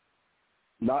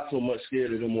not so much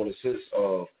scared of them on the sense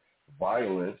of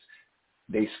violence.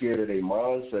 They scared of their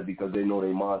mindset because they know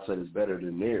their mindset is better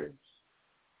than theirs.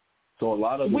 So a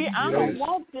lot of I don't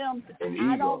want them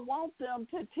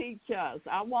to teach us.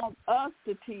 I want us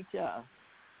to teach us.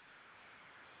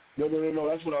 No.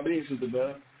 That's what I mean, Sister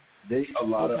Beth. A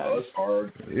lot of us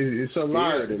are. It's a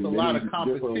lot of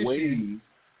competition. Ways.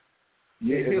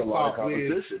 Yeah, it's a lot of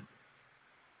competition.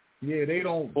 Yeah, they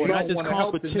don't want to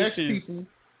help the next people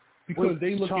because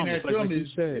they looking at them as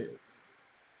said.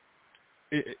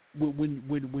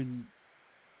 When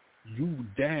you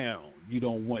down, you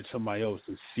don't want somebody else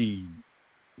to see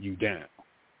you down.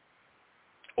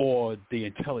 or the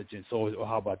intelligence, or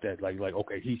how about that? Like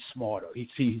okay, he's smarter.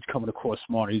 He's coming across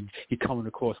smarter. He's coming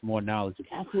across more knowledgeable.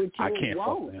 That's what you I can't want.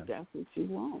 fuck with him. That's what you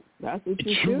want. That's what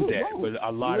you True should that, want. but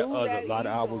a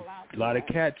lot of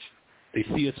cats, they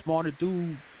see a smarter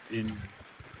dude, and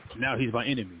now he's my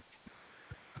enemy.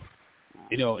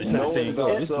 You know, it's not saying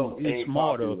this dude is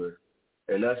smarter, popular,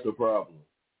 and that's the problem.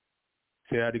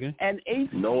 Say that again. And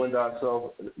knowing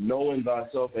thyself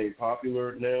ain't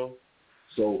popular now,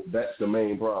 so that's the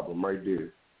main problem right there.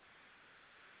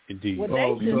 Indeed. Well,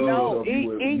 they should know.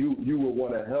 You would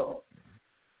want to help.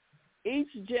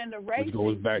 Each generation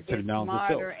goes back to the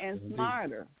smarter and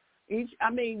smarter. Each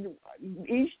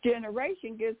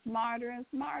generation gets smarter and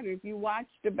smarter. If you watch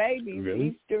the babies,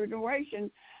 each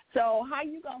generation. So how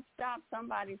you gonna stop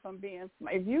somebody from being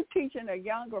smart? If you teaching a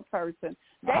younger person,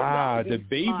 the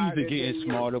babies are getting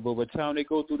smarter, but by the time they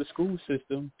go through the school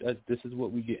system, this is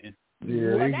what we getting.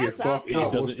 Yeah, they get fucked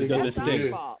up. It doesn't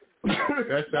stay.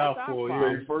 That's our fault.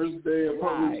 Yeah, first day of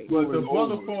public school. But the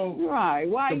brother from why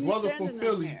the brother from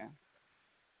Philly. There?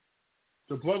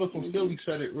 The brother from Philly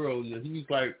said it earlier. He's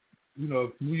like, you know,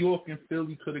 if New York and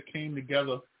Philly could have came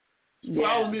together. The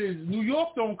problem is New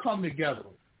York don't come together.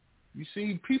 You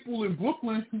see, people in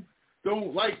Brooklyn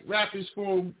don't like rappers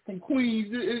from Queens.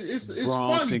 It's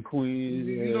Bronx funny. And Queens,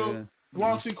 you know,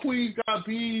 Bronx and Queens got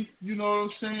beef. You know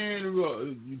what I'm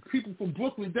saying? People from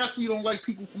Brooklyn definitely don't like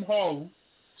people from Harlem.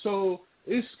 So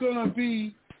it's gonna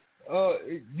be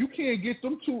you can't get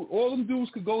them two. All them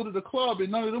dudes could go to the club and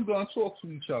none of them gonna talk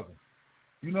to each other.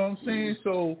 You know what I'm saying?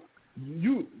 So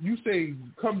you say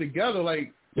come together,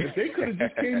 like if they could have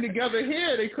just came together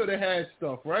here, they could have had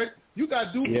stuff, right? You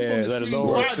got dudes from the same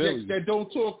projects that don't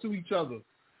talk to each other.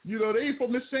 You know, they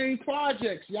from the same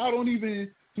projects. Y'all don't even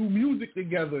do music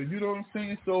together. You know what I'm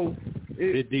saying? So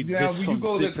they're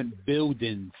from different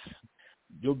buildings.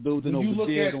 Your building over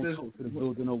there don't talk to the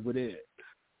building over there.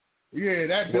 Yeah,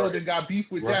 that building got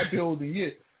beef with that building.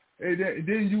 Yeah, and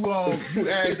then you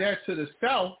add that to the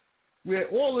South, where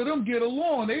all of them get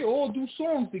along. They all do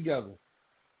songs together.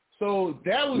 So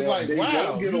that was wow. They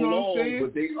don't get along, what I'm saying?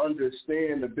 but they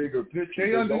understand the bigger picture.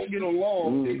 They don't get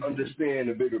along. They understand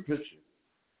the bigger picture.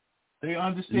 They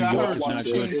understand. New York is not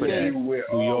good for that.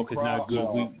 New York is not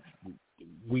good.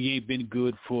 We ain't been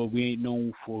good for. We ain't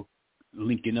known for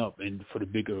linking up and for the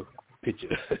bigger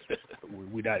picture.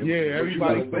 we not. Yeah,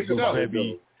 everybody think about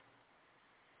heavy.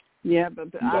 Yeah,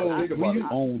 but think about it.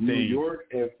 New thing. York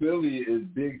and Philly is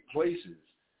big places.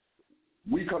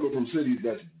 We coming from cities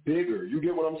that's bigger. You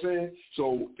get what I'm saying?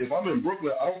 So if I'm in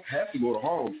Brooklyn, I don't have to go to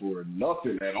Harlem for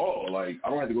nothing at all. Like,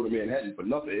 I don't have to go to Manhattan for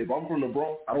nothing. If I'm from the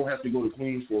Bronx, I don't have to go to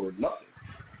Queens for nothing.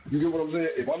 You get what I'm saying?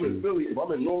 If I'm in Philly, if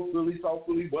I'm in North Philly, South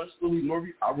Philly, West Philly, North,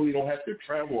 I really don't have to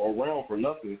travel around for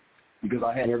nothing because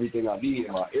I have everything I need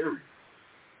in my area.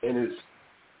 And it's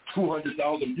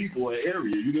 200,000 people in the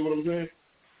area. You get what I'm saying?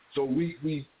 So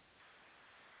we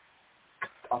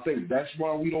I think that's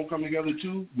why we don't come together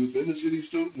too within the cities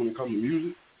too when it comes to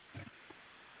music.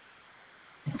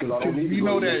 Because I don't need to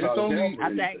know that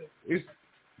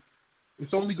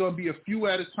it's only going to be a few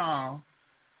at a time,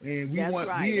 and I'm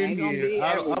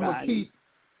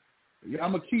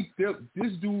gonna keep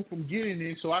this dude from getting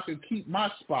in so I can keep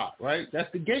my spot. Right? That's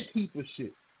the gatekeeper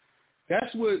shit.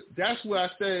 That's what I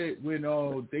said when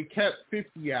they kept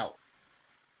 50 out.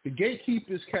 The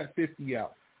gatekeepers kept 50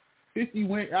 out. 50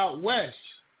 went out west.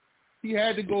 He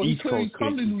had to go. He couldn't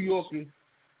come to New York.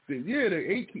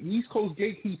 The East Coast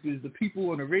gatekeepers, the people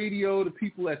on the radio, the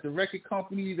people at the record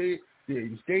company, they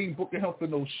ain't booking him for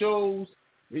no shows.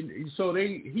 And so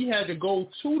he had to go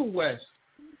to the West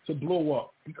to blow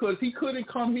up because he couldn't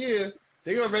come here.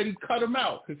 They already cut him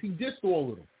out because he dissed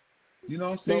all of them. You know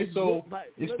what I'm saying?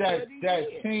 It's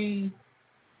that chain.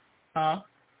 Huh?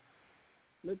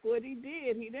 Look what he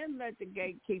did. He didn't let the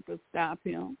gatekeepers stop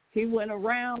him. He went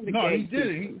around the gatekeepers. No, he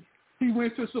didn't. He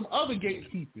went to some other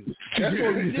gatekeepers. That's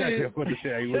what he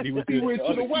did. He went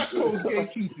to the West Coast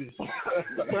gatekeepers. But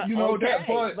they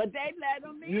let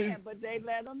him in. They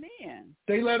let him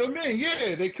in.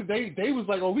 Yeah. They was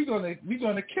like, oh, we're gonna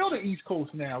kill the East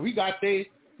Coast now. We're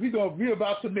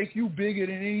about to make you bigger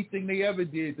than anything they ever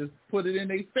did. Just put it in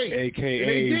their face.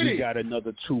 AKA, we got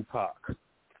another Tupac.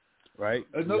 Right?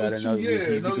 We could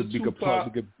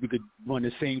run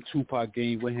the same Tupac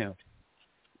game with him.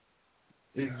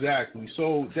 Exactly.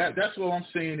 So that's what I'm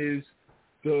saying is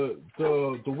the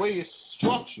way it's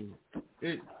structured.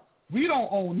 We don't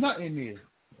own nothing there.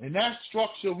 In that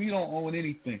structure, we don't own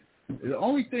anything. The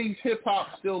only things hip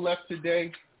hop still left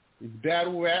today is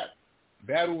battle rap.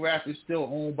 Battle rap is still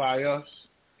owned by us.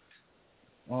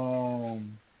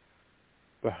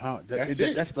 But how?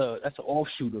 That's the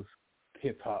offshoot of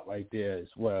hip hop right there as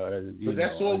well. But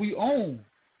that's all we own.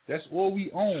 That's all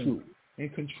we own True.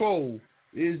 and control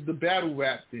is the battle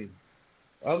rap thing.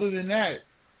 Other than that,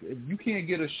 you can't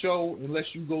get a show unless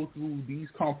you go through these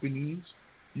companies.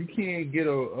 You can't get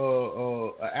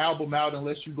a album out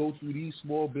unless you go through these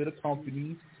small bit of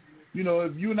companies. You know,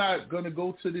 if you're not gonna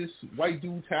go to this white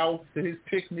dude's house to his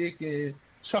picnic and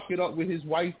chuck it up with his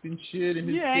wife and shit and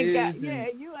his kids.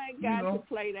 You ain't got to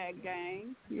play that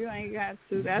game. You ain't got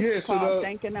to. That's called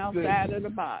thinking outside of the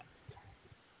box.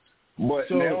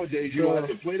 But nowadays, you don't have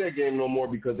to play that game no more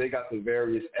because they got the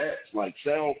various apps like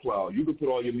SoundCloud. You can put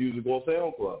all your music on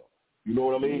SoundCloud. You know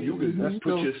what I mean? You can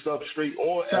put your stuff straight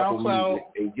on Apple Music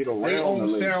and get around. They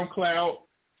own SoundCloud.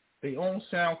 They own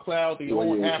SoundCloud. They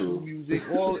own Apple Music.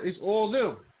 It's all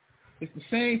them. It's the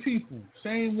same people,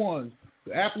 same ones.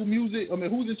 The Apple Music. I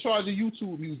mean, who's in charge of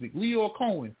YouTube Music? Leo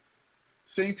Cohen.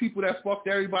 Same people that fucked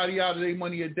everybody out of their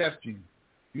money at Def Jam.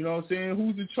 You know what I'm saying?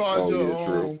 Who's in charge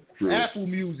of Apple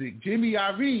Music? Jimmy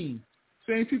Iovine.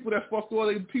 Same people that fucked all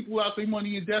the people out their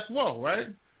money in Death Row, right?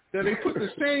 That they put the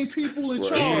same people in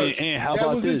charge. And how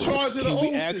about this? In charge of the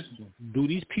old system. Do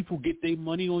these people get their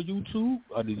money on YouTube?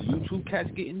 Are the YouTube cats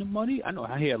getting the money? I know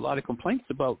I hear a lot of complaints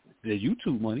about their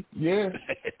YouTube money. Yeah,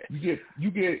 you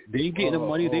get. They ain't getting the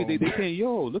money. They saying,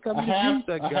 yo, look how many views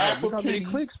that got. Look how many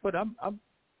clicks. But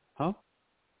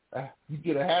you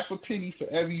get a half a penny for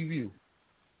every view.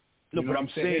 Look, what I'm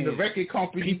saying, the record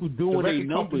company, people doing their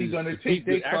numbers.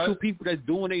 The actual people that's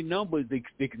doing their numbers, they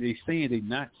saying they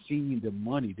not seeing the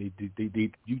money. They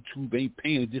YouTube ain't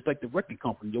paying, just like the record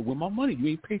company. Yo, where my money?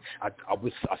 You ain't paying. I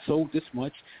sold this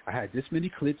much. I had this many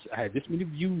clicks. I had this many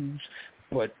views,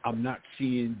 but I'm not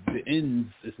seeing the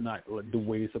ends. It's not the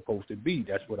way it's supposed to be.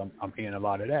 That's what I'm hearing a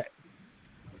lot of that.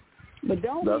 But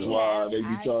that's why they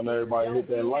be telling everybody to hit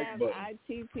that like button.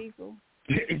 IT people.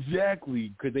 Exactly,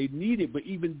 because they need it. But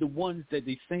even the ones that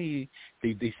they saying,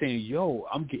 they saying, yo,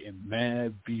 I'm getting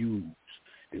mad views.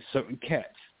 There's certain cats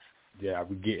that I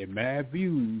was getting mad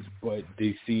views, but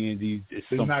they seeing these.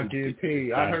 They're not getting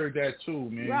paid. I heard that too,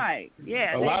 man. Right?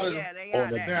 Yeah. They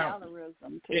got that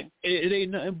algorithm too. It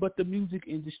ain't nothing but the music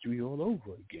industry all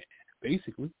over again,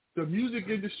 basically. The music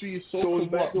industry is so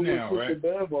corrupt now, right?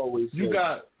 You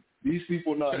got these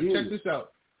people not here. Check this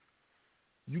out.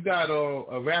 You got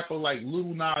a rapper like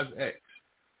Lil Nas X.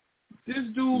 This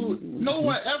dude, no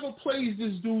one ever plays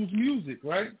this dude's music,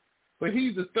 right? But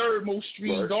he's the third most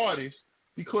streamed artist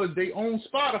because they own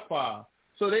Spotify.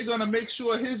 So they're going to make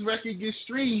sure his record gets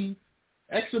streamed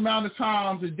X amount of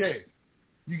times a day.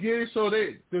 You get it? So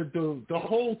the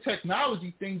whole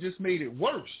technology thing just made it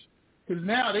worse. Because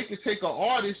now they could take an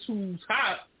artist who's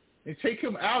hot and take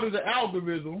him out of the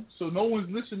algorithm so no one's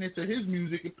listening to his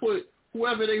music and put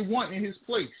whoever they want in his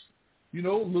place. You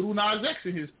know, Lil Nas X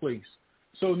in his place.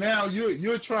 So now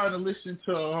you're trying to listen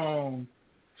to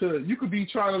you could be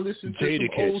trying to listen to some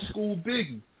old school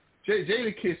Biggie,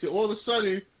 Jadakiss, and all of a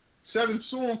sudden 7th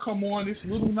Song come on, this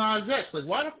Lil Nas X. Like,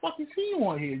 why the fuck is he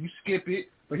on here? You skip it,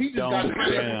 but he just got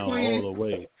credit for playing. All the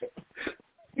way.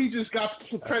 He just got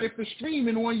credit for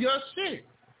streaming on your shit.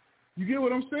 You get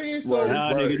what I'm saying? Well,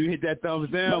 nigga, you hit that thumbs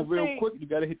down real quick. You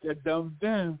gotta hit that thumbs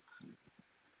down.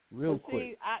 Real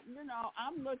quick.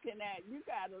 I'm looking at, you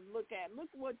got to look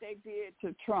what they did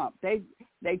to Trump. They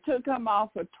took him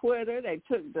off of Twitter. They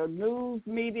took the news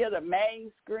media, the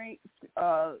mainstream.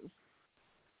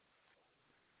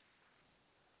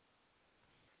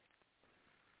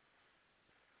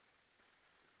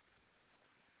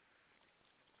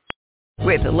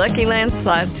 With the Lucky Land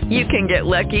Slots, you can get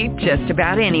lucky just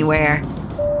about anywhere.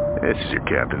 This is your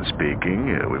captain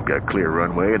speaking. We've got clear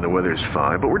runway and the weather's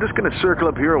fine, but we're just going to circle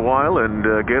up here a while and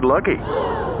get lucky.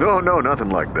 No,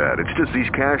 nothing like that. It's just these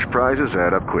cash prizes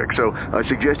add up quick. So I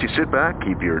suggest you sit back,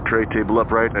 keep your tray table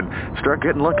upright, and start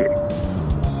getting lucky.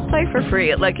 Play for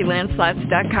free at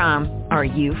LuckyLandSlots.com. Are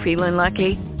you feeling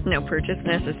lucky? No purchase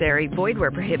necessary. Void where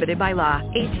prohibited by law.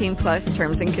 18+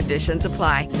 terms and conditions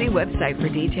apply. See website for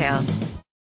details.